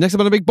 Franny, what's next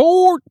up on the big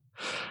board?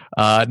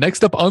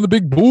 Next up on the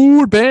big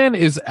board, Ben,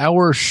 is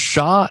our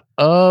shot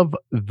of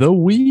the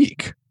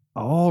week.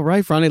 All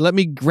right, Franny, let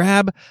me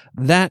grab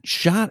that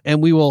shot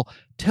and we will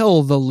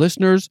tell the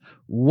listeners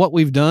what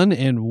we've done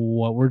and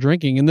what we're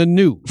drinking in the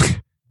new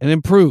and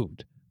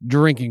improved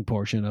drinking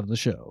portion of the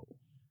show.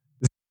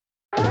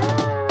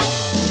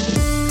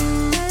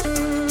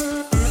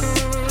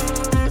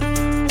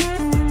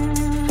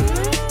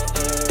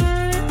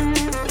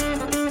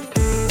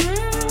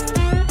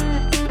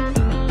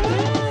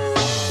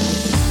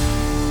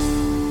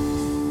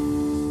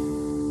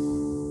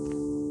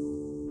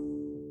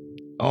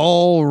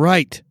 All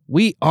right.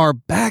 we are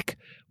back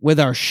with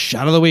our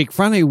shot of the week.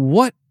 Franny,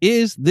 what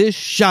is this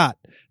shot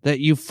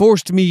that you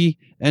forced me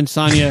and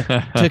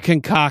Sonia to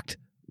concoct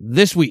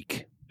this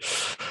week?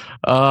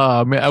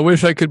 Man, I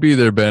wish I could be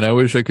there, Ben. I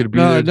wish I could be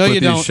there. No,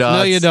 you don't.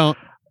 No, you don't.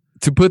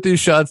 To put these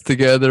shots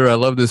together, I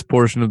love this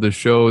portion of the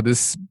show.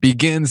 This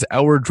begins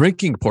our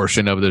drinking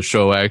portion of the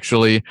show,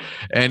 actually,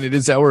 and it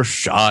is our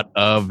shot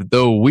of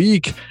the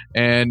week.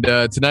 And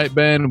tonight,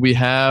 Ben, we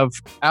have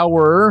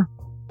our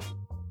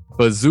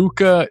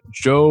Bazooka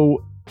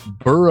Joe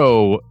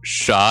Burrow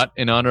shot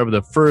in honor of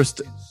the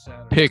first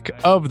pick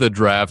of the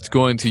draft,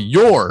 going to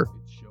your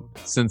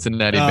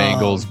Cincinnati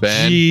Bengals,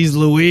 Ben. Jeez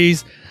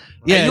Louise.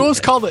 Yeah, and you always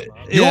call it.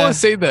 You always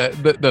say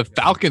the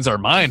Falcons are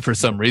mine for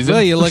some reason.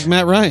 Well, you like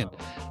Matt Ryan.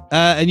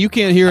 And you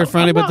can't hear it,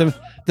 Franny, but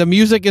the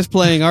music is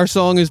playing. Our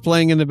song is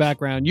playing in the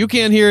background. You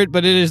can't hear it,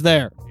 but it is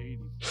there.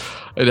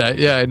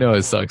 Yeah, I know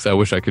it sucks. I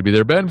wish I could be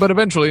there, Ben, but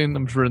eventually, and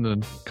I'm sure in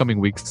the coming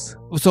weeks,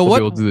 we'll be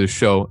able to do this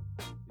show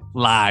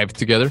live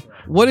together.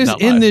 What is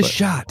in this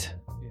shot?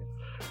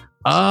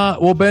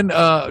 Well, Ben,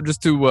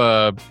 just to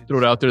throw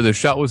it out there, the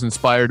shot was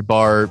inspired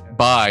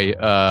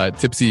by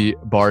Tipsy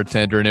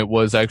Bartender, and it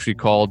was actually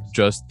called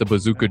just the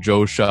Bazooka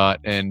Joe shot.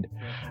 And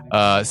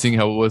seeing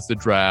how it was the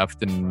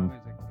draft and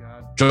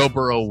Joe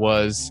Burrow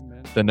was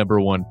the number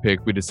one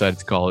pick, we decided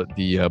to call it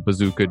the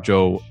Bazooka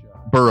Joe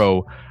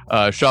Burrow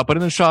shot. But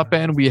in the shot,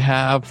 Ben, we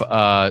have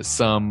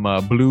some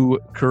blue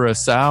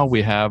curacao.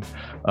 We have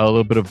a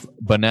little bit of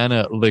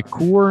banana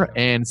liqueur,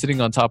 and sitting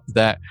on top of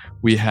that,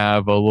 we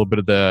have a little bit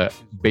of the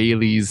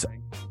Bailey's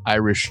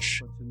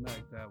Irish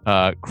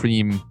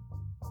cream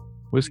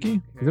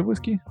whiskey. Is it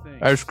whiskey?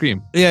 Irish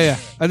cream. Yeah.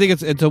 I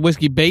think it's a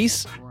whiskey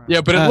base. Yeah,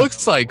 but it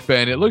looks like,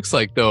 Ben,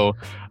 though,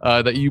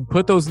 that you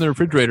put those in the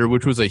refrigerator,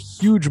 which was a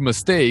huge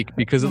mistake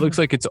because it looks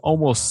like it's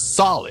almost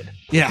solid.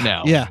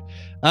 Now. Yeah.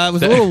 It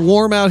was a little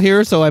warm out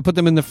here, so I put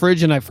them in the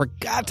fridge, and I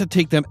forgot to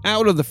take them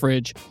out of the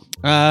fridge.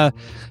 But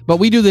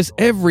we do this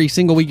every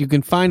single week. You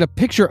can find a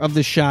picture of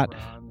the shot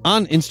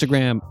on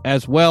Instagram,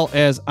 as well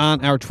as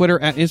on our Twitter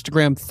at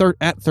Instagram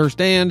at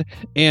Thirstand,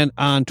 and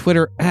on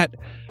Twitter at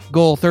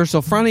Goal Thirst.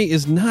 So Franny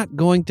is not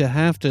going to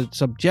have to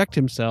subject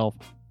himself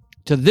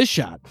to this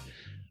shot.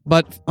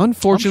 But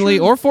unfortunately,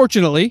 or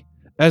fortunately,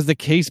 as the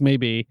case may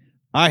be,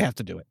 I have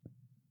to do it.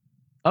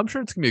 I'm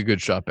sure it's gonna be a good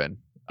shot, Ben.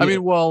 I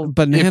mean, well,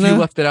 banana, if you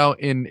left it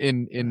out in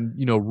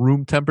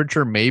room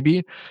temperature,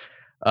 maybe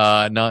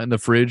not in the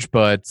fridge,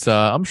 but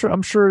I'm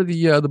sure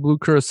the blue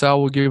curacao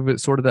will give it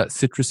sort of that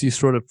citrusy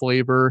sort of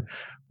flavor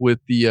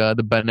with the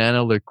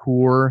banana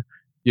liqueur,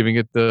 giving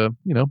it the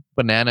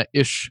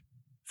banana-ish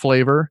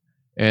flavor,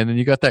 and then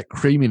you got that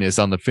creaminess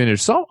on the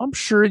finish. So I'm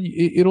sure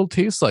it'll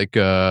taste like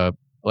a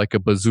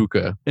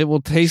bazooka. It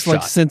will taste shot.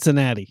 like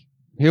Cincinnati.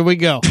 Here we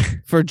go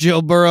for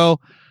Joe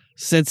Burrow,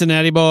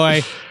 Cincinnati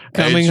boy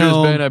coming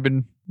home.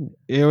 Ben,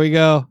 Here we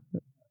go.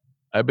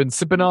 I've been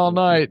sipping all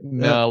night,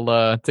 and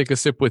I'll take a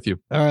sip with you.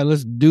 All right,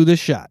 let's do this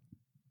shot.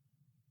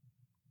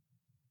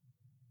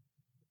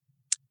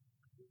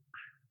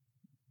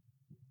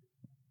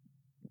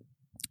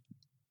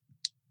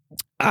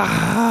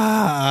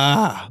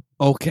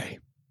 Okay.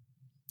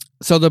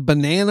 So the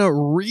banana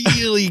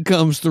really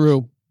comes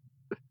through.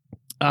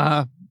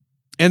 And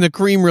the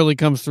cream really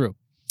comes through.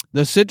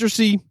 The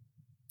citrusy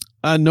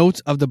notes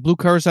of the blue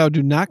curacao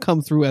do not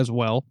come through as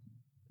well,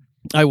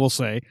 I will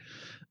say.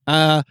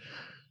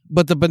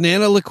 But the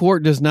banana liqueur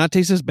does not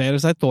taste as bad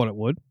as I thought it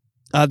would.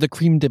 The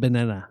cream de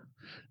banana.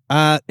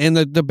 And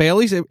the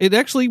Bailey's, it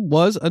actually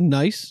was a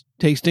nice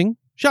tasting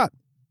shot.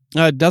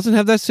 It doesn't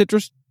have that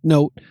citrus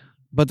note,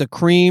 but the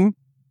cream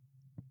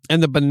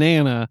and the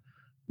banana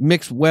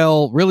mixed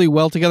really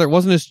well together. It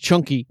wasn't as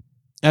chunky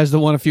as the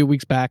one a few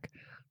weeks back.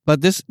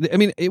 But this, I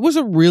mean, it was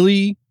a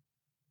really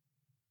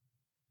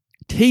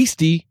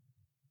tasty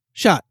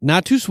shot.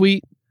 Not too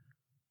sweet.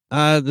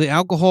 The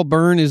alcohol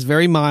burn is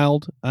very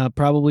mild,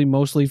 probably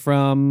mostly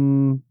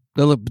from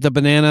the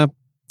banana,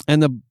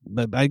 and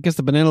I guess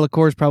the banana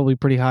liqueur is probably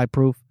pretty high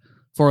proof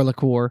for a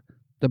liqueur.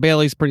 The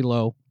Bailey's pretty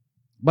low,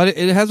 but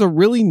it has a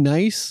really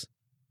nice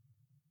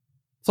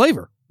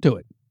flavor to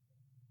it.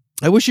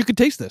 I wish you could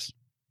taste this.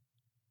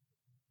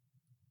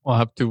 I'll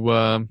have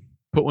to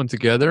put one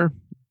together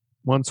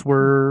once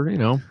we're,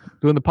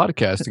 doing the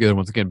podcast together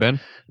once again, Ben.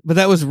 But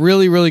that was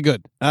really, really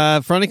good.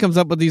 Franny comes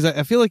up with these.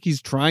 I feel like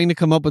he's trying to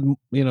come up with,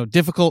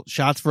 difficult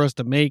shots for us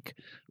to make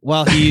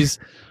while he's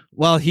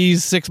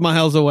 6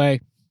 miles away.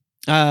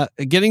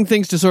 Getting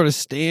things to sort of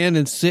stand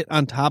and sit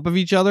on top of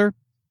each other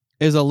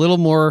is a little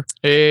more.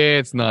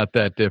 It's not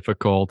that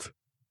difficult.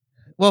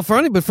 Well,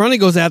 Franny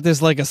goes at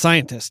this like a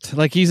scientist.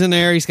 Like he's in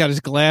there, he's got his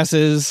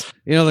glasses,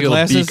 the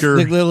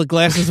little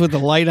glasses with the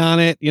light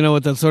on it,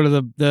 with the sort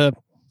of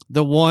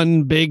the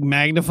one big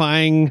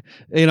magnifying,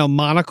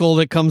 monocle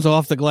that comes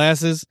off the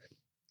glasses.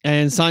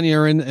 And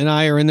Sonia and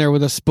I are in there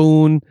with a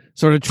spoon,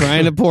 sort of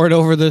trying to pour it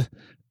over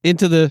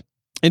into the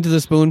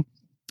spoon.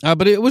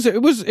 But it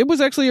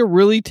was actually a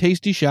really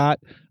tasty shot.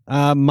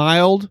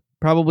 Mild,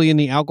 probably in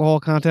the alcohol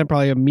content,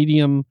 probably a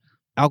medium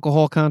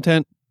alcohol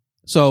content.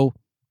 So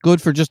good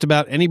for just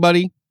about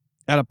anybody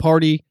at a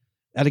party,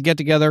 at a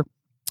get-together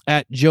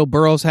at Joe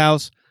Burrow's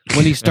house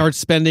when he starts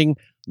spending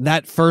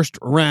that first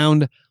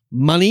round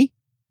money.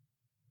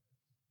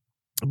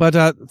 But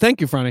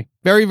thank you, Franny.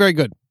 Very, very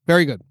good.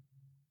 Very good.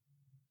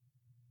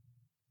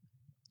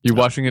 You're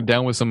washing it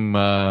down with some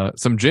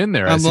gin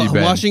there. I'm I see,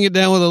 Ben. washing it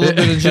down with a little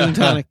bit of gin and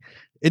tonic.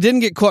 It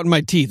didn't get caught in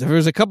my teeth. There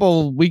was a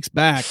couple of weeks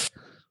back,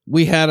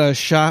 we had a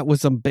shot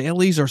with some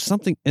Baileys or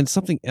something and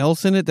something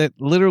else in it that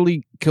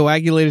literally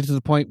coagulated to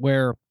the point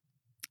where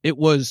it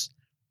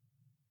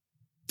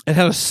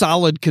had a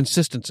solid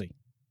consistency.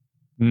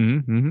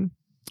 Mm-hmm.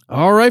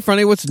 All right,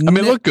 Franny, what's I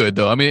mean, look good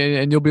though. I mean,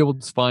 and you'll be able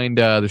to find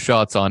the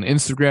shots on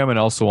Instagram and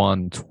also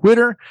on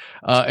Twitter.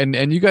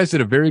 And you guys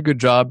did a very good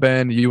job,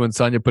 Ben. You and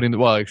Sonia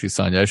actually,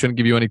 Sonia, I shouldn't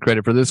give you any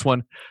credit for this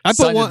one.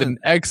 Sonia did an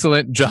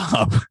excellent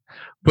job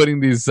putting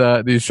these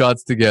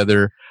shots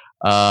together.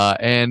 I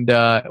mean,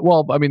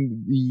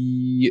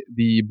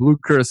 the blue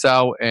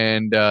curacao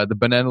and the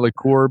banana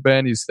liqueur,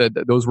 Ben, you said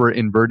that those were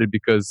inverted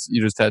because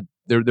you just had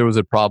there was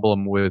a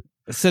problem with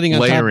sitting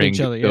on top of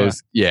each other.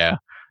 Those, yeah.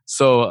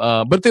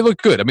 So, but they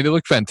look good. I mean, they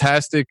look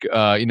fantastic.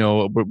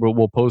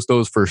 We'll post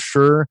those for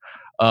sure.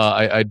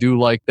 I do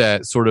like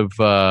that sort of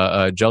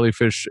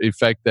jellyfish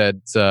effect that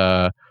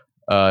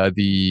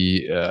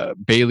the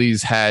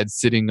Bailey's had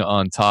sitting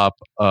on top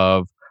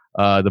of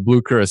the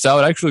blue curacao.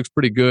 It actually looks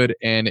pretty good,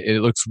 and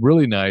it looks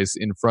really nice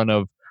in front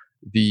of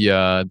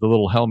the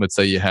little helmets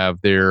that you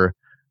have there.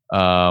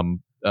 That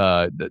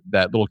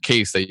little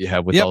case that you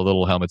have with all the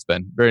little helmets,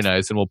 Ben. Very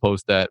nice, and we'll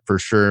post that for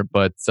sure.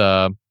 But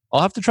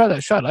I'll have to try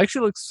that shot.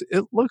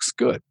 It looks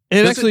good.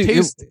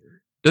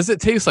 Does it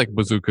taste like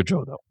Bazooka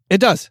Joe though? It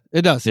does.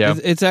 Yeah.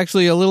 It's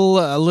actually a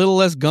little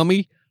less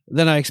gummy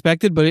than I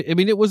expected, but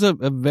it was a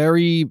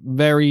very,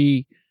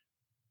 very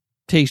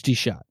tasty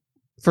shot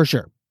for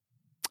sure.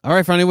 All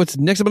right, Franny, what's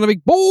next up on the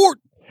big board?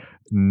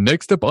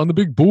 Next up on the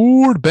big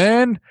board,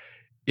 Ben,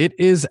 it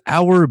is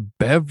our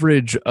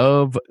beverage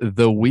of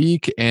the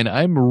week, and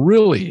I'm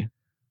really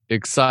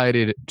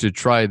excited to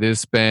try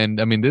this, Ben.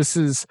 I mean, this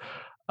is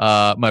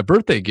my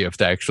birthday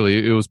gift,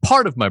 actually. It was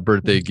part of my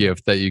birthday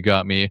gift that you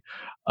got me.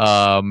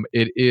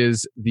 It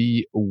is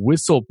the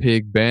Whistle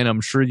Pig, Ben.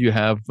 I'm sure you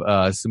have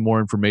some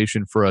more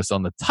information for us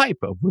on the type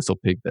of Whistle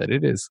Pig that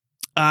it is.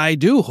 I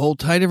do. Hold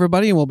tight,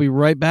 everybody, and we'll be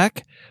right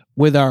back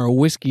with our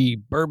whiskey,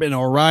 bourbon,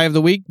 or rye of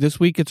the week. This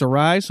week it's a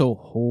rye, so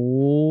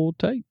hold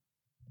tight.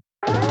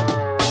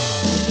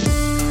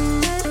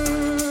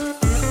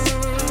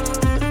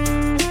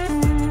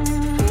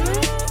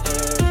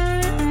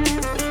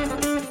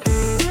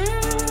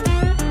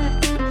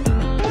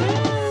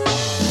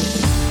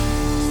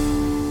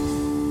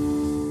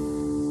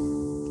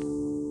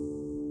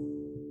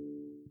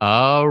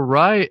 All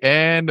right,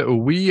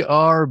 and we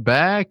are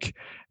back,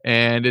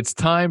 and it's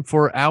time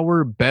for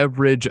our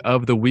beverage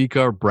of the week,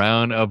 our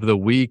brown of the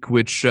week,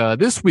 which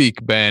this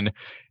week, Ben,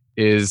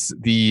 is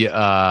the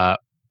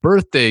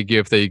birthday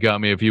gift that you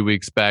got me a few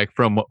weeks back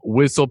from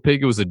Whistle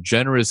Pig. It was a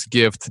generous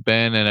gift,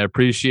 Ben, and I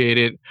appreciate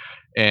it,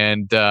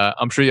 and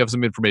I'm sure you have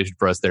some information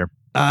for us there.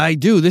 I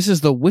do. This is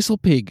the Whistle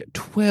Pig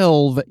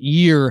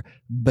 12-year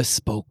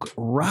bespoke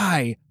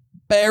rye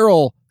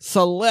barrel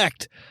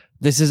select.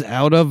 This is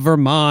out of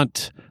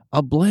Vermont,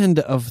 a blend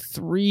of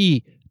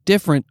 3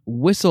 different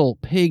Whistle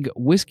Pig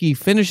whiskey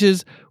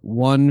finishes.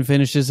 One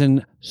finishes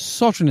in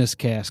Salterness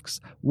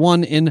casks,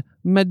 one in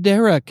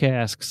Madeira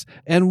casks,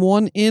 and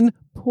one in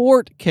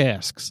port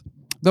casks.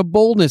 The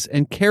boldness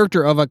and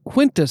character of a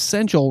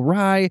quintessential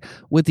rye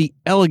with the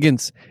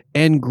elegance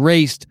and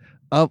grace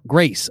of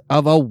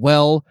a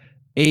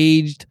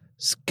well-aged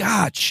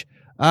Scotch.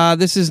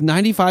 This is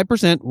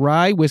 95%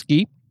 rye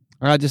whiskey.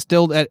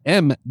 Distilled at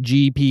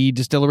MGP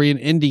Distillery in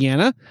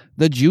Indiana.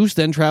 The juice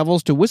then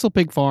travels to Whistle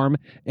Pig Farm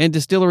and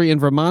Distillery in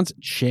Vermont's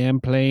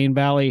Champlain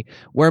Valley,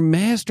 where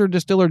master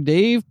distiller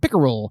Dave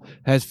Pickerel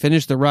has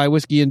finished the rye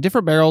whiskey in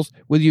different barrels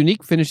with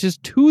unique finishes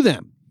to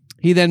them.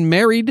 He then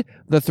married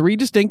the 3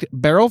 distinct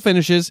barrel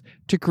finishes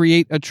to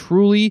create a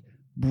truly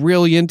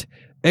brilliant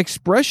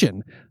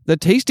expression. The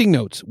tasting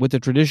notes with the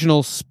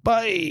traditional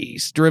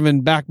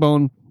spice-driven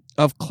backbone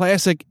of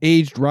classic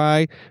aged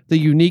rye, the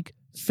unique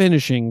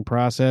finishing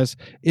process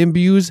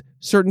imbues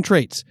certain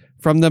traits.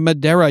 From the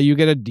Madeira, you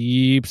get a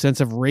deep sense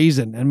of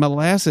raisin and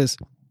molasses.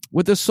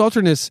 With the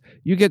saltiness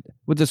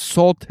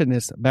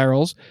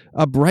barrels,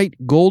 a bright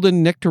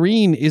golden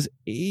nectarine is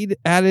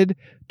added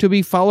to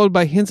be followed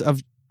by hints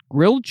of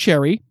grilled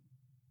cherry.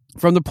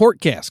 From the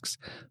port casks,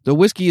 the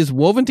whiskey is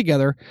woven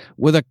together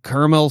with a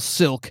caramel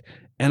silk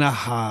and a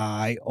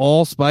high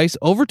allspice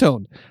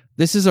overtone.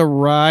 This is a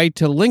rye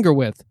to linger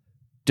with.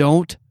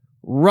 Don't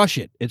rush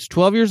it. It's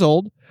 12 years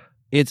old.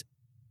 It's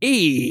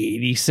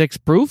 86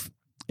 proof.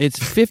 It's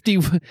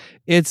 51%.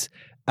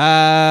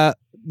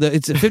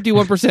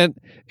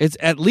 It's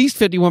at least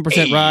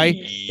 51% rye,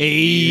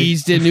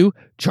 aged in new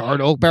charred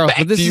oak barrels.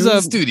 But this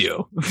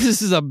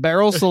is a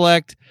barrel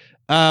select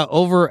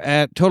over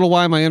at Total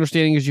Wine. My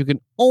understanding is you can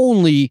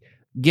only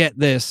get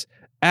this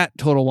at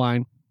Total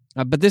Wine.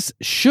 But this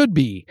should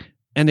be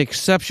an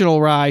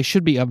exceptional rye.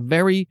 Should be a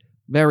very,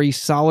 very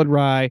solid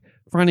rye.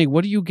 Franny,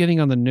 what are you getting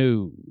on the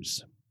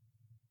nose?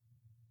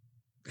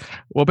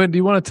 Well, Ben, do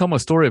you want to tell me a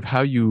story of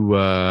how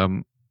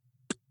you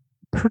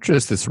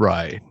purchased this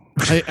rye?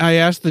 I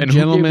asked the And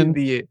gentleman.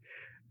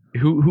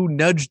 who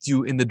nudged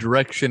you in the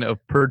direction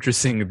of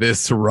purchasing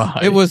this rye?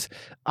 It was,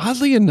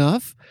 oddly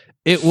enough,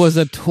 it was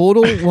a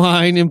Total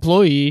Wine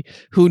employee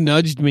who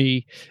nudged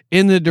me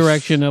in the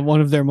direction of one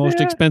of their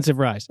most expensive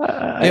ryes.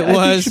 I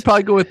think you should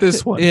probably go with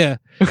this one. Yeah,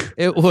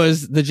 it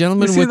was the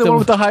gentleman You see with the one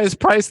with the highest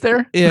price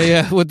there?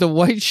 yeah, with the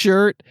white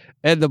shirt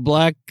and the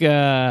black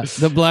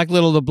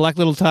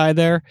little tie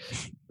there.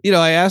 You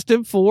know, I asked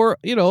him for,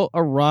 you know,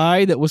 a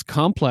rye that was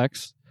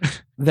complex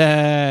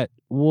that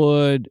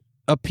would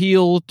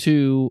appeal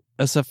to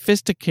a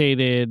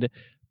sophisticated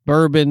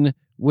bourbon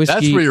whiskey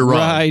That's where you're wrong.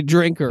 rye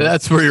drinker.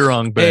 That's where you're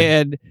wrong,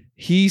 Ben. And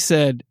he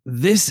said,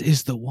 "This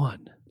is the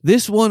one.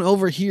 This one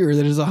over here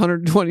that is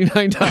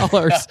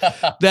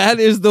 $129. That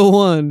is the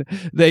one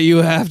that you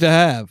have to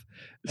have."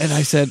 And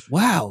I said,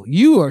 "Wow,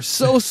 you are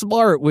so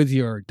smart with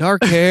your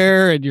dark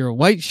hair and your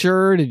white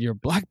shirt and your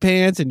black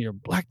pants and your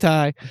black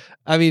tie.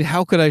 I mean,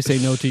 how could I say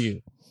no to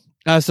you?"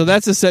 So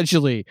that's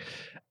essentially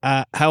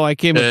how I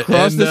came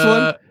across this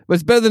one. But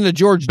it's better than the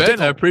George Ben,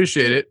 Dickel. I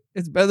appreciate it.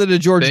 It's better than the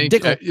George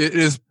Dickel. It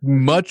is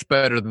much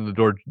better than the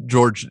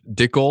George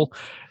Dickel.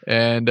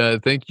 And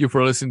thank you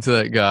for listening to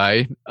that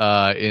guy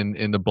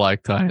in the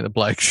black tie and the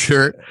black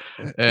shirt.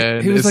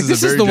 And He was like,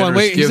 "This is the one."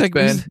 Wait, gift,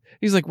 Ben.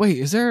 he's like,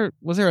 "Wait, was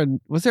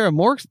there a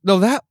more? No,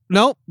 that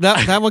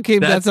one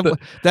came. that's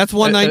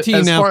 119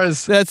 as now. Far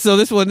as,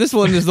 This one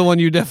is the one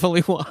you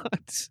definitely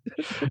want."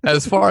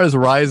 as far as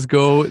ryes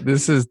go,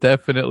 this is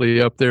definitely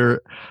up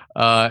there.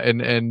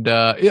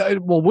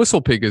 Well,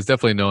 Whistle Pig is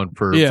definitely known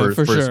for sure.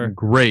 some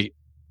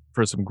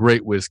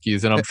great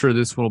whiskeys, and I'm sure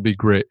this one will be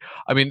great.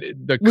 I mean,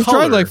 We've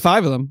tried like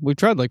 5 of them. We've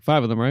tried like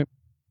 5 of them, right?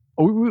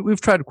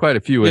 We've tried quite a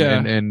few,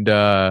 Yeah. and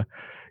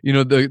you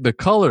know, the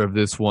color of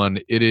this one,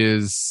 it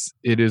is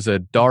a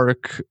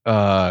dark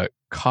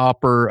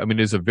copper. I mean,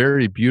 it's a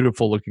very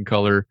beautiful looking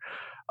color,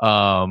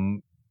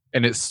 and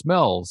it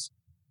smells.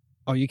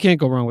 Oh, you can't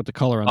go wrong with the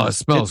color on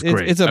this. It smells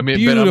great. It's a Ben,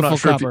 beautiful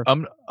copper.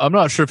 I'm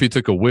not sure if you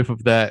took a whiff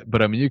of that,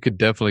 but I mean, you could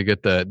definitely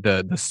get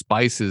the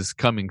spices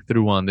coming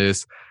through on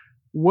this.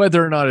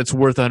 Whether or not it's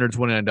worth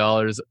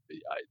 $129,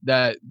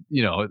 that,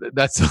 you know,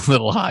 that's a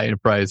little high in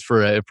price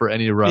for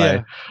any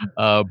rye. Yeah.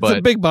 But it's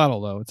a big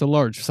bottle though. It's a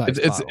large size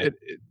bottle.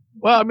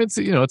 Well, I mean, it's,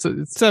 you know, it's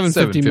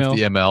 750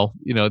 ml,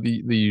 you know,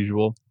 the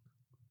usual.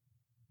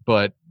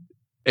 But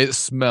it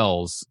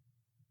smells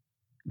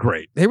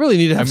great. They really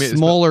need to have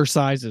smaller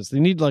sizes.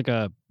 They need like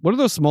what are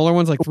those smaller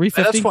ones, like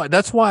 350?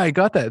 That's why I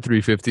got that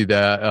 350.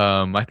 That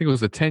I think it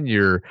was a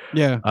 10-year.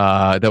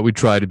 Yeah. That we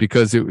tried,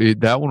 because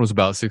that one was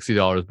about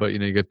 $60, but you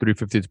know, you get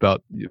 350. It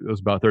was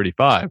about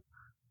 $35.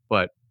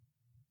 But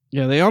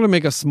yeah, they ought to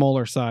make a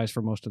smaller size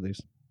for most of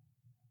these.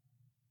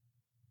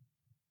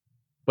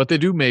 But they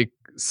do make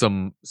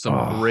some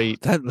great.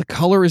 The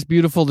color is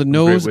beautiful. The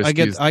nose, I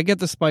get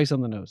the spice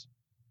on the nose.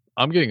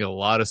 I'm getting a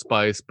lot of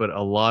spice, but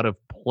a lot of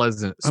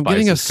pleasant spices. I'm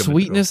getting a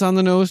sweetness on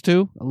the nose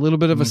too. A little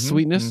bit of a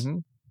sweetness. Mm-hmm.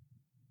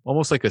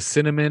 Almost like a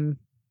cinnamon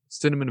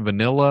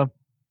vanilla.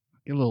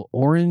 Get a little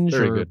orange.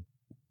 Very good.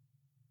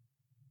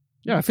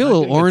 Yeah, I feel a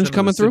little orange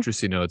coming through.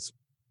 Citrusy notes.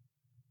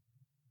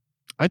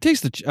 I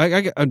taste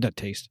not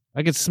taste.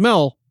 I can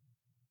smell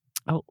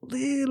a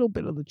little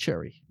bit of the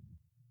cherry.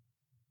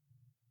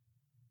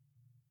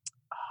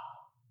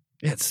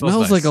 Yeah, it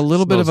smells nice. like a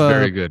little bit of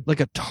very good. Like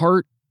a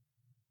tart.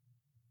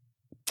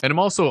 And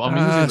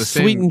I'm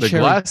using the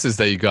glasses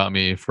that you got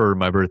me for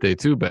my birthday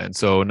too, Ben.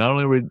 So not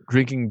only are we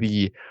drinking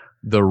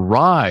the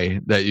rye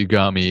that you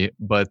got me,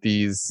 but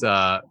these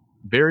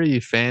very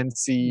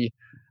fancy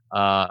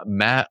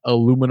matte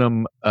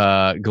aluminum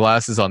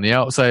glasses on the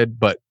outside,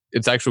 but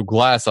it's actual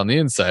glass on the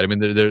inside. I mean,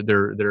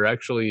 they're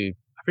actually,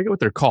 I forget what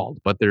they're called,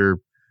 but you're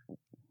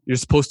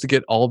supposed to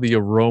get all the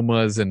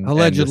aromas and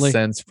the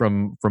scents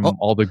from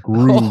all the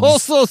grooves.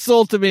 Also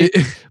sold to me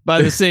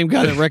by the same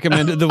guy that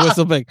recommended the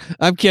Whistle Pig.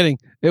 I'm kidding.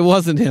 It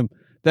wasn't him.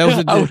 That was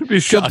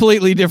a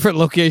completely different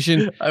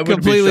location.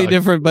 Completely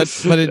different, but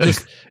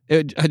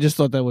I just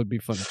thought that would be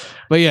funny.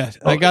 But yeah,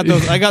 I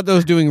got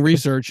those doing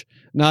research,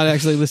 not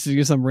actually listening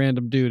to some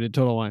random dude at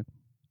Total Wine.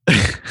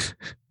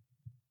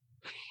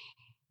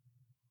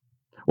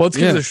 Well, let's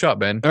give it a shot,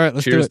 Ben. All right,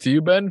 let's Cheers do it. to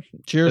you, Ben.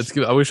 Cheers.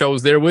 I wish I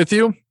was there with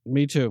you.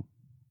 Me too.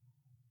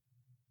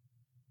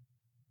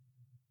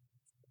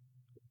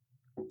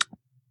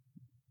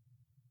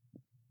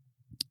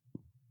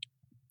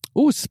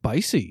 Ooh,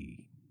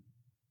 spicy.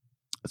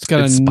 It's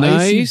got a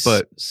nice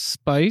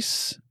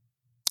spice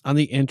on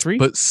the entry,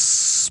 but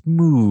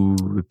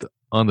smooth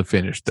on the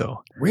finish,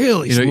 though.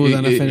 Really smooth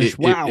on the finish.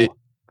 Wow,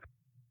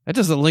 that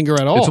doesn't linger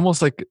at all. It's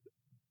almost like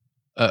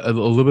a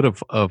little bit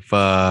of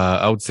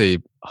I would say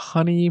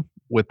honey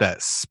with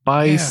that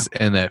spice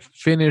and that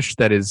finish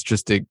that is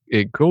just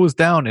it goes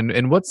down.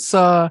 And what's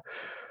the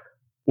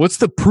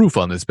proof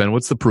on this, Ben?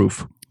 What's the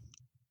proof?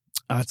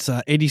 It's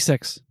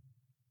 86.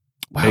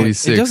 Wow,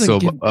 86, so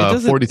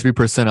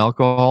 43%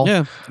 alcohol.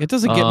 Yeah, it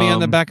doesn't get me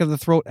on the back of the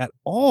throat at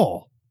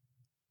all.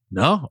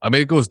 No, I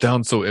mean, it goes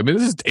down. So, I mean,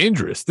 this is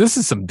dangerous. This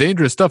is some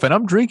dangerous stuff. And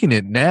I'm drinking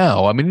it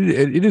now. I mean,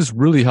 it is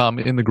really hot. I'm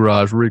in the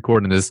garage. We're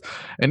recording this,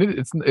 and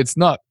it's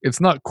not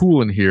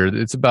cool in here.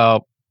 It's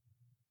about,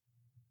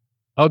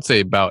 I would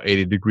say about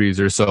 80 degrees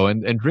or so.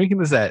 And drinking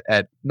this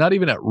at not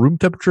even at room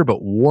temperature,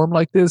 but warm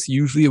like this,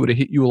 usually it would have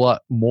hit you a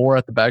lot more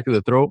at the back of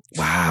the throat.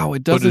 Wow.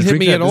 It doesn't hit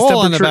me at all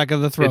on the back of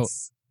the throat.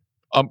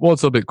 Well,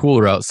 it's a bit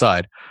cooler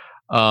outside.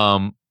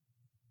 Well,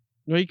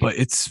 but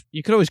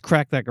you could always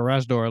crack that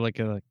garage door like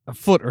a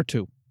foot or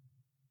two.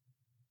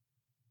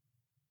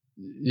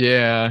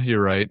 Yeah,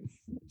 you're right.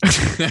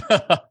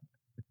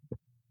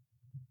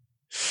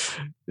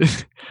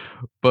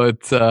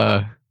 But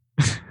I'm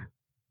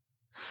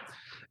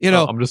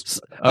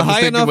just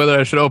thinking whether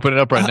I should open it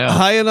up right now.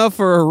 High enough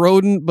for a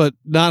rodent, but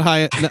not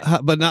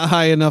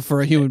high enough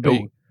for a human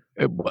being.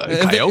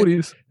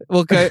 Coyotes.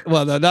 Okay,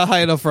 well, no, not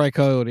high enough for a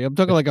coyote. I'm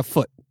talking like a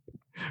foot.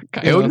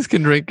 Coyotes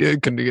can drink.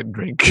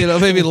 Drink.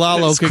 Maybe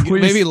Lalo could.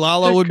 Maybe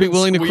Lalo would be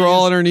willing to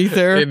crawl underneath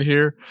there in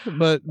here.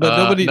 But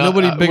nobody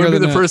bigger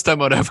than that. The first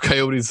time I'd have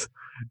coyotes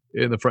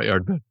in the front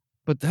yard.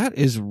 But that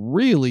is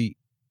really.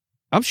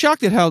 I'm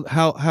shocked at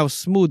how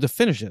smooth the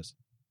finish is.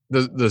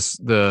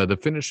 The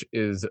finish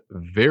is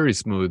very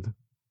smooth.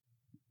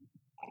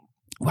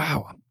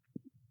 Wow,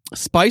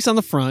 spice on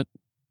the front.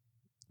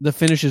 The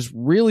finish is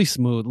really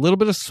smooth. A little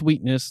bit of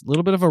sweetness, a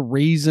little bit of a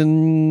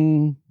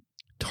raisin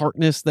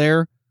tartness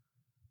there.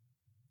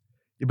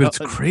 Yeah, but it's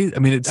crazy. I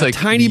mean, it's like a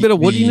tiny bit of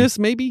woodiness,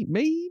 maybe.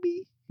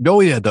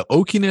 Oh yeah, the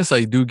oakiness,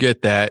 I do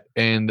get that,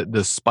 and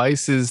the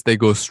spices, they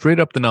go straight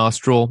up the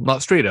nostril.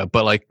 Not straight up,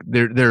 but like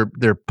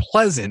they're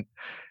pleasant,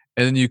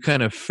 and then you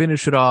kind of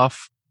finish it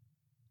off,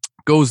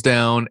 goes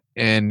down,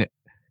 and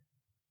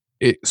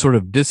it sort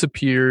of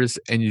disappears,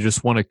 and you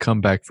just want to come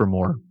back for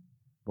more.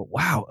 But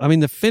wow, I mean,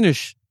 the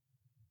finish,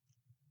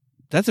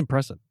 that's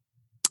impressive.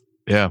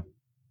 Yeah,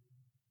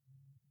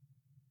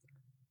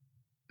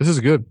 this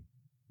is good.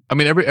 I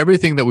mean,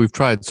 everything that we've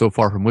tried so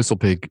far from Whistle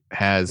Pig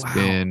has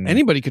been.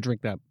 Anybody could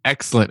drink that.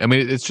 Excellent. I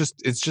mean, it's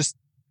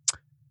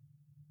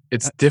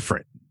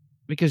different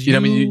because I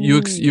mean,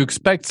 you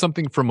expect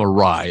something from a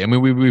rye. I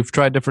mean, we've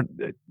tried different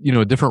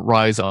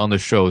ryes on the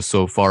show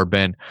so far,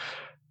 Ben,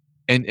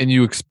 and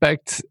you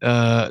expect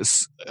a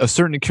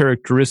certain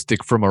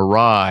characteristic from a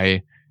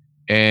rye,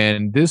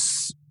 and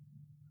this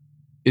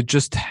it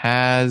just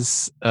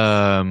has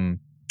an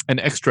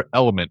extra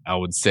element. I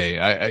would say,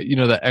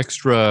 that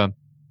extra.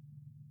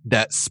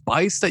 That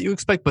spice that you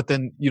expect, but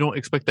then you don't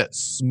expect that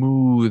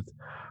smooth,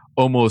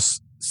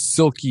 almost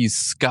silky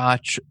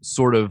Scotch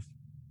sort of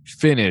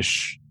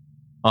finish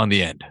on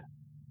the end.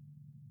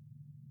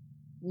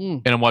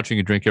 And I'm watching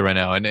you drink it right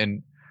now,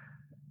 and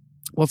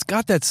well, it's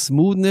got that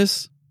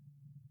smoothness.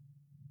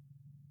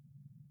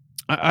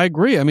 I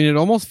agree. I mean, it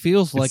almost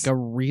feels like a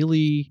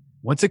really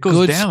once it goes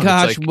good down,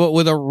 Scotch, but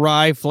with a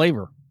rye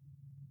flavor.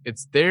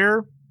 It's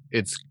there.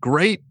 It's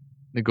great.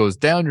 It goes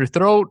down your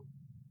throat.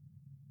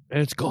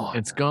 And it's gone.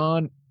 It's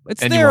gone.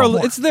 It's there.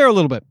 It's there a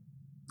little bit.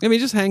 I mean,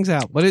 it just hangs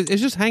out, but it's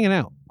just hanging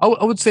out.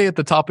 I would say at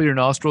the top of your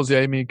nostrils. Yeah,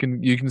 I mean,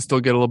 you can still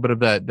get a little bit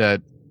of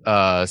that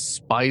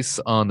spice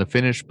on the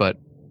finish, but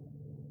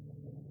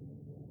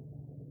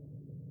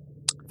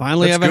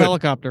finally have a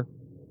helicopter.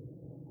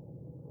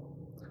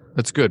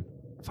 That's good.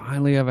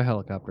 Finally have a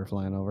helicopter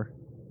flying over.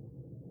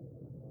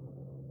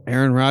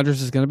 Aaron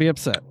Rodgers is going to be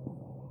upset.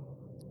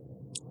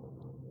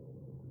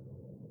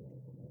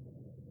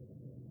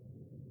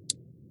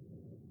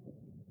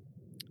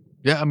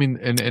 Yeah, I mean,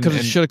 and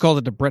should have called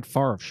it the Brett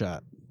Favre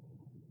shot.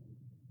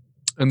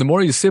 And the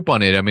more you sip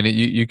on it, I mean,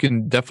 you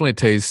can definitely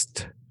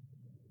taste.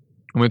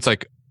 I mean, it's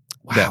like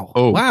that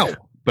oak,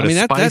 but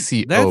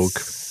spicy oak.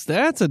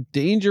 That's a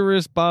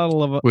dangerous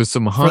bottle of with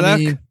some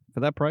honey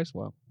for that price.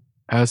 Wow,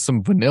 has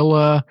some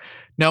vanilla.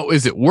 Now,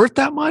 is it worth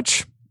that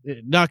much?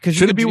 No, because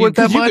should it be worth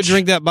that much? You could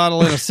drink that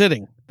bottle in a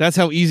sitting. That's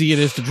how easy it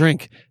is to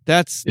drink.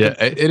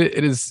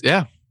 It is.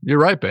 Yeah, you're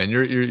right, Ben.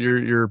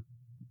 You're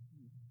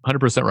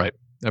 100% right.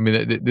 I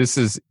mean, this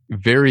is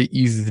very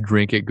easy to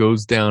drink. It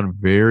goes down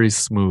very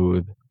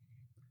smooth.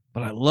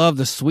 But I love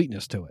the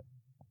sweetness to it.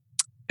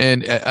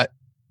 And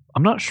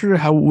I'm not sure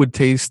how it would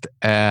taste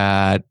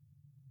at,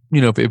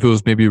 if it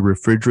was maybe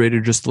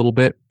refrigerated just a little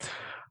bit.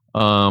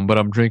 But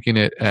I'm drinking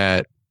it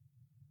at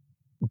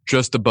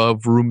just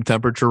above room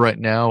temperature right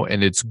now,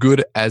 and it's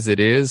good as it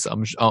is.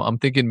 I'm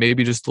thinking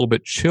maybe just a little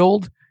bit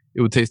chilled,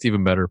 it would taste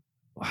even better.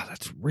 Wow,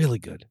 that's really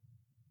good.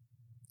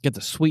 Get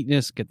the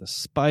sweetness, get the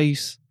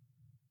spice.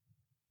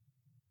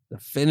 The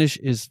finish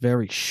is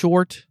very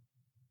short,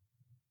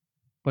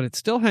 but it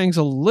still hangs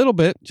a little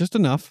bit, just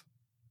enough.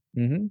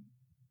 Mm-hmm.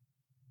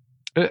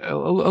 A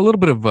little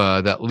bit of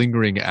that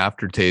lingering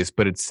aftertaste,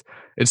 but it's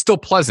still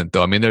pleasant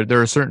though. I mean,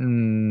 there are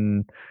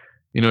certain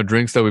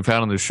drinks that we've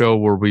had on the show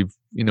where we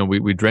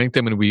drank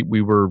them and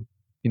we were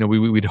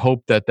we'd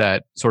hope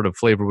that sort of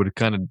flavor would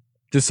kind of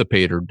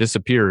dissipate or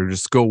disappear or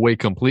just go away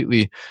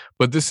completely.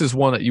 But this is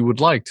one that you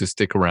would like to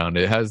stick around.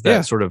 It has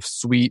that sort of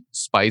sweet,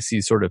 spicy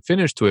sort of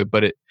finish to it,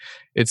 but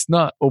it's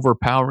not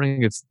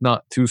overpowering. It's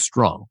not too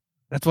strong.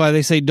 That's why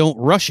they say don't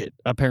rush it,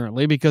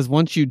 apparently, because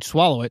once you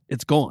swallow it,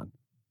 it's gone.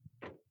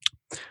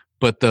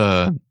 But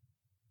on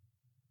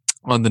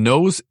the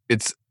nose,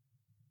 it's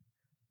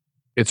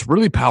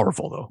really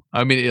powerful, though.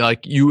 I mean,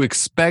 like, you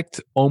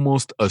expect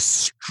almost a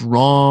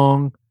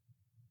strong,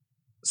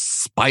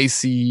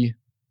 spicy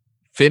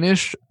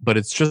finish, but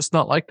it's just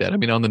not like that. I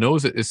mean, on the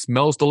nose, it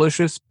smells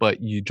delicious,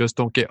 but you just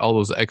don't get all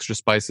those extra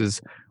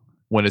spices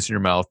when it's in your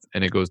mouth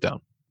and it goes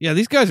down. Yeah,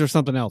 these guys are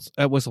something else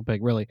at Whistle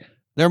Pig, really.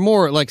 They're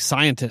more like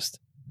scientists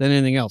than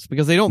anything else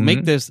because they don't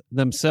make this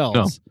themselves.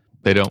 No,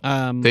 they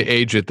don't. They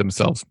age it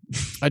themselves.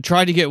 I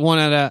tried to get one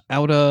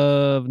out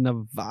of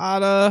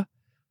Nevada.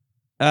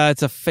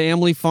 It's a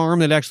family farm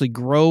that actually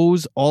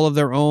grows all of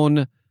their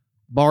own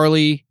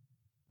barley,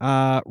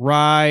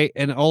 rye,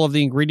 and all of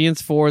the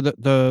ingredients for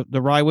the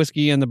rye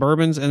whiskey and the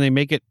bourbons, and they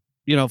make it,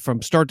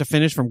 from start to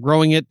finish, from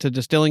growing it to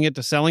distilling it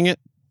to selling it.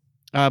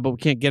 But we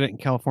can't get it in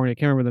California. I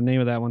can't remember the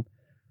name of that one.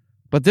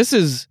 But this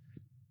is,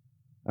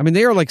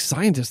 they are like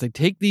scientists. They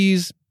take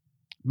these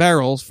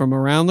barrels from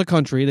around the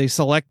country, they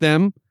select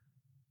them,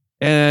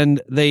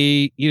 and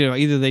they,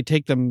 either they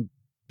take them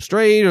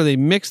straight or they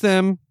mix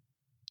them.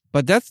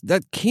 But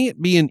that can't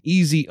be an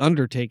easy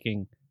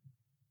undertaking.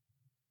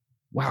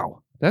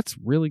 Wow, that's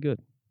really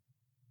good.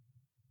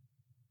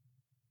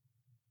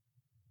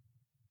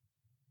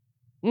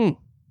 All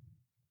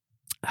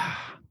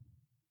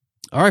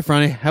right,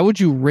 Franny, how would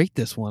you rate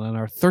this one on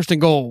our Thirst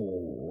and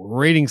Goal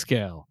rating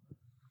scale?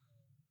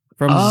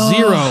 From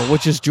 0,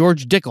 which is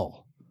George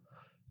Dickel,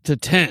 to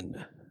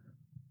 10.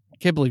 I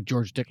can't believe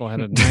George Dickel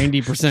had a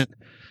 90%.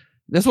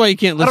 That's why you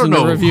can't listen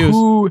to reviews.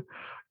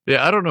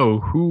 I don't know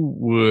who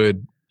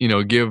would,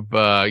 give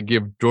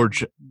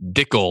George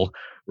Dickel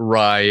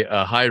rye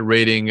a high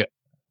rating.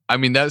 I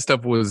mean, that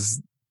stuff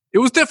was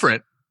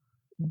different,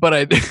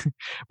 but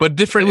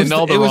different in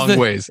all the wrong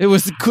ways. It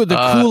was the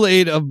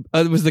Kool-Aid of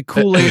the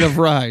Kool-Aid of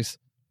ryes.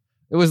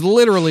 It was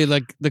literally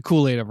like the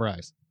Kool-Aid of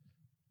ryes.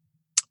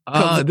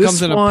 This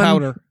comes in a one,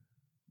 powder.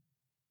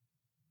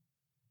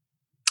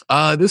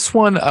 This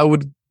one I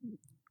would,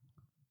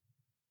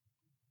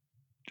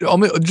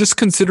 just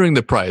considering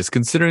the price,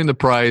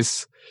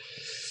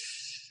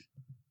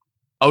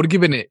 I would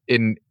give it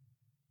an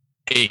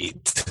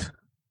 8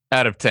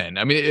 out of 10.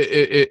 I mean,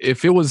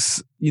 if it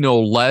was,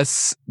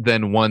 less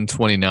than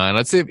 $129,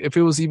 let's say if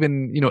it was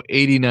even,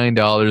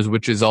 $89,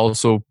 which is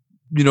also,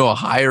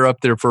 higher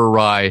up there for a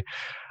rye,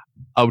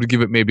 I would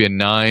give it maybe a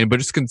 9. But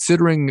just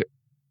considering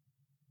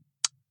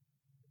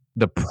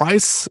the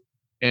price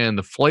and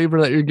the flavor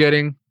that you're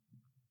getting,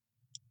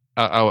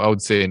 I would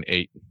say an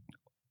 8.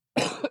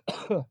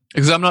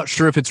 Because I'm not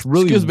sure if it's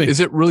really, is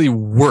it really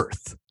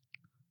worth,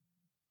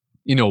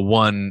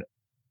 $129?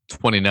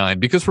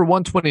 Because for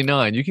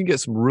 $129, you can get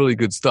some really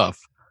good stuff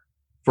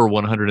for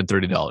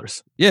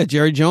 $130. Yeah,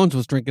 Jerry Jones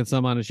was drinking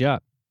some on his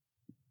yacht.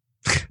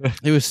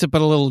 He was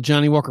sipping a little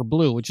Johnny Walker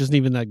Blue, which isn't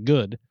even that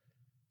good.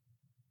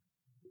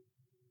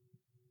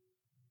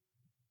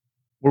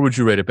 Where would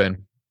you rate it,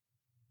 Ben?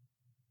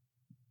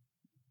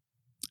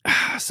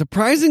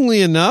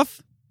 Surprisingly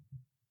enough,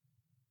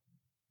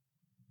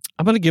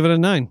 I'm going to give it a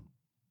 9.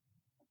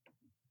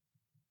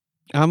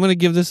 I'm going to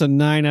give this a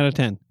 9 out of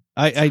 10.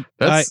 I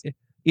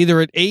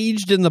either it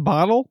aged in the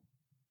bottle.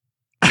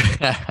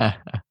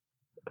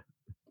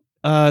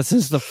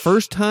 Since the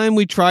first time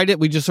we tried it,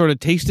 we just sort of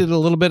tasted it a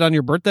little bit on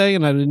your birthday,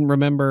 and I didn't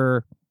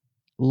remember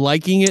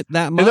liking it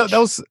that much. That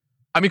was,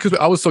 because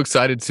I was so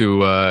excited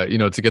to,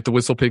 to get the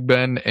Whistle Pig,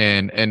 Ben,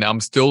 and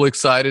I'm still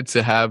excited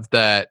to have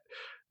the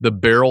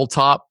barrel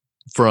top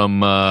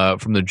from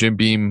the Jim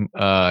Beam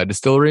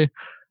distillery.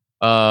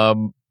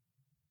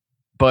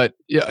 But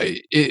yeah,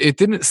 it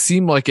didn't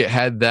seem like it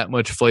had that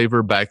much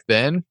flavor back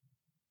then.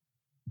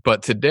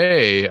 But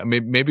today,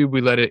 maybe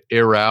we let it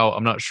air out.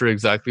 I'm not sure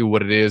exactly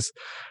what it is.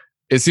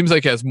 It seems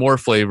like it has more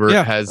flavor.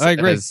 Yeah, I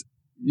agree. Has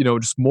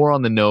just more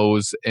on the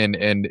nose, and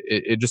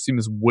it just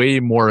seems way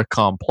more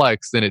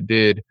complex than it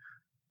did,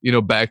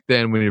 back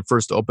then when you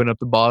first opened up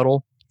the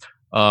bottle.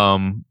 But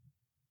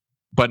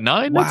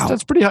 9, wow.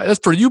 That's pretty high.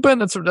 That's for you, Ben.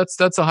 That's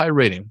a high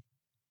rating.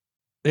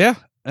 Yeah,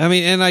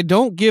 and I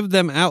don't give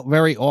them out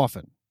very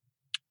often.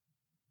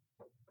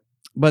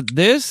 But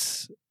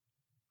this,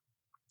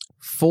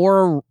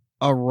 for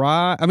a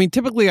rye,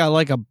 typically I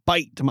like a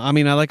bite.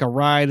 I like a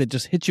rye that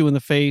just hits you in the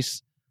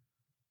face,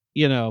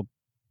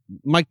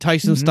 Mike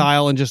Tyson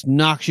style, and just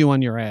knocks you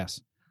on your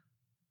ass.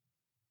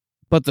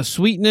 But the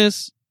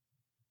sweetness,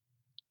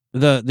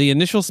 the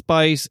initial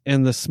spice,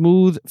 and the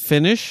smooth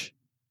finish,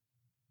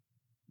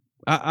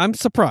 I'm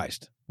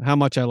surprised how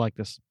much I like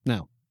this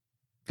now.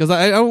 Because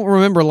I don't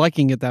remember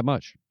liking it that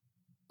much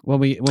when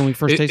we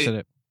first tasted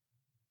it.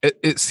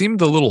 It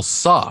seemed a little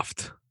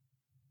soft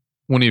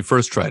when you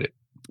first tried it,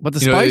 but the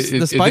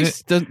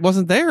spice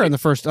wasn't there on the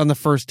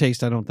first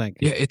taste. I don't think.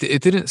 Yeah,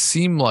 it didn't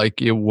seem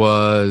like it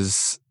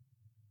was.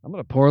 I'm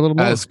gonna pour a little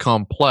more. As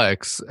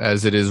complex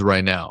as it is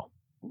right now.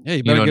 Yeah,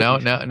 you better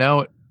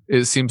now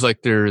it seems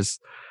like there's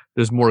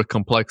more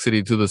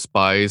complexity to the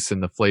spice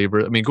and the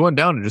flavor. Going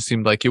down, it just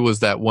seemed like it was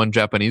that one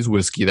Japanese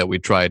whiskey that we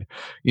tried,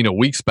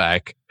 weeks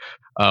back.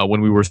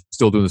 when we were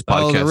still doing this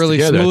podcast the really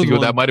together. I smooth think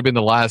one. that might have been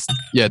the last.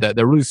 Yeah, that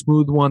really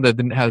smooth one that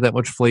didn't have that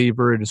much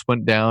flavor. It just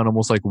went down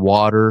almost like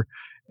water.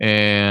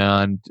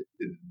 And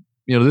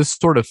this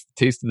sort of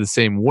tasted the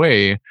same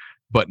way.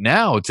 But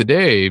now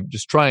today,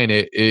 just trying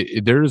it,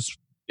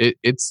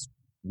 it's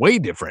way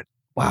different.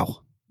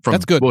 Wow, from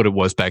that's good. What it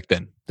was back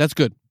then. That's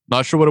good.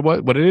 Not sure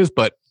what it is,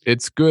 but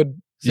it's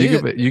good. So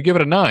you give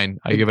it a 9.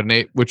 I give it an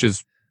 8, which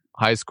is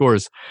high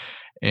scores.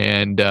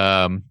 And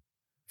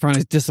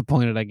Friendly's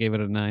disappointed I gave it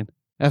a 9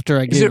 after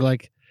I gave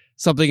like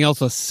something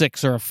else a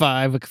 6 or a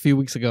 5 a few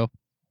weeks ago.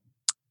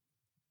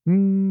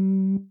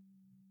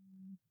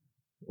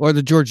 Or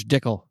the George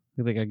Dickel.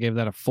 I think I gave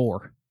that a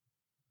 4.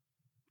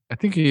 I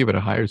think you gave it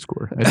a higher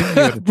score. I think you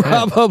gave it a 10.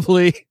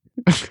 Probably.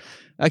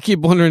 I keep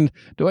wondering,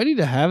 do I need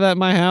to have that in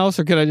my house,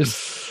 or can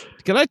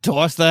I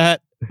toss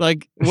that?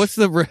 Like, what's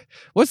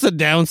the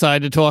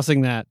downside to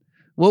tossing that?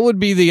 What would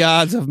be the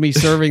odds of me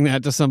serving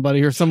that to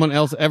somebody or someone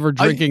else ever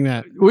drinking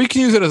that? We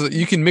can use it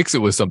you can mix it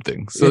with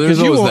something. So Yeah, there's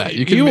always won't, that.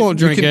 You won't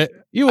drink it.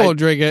 You won't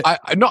drink it.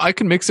 I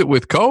can mix it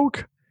with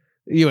Coke.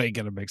 You ain't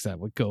gonna mix that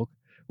with Coke.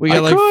 We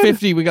got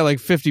 50. We got like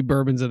 50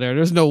 bourbons in there.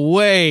 There's no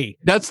way.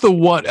 That's the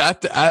one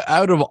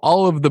out of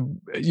all of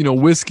the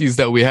whiskeys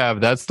that we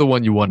have. That's the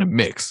one you want to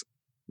mix.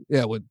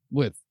 Yeah, with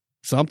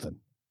something.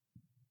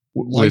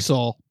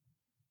 Lysol.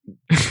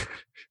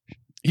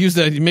 Use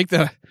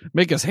that.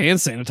 Make us hand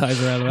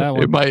sanitizer out of that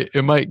one.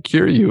 It might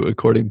cure you,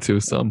 according to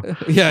some.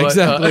 Yeah,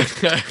 exactly.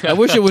 I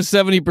wish it was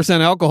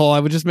 70% alcohol.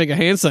 I would just make a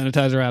hand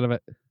sanitizer out of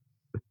it.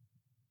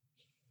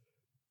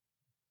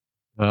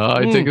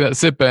 I take that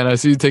sip, Ben. I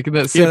see you taking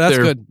that sip. Yeah, that's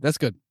there. good. That's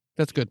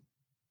good.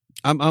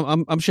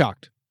 I'm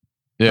shocked.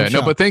 Yeah,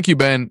 but thank you,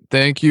 Ben.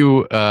 Thank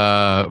you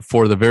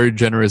for the very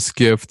generous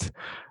gift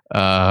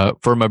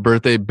for my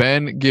birthday.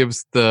 Ben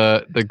gives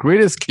the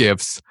greatest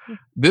gifts.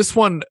 This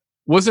one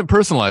wasn't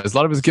personalized. A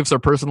lot of his gifts are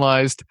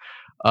personalized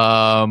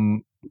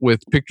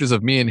with pictures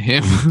of me and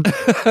him.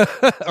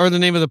 Or the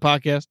name of the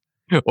podcast.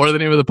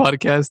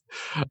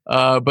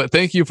 But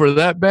thank you for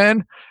that,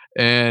 Ben.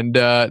 And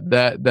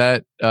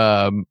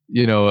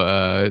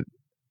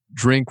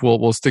drink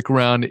will stick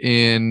around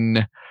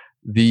in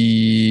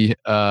the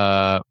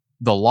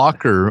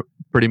locker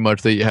pretty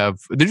much that you have.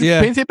 Did you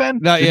paint it, Ben?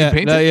 Not yet.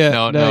 Paint not it? yet.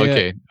 No. Not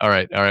Okay. yet. All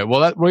right.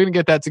 Well, we're gonna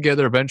get that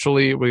together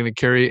eventually. We're gonna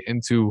carry it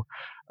into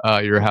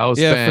your house,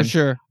 Yeah, Ben. for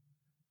sure.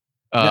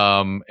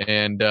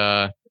 And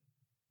all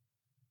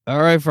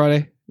right,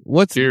 Friday.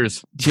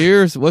 cheers.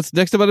 Cheers. What's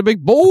next about a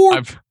big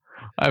board?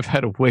 I've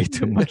had way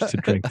too much to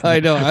drink. I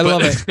know. I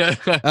love it.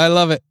 I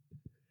love it.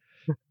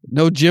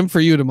 No gym for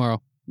you tomorrow.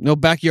 No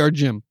backyard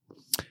gym.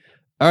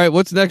 All right.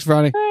 What's next,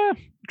 Friday?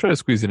 Try to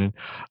squeeze it in.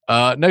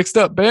 Next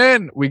up,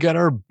 Ben, we got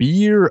our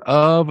beer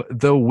of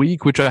the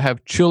week, which I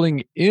have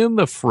chilling in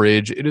the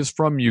fridge. It is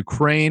from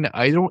Ukraine.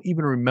 I don't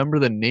even remember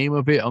the name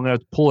of it. I'm going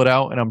to pull it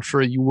out, and I'm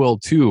sure you will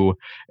too.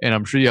 And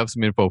I'm sure you have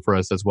some info for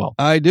us as well.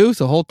 I do.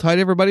 So hold tight,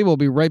 everybody. We'll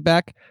be right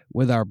back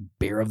with our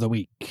beer of the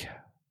week.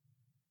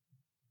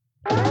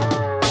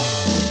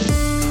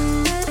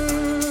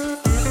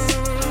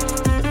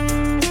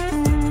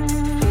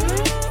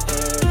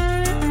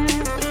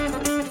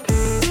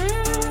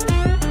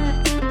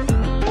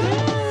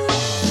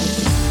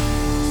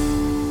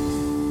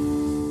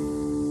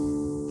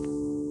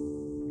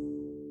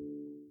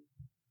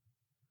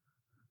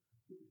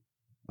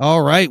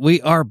 All right,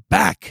 we are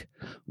back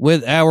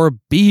with our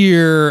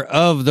beer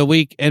of the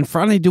week. And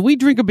Friday, do we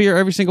drink a beer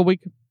every single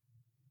week?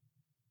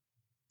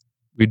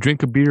 We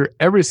drink a beer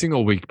every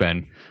single week,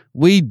 Ben.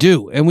 We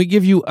do, and we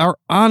give you our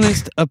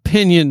honest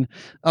opinion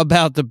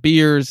about the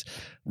beers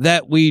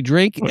that we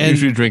drink. We and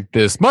usually drink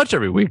this much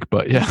every week,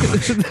 but yeah.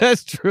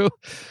 That's true.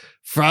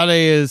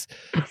 Friday is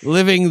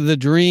living the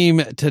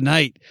dream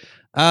tonight.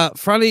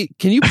 Friday,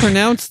 can you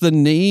pronounce the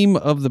name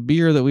of the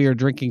beer that we are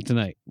drinking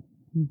tonight?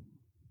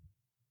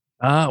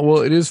 Well,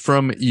 it is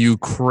from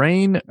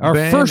Ukraine. Our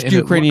Ben, first and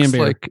Ukrainian it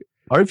beer. looks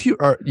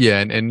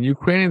and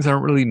Ukrainians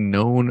aren't really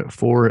known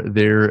for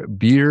their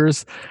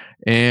beers.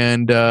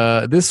 And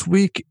this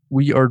week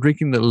we are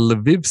drinking the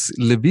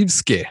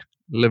Lvivske.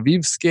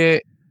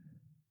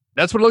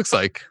 That's what it looks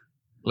like.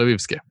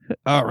 Lvivske.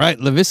 All right,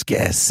 Lvivske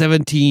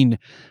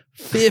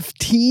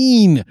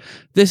 1715.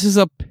 This is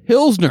a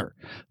Pilsner.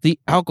 The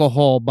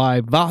alcohol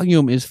by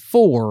volume is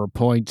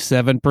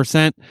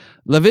 4.7%.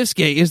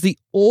 Lvivske is the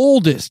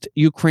oldest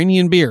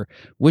Ukrainian beer,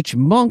 which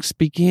monks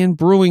began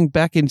brewing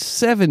back in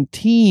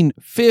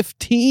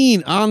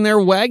 1715 on their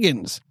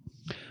wagons.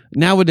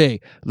 Nowadays,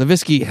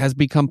 Lvivske has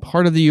become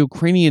part of the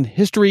Ukrainian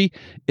history.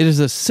 It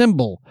is a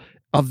symbol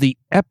of the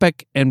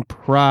epic and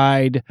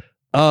pride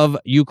of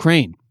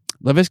Ukraine.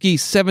 Lvivske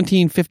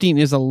 1715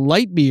 is a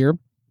light beer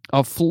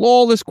of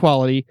flawless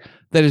quality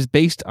that is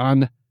based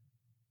on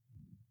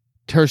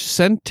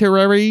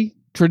tercentenary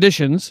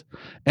traditions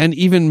and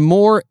even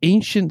more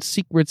ancient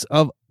secrets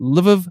of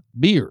Lviv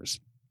beers.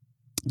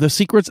 The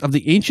secrets of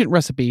the ancient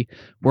recipe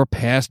were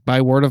passed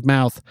by word of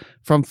mouth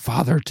from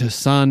father to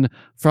son,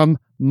 from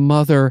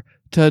mother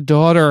to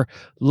daughter.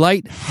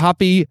 Light,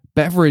 hoppy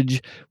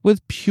beverage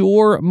with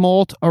pure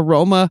malt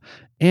aroma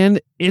and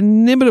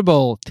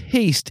inimitable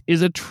taste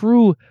is a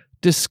true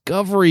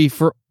discovery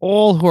for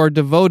all who are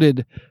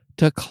devoted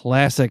to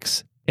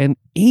classics and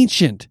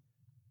ancient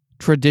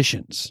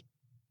traditions.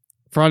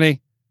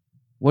 Friday,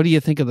 what do you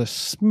think of the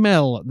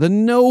smell, the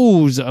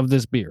nose of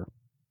this beer?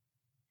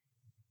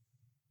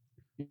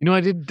 You know,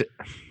 I did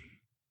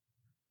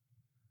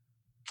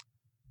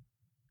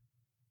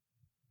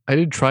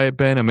try it,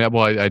 Ben. I mean,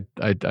 well, I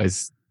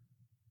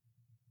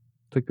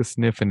took a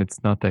sniff, and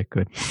it's not that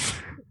good.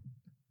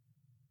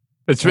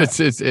 It's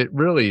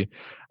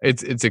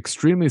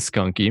extremely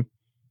skunky.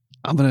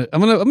 I'm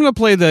gonna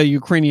play the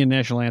Ukrainian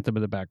national anthem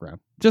in the background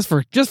just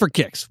for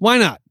kicks. Why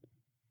not?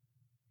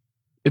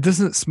 It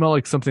doesn't smell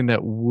like something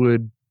that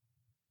would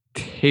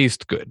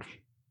taste good.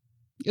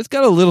 It's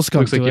got a little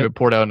skunk Looks like to you it. have it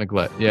poured out in a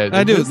glass. Yeah,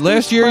 I do.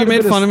 Last year you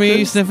made fun of me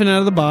skunk. sniffing out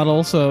of the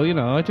bottle, so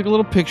I took a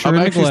little picture I'm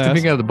in the actually glass.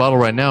 sniffing out of the bottle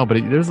right now, but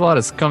there's a lot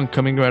of skunk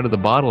coming out of the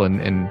bottle, and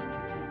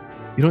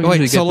you don't usually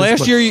get so this last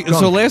much year, skunk.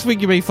 so last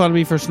week you made fun of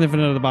me for sniffing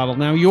out of the bottle.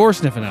 Now you're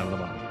sniffing out of the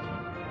bottle.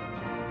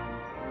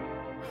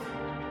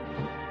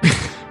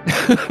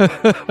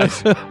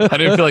 I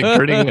didn't feel like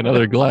drinking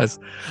another glass.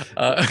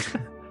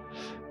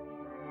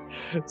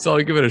 So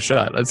I'll give it a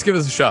shot. Let's give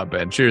this a shot,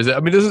 Ben. Cheers. I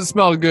mean, does it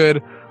smell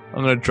good?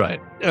 I'm going to try it.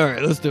 All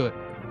right, let's do it.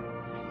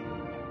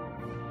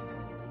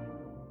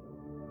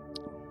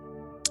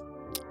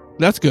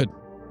 That's good.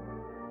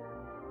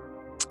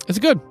 It's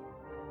good.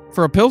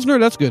 For a Pilsner,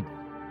 that's good.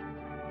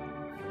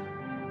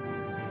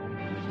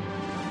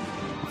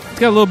 It's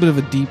got a little bit of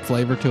a deep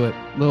flavor to it.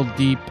 A little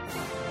deep.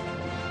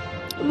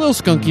 A little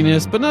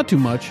skunkiness, but not too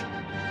much.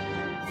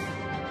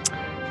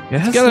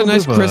 Yeah, It's got a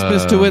nice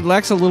crispness to it.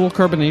 Lacks a little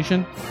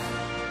carbonation.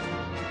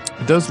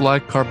 It does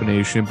lack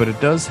carbonation, but it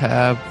does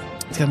have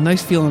It's got a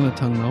nice feel on the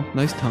tongue, though.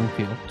 Nice tongue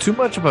feel. too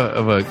much of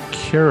a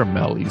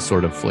caramel-y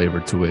sort of flavor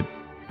to it.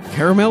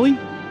 Caramelly?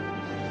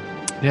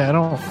 Yeah,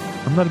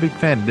 I'm not a big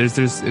fan. It's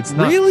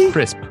not Really?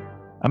 crisp.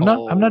 I'm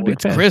not a big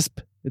it's fan. crisp.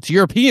 It's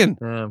European,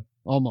 Um,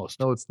 almost.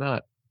 no, it's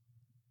not.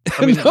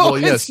 I mean, No, well,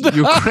 yes, it's not.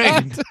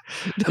 Ukraine.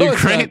 No, it's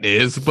Ukraine not.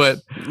 is,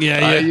 but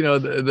Yeah, you know,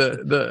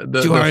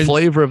 the George.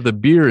 flavor of the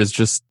beer is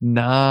just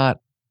not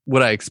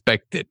what I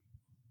expected.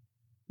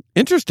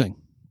 Interesting.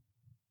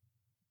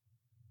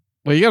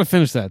 Well, you got to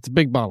finish that. It's a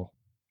big bottle.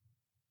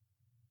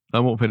 I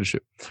won't finish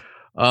it.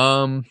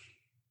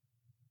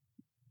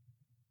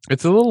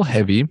 It's a little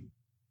heavy.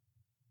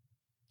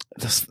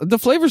 The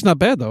flavor's not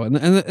bad though, and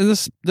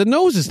the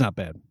nose is not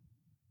bad.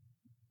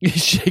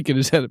 He's shaking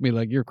his head at me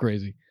like you're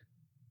crazy.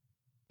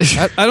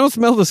 I don't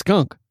smell the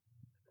skunk.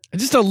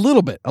 Just a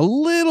little bit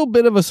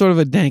of a sort of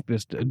a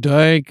dankness.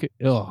 Dank.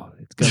 Oh,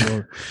 it's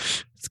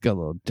got a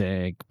little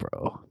dank,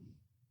 bro.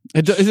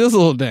 It is a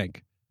little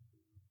dank,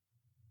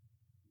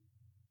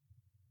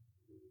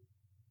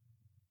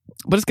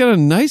 but it's got a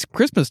nice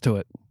crispness to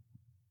it.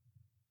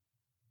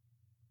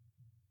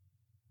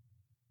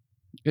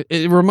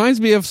 It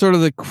reminds me of sort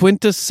of the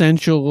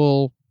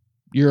quintessential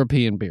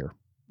European beer.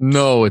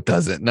 No, it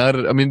doesn't.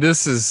 I mean,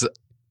 this is.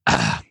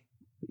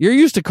 You're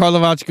used to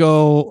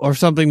Carlovacco or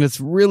something that's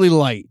really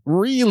light,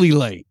 really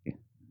light.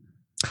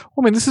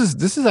 I mean, this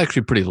is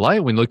actually pretty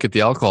light when you look at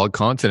the alcohol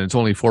content. It's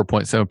only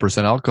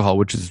 4.7% alcohol,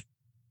 which is,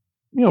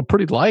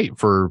 pretty light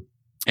for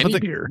any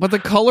beer. But the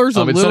color's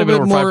a it's not little even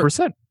bit over more.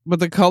 5%. But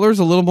the color's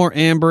a little more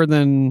amber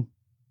than.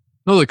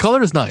 No, the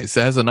color is nice.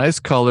 It has a nice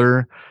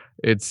color.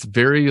 It's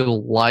very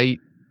light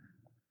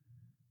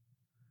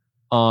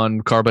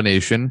on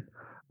carbonation,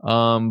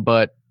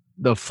 but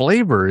the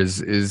flavor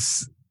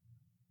is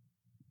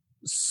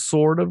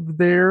sort of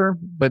there,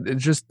 but it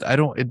just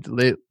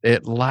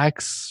it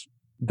lacks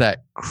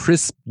that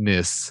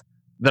crispness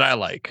that I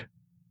like,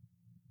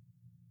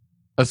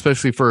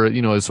 especially for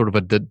sort of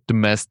a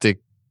domestic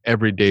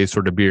everyday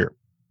sort of beer.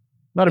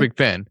 Not a big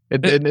fan.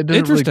 It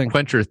doesn't really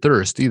quench your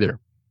thirst either.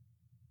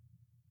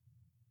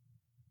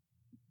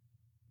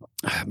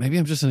 Maybe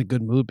I'm just in a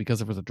good mood because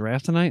there was a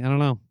draft tonight. I don't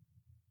know.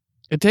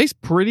 It tastes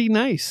pretty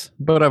nice.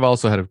 But I've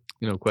also had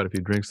quite a few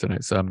drinks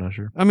tonight, so I'm not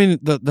sure. I mean,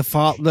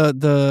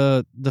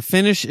 the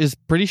finish is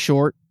pretty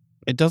short.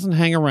 It doesn't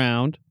hang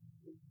around.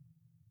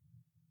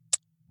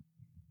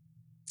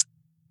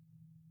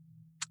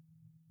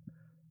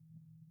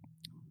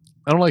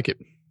 I don't like it.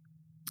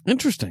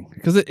 Interesting,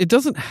 because it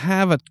doesn't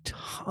have a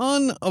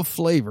ton of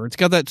flavor. It's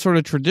got that sort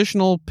of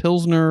traditional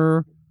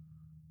Pilsner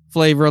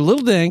flavor, a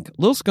little dank, a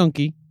little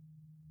skunky.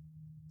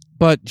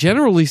 But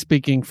generally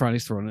speaking,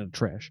 Friday's throwing it in the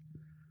trash.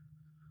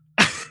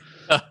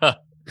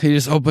 He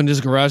just opened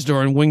his garage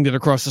door and winged it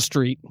across the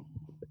street.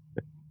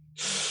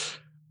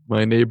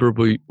 My neighbor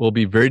will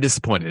be very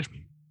disappointed.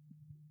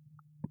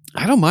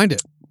 I don't mind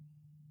it.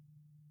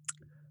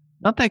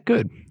 Not that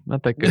good.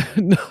 Not that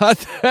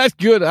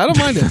good. I don't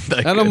mind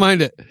it. I don't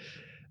mind it.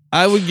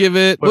 I would give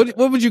it. What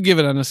would you give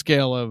it on a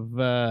scale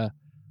of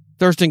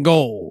thirst and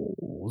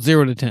goal,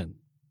 0 to 10?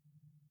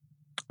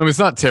 I mean, it's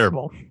not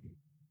terrible,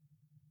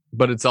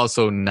 but it's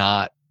also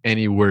not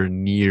anywhere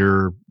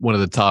near one of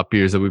the top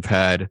beers that we've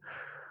had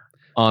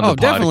on the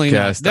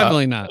podcast.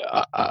 Definitely not.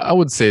 I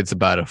would say it's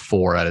about a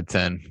 4 out of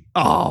 10.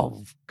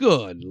 Oh,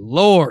 good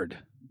Lord.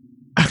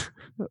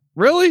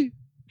 Really?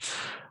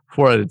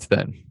 4 out of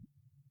 10.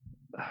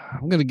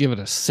 I'm going to give it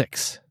a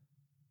 6.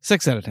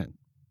 6 out of 10.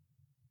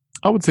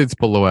 I would say it's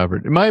below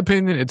average. In my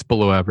opinion, it's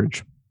below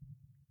average.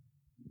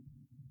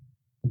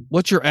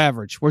 What's your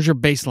average? Where's your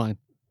baseline?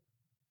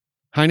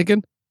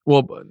 Heineken?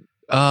 Well,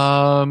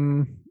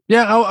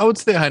 yeah, I would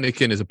say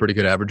Heineken is a pretty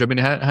good average. I mean,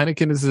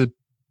 Heineken is a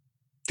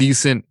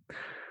decent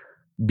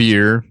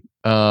beer.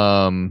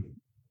 Not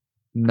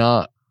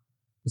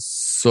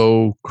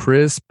so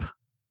crisp.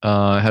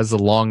 Has a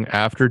long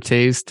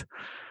aftertaste.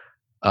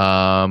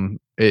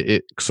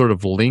 It sort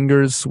of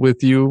lingers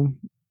with you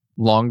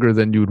longer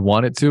than you would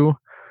want it to.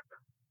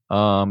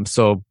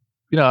 So,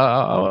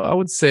 I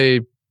would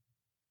say,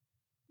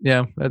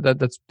 yeah,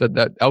 that's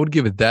I would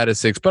give it that a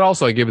 6, but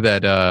also I give it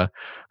that,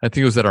 I think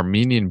it was that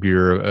Armenian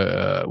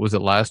beer. Was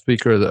it last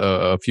week or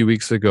a few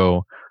weeks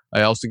ago?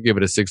 I also give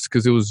it a 6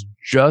 because it was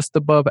just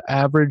above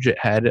average. It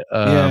had,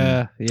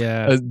 a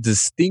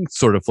distinct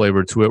sort of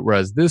flavor to it.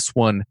 Whereas this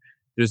one,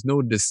 there's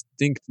no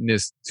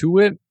distinctness to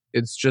it.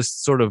 It's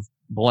just sort of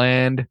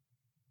bland.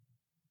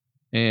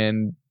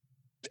 And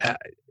I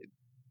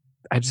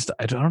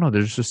don't know.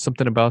 There's just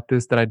something about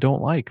this that I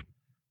don't like.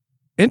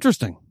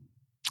 Interesting.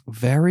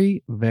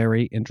 Very,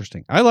 very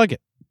interesting. I like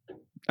it.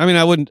 I'm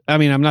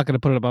not going to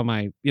put it up on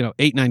my,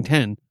 8, 9,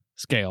 10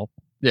 scale.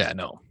 Yeah,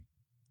 no.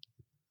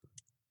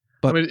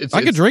 But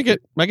I could drink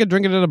it. I could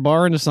drink it at a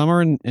bar in the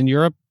summer in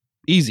Europe.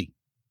 Easy.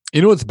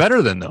 You know what's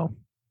better than, though?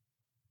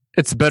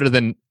 It's better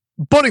than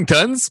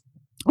Boddington's.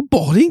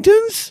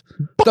 Boddington's?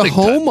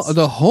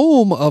 The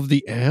home of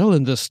the ale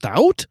and the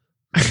stout?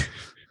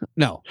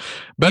 No.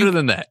 Better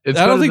than that. I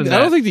don't think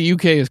the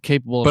UK is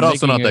capable of but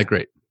also not that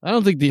great. I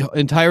don't think the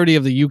entirety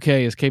of the UK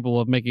is capable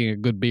of making a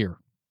good beer.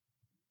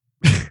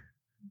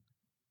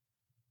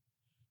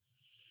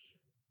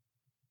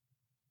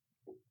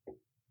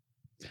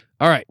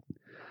 All right.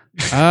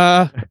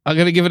 I'm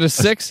going to give it a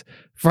 6.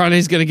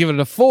 Friday's going to give it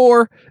a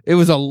 4. It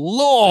was a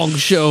long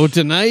show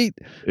tonight.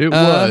 It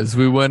was.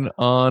 We went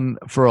on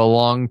for a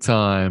long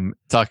time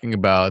talking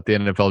about the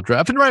NFL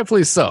draft, and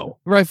rightfully so.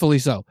 Rightfully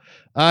so.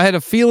 I had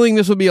a feeling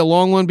this would be a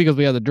long one because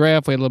we had the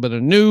draft, we had a little bit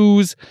of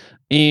news,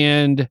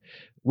 and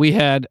we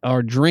had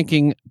our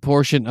drinking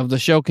portion of the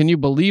show. Can you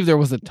believe there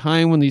was a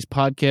time when these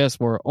podcasts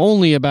were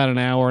only about an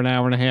hour and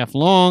a half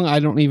long? I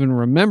don't even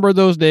remember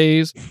those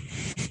days,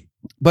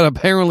 but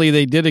apparently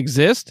they did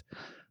exist.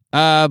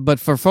 But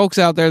for folks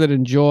out there that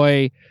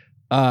enjoy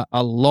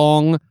a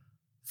long,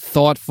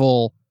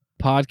 thoughtful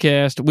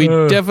podcast, we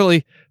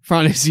definitely,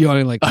 Friday's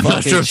yawning like, I'm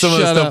not sure some of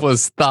the stuff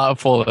was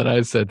thoughtful that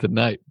I said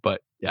tonight, but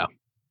yeah.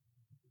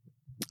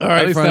 All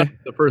right, Friday.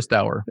 The first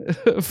hour.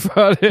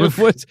 Friday,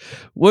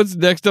 what's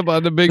next up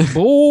on the big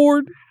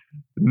board?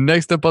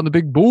 Next up on the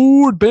big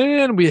board,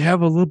 Ben, we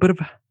have a little bit of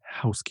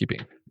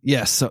housekeeping.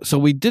 Yes, so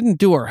we didn't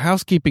do our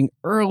housekeeping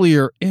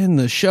earlier in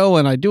the show,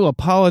 and I do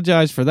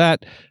apologize for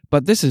that,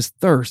 but this is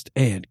Thirst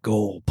and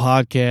Goal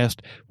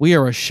Podcast. We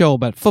are a show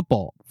about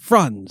football,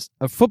 friends,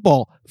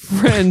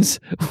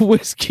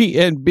 whiskey,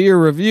 and beer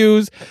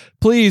reviews.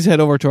 Please head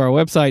over to our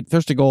website,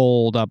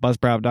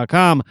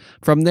 thirstygold.buzzsprout.com.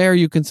 From there,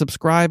 you can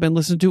subscribe and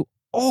listen to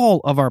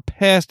all of our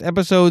past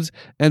episodes,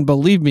 and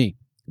believe me,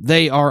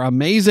 they are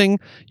amazing.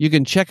 You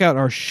can check out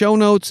our show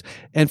notes,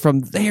 and from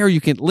there you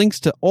get links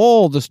to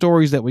all the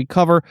stories that we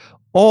cover,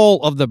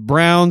 all of the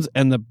browns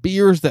and the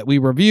beers that we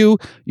review.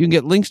 You can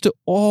get links to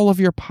all of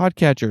your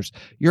podcatchers,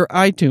 your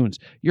iTunes,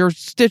 your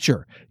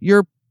Stitcher,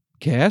 your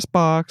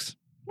Castbox,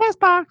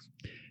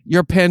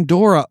 your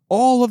Pandora,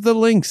 all of the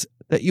links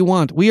that you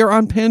want. We are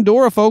on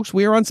Pandora, folks.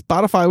 We are on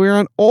Spotify. We are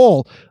on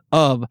all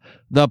of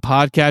the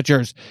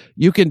podcatchers.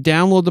 You can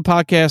download the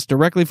podcast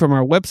directly from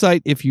our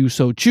website if you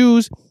so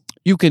choose.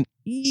 You can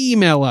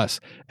email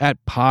us at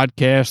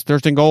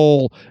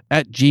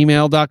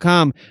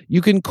podcastthirstandgoal@gmail.com.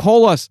 You can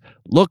call us.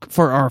 Look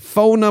for our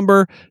phone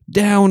number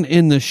down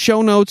in the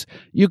show notes.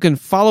 You can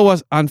follow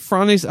us on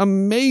Friday's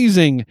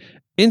amazing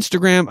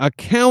Instagram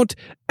account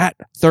at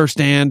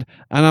Thirstand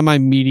and on my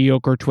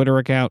mediocre Twitter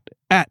account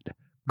at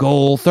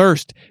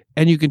GoalThirst.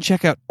 And you can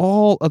check out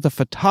all of the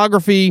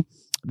photography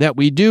that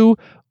we do.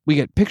 We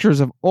get pictures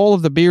of all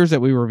of the beers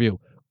that we review,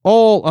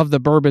 all of the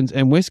bourbons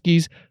and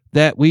whiskeys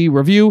that we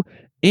review.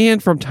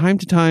 And from time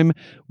to time,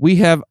 we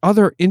have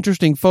other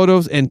interesting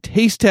photos and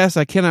taste tests.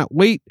 I cannot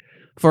wait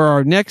for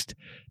our next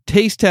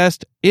taste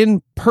test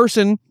in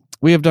person.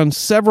 We have done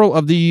several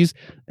of these,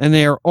 and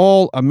they are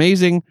all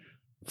amazing.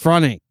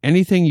 Franny,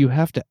 anything you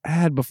have to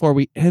add before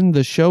we end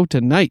the show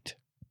tonight?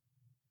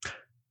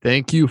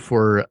 Thank you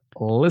for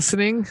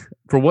listening.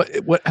 For what?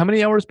 How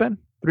many hours, Ben?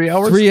 3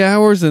 hours? 3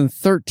 hours and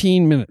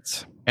 13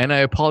 minutes. And I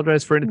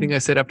apologize for anything I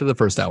said after the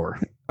first hour.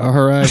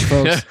 All right,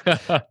 folks.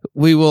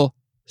 We will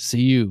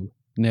see you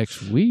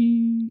next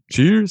week.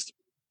 Cheers.